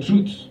doing the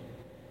truth,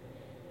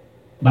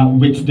 but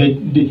with the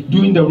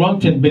doing the wrong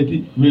thing, but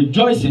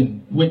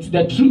rejoicing with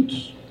the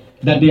truth,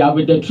 that they are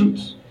with the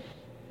truth,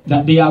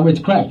 that they are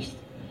with Christ,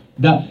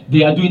 that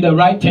they are doing the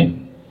right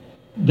thing,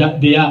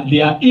 that they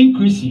are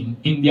increasing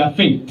in their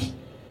faith.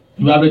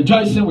 You are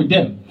rejoicing with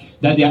them,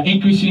 that they are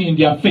increasing in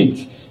their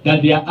faith,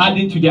 that they are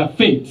adding to their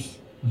faith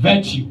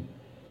virtue,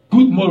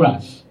 good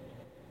morals.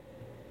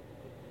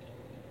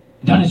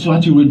 That is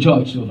what you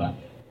rejoice over.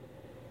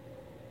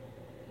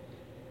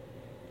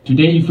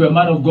 Today, if you're a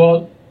man of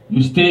God,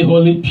 you stay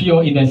holy,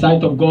 pure in the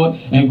sight of God,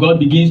 and God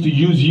begins to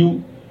use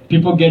you,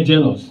 people get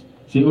jealous.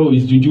 Say,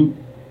 it's juju,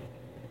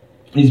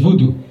 it's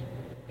voodoo,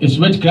 it's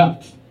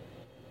witchcraft.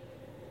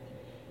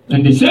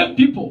 And the same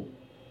people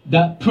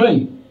that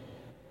pray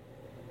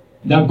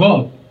that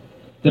God,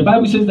 the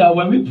Bible says that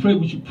when we pray,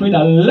 we should pray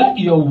that let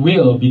your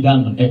will be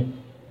done on earth.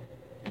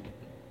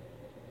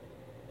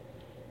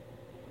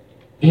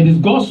 It is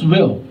God's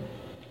will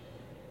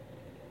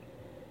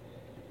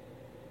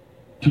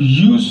to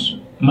use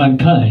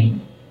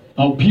mankind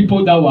or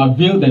people that will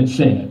avail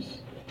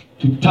themselves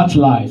to touch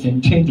lives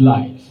and change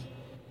lives.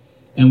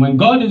 And when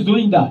God is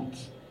doing that,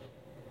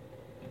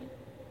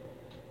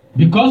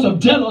 because of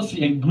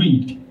jealousy and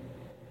greed,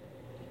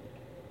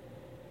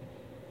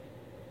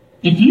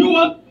 if you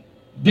want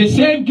the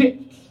same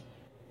gift,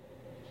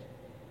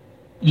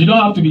 you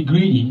don't have to be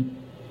greedy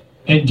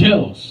and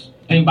jealous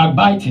and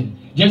backbiting.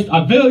 Just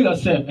avail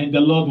yourself and the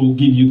Lord will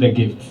give you the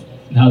gift.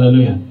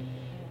 Hallelujah.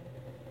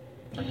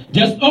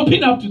 Just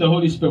open up to the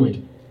Holy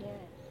Spirit.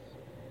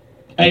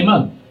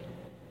 Amen.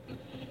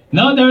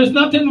 Now there is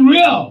nothing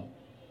real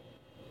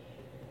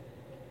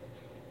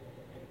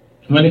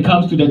when it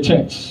comes to the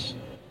church.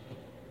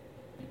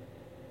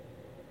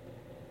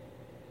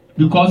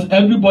 Because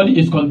everybody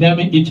is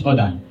condemning each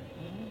other.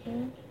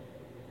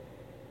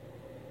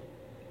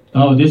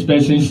 Oh, this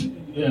person's,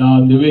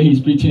 the way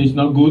he's preaching is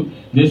not good.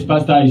 This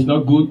pastor is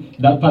not good.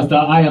 That pastor,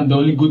 I am the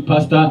only good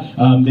pastor.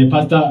 The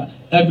pastor,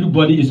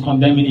 everybody is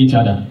condemning each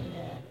other.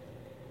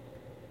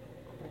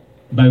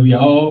 But we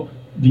are all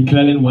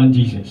declaring one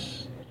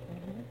Jesus.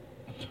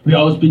 We are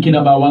all speaking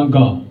about one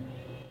God.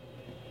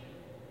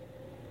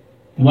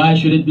 Why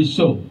should it be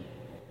so?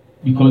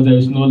 Because there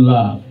is no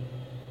love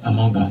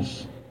among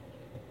us.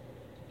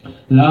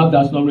 Love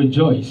does not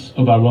rejoice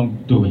over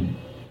wrongdoing,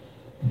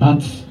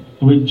 but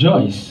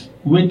rejoice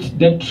with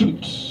the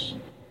truth.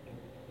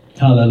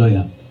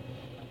 Hallelujah.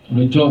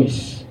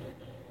 Rejoice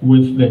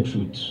with the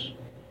truth.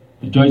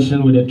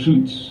 Rejoicing with the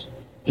truth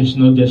is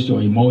not just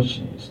your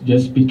emotions,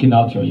 just speaking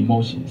out your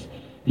emotions.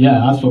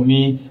 Yeah, as for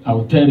me, I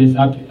will tell it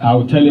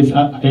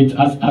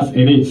as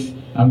it is.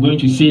 I'm going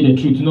to say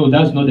the truth. No,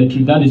 that's not the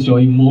truth. That is your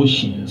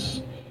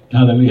emotions.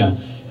 Hallelujah.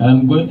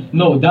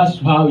 No, that's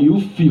how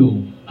you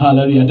feel.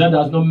 Hallelujah. That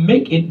does not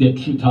make it the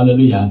truth.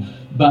 Hallelujah.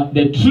 But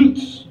the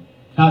truth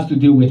has to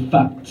do with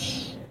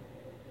facts.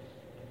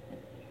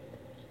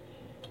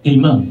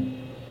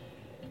 Amen.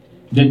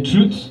 The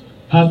truth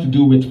has to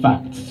do with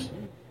facts.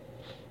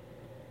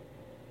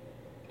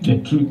 The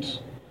truth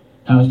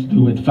has to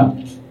do with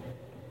facts.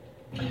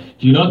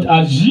 You don't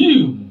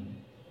assume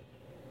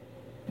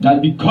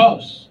that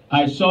because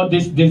I saw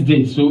this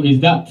day, so is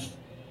that.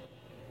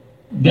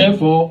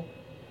 Therefore,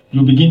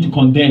 you begin to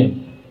condemn.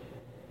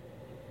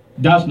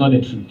 That's not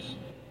the truth.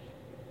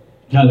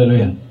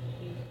 Hallelujah.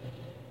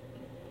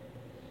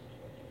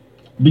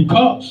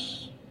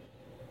 Because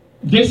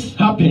this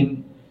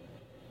happened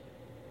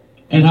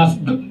and has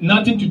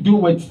nothing to do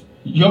with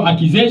your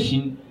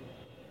accusation,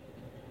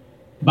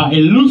 but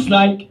it looks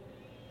like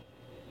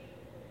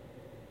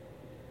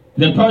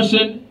the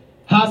person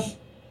has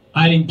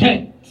an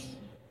intent,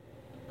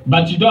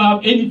 but you don't have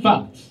any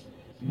facts.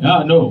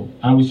 No,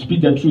 I will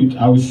speak the truth.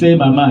 I will say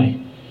my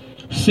mind.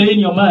 Saying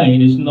your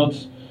mind is not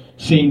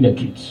saying the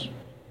truth.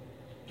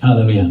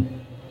 Hallelujah.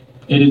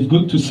 It is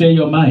good to say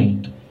your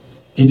mind.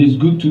 It is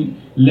good to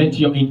let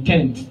your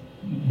intent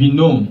be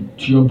known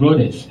to your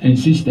brothers and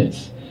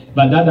sisters.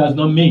 But that does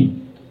not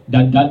mean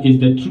that that is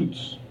the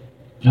truth.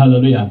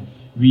 Hallelujah.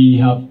 We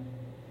have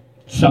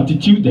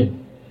substituted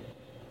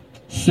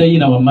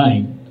saying our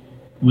mind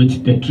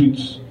with the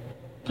truth.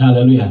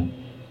 Hallelujah.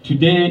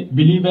 Today,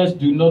 believers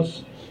do not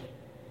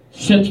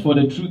search for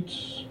the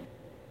truth.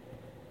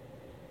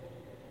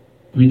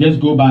 We just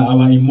go by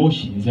our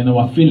emotions and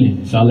our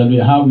feelings.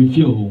 Hallelujah. How we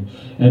feel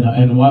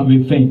and what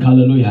we think.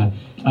 Hallelujah.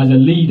 As a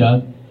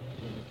leader,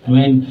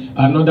 when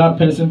another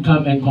person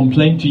come and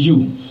complain to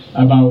you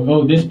about,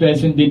 oh, this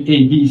person did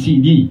A, B,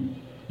 C, D,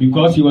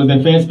 because he was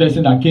the first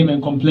person that came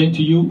and complained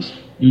to you,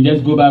 you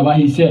just go by what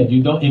he said.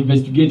 You don't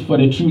investigate for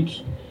the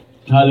truth.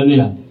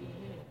 Hallelujah.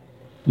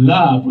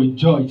 Love,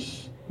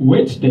 rejoice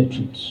with the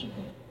truth.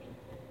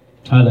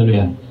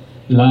 Hallelujah.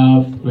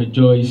 Love,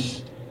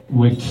 rejoice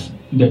with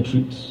the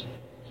truth.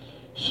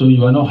 So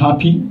you are not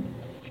happy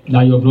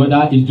that your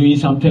brother is doing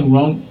something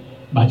wrong,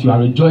 but you are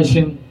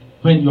rejoicing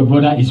when your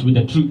brother is with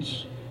the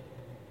truth.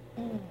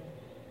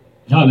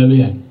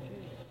 Hallelujah.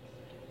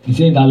 He's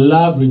saying that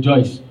love,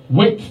 rejoice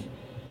with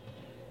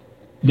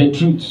the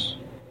truth.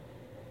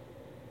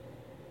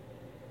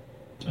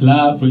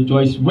 Love,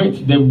 rejoice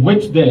with. The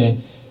with there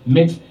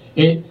makes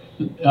it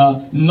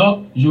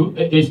not you.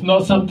 It's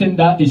not something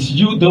that is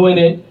you doing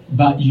it,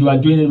 but you are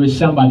doing it with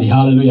somebody.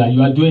 Hallelujah.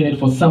 You are doing it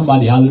for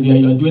somebody. Hallelujah.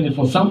 You are doing it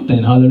for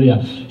something.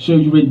 Hallelujah. So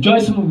you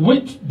rejoicing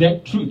with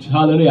the truth.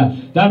 Hallelujah.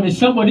 That means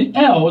somebody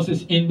else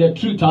is in the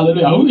truth.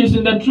 Hallelujah. Who is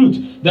in the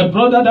truth? The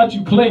brother that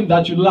you claim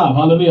that you love.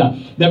 Hallelujah.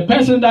 The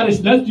person that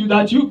is next to you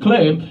that you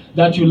claim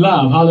that you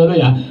love.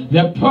 Hallelujah.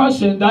 The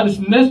person that is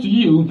next to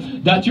you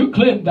that you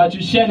claim that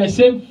you share the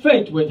same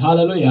faith with.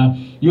 Hallelujah.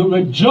 You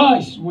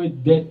rejoice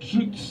with the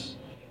truth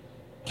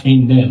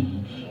in them.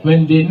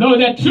 When they know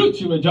the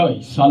truth, you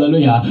rejoice.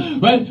 Hallelujah.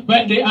 When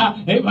they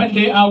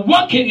are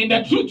walking in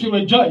the truth, you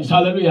rejoice.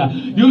 Hallelujah.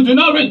 You do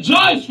not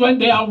rejoice when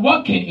they are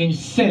walking in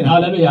sin.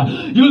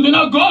 Hallelujah. You do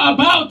not go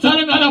about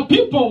telling other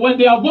people when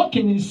they are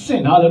walking in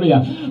sin.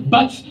 Hallelujah.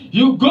 But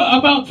you go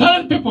about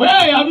telling people,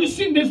 hey, have you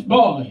seen this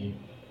boy?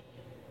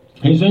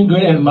 He's doing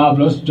great and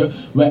marvelous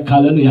work.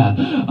 Hallelujah.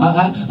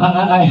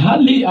 I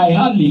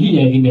hardly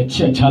hear in the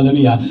church.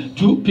 Hallelujah.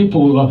 Two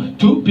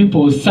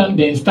people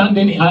standing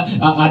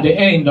at the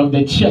end of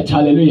the church.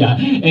 Hallelujah.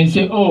 And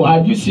say, oh,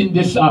 have you seen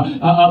this?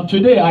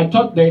 Today I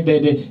thought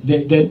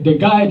the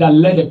guy that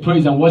led the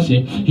praise and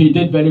worship, he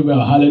did very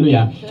well.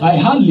 Hallelujah. I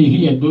hardly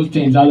hear those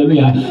things.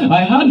 Hallelujah.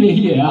 I hardly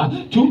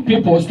hear two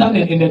people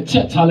standing in the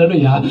church.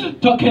 Hallelujah.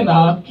 Talking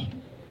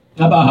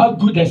about how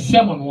good the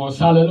sermon was,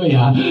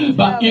 hallelujah.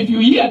 But if you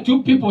hear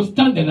two people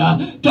standing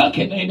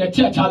talking in the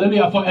church,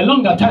 hallelujah, for a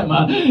longer time,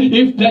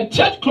 if the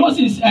church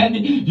closes and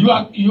you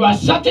are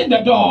shutting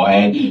the door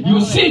and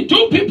you see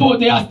two people,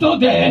 they are still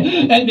there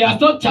and they are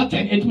still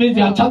chatting, it means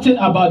they are chatting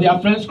about their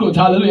friend's clothes,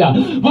 hallelujah.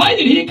 Why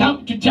did he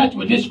come to church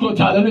with this clothes,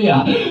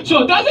 hallelujah?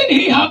 So doesn't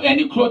he have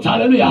any clothes,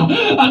 hallelujah?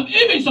 I'm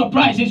even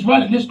surprised he's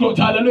wearing this clothes,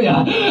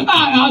 hallelujah.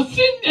 I've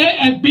seen A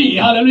and B,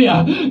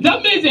 hallelujah.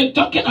 That means they're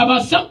talking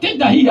about something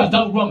that he has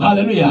done wrong,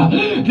 hallelujah.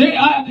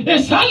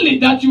 It's hardly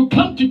that you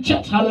come to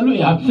church,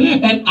 hallelujah,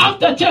 and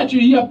after church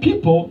you hear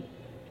people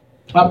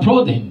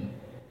applauding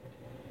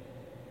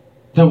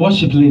the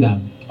worship leader.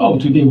 Oh,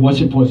 today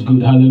worship was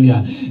good,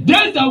 hallelujah.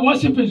 There's the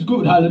worship is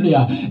good,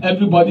 hallelujah.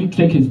 Everybody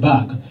take his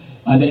bag.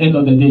 At the end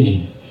of the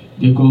day,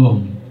 they go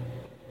home.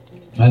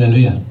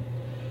 Hallelujah.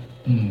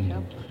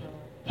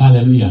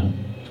 Hallelujah.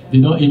 They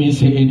don't even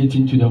say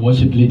anything to the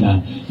worship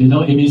leader. They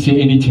don't even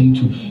say anything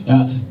to...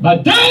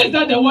 but days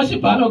that the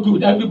worship are not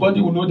good, everybody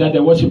will know that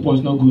the worship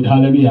was not good.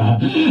 Hallelujah.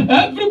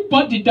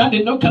 Everybody that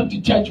did not come to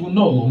church will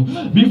know.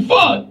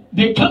 Before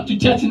they come to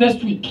church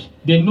next week,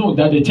 they know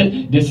that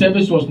the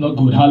service was not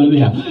good.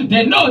 Hallelujah.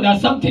 They know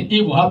that something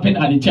evil happened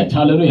at the church.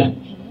 Hallelujah.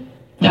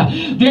 Yeah,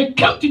 they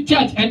come to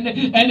church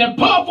and a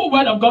powerful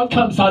word of God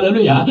comes,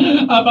 hallelujah,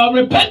 about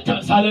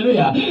repentance,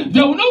 hallelujah.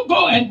 They will not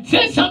go and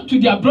say something to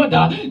their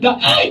brother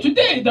that, hey,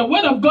 today the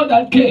word of God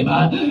that came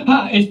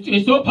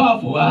is so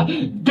powerful.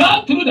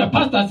 God through the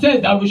pastor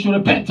says that we should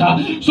repent.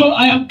 So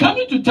I am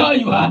coming to tell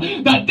you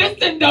that this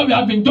thing that we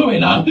have been doing,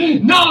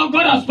 now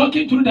God has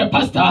spoken through the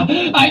pastor.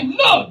 I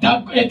know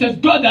that it is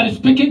God that is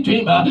speaking to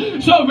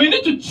him. So we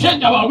need to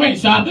change our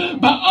ways.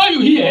 But all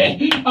you hear,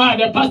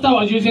 the pastor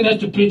was using us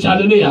to preach,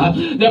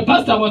 hallelujah. The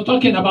pastor was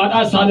talking about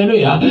us,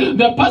 hallelujah.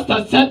 The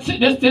pastor said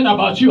this thing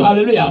about you,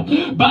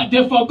 hallelujah. But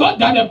they forgot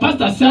that the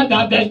pastor said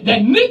that there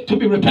need to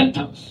be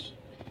repentance.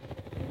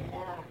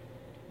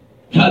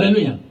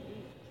 Hallelujah.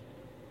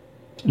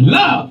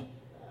 Love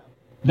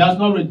does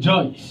not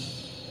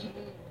rejoice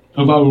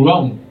over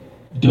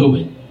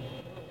wrongdoing.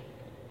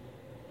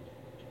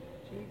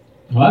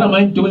 What am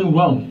I doing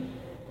wrong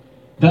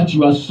that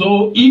you are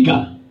so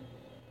eager,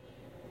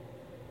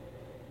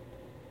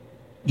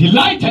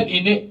 delighted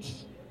in it,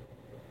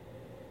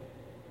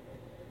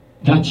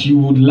 that you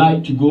would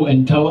like to go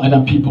and tell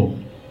other people,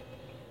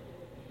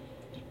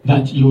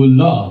 that you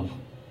love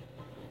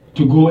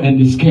to go and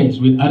discuss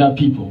with other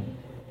people?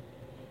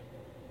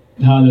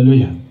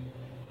 Hallelujah.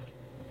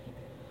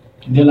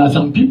 There are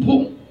some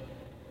people,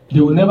 they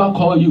will never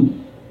call you.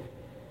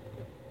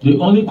 They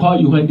only call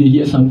you when they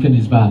hear something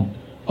is bad.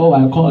 Oh,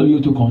 I call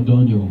you to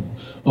condone you.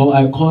 Oh,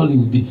 I call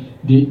you.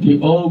 They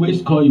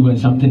always call you when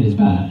something is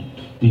bad.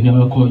 They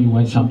never call you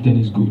when something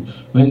is good.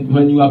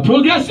 When you are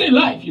progressing in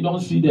life, you don't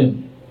see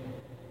them.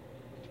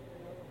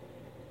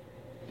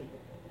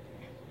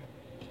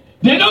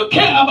 They don't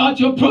care about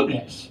your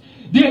progress.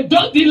 They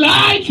don't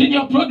delight in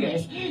your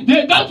progress.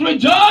 They don't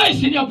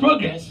rejoice in your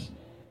progress.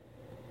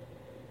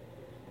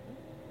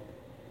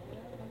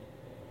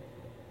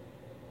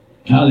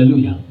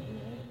 Hallelujah.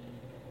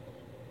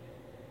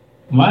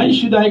 Why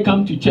should I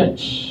come to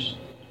church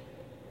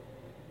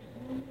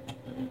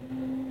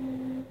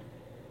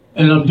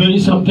and I'm doing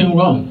something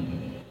wrong?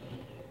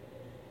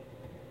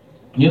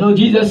 You know,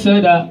 Jesus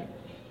said that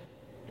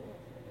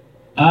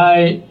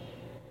I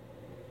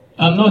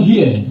am not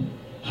here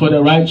for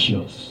the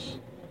righteous.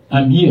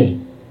 I'm here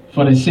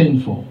for the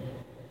sinful.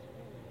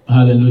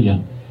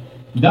 Hallelujah.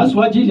 That's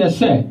what Jesus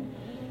said.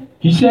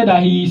 He said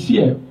that he is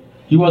here.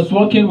 He was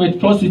working with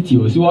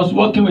prostitutes. He was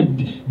working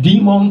with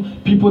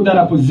people that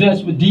are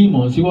possessed with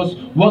demons. He was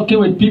working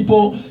with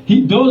people.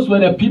 Those were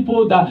the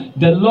people that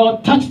the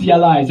Lord touched their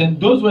lives,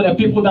 and those were the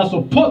people that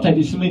supported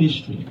his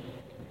ministry.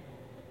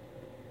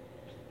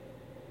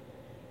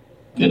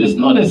 It is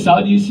not the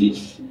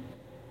Sadducees.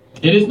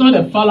 It is not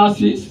the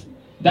fallacies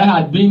that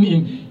had been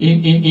in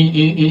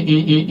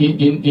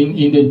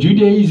the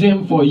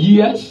Judaism for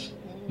years,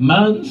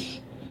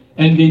 months,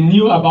 and they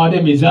knew about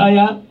the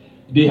Messiah.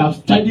 They have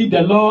studied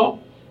the law.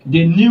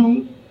 They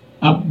knew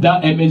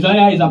that a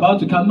Messiah is about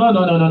to come. No.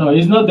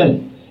 It's not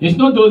them. It's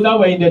not those that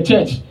were in the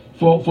church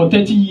for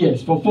 30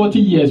 years, for 40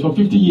 years, for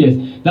 50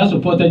 years that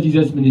supported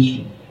Jesus'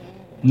 ministry.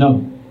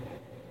 No.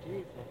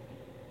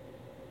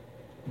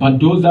 But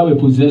those that were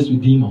possessed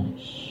with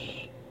demons,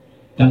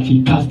 that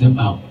he cast them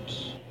out.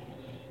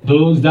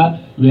 Those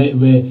that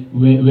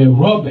were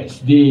robbers.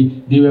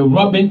 They were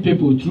robbing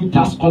people through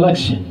tax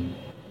collection.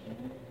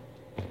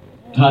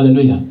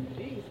 Hallelujah.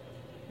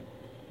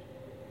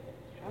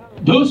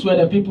 Those were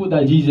the people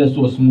that Jesus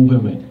was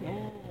moving with.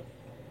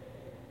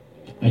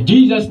 And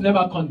Jesus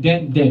never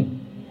condemned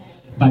them,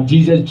 but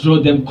Jesus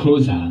drew them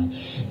closer.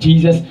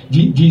 Jesus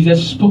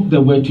spoke the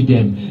word to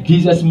them.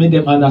 Jesus made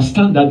them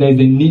understand that there is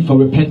a need for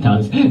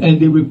repentance, and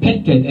they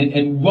repented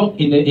and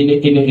walked in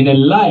a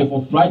life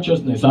of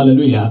righteousness.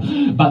 Hallelujah.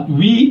 But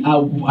we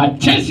are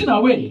chasing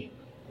away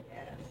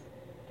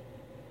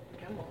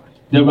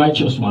the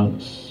righteous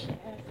ones,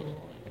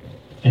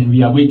 and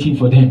we are waiting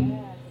for them.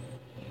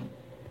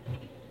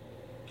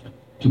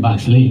 to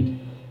backslide.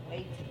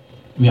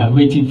 We are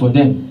waiting for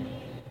them,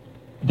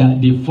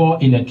 that they fall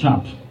in a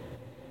trap,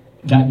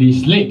 that they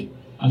slide.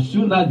 As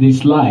soon as they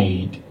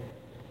slide,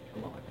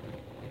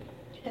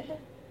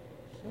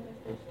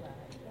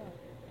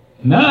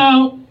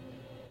 now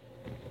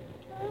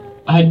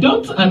I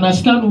don't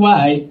understand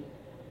why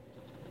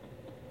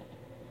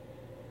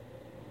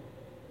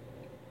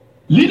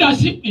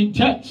leadership in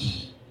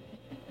church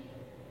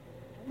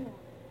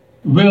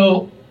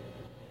will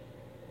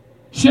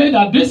say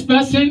that this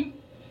person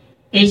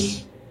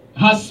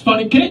has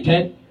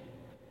fornicated,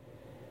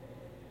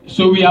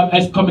 so we have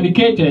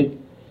excommunicated,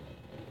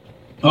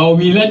 or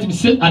we let him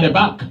sit at the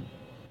back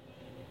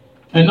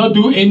and not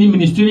do any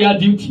ministerial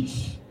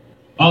duties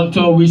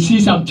until we see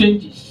some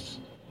changes.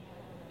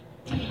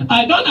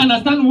 I don't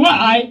understand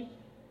why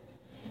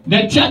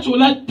the church will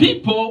let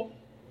people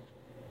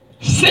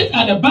sit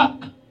at the back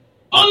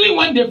only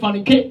when they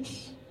fornicate.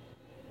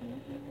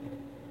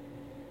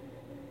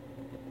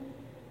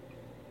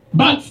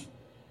 But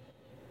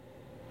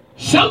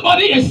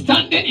somebody is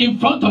standing in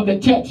front of the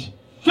church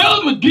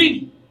filled with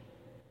greed.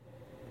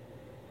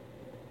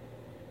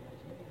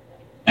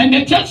 And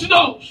the church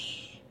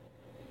knows,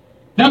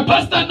 the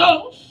pastor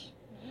knows,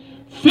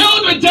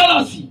 filled with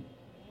jealousy.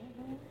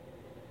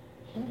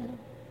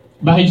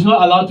 But he's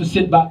not allowed to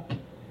sit back.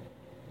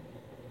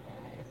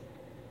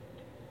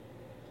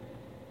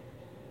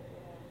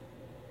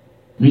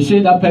 We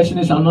say that person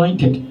is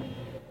anointed.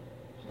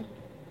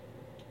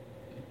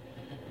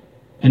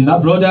 And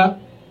that brother,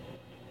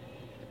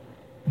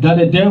 that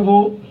the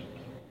devil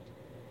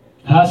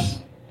has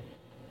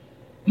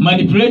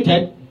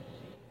manipulated,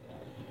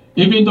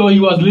 even though he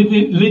was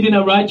leading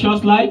a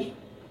righteous life,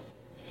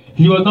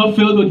 he was not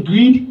filled with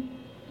greed,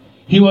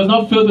 he was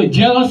not filled with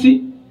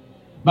jealousy,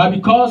 but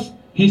because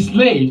he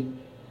slayed,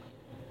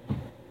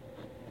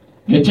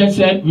 the church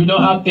said, we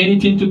don't have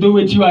anything to do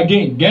with you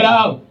again, get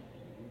out.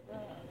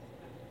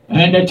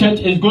 And the church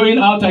is going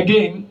out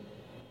again,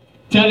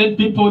 telling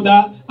people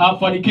that are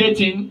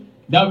fornicating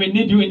that we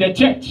need you in the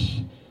church.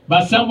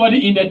 But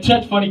somebody in the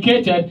church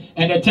fornicated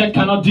and the church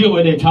cannot deal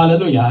with it.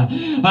 Hallelujah.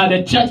 And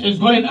the church is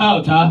going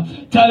out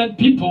telling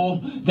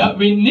people that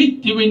we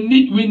need you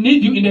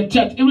in the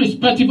church,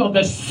 irrespective of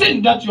the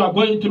sin that you are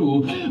going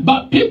through.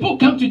 But people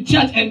come to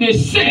church and they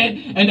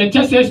sin, and the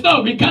church says,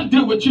 no, we can't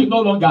deal with you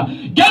no longer.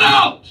 Get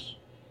out!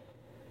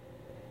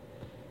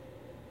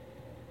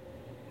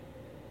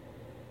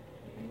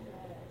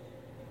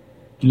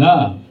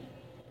 Love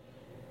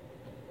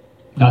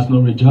does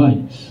not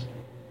rejoice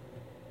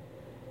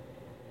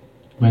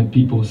when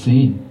people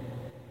sin.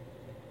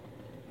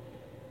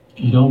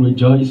 You don't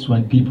rejoice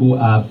when people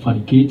are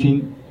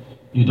fornicating.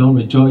 You don't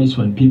rejoice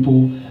when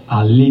people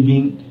are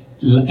living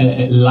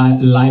a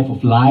life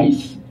of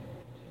lies.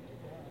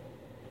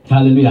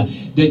 Hallelujah.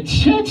 The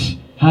church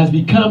has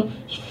become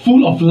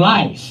full of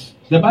lies.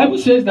 The Bible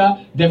says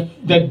that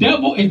the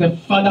devil is the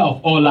father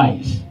of all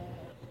lies.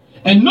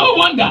 And no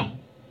wonder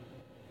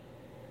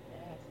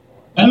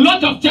a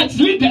lot of church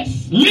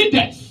leaders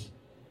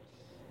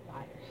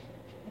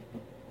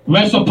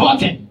were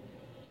supporting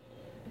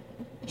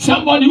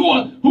somebody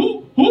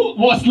who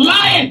was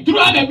lying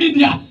throughout the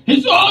media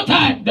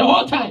the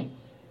whole time.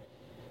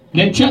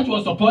 The church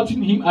was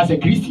supporting him as a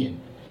Christian.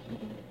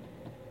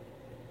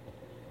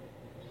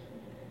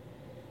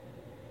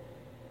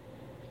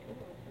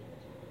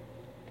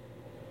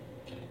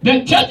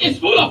 The church is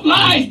full of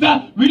lies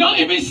that we don't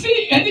even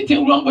see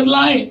anything wrong with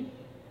lying.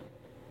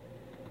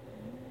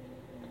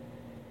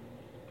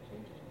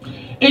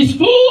 It's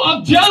full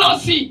of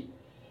jealousy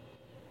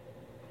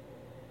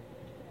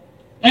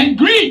and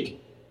greed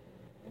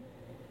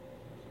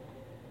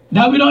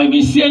that we don't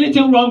even see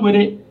anything wrong with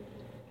it.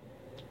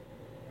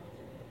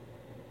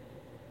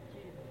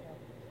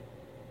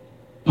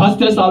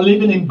 Pastors are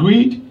living in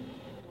greed.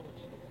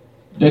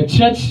 The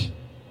church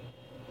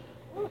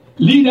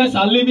leaders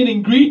are living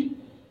in greed.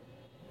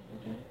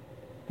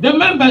 The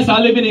members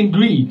are living in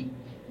greed.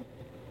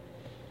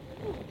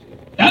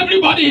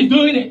 Everybody is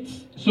doing it.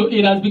 So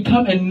it has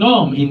become a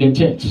norm in the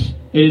church.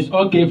 It is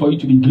okay for you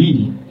to be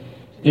greedy.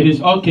 It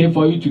is okay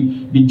for you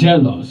to be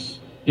jealous.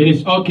 It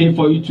is okay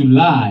for you to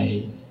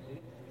lie.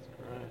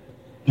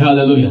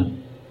 Hallelujah.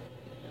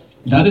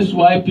 That is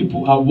why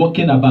people are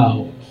walking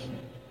about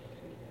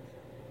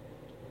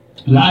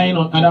lying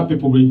on other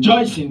people,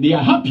 rejoicing. They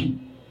are happy.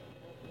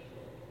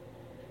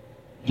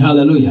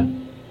 Hallelujah.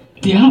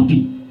 They are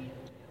happy.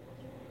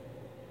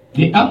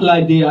 They act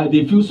like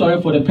they feel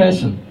sorry for the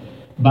person,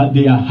 but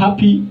they are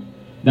happy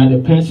that the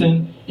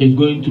person is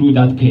going through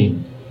that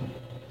pain.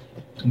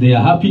 They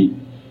are happy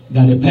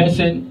that the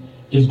person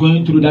is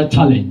going through that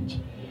challenge.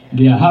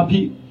 They are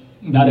happy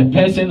that the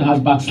person has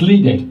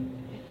backslided.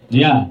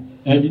 Yeah,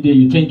 every day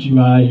you think you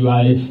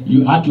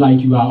act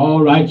like you are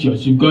all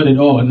righteous, you got it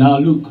all. Now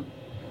look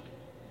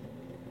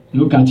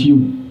at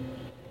you.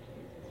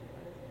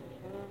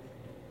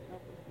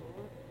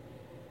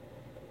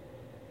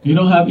 You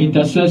don't have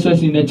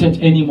intercessors in the church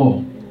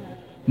anymore.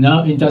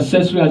 Now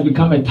intercessory has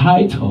become a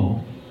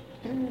title.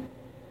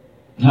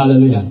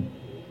 Hallelujah.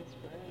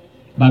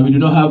 But we do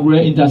not have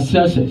real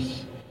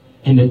intercessors.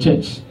 in the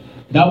church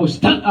that will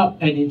stand up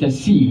and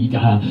intercede,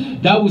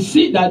 that will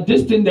see that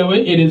this thing, the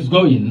way it is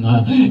going,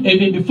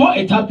 even before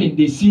it happens,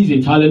 they see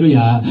it.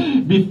 Hallelujah.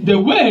 The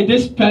way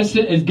this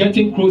person is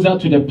getting closer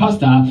to the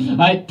pastor,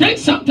 I think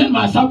something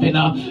must happen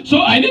now.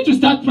 So I need to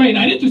start praying.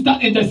 I need to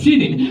start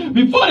interceding.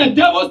 Before the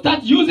devil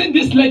starts using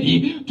this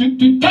lady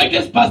to take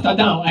this pastor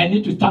down, I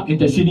need to start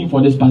interceding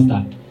for this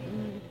pastor.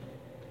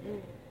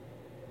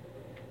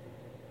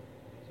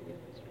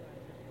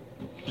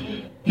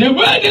 The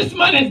way this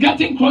man is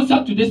getting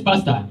closer to this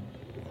pastor,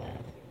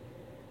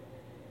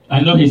 I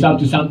know he's up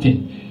to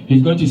something.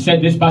 He's going to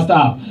set this pastor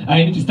up.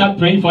 I need to start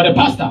praying for the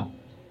pastor.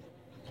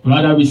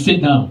 Rather, we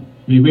sit down,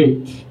 we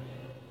wait,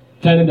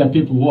 telling the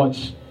people,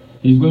 watch,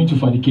 he's going to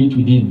fornicate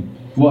with him.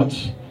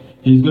 Watch,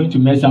 he's going to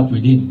mess up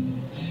with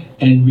him.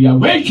 And we are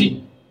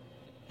waiting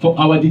for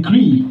our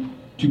decree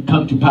to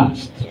come to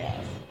pass.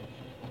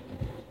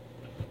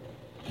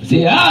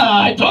 Say,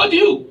 I told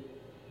you.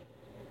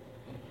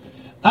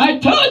 I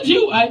told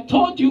you, I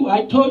told you,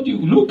 I told you.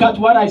 Look at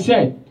what I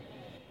said.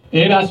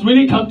 It has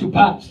really come to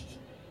pass.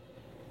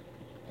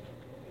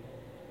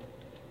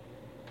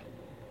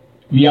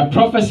 We are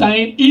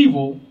prophesying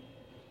evil,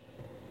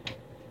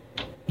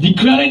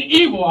 declaring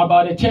evil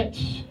about the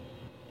church,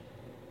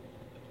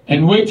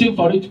 and waiting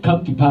for it to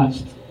come to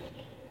pass.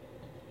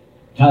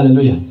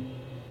 Hallelujah.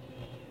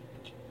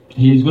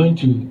 He is going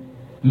to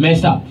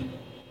mess up.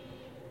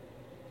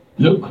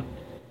 Look,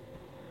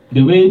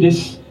 the way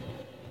this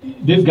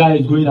guy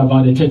is going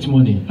about the church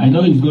money, I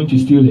know he's going to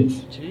steal it.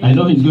 I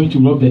know he's going to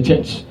rob the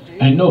church.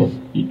 I know.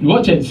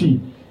 Watch and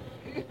see.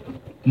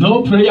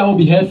 No prayer will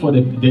be heard for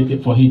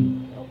him.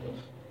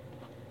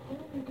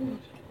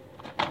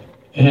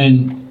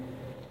 And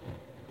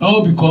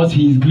all because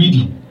he is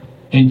greedy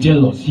and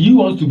jealous. He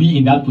wants to be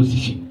in that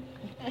position.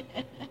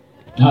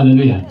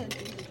 Hallelujah.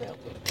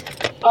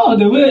 Oh,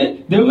 the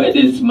way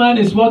this man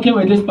is working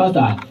with this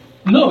pastor.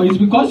 No, it's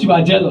because you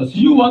are jealous.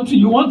 You want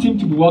him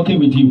to be working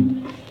with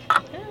you.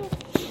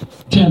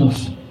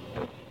 Jealous.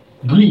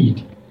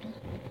 Greed.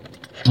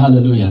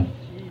 Hallelujah.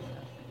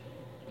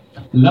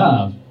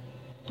 Love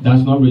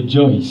does not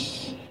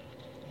rejoice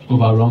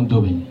over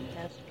wrongdoing.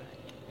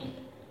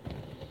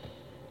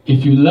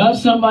 If you love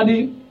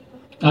somebody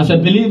as a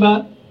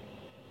believer,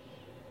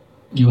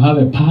 you have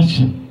a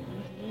passion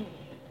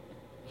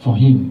for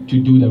him to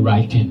do the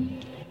right thing.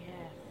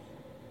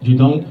 You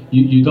don't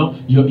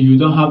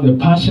have the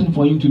passion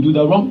for him to do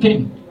the wrong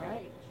thing.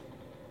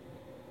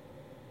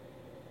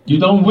 You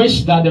don't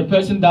wish that the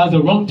person does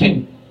the wrong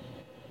thing.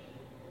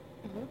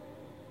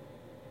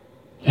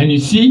 And you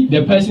see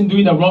the person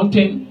doing the wrong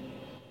thing,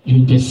 you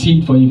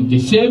intercede for him. The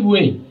same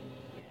way,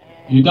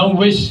 you don't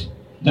wish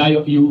that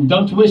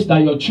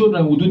your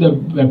children will do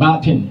the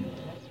bad thing.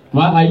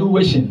 Why are you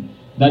wishing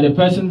that the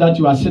person that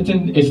you are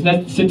sitting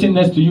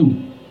next to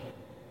you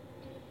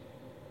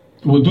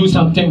will do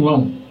something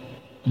wrong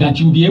that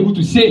you'll be able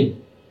to say?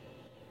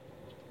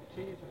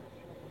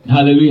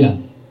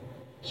 Hallelujah.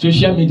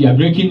 Social media,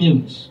 breaking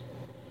news.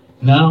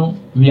 Now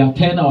we have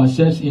turned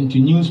ourselves into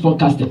news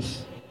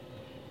forecasters,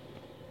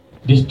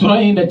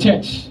 destroying the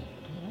church.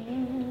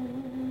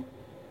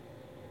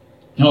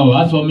 No,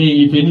 as for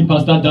me, if any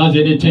pastor does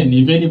anything,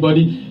 if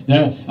anybody,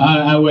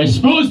 I will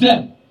expose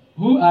them.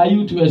 Who are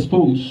you to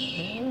expose?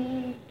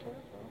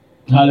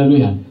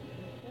 Hallelujah.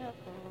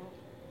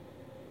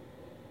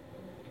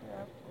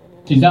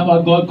 Is that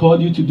what God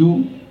called you to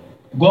do?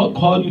 God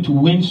called you to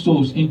win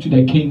souls into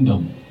the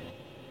kingdom.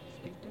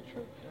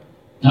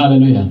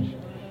 Hallelujah.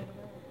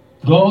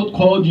 God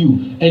called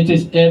you. It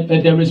is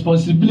the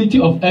responsibility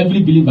of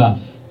every believer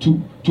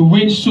to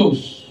win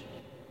souls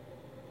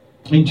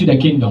into the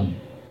kingdom,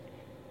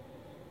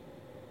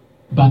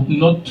 but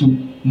not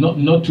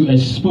to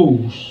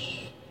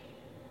expose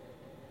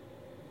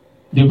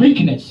the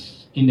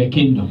weakness in the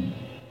kingdom.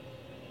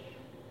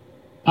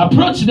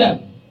 Approach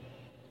them,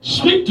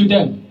 speak to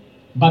them,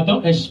 but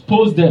don't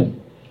expose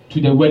them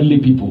to the worldly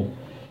people.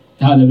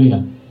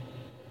 Hallelujah.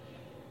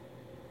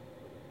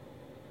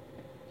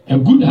 A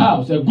good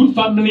house, a good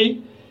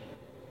family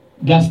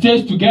that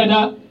stays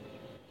together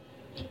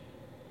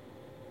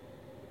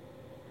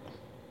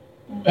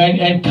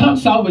and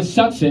comes out with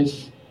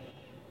success.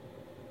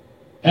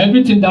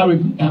 Everything that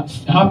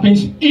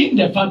happens in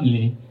the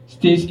family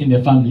stays in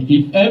the family.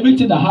 If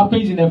everything that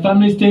happens in the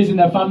family stays in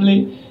the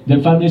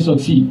family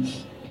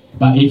succeeds.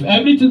 But if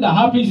everything that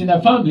happens in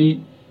the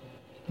family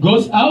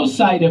goes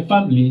outside the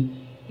family,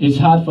 it's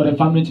hard for the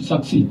family to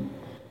succeed.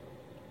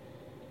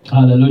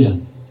 Hallelujah.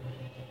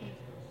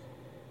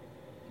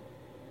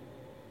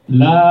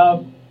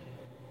 Love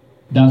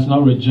does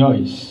not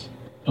rejoice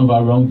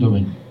over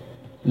wrongdoing.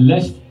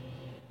 Let's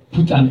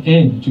put an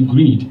end to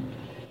greed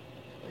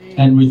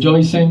and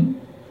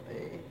rejoicing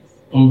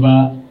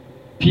over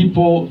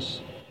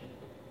people's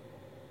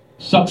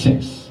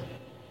success,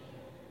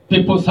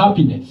 people's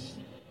happiness,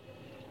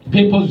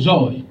 people's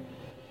joy.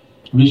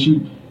 We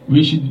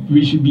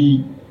should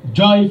be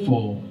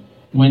joyful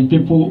when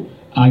people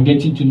are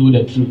getting to know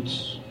the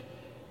truth,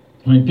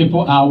 when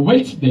people are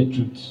with the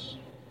truth.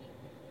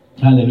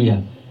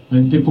 Hallelujah.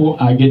 when people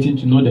are getting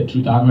to know the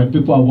truth, and when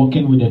people are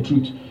walking with the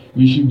truth,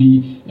 we should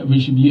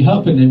be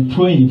helping and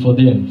praying for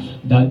them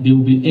that they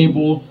will be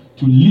able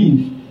to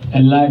live a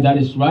life that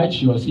is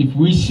righteous. If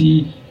we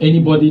see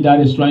anybody that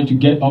is trying to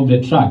get off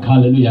the track,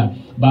 hallelujah,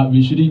 but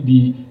we shouldn't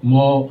be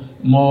more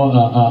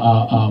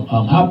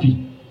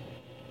happy,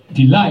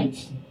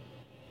 delight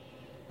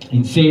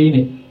in saying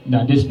it,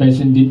 that this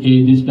person did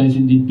A, this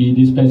person did B,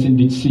 this person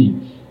did C.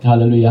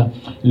 Hallelujah.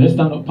 Let's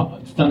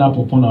stand up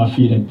upon our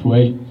feet and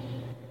pray.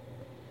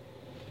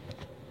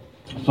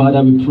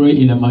 Father, we pray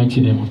in the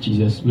mighty name of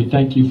Jesus. We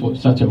thank you for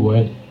such a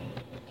word.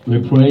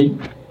 We pray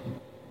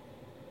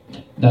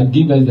that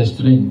give us the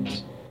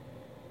strength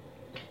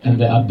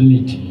and the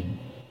ability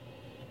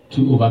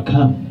to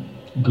overcome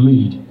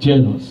greed,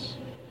 jealous,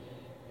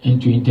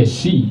 and to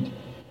intercede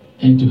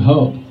and to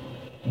help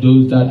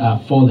those that are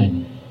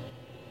fallen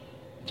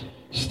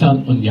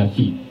stand on their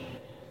feet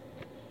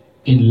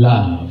in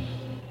love.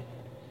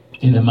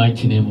 In the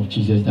mighty name of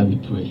Jesus that we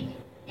pray.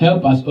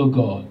 Help us, O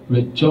God,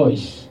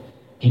 rejoice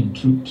in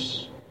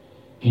truth.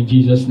 In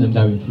Jesus' name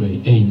that we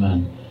pray.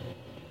 Amen.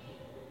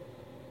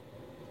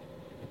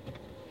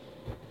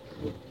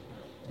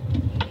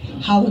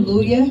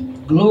 Hallelujah.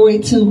 Glory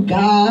to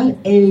God.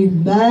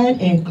 Amen.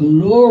 And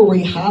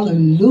glory.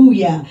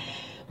 Hallelujah.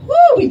 Woo,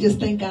 we just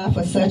thank God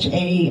for such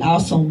a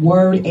awesome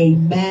word.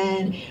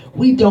 Amen.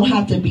 We don't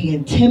have to be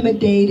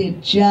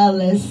intimidated,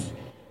 jealous,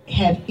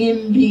 have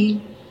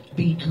envy,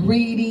 be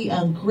greedy,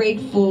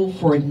 ungrateful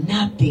for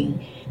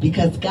nothing,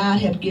 because God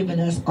has given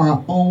us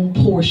our own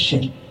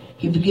portion.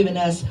 He's given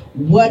us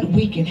what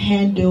we can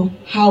handle,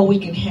 how we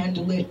can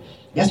handle it.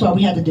 That's why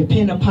we have to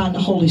depend upon the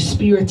Holy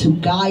Spirit to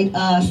guide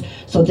us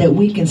so that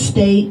we can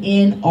stay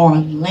in our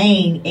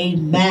lane.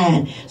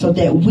 Amen. So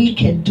that we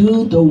can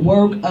do the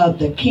work of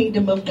the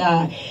kingdom of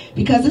God.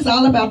 Because it's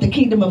all about the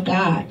kingdom of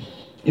God.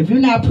 If you're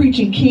not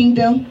preaching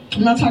kingdom,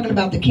 I'm not talking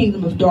about the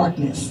kingdom of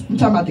darkness. I'm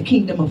talking about the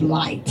kingdom of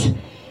light.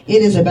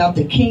 It is about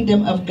the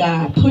kingdom of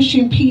God,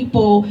 pushing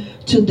people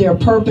to their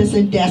purpose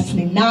and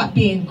destiny, not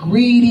being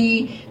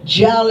greedy,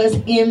 jealous,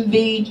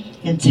 envy,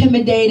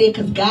 intimidated,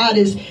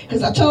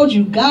 because I told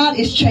you, God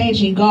is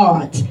changing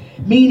guards,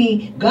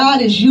 meaning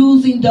God is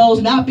using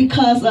those not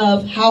because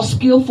of how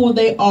skillful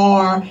they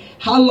are,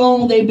 how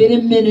long they've been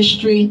in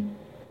ministry,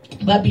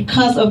 but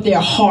because of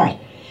their heart.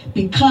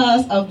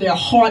 Because of their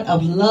heart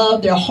of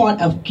love, their heart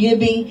of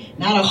giving,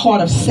 not a heart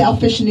of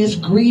selfishness,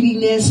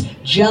 greediness,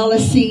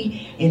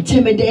 jealousy,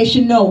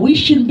 intimidation. No, we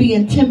shouldn't be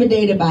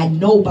intimidated by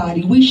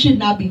nobody. We should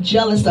not be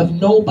jealous of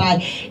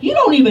nobody. You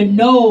don't even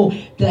know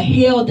the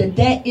hell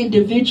that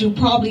individual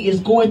probably is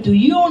going through.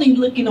 You're only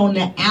looking on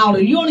the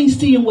outer. You're only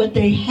seeing what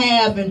they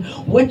have and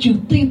what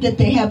you think that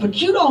they have,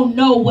 but you don't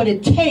know what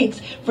it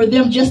takes for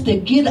them just to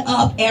get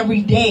up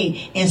every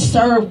day and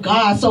serve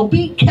God. So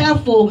be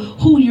careful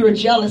who you're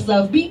jealous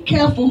of. Be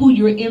careful who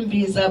you're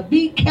envious of.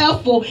 Be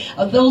careful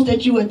of those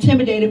that you're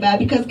intimidated by,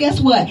 because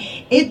guess what?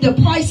 The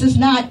price is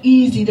not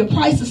easy. The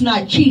price is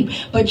not cheap,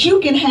 but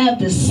you can have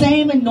the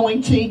same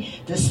anointing,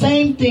 the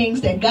same things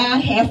that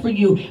God had for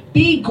you.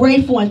 Be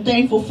grateful and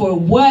thankful for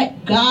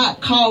what God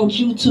called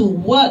you to,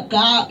 what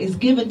God is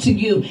given to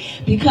you,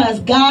 because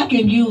God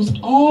can use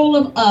all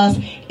of us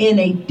in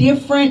a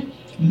different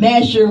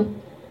measure,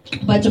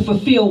 but to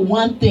fulfill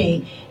one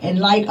thing. And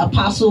like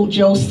Apostle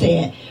Joe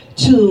said,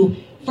 to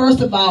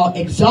first of all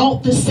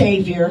exalt the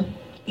Savior,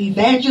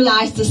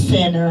 evangelize the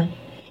sinner,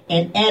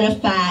 and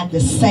edify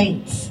the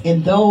saints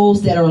and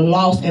those that are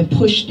lost, and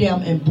push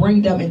them and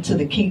bring them into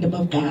the kingdom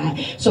of God.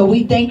 So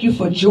we thank you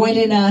for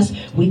joining us.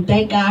 We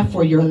thank God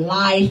for your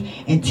life.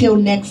 Until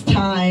next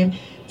time,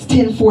 it's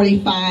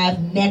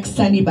 10:45 next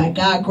Sunday. By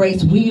God's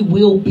grace, we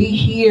will be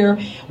here,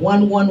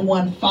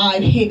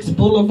 1115 Hicks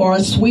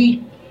Boulevard,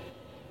 Suite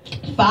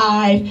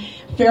 5,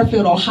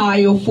 Fairfield,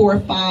 Ohio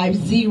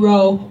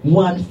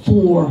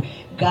 45014.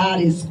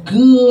 God is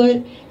good,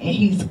 and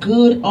He's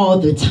good all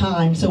the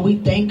time. So we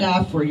thank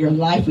God for your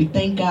life. We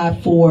thank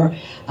God for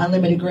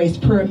Unlimited Grace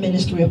Prayer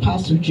Ministry,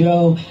 Apostle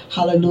Joe.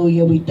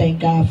 Hallelujah. We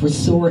thank God for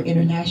SOAR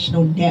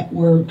International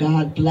Network.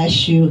 God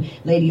bless you,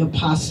 Lady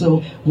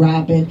Apostle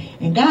Robin.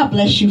 And God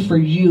bless you for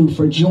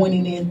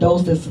joining in.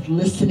 Those that's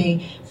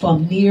listening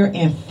from near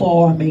and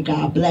far, may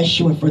God bless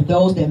you. And for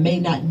those that may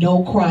not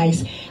know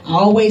Christ, I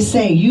always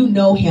say, you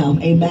know Him.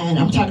 Amen.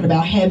 I'm talking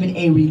about having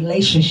a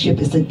relationship.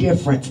 It's a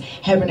difference.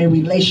 Having a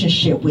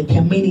relationship with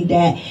Him, meaning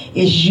that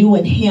it's you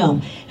and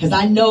Him. Because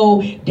I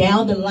know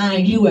down the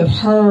line you have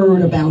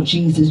heard about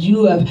Jesus.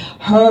 You have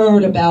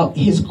heard about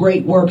His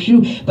great works.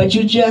 But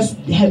you just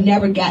have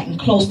never gotten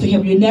close to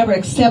Him. You never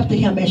accepted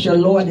Him as your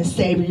Lord and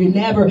Savior. You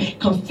never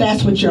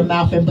confessed with your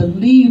mouth and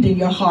believed in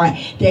your heart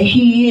that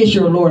He is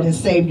your Lord and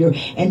Savior,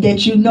 and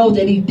that you know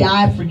that He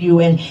died for you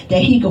and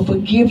that He can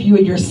forgive you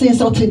of your sins.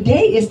 So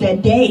today is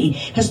that day.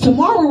 Because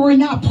tomorrow we're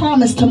not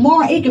promised.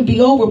 Tomorrow it can be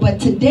over.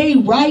 But today,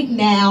 right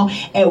now,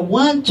 at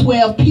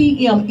 1:12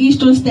 p.m.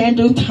 Eastern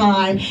Standard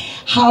Time,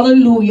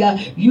 hallelujah,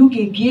 you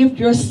can give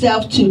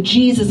yourself to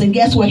Jesus, and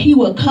guess what? He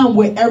will come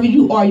wherever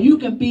you are. You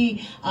can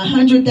be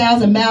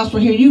 100,000 miles from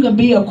here. You can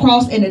be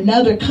across in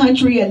another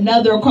country,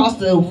 across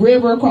the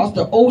river, across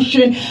the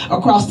ocean,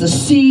 across the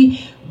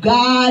sea.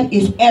 God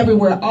is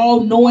everywhere, all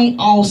knowing,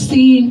 all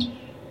seeing.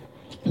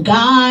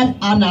 God,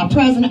 I'm not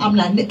present.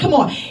 Come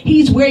on.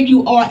 He's where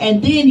you are.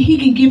 And then he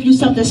can give you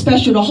something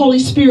special. The Holy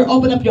Spirit,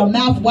 open up your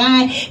mouth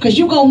wide, because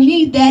you're going to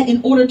need that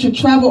in order to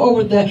travel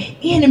over the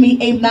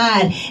enemy.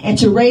 Amen. And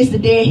to raise the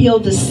dead, heal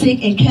the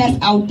sick, and cast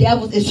out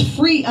devils is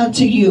free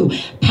unto you.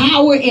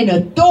 Power and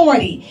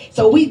authority.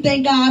 So we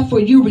thank God for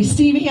you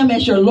receiving him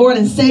as your Lord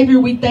and Savior.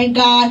 We thank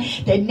God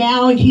that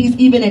now he's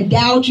even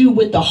endowed you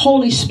with the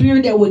Holy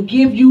Spirit that will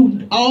give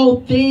you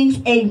all things.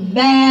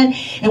 Amen.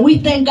 And we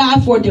thank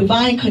God for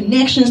divine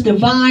connection,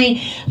 divine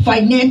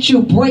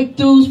financial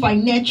breakthroughs,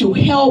 financial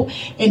help,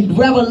 and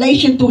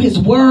revelation through his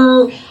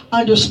word,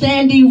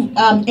 understanding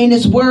in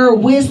his word,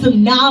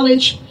 wisdom,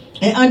 knowledge,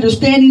 and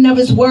understanding of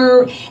his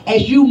word.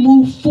 As you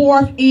move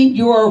forth in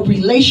your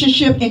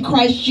relationship in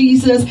Christ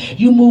Jesus,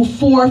 you move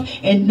forth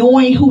and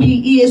knowing who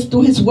he is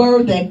through his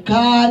word, that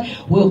God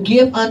will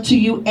give unto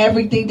you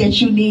everything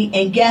that you need.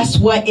 And guess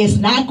what? It's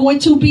not going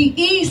to be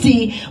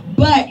easy,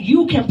 but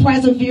you can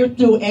persevere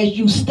through. As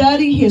you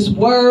study his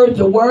word,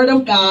 the word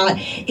of God,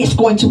 it's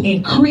going to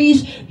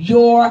increase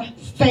your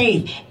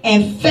faith.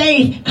 And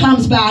faith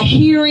comes by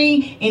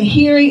hearing, and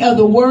hearing of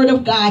the word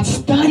of God,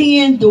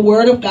 studying the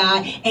word of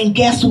God. And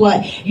guess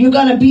what? You're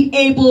going to be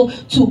able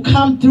to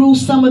come through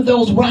some of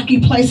those rocky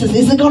places.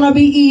 Is it going to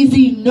be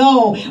easy?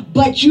 No,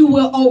 but you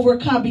will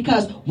overcome,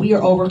 because we are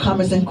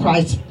overcomers in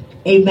Christ.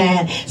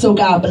 Amen. So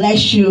God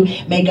bless you.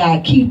 May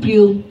God keep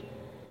you.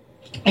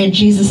 In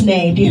Jesus'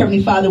 name, dear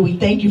Heavenly Father, we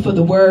thank you for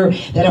the word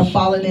that have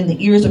fallen in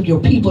the ears of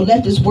your people.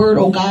 Let this word,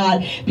 oh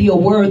God, be a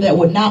word that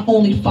would not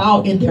only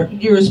fall in their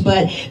ears,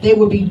 but they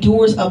will be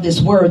doers of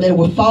this word, that it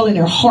will fall in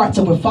their hearts,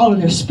 and will fall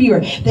in their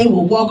spirit. They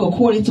will walk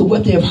according to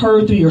what they have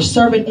heard through your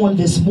servant on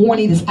this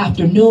morning, this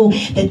afternoon,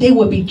 that they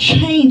will be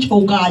changed,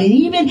 oh God. And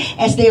even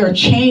as they are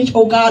changed,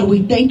 oh God,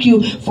 we thank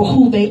you for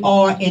who they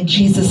are in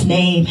Jesus'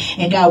 name.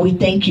 And God, we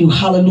thank you.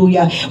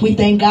 Hallelujah. We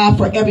thank God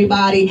for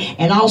everybody.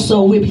 And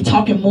also we'll be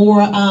talking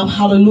more,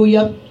 hallelujah.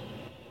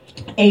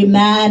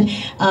 Amen.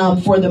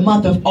 For the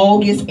month of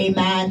August.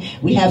 Amen.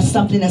 We have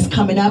something that's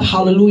coming up.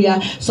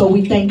 Hallelujah. So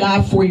we thank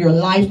God for your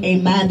life.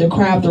 Amen. The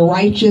cry of the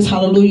righteous.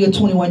 Hallelujah.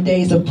 21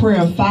 days of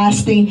prayer and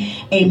fasting.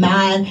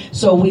 Amen.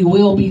 So we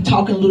will be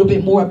talking a little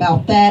bit more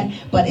about that.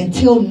 But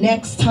until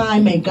next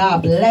time, may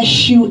God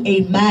bless you.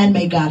 Amen.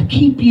 May God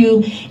keep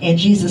you in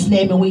Jesus'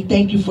 name. And we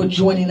thank you for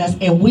joining us.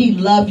 And we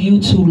love you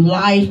to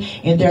life.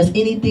 And if there's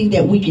anything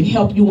that we can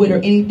help you with, or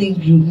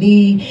anything you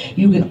need,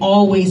 you can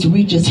always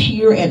reach us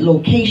here at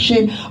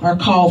location, or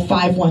call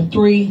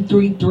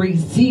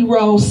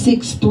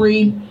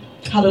 513-330-63,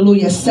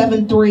 hallelujah,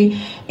 73.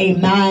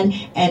 Amen.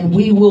 And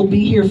we will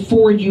be here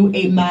for you.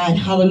 Amen.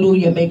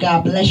 Hallelujah. May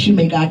God bless you.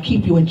 May God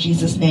keep you in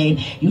Jesus' name.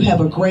 You have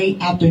a great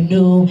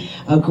afternoon,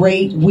 a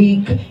great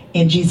week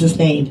in Jesus'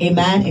 name.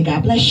 Amen. And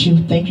God bless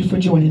you. Thank you for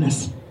joining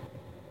us.